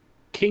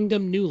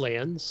 Kingdom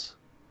Newlands.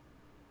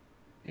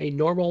 A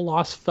Normal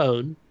Lost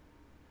Phone.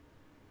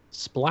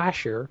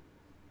 Splasher.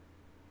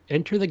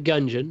 Enter the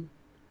Gungeon.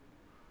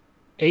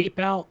 Ape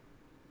Out.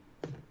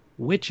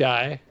 Witch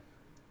Eye.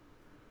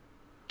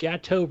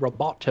 Gato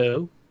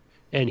Roboto.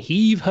 And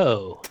Heave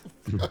Ho.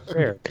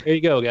 There you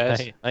go,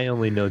 guys. I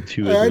only know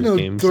 2 of I those know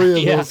games. 3 of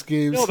Yeah, those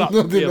games. know about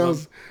Nothing 3 of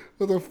else.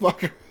 What the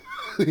fuck?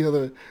 The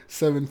other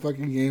 7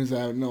 fucking games,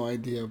 I have no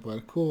idea,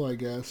 but cool, I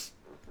guess.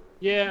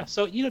 Yeah,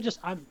 so just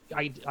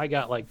I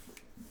got like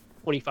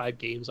 25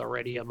 games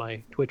already on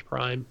my Twitch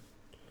Prime.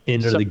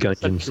 Enter the Gungeon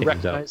some stands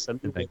recognize out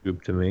some in that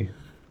group to me.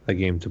 That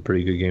game's a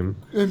pretty good game.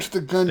 Enter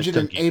the Gungeon It's and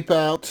Dungeon. Ape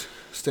Out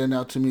stand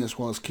out to me, as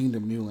well as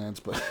Kingdom Newlands,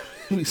 but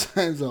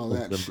besides all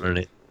that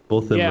shit.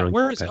 Both of them Yeah, are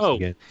where's- fantastic oh.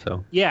 games,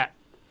 so Yeah,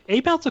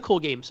 Ape Out's a cool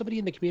game. Somebody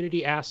in the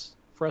community asked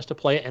for us to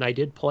play it, and I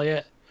did play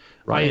it.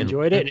 I Ryan,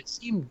 enjoyed it, and it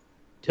seemed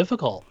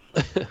difficult.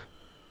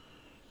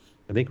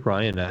 I think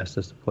Ryan asked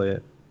us to play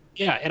it.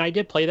 Yeah, and I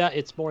did play that.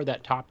 It's more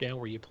that top-down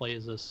where you play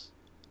as this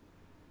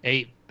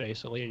ape,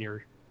 basically, and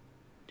you're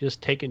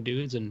just taking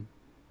dudes and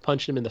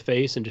punching them in the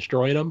face and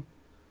destroying them.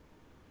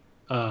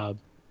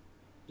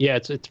 Yeah,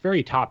 it's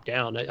very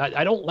top-down.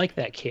 I don't like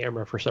that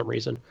camera for some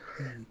reason.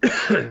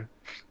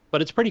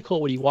 But it's pretty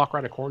cool when you walk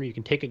around a corner, you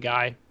can take a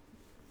guy,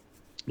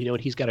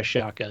 and he's got a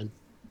shotgun,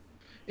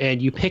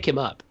 and you pick him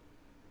up.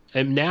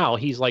 And now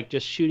he's like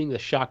just shooting the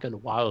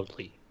shotgun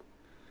wildly.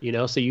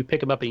 So you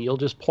pick him up and you'll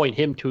just point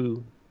him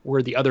to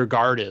where the other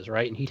guard is,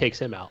 right? And he takes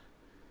him out.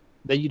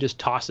 Then you just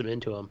toss him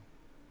into him.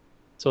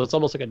 So it's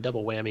almost like a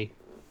double whammy.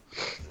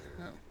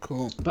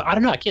 Cool. But I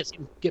don't know. I can't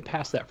seem to get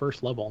past that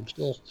first level. I'm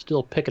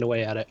still picking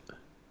away at it.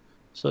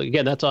 So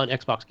again, that's on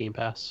Xbox Game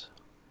Pass.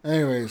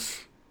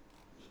 Anyways,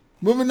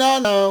 moving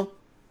on now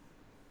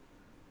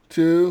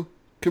to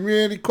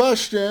community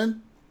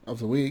question of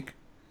the week.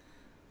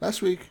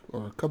 Last week,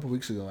 or a couple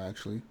weeks ago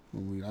actually,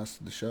 when we last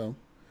did the show,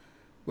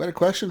 we had a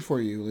question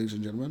for you, ladies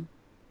and gentlemen.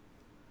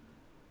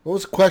 What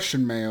was the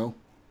question, Mayo?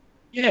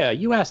 Yeah,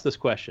 you asked this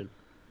question.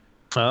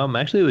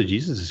 Actually, it was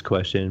Jesus'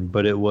 question,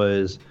 but it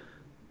was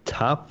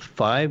top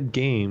 5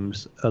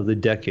 games of the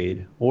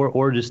decade,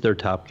 or just their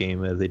top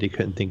game if they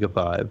couldn't think of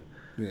 5.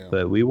 Yeah.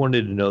 But we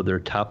wanted to know their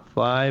top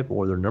 5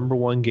 or their number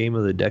 1 game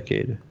of the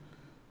decade.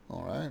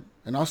 All right.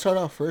 And I'll start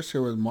off first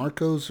here with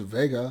Marcos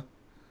Vega.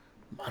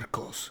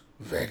 Marcos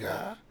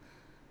Vega.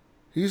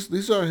 This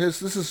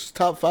is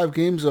top 5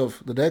 games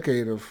of the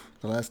decade, of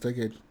the last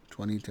decade,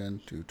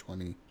 2010 to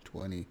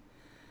 2020.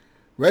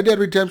 Red Dead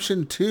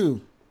Redemption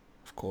 2,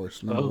 of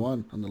course, number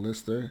 1 on the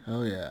list there.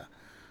 Oh yeah.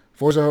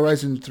 Forza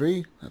Horizon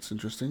 3, that's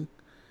interesting.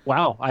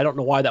 Wow, I don't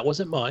know why that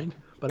wasn't mine,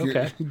 but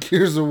okay.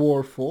 Gears of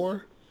War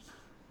 4,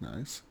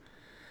 nice.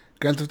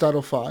 Grand Theft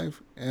Auto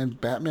 5 and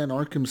Batman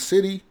Arkham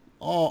City,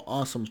 all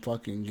awesome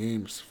fucking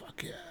games.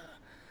 Fuck yeah.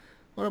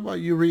 What about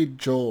you read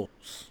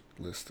Joel's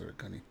list there,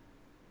 Gunny?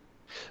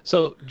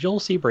 So Joel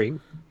Sebring,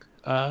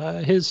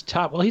 his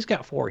top, well, he's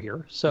got 4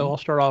 here. So I'll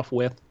start off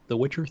with The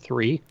Witcher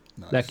 3.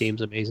 Nice. That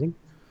game's amazing.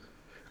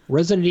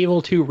 Resident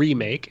Evil 2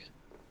 Remake.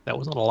 That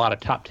was on a lot of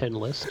top 10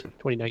 lists,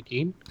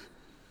 2019.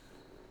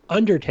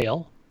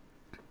 Undertale.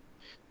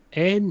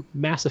 And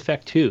Mass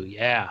Effect 2.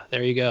 Yeah,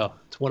 there you go.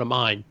 It's one of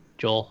mine,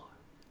 Joel.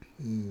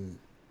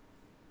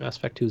 Mass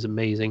Effect 2 is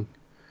amazing.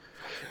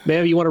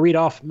 Maybe you want to read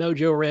off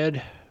Mojo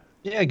Red?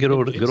 Yeah, good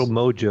old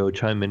Mojo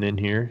chiming in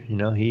here.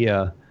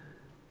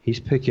 He's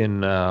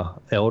picking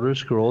Elder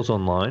Scrolls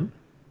Online.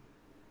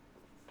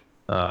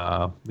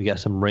 We got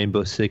some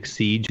Rainbow Six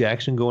Siege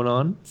action going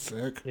on.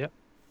 Sick. Yep.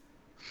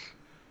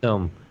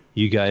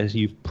 you guys,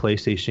 you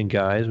PlayStation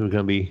guys, we're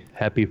gonna be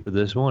happy for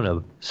this one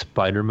of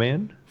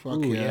Spider-Man. Fuck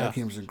Ooh, yeah, yeah. that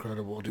game's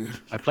incredible, dude.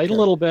 I played a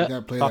little bit. You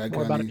gotta play Talk that,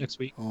 more about it Gunny. next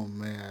week. Oh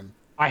man,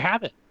 I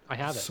have it.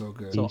 so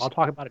good. So I'll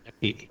talk about it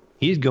next week.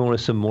 He's going with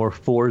some more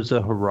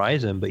Forza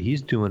Horizon, but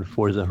he's doing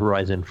Forza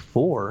Horizon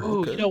 4. Ooh,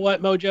 Okay. you know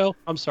what, Mojo?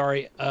 I'm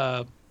sorry.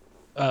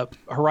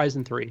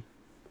 Horizon 3.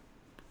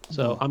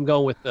 So I'm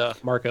going with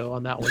Marco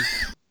on that one,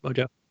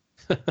 Mojo.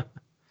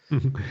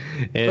 And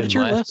it's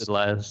your last list. but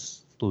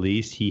last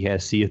least, he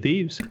has Sea of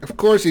Thieves. Of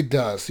course he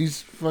does.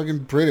 He's fucking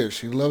British.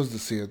 He loves the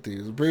Sea of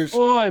Thieves. British.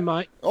 Oh, I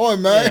might. Oh,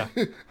 am I?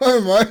 Oh,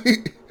 am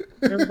I?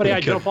 Everybody I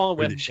Got jump on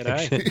with, British did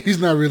I? accent. He's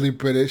not really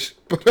British,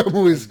 but I'm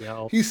always. I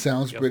know. He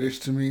sounds Yep. British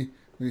to me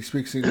when he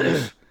speaks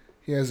English.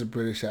 He has a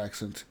British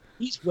accent.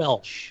 He's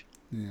Welsh,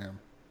 Yeah.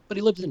 but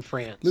he lives in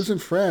France. Lives in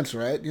France,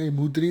 right? Yeah, he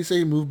moved. Did he say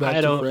he moved back I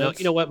to don't France? know.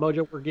 You know what,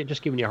 Mojo? We're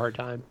just giving you a hard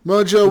time.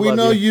 Mojo, we love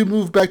know you. you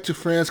moved back to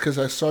France because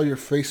I saw your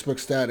Facebook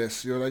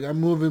status. You're like, I'm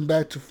moving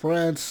back to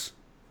France.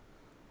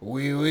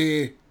 Oui,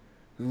 oui.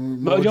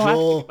 Mojo, I have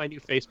to get my new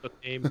Facebook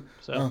name.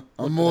 So I'm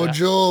look for that.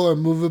 Mojo.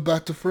 I'm moving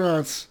back to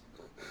France.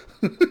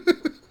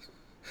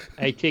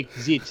 I take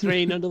the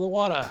train under the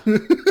water.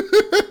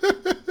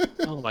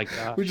 Oh my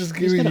god. We're just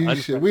He's giving gonna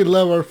you shit. unfriend- We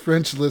love our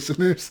French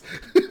listeners.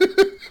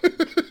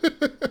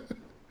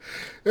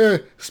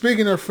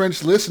 Speaking of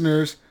French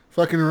listeners,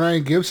 fucking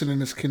Ryan Gibson and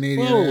his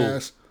Canadian Whoa.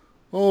 ass.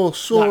 Oh,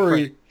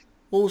 sorry. French.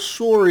 Oh,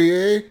 sorry,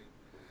 eh?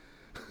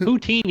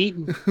 Poutine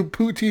eating.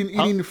 Poutine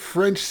eating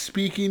French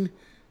speaking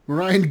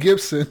Ryan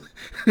Gibson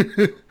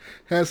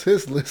has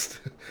his list.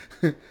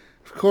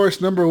 Of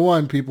course, number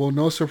one, people.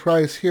 No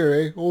surprise here,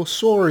 eh? Oh,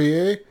 sorry,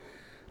 eh?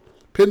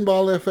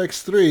 Pinball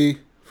FX3,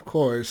 of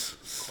course.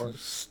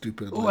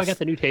 Stupid Oh, list. I got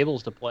the new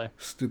tables to play.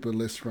 Stupid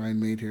list Ryan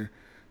made here.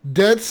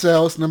 Dead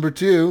Cells, number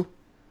 2.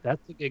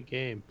 That's a good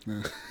game.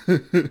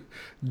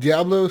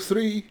 Diablo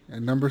 3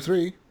 at number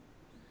 3.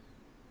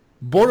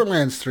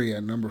 Borderlands 3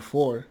 at number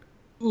 4.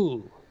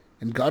 Ooh.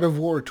 And God of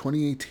War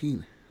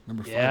 2018,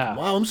 number 5. Yeah.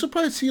 Wow, I'm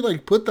surprised he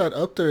put that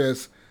up there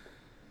as...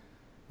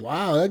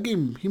 Wow, that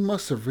game, he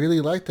must have really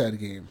liked that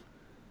game.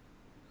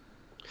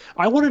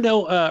 I want to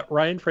know,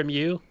 Ryan, from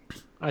you.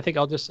 I think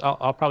I'll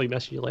probably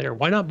message you later.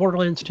 Why not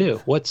Borderlands 2?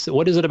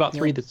 What is it about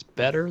 3 that's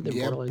better than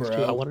Yeah, Borderlands bro.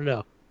 2? I want to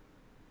know.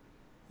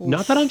 Oh,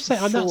 Not that I'm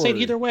saying I'm not saying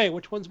sorry. either way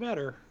which one's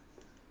better,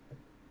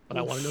 but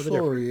I want to know the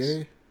difference.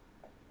 Sorry,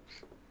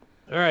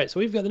 eh? All right, so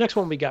we've got the next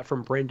one we got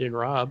from Brendan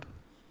Robb.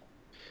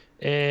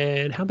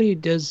 And how many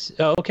does...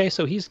 Oh, okay,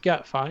 so he's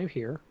got 5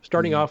 here.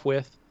 Starting off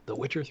with The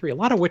Witcher 3. A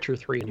lot of Witcher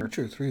 3 in here.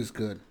 Witcher 3 is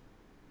good.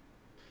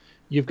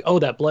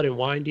 That Blood and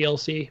Wine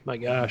DLC. My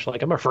gosh,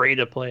 I'm afraid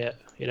to play it.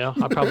 I'll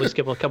probably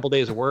skip a couple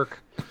days of work.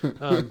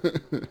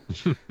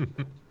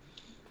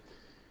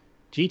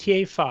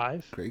 GTA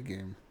 5, Great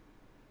game.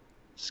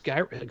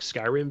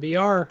 Skyrim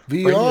VR.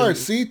 VR, Brendan,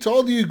 see?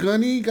 Told you,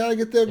 Gunny. Gotta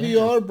get that Yeah.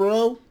 VR,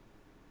 bro.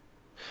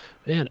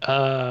 man,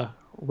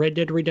 Red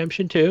Dead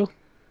Redemption 2,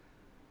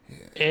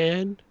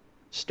 and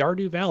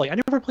Stardew Valley. I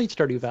never played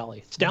Stardew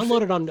Valley. It's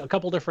downloaded on a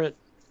couple different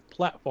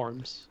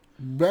platforms.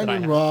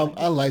 Brandon have Robb,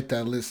 played. I like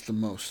that list the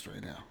most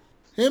right now.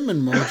 Him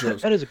and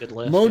Mojo's. That is a good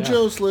list. yeah.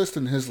 Mojo's list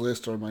and his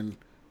list are my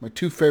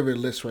two favorite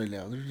lists right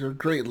now. They're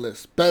great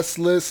lists. Best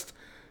list,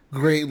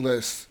 great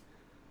list.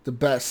 The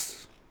best.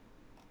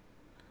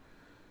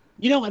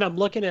 And I'm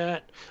looking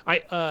at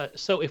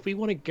so if we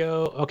want to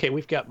go, okay,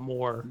 we've got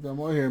more. Got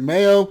more here.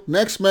 Mayo.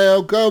 Next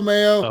Mayo. Go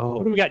Mayo.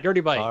 What do Oh, we got?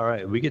 Dirty Bite. all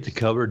right. We get to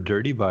cover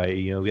Dirty Bite.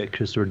 We got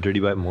Christopher Dirty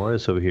Bite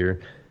Morris over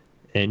here,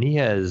 and he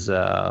has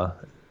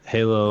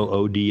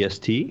Halo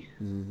ODST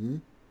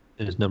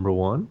is number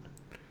 1,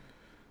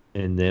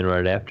 and then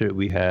right after it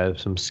we have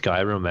some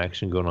Skyrim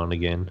action going on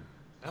again,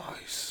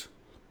 Nice.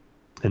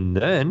 and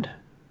then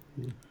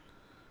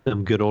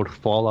some good old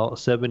Fallout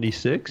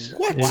 76.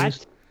 What? in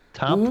his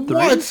top 3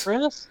 What?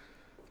 Chris?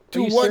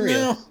 Do Are you what serious?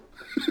 now?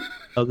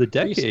 of the Are you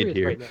decade serious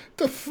here. right now?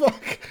 The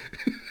fuck?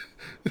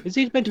 Has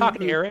he been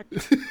talking to Eric?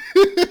 He's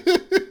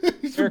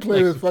been Eric,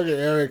 playing like- with fucking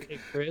Eric. Hey,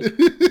 Chris,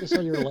 put this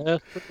on your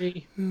list for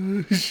me.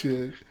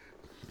 Shit.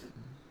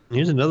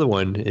 Here's another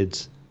one.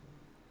 It's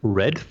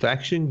Red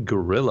Faction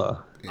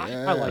Guerrilla.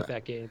 I like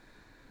that game.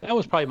 That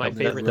was probably my That-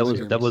 favorite. that this was-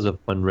 year. That was a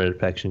fun Red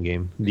Faction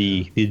game.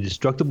 The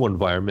destructible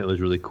environment was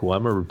really cool. I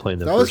remember playing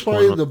the That was first one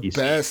probably on the PC.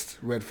 best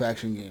Red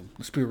Faction game.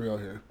 Let's be real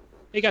here.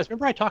 Hey guys,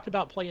 remember I talked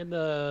about playing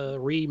the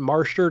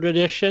remastered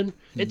edition?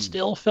 It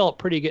still felt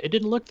pretty good. It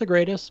didn't look the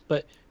greatest,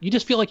 but you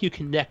just feel like you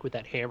connect with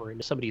that hammer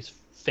into somebody's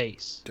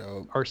face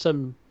Dope. or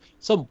some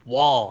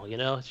wall.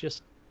 It's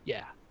just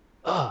it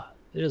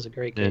is a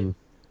great game. And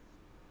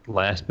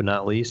last but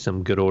not least,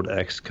 some good old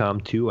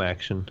XCOM 2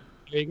 action.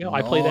 There you go.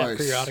 I play that Nice.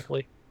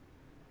 periodically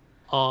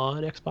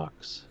on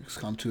Xbox.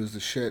 XCOM 2 is the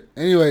shit.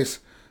 Anyways,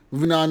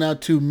 moving on now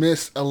to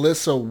Miss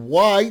Alyssa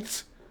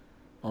White,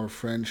 our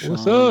friend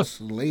Alyssa.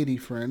 Sean's lady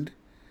friend.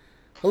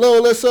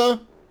 Hello,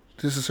 Alyssa.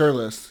 This is her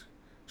list.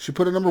 She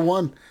put at number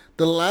 1,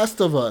 The Last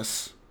of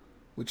Us,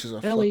 which is a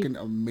Ellie. fucking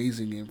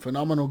amazing game.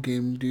 Phenomenal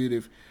game, dude.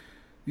 If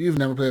you've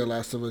never played The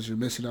Last of Us, you're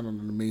missing out on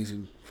an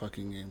amazing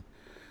fucking game.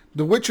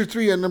 The Witcher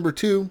 3 at number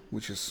 2,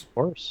 which is,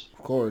 Of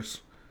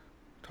course.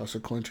 toss a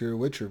coin to your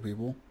Witcher,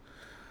 people.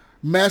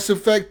 Mass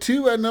Effect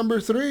 2 at number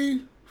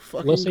 3.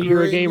 Fucking Listen, you're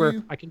a great gamer.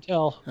 game. I can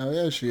tell. Oh,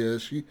 yeah, she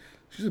is.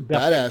 She's a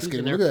Best badass games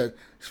in gamer. there. Look at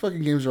that. These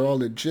fucking games are all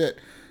legit.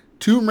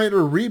 Tomb Raider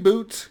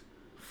reboot.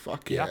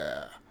 Fuck Yeah.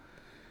 yeah.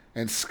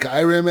 And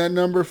Skyrim at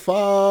number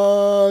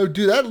 5.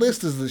 Dude, that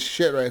list is the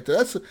shit right there.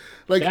 That's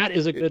like That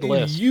is a good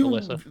list,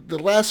 Alyssa. The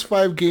last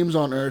 5 games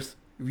on Earth,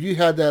 if you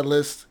had that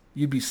list,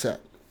 you'd be set.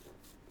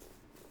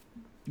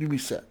 You'd be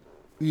set.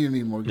 You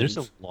need more There's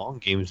games. some long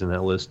games in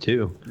that list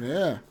too.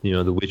 Yeah. You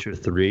know, The Witcher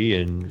 3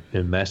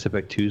 and Mass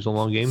Effect 2 is a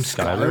long game.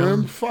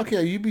 Skyrim. Fuck yeah,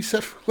 you'd be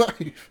set for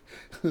life.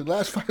 The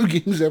last 5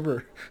 games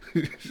ever.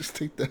 Just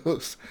take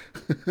those.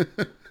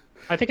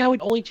 I think I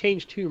would only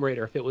change Tomb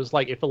Raider if it was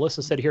like if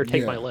Alyssa said, "Here,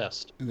 take Yeah. my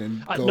list." And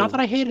then Not that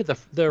I hated the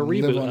live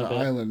reboot on of an it.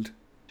 island.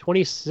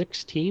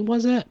 2016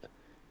 was it?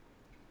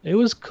 It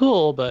was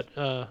cool, but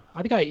I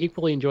think I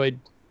equally enjoyed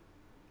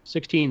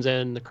 16s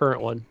and the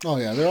current one. Oh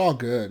yeah, they're all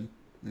good.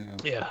 Yeah.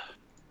 Yeah.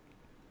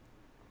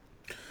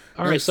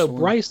 All right, Next so one.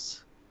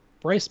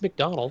 Bryce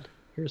McDonald.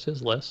 Here's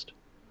his list.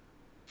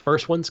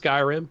 First one,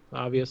 Skyrim,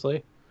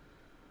 obviously.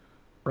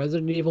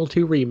 Resident Evil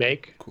 2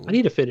 remake. Cool. I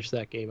need to finish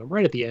that game. I'm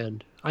right at the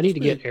end. I need to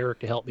get Eric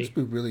to help This me.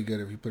 would be really good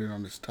if you put it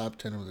on this top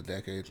 10 of the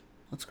decade.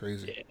 That's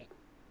crazy. Yeah.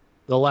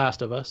 The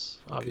Last of Us,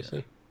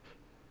 obviously.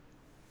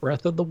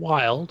 Breath of the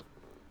Wild.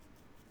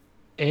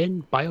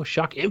 And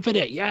BioShock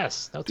Infinite.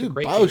 Yes, that's a Dude,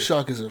 great game.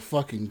 BioShock is a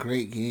fucking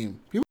great game.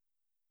 People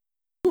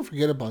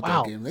forget about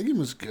Wow. that game. That game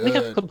was I think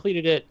I've good.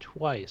 completed it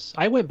twice.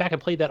 I went back and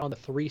played that on the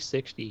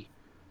 360.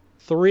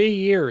 3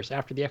 years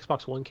after the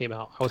Xbox One came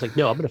out. I was like,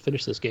 no, I'm going to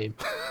finish this game.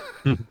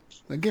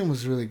 That game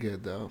was really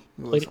good, though.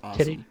 It Played was it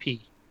awesome.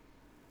 1080p.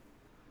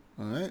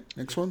 All right,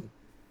 next one.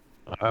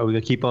 All right, we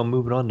gotta keep on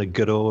moving on to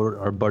good old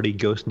our buddy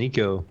Ghost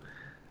Nico,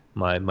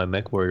 my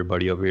mech warrior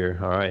buddy over here.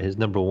 All right, his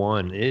number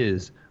 1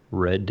 is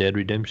Red Dead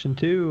Redemption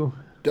 2.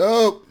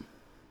 Dope.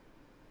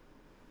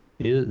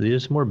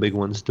 There's more big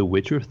ones. The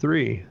Witcher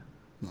 3.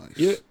 Nice.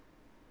 Yeah.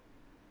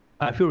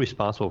 I feel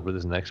responsible for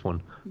this next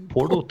one.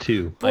 Portal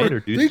 2. I Did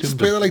introduced you him just to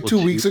play that like Portal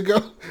 2 weeks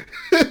ago?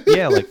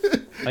 Yeah, like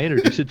I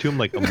introduced it to him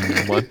like a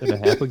month and a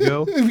half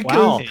ago. Because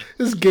Wow.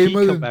 this game He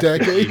of the come back to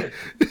decade.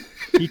 me-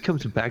 He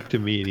comes back to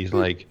me and he's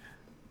like,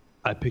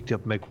 I picked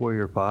up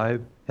MechWarrior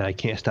 5 and I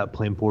can't stop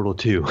playing Portal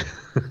 2.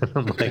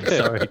 I'm like,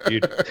 sorry,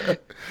 dude.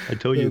 I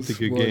told you it's a That's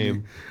good funny.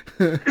 game.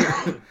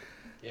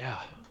 Yeah.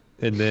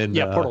 And then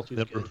Yeah, Portal 2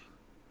 is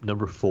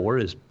number 4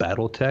 is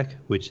BattleTech,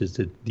 which is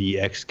the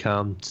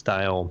XCOM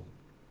style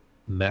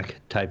mech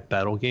type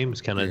battle game.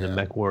 It's kind of in Yeah.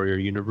 the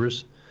MechWarrior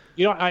universe.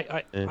 You know,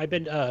 I've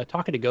been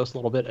talking to Ghost a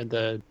little bit in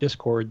the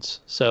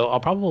Discords, so I'll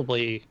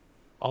probably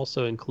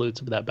also include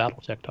some of that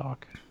BattleTech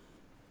talk,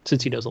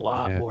 since he knows a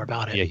lot more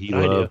about it. Yeah, he than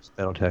I do. loves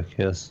BattleTech,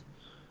 yes.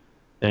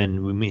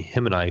 And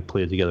him and I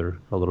played together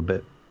a little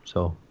bit,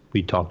 so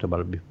we talked about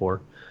it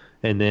before.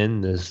 And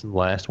then this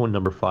last one,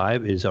 number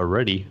 5, is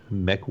already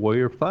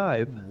MechWarrior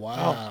 5,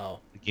 Wow.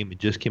 the game that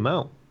just came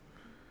out.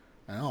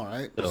 I know,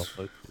 right?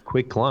 So a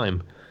quick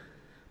climb.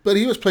 But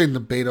he was playing the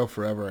beta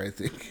forever, I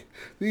think.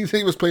 You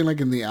think he was playing like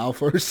in the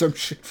alpha or some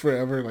shit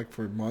forever, like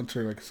for months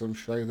or like some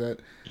shit like that?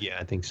 Yeah,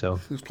 I think so.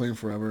 He was playing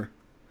forever.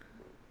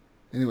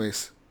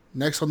 Anyways,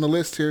 next on the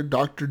list here,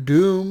 Dr.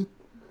 Doom.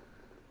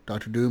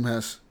 Dr. Doom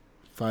has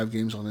 5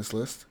 games on his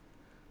list.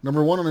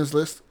 Number 1 on his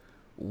list,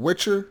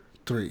 Witcher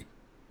 3.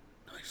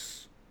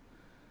 Nice.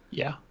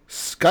 Yeah.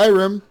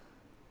 Skyrim,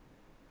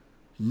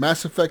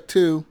 Mass Effect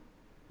 2,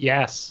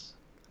 Yes.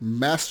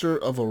 Master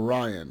of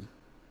Orion.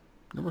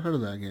 Never heard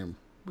of that game.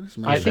 What is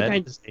I Master?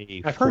 think That is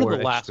a I've heard of the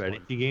 4X last one.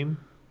 strategy game.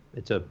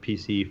 It's a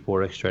PC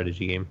 4X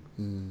strategy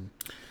game.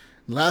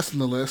 Last on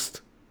the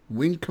list,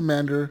 Wing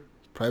Commander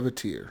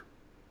Privateer.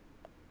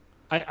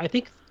 I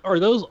think, are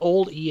those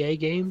old EA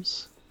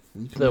games?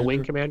 The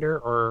Wing Commander,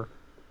 or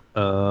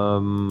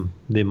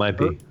They might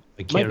be.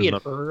 I can't might be an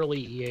remember. early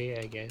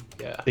EA game.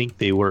 Yeah. I think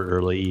they were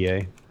early E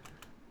EA.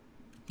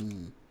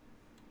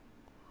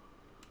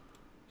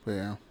 But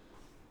yeah.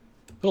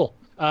 Cool.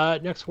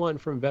 Next one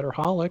from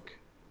Betterholic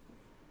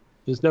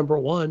is number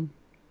 1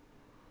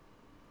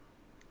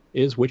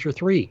 is Witcher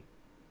 3.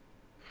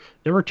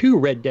 Number 2,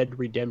 Red Dead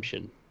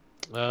Redemption.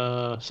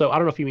 So I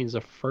don't know if he means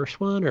the first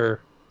one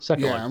or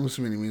second Yeah, one. I'm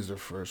assuming he means the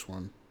first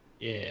one.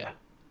 Yeah.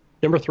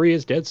 Number 3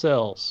 is Dead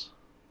Cells.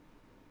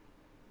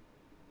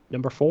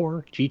 Number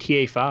 4,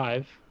 GTA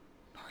 5.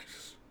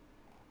 Nice.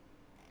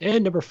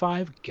 And number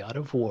 5, God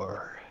of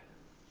War.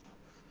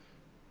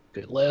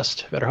 Good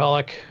list,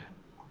 Betterholic.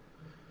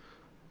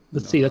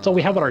 Let's see. That's all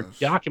we have on our Nice.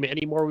 document.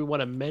 Any more we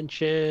want to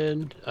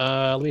mention?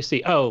 Let me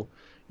see. Oh,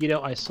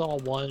 I saw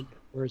one.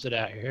 Where is it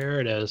at? Here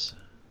it is.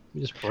 Let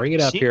me just bring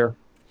it up here.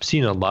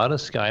 Seen a lot of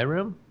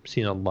Skyrim,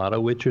 seen a lot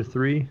of Witcher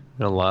 3,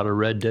 and a lot of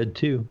Red Dead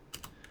 2.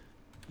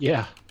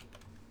 Yeah.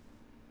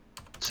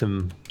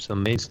 Some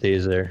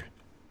mainstays there.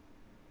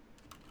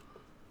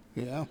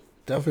 Yeah,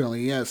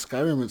 definitely. Yeah,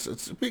 Skyrim,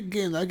 it's a big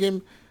game. That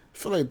game, I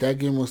feel like that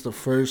game was the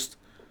first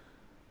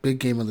big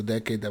game of the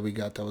decade that we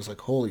got that was like,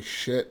 holy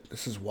shit,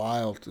 this is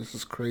wild. This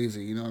is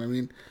crazy. You know what I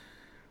mean?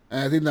 And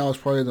I think that was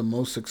probably the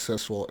most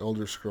successful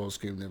Elder Scrolls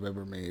game they've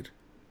ever made.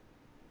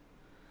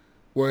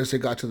 Whereas they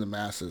got to the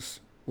masses.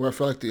 Where I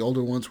felt like the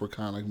older ones were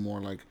kind of like more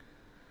like,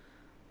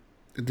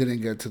 it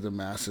didn't get to the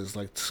masses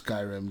like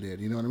Skyrim did.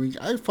 You know what I mean?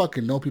 I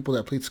fucking know people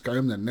that played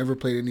Skyrim that never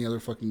played any other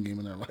fucking game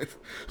in their life.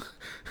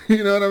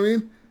 You know what I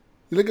mean?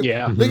 Look at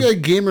a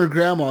gamer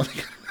grandma,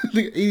 like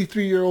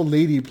 83-year-old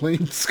lady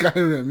playing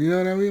Skyrim. You know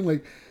what I mean?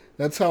 Like,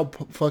 that's how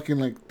fucking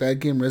like that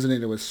game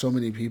resonated with so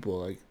many people.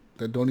 Like,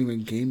 that don't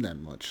even game that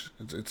much.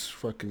 It's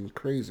fucking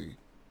crazy.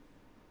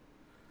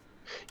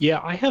 Yeah,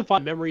 I have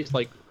fond memories.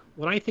 Like,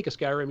 when I think of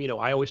Skyrim,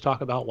 I always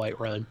talk about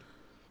Whiterun.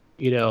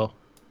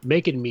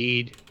 Making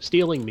mead,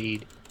 stealing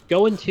mead,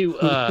 going to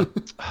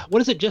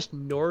what is it, just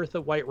north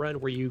of Whiterun,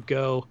 where you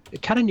go,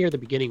 kind of near the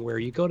beginning, where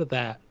you go to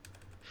that.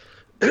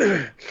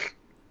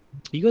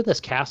 You go to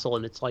this castle,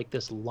 and it's like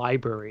this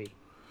library.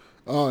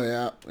 Oh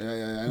yeah.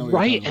 I know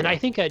right, and I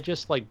think that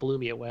just like blew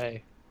me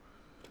away.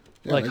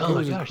 Yeah, like, oh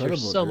my gosh,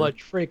 there's so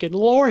much freaking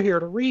lore here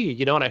to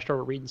read, and I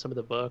started reading some of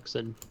the books,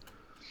 and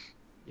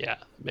yeah,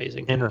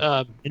 amazing. In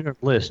our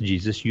list,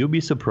 Jesus, you'll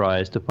be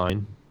surprised to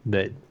find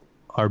that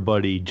our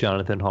buddy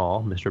Jonathan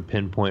Hall, Mr.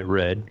 Pinpoint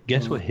Red,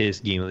 guess what his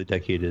game of the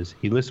decade is?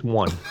 He lists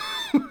one.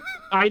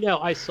 I know,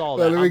 I saw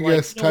that. Let me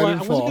guess, Titanfall. I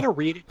wasn't going to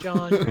read it,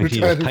 John.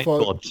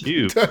 Titanfall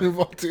 2.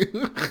 Titanfall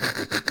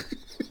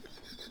 2.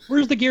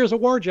 Where's the Gears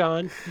of War,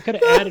 John? You could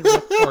have added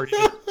one more,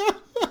 dude.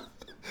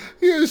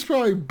 He was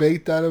probably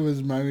baked out of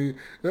his mind.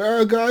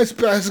 Guys,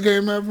 best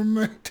game ever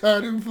made,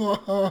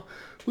 Titanfall.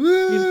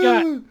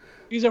 Woo!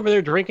 He's over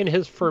there drinking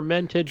his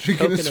fermented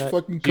drinking coconut his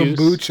fucking juice.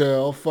 kombucha,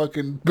 all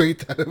fucking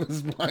baked out of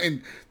his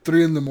mind.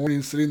 3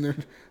 a.m, sitting there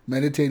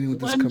meditating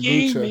with this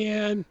kombucha. One game,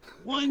 man.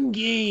 One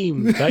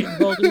game.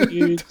 Titanfall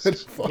 2.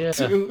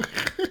 Titanfall 2.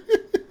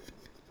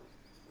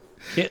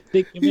 Can't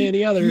think of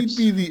any others.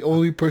 He'd be the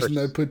only person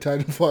that put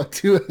Titanfall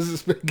 2 as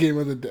his big game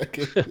of the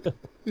decade.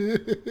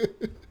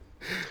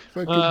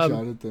 Fucking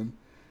Jonathan.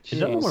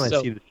 Another one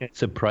I see that's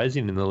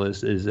surprising in the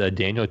list is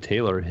Daniel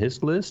Taylor.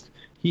 His list,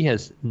 he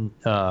has, I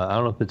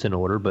don't know if it's in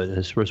order, but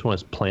his first one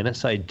is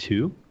PlanetSide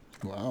 2.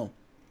 Wow.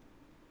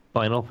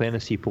 Final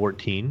Fantasy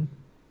 14.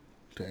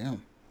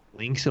 Damn.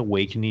 Link's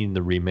Awakening,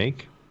 the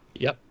remake.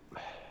 Yep.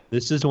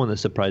 This is the one that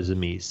surprises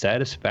me.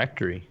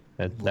 Satisfactory.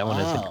 That one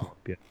hasn't come up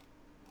yet.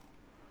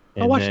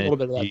 I watched a little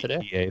bit of that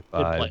today. GTA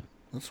 5.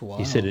 That's wild.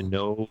 He said in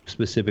no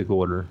specific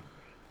order.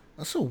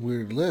 That's a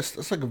weird list.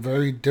 That's like a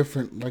very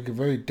different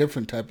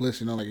type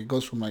list. Like it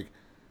goes from like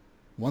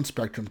one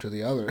spectrum to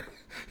the other.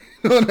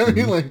 You know what I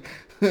mean? Like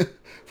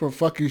from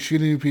fucking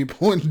shooting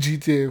people in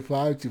GTA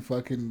 5 to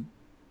fucking,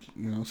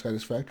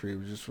 Satisfactory. It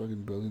was just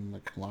fucking building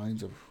like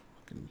lines of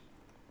fucking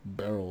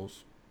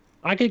barrels.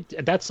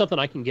 That's something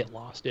I can get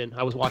lost in.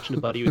 I was watching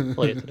a buddy who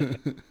play it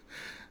today.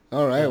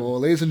 All right, well,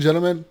 ladies and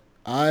gentlemen,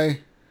 I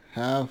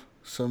have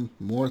some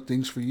more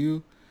things for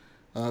you.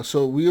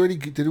 So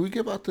did we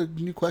give out the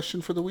new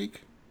question for the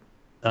week?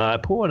 I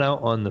put one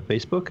out on the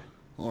Facebook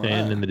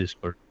and in the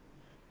Discord.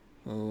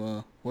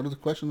 So, what are the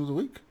questions of the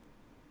week?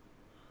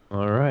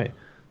 All right.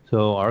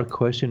 So our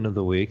question of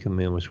the week,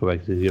 let's go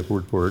back to the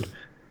upward word.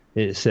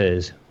 It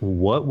says,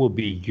 what will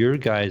be your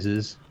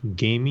guys'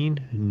 gaming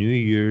New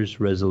Year's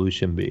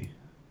resolution be?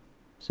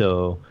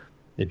 So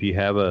if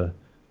you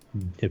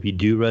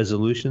do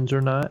resolutions or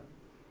not,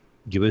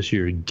 give us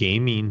your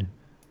gaming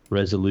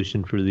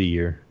resolution for the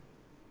year.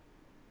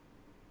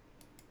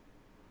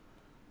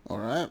 All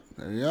right,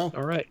 there you go.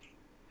 All right.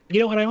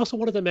 And I also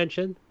wanted to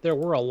mention there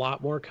were a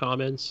lot more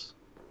comments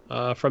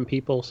from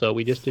people, so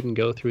we just didn't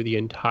go through the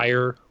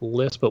entire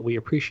list, but we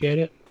appreciate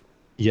it.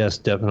 Yes,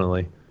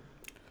 definitely.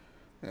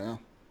 Yeah,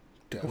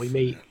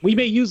 definitely. We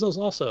may use those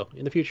also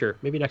in the future,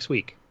 maybe next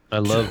week. I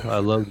love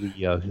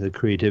the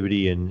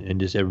creativity and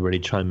just everybody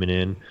chiming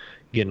in,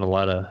 getting a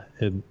lot of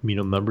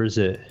members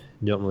that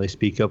don't really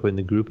speak up in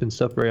the group and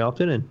stuff very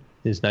often, and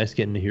it's nice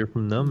getting to hear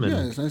from them. And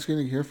it's nice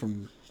getting to hear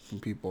from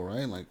people,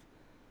 right? Like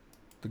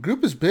the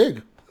group is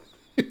big.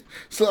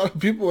 It's a lot of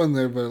people in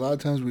there, but a lot of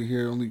times we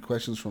hear only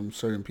questions from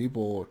certain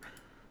people, or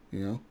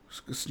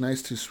it's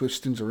nice to switch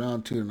things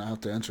around too, and not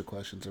have to answer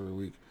questions every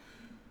week.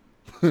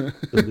 So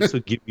this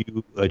will give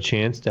you a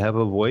chance to have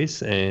a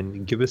voice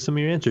and give us some of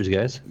your answers,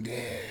 guys.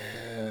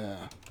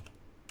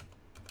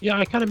 Yeah,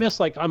 I kind of miss,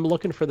 I'm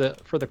looking for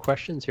the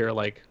questions here.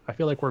 I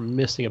feel like we're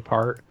missing a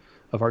part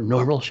of our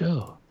normal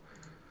show.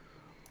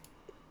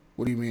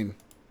 What do you mean?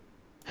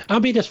 I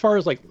mean, as far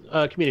as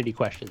community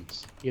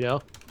questions,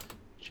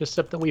 just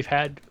something we've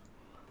had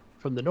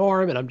from the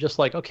norm, and I'm just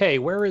like, okay,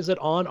 where is it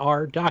on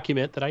our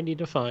document that I need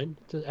to find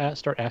to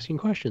start asking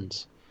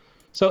questions?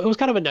 So it was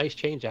kind of a nice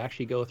change to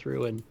actually go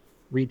through and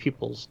read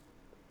people's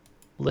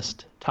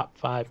list top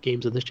 5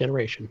 games of this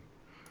generation.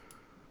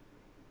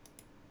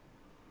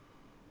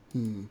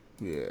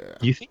 Yeah.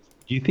 Do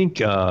you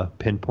think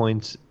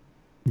Pinpoint's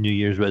New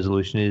Year's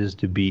resolution is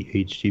to beat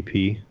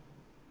HGP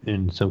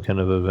in some kind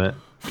of event?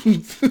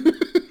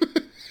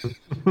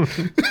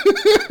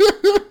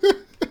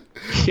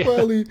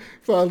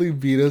 Finally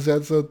beat us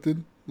at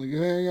something. Like,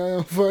 hey,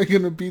 I'm finally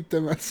gonna beat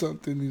them at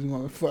something, these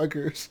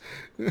motherfuckers.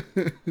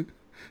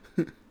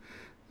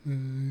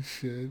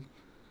 Shit.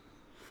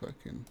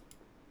 Fucking.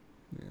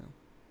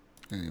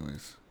 Yeah.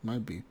 Anyways,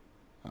 might be.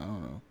 I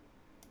don't know.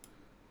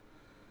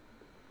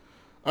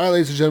 All right,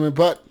 ladies and gentlemen,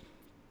 but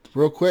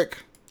real quick,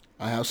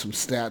 I have some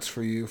stats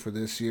for you for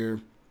this year,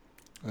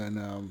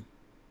 and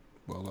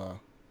we'll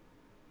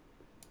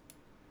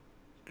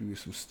give you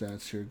some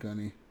stats here,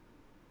 Gunny.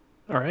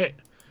 All right.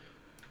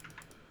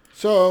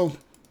 So,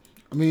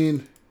 I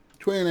mean,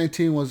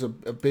 2019 was a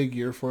big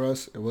year for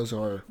us. It was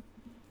our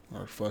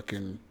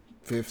fucking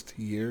 5th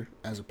year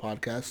as a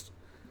podcast.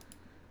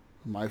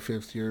 My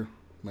 5th year,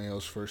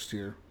 Mayo's 1st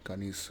year,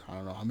 Gunny's, I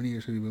don't know, how many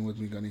years have you been with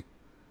me, Gunny?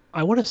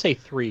 I want to say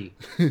 3.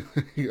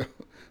 Yeah.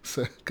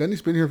 So,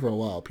 Gunny's been here for a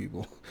while,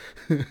 people.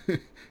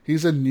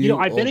 He's a new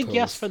I've been a old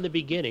guest host. from the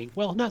beginning.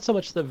 Well, not so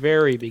much the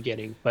very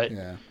beginning, but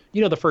Yeah,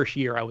 the first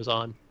year I was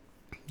on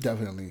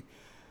definitely.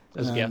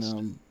 as a guest.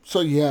 So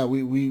yeah,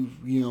 we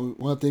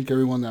want to thank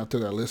everyone out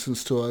there that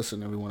listens to us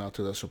and everyone out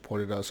there that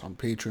supported us on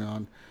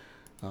Patreon.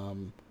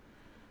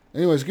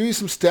 Anyways, give you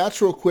some stats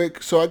real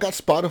quick. So I got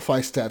Spotify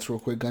stats real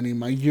quick, Gunny.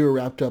 My year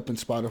wrapped up in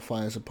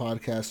Spotify as a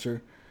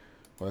podcaster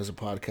or as a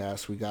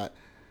podcast. We got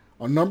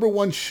our number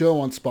one show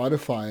on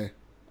Spotify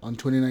on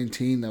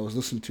 2019 that was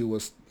listened to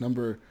was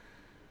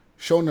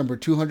show number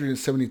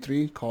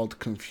 273 called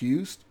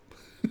Confused.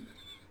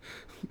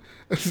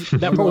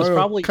 That was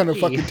probably kind of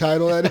me. fucking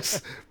title that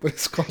is, but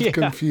it's called Yeah.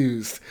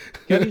 Confused.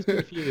 Gunny's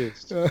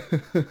confused.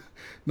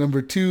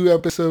 Number 2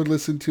 episode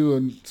listened to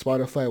on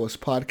Spotify was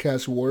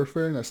Podcast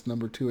Warfare. That's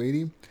number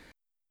 280.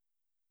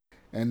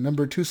 And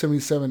number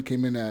 277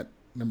 came in at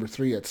number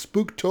 3 at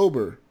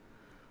Spooktober.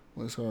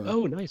 Was our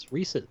Oh, nice.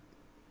 Recent.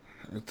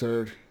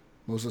 third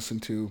most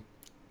listened to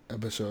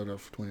episode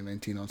of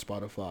 2019 on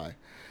Spotify.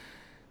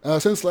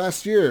 Since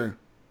last year,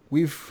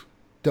 we've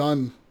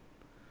done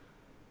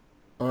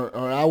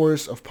our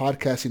hours of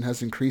podcasting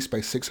has increased by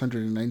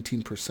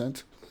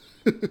 619%.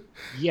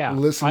 Yeah, I would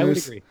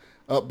Listeners agree.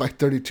 up by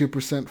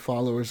 32%,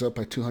 followers up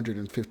by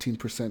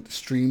 215%,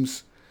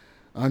 streams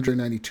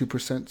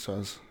 192%. So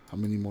that's how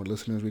many more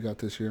listeners we got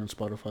this year on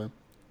Spotify.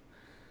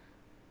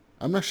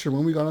 I'm not sure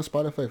when we got on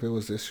Spotify, if it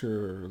was this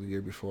year or the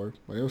year before,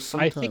 but it was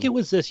sometime. I think it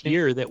was this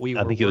year that we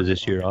were. I think it was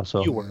this year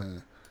also. You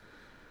were.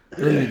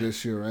 Early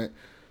this year, right?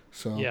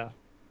 So Yeah.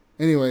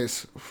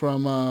 anyways,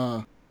 from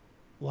A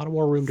lot of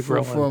more room to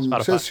grow on it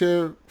Spotify. says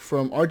here,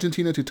 from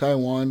Argentina to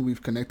Taiwan,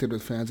 we've connected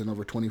with fans in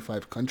over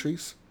 25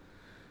 countries.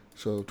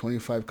 So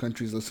 25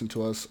 countries listen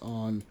to us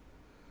on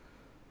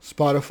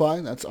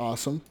Spotify. That's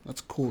awesome.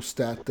 That's a cool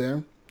stat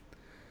there.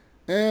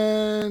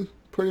 And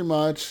pretty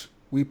much,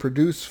 we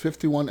produced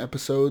 51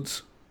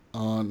 episodes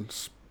on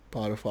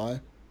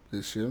Spotify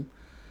this year.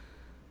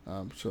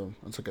 So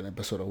that's like an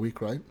episode a week,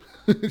 right?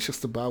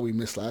 Just about. We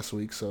missed last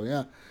week. So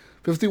yeah,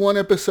 51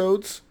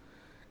 episodes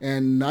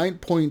and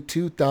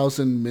 9.2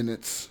 thousand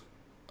minutes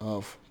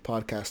of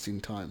podcasting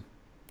time.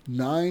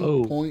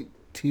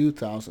 9.2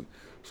 thousand.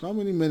 So how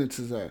many minutes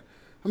is that?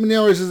 How many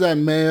hours is that,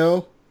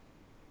 Mayo?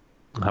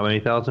 How many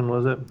thousand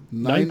was it?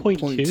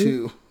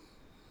 9.2?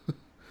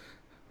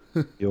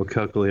 Your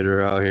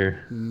calculator out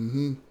here.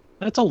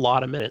 That's a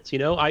lot of minutes.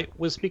 I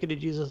was speaking to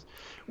Jesus.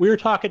 We were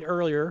talking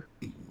earlier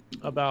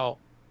about,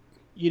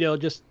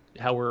 just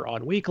how we're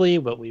on weekly,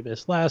 but we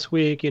missed last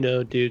week,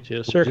 due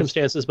to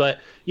circumstances. But,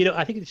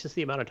 I think it's just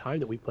the amount of time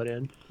that we put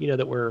in,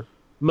 that we're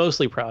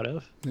mostly proud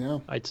of, Yeah.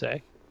 I'd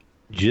say.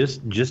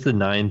 Just the So I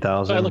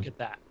 9,000 look at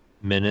that.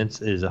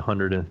 minutes is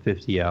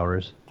 150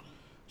 hours.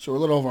 So we're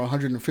a little over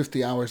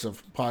 150 hours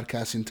of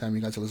podcasting time.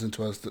 You guys have listened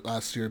to us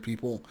last year,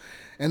 people.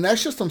 And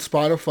that's just on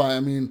Spotify. I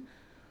mean,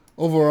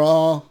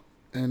 overall,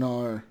 in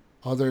our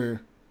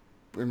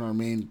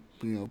main,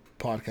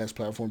 podcast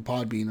platform,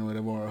 Podbean or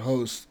whatever, our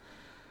host,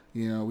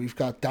 we've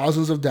got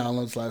thousands of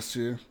downloads last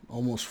year.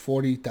 Almost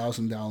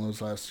 40,000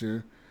 downloads last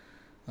year.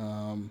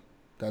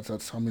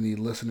 That's how many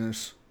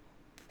listeners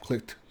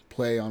clicked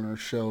play on our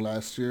show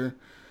last year.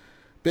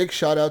 Big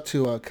shout out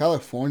to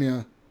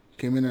California.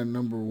 Came in at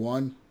number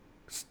 1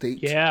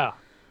 state. Yeah.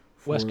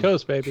 West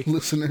Coast, baby.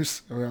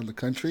 Listeners around the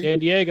country. San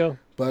Diego.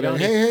 But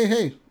County.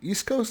 hey,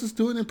 East Coast is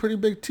doing it pretty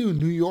big too.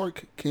 New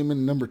York came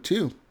in number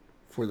 2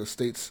 for the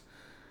states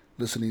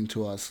listening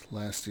to us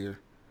last year.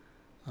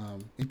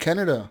 In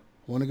Canada,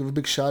 I want to give a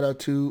big shout out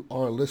to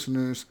our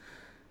listeners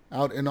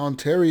out in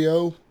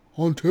Ontario.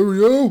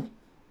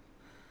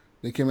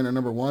 They came in at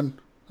number 1.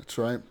 That's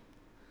right.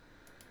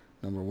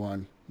 Number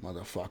 1,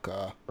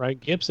 motherfucker. Right.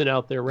 Gibson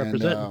out there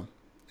representing. And,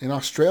 in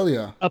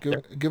Australia, Up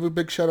there. give a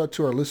big shout out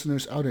to our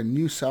listeners out in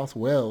New South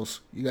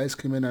Wales. You guys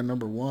came in at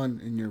number 1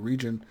 in your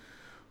region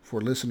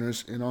for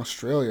listeners in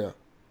Australia.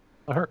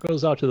 My heart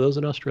goes out to those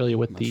in Australia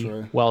with That's the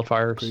right.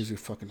 wildfires. Crazy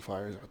fucking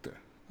fires out there.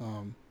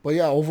 But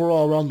yeah,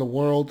 overall around the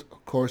world,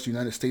 of course,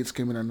 United States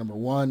came in at number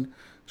 1.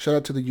 Shout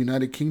out to the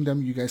United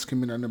Kingdom. You guys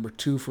came in at number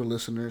 2 for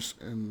listeners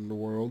in the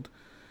world.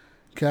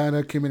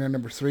 Canada came in at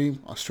number 3.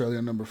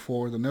 Australia number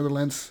 4. The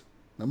Netherlands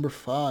number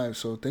 5.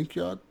 So thank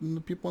you all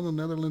the people in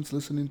the Netherlands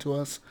listening to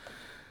us.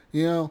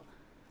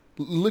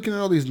 Looking at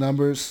all these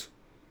numbers,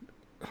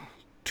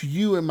 to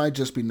you it might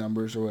just be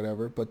numbers or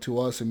whatever, but to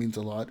us it means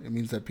a lot. It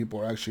means that people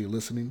are actually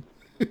listening.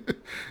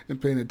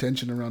 and paying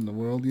attention around the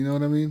world. You know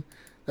what I mean?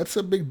 That's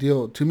a big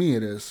deal. To me,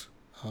 it is.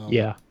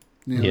 Yeah.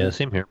 You know, Yeah,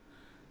 same here.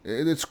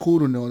 it's cool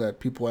to know that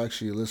people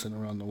actually listen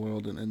around the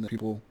world and that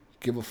people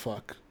give a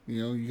fuck.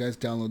 You know, you guys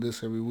download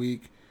this every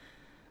week.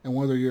 And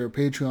whether you're a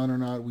Patreon or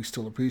not, we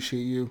still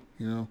appreciate you.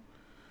 You know,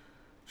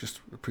 just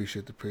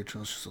appreciate the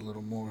Patreons just a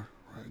little more.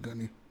 Right,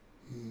 Gunny?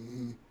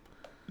 Mm-hmm.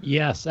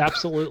 Yes,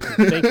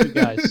 absolutely. Thank you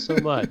guys so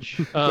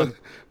much.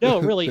 No,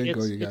 really, Thank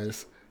you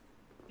guys.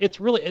 It's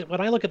really,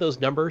 when I look at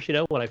those numbers, you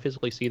know, when I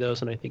physically see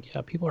those, and I think,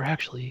 yeah, people are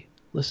actually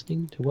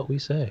listening to what we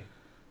say.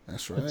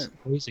 That's right. That's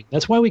amazing.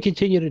 That's why we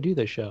continue to do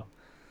this show.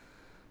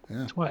 Yeah.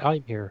 That's why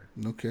I'm here.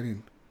 No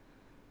kidding.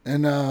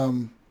 And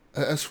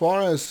as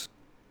far as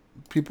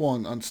people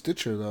on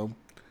Stitcher, though,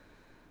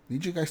 I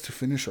need you guys to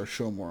finish our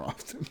show more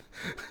often.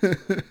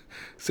 It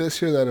says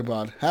here that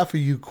about half of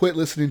you quit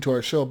listening to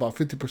our show about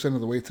 50% of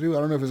the way through. I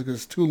don't know if it's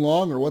because it's too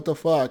long or what the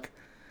fuck,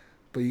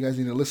 but you guys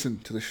need to listen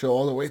to the show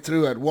all the way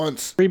through at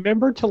once.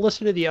 Remember to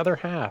listen to the other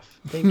half.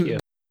 Thank you.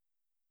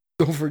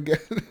 Don't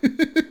forget.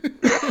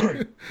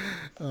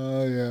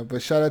 Oh, yeah.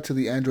 But shout out to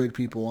the Android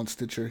people on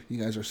Stitcher.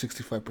 You guys are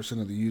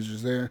 65% of the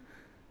users there.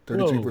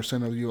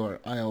 33% of you are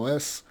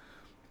iOS.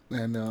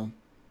 And,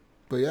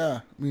 but yeah,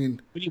 I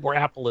mean... We need more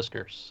Apple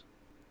listeners.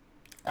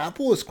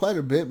 Apple is quite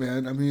a bit,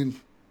 man. I mean,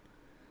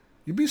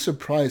 you'd be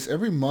surprised.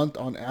 Every month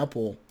on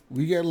Apple,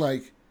 we get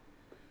like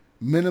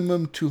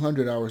minimum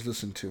 200 hours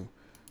listened to.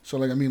 So,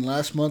 like, I mean,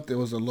 last month it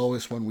was the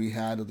lowest one we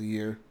had of the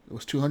year. It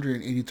was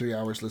 283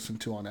 hours listened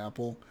to on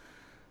Apple.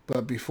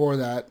 But before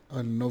that,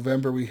 in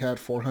November, we had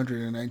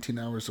 419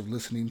 hours of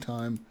listening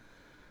time.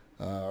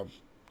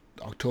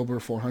 October,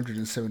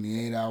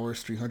 478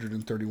 hours,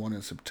 331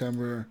 in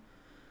September.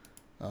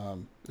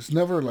 It's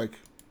never like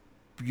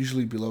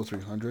usually below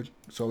 300.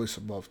 It's always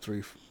above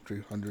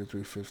 300,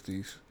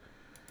 350s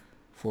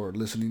for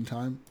listening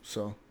time.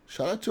 So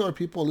shout out to our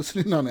people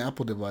listening on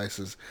Apple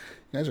devices.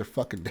 You guys are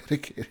fucking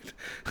dedicated.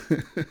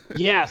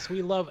 Yes,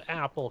 we love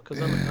Apple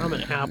because I'm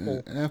an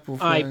Apple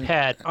fan.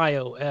 iPad,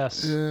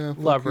 iOS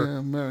lover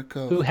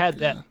America. who had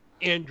that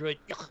Android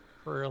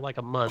for like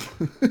a month.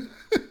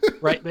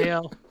 Right,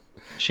 Mayo?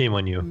 Shame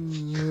on you.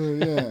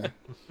 Yeah.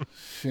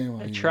 Shame on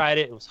you. I tried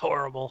it. It was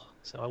horrible.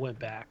 So I went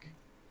back.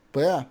 But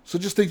yeah, so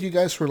just thank you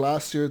guys for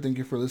last year. Thank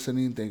you for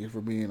listening. Thank you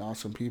for being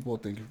awesome people.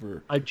 Thank you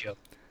for... I'm joking.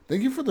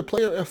 Thank you for the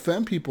Player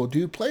FM people,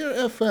 dude. Player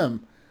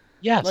FM.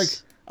 Yes. Like,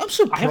 I'm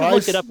surprised. I haven't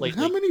looked it up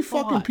lately. How many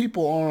fucking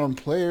people are on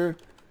Player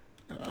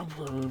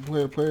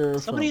FM?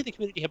 Somebody in the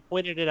community had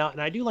pointed it out,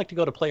 and I do like to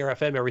go to Player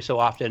FM every so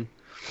often.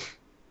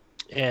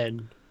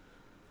 And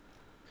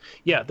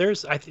yeah,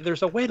 there's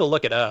a way to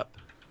look it up.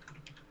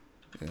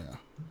 Yeah,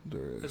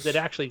 there is. Because it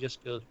actually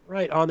just goes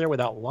right on there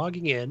without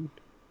logging in.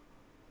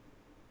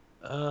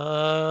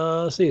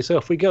 Let's see. So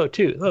if we go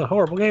to the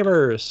Horrible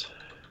Gamers.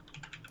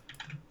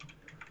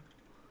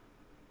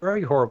 Where are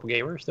you, Horrible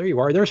Gamers? There you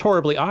are. There's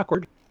Horribly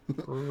Awkward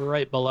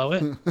right below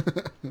it.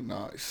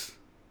 Nice.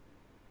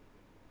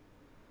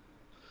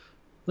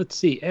 Let's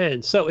see.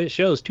 And so it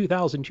shows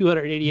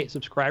 2,288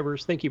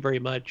 subscribers. Thank you very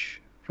much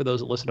for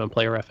those that listen on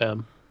Player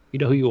FM. You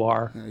know who you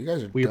are. Yeah, you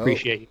guys are We dope.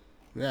 appreciate you.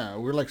 Yeah,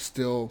 we're like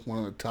still one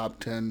of the top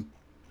 10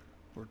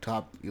 or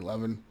top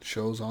 11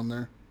 shows on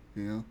there,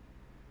 you know,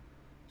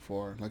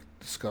 for like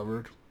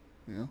discovered,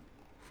 you know,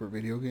 for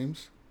video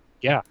games.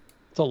 Yeah,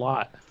 it's a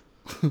lot.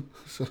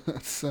 So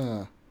that's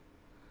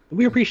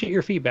We appreciate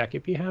your feedback.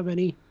 If you have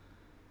any,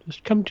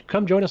 just come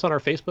join us on our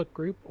Facebook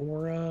group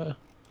or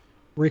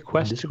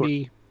request to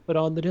be put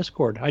on the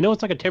Discord. I know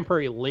it's like a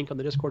temporary link on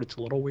the Discord. It's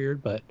a little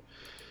weird, but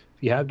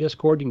if you have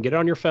Discord, you can get it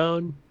on your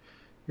phone,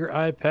 your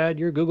iPad,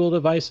 your Google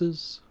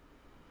devices,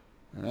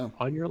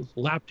 on your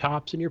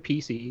laptops and your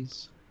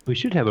PCs. We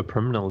should have a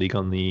permanent link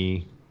on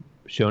the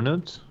show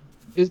notes.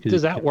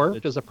 Does that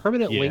work? Does a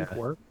permanent link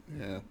work?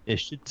 Yeah. It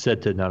should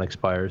set to not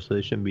expire, so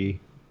they shouldn't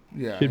be.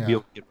 Yeah, Should be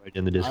able to get right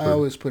in the Discord. I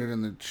always put it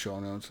in the show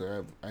notes.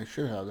 I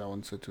should have that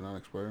one set to not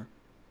expire.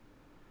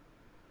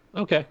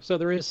 Okay, so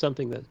there is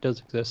something that does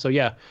exist. So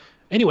yeah.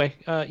 Anyway,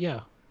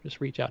 just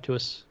reach out to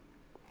us.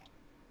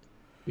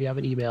 We have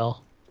an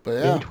email. But we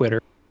have a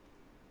Twitter.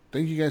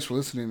 Thank you guys for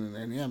listening.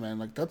 And yeah, man,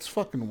 like that's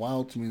fucking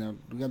wild to me that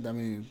we got that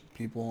many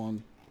people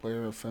on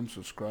Player FM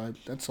subscribed.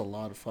 That's a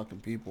lot of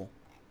fucking people.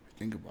 If you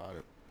think about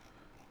it.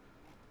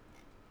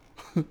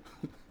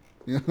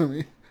 You know what I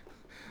mean?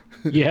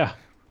 Yeah.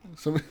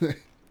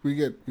 We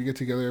get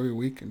together every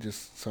week and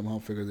just somehow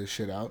figure this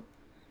shit out.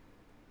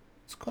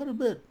 It's quite a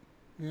bit,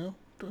 you know,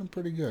 doing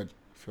pretty good.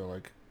 I feel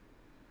like.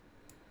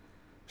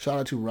 Shout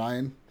out to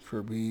Ryan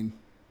for being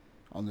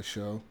on the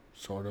show,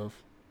 sort of.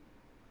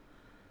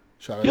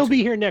 He'll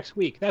be here next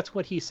week. That's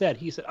what he said.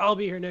 He said, "I'll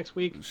be here next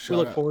week." We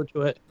look forward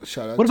to it.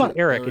 What about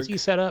Eric? Is he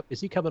set up?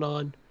 Is he coming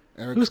on?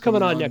 Who's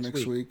coming on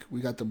next week? We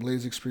got the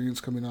Blaze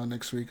Experience coming on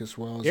next week as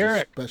well as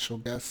Eric. a special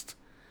guest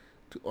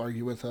to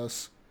argue with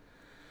us.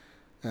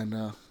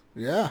 And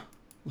yeah,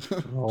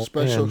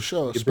 special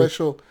show,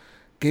 special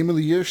Game of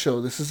the Year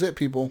show. This is it,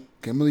 people.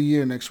 Game of the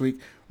Year next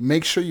week.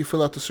 Make sure you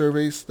fill out the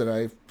surveys that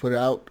I've put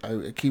out.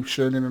 I keep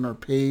sharing it on our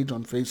page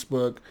on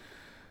Facebook.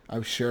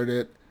 I've shared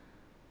it.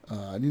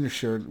 I need to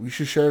share it. We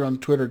should share it on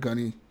Twitter,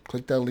 Gunny.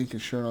 Click that link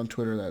and share it on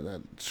Twitter,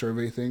 that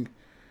survey thing.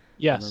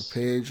 Yes. On our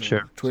page, Sure.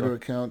 on our Twitter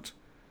account.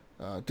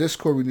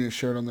 Discord, we need to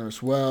share it on there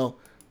as well.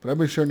 But I've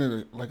been sharing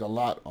it like a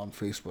lot on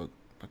Facebook.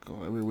 Like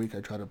every week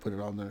I try to put it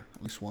on there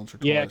at least once or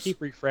twice. Yeah,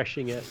 keep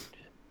refreshing it.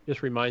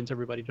 Just reminds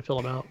everybody to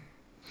fill them out.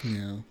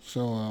 Yeah.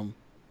 So,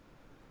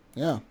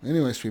 yeah.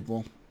 Anyways,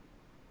 people.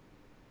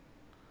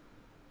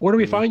 Where do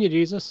we find you,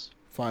 Jesus?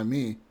 Find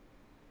me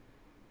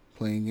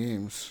playing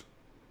games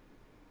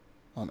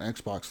on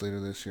Xbox later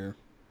this year.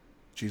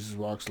 Jesus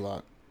Walks a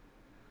Lot.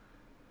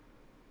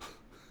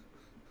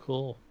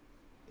 Cool.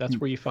 That's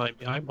where you find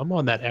me. I'm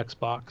on that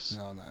Xbox.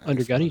 No, not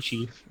Under Xbox. Gunny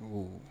Chief.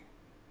 Ooh.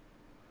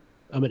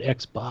 I'm an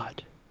Xbot.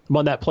 I'm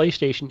on that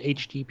PlayStation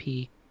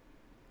HTTP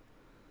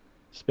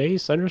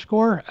space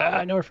underscore.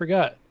 I know I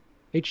forgot.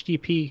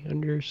 HTTP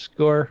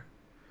underscore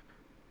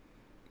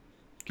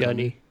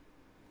Gunny.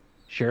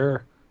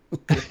 Sure.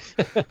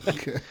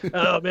 Okay.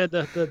 Oh man,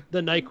 the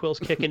NyQuil's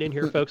kicking in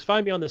here, folks.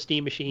 Find me on the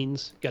Steam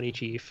machines, Gunny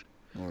Chief.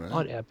 All right.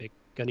 On Epic,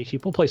 Gunny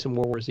Chief. We'll play some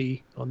World War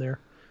Z on there.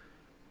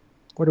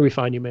 Where do we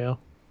find you, Mayo?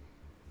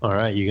 All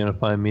right, you're gonna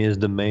find me as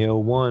the Mayo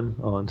One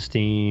on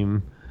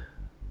Steam,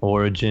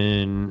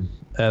 Origin,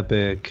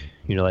 Epic.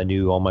 You know, that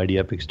new Almighty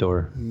Epic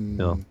store. You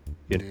know,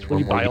 Yeah. Where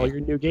you buy all your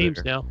new games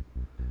now.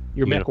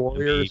 Your You're Mech gonna find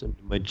Warriors me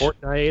and much-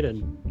 Fortnite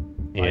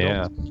and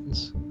Yeah.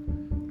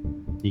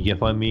 You can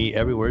find me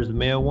everywhere as the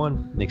Mayo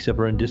One, except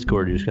for in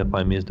Discord. You're just gonna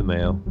find me as the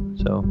Mayo.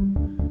 So,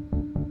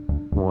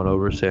 come on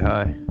over, say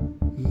hi.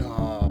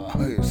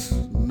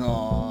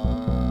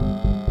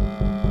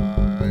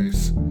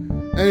 Nice.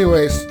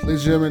 Anyways, ladies and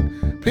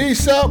gentlemen,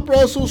 peace out,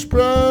 Brussels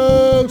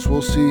sprouts.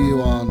 We'll see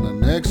you on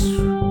the next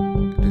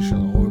edition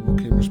of the Horrible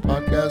Gamers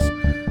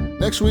Podcast.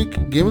 Next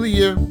week, Game of the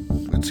Year.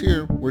 It's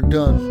here. We're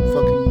done.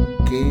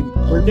 Fucking Game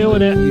of We're doing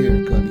the it.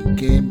 Year, Gunny.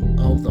 Game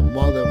of the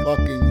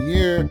motherfucking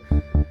year.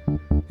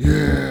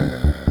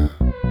 Yeah.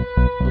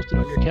 Post it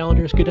on your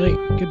calendars. Good night.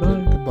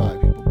 Goodbye. Goodbye,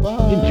 people.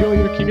 Bye. Enjoy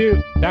your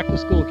commute. Back to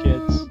school,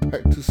 kids.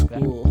 Back to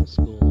school. Back to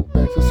school.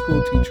 Back to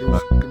school,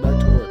 teachers. Good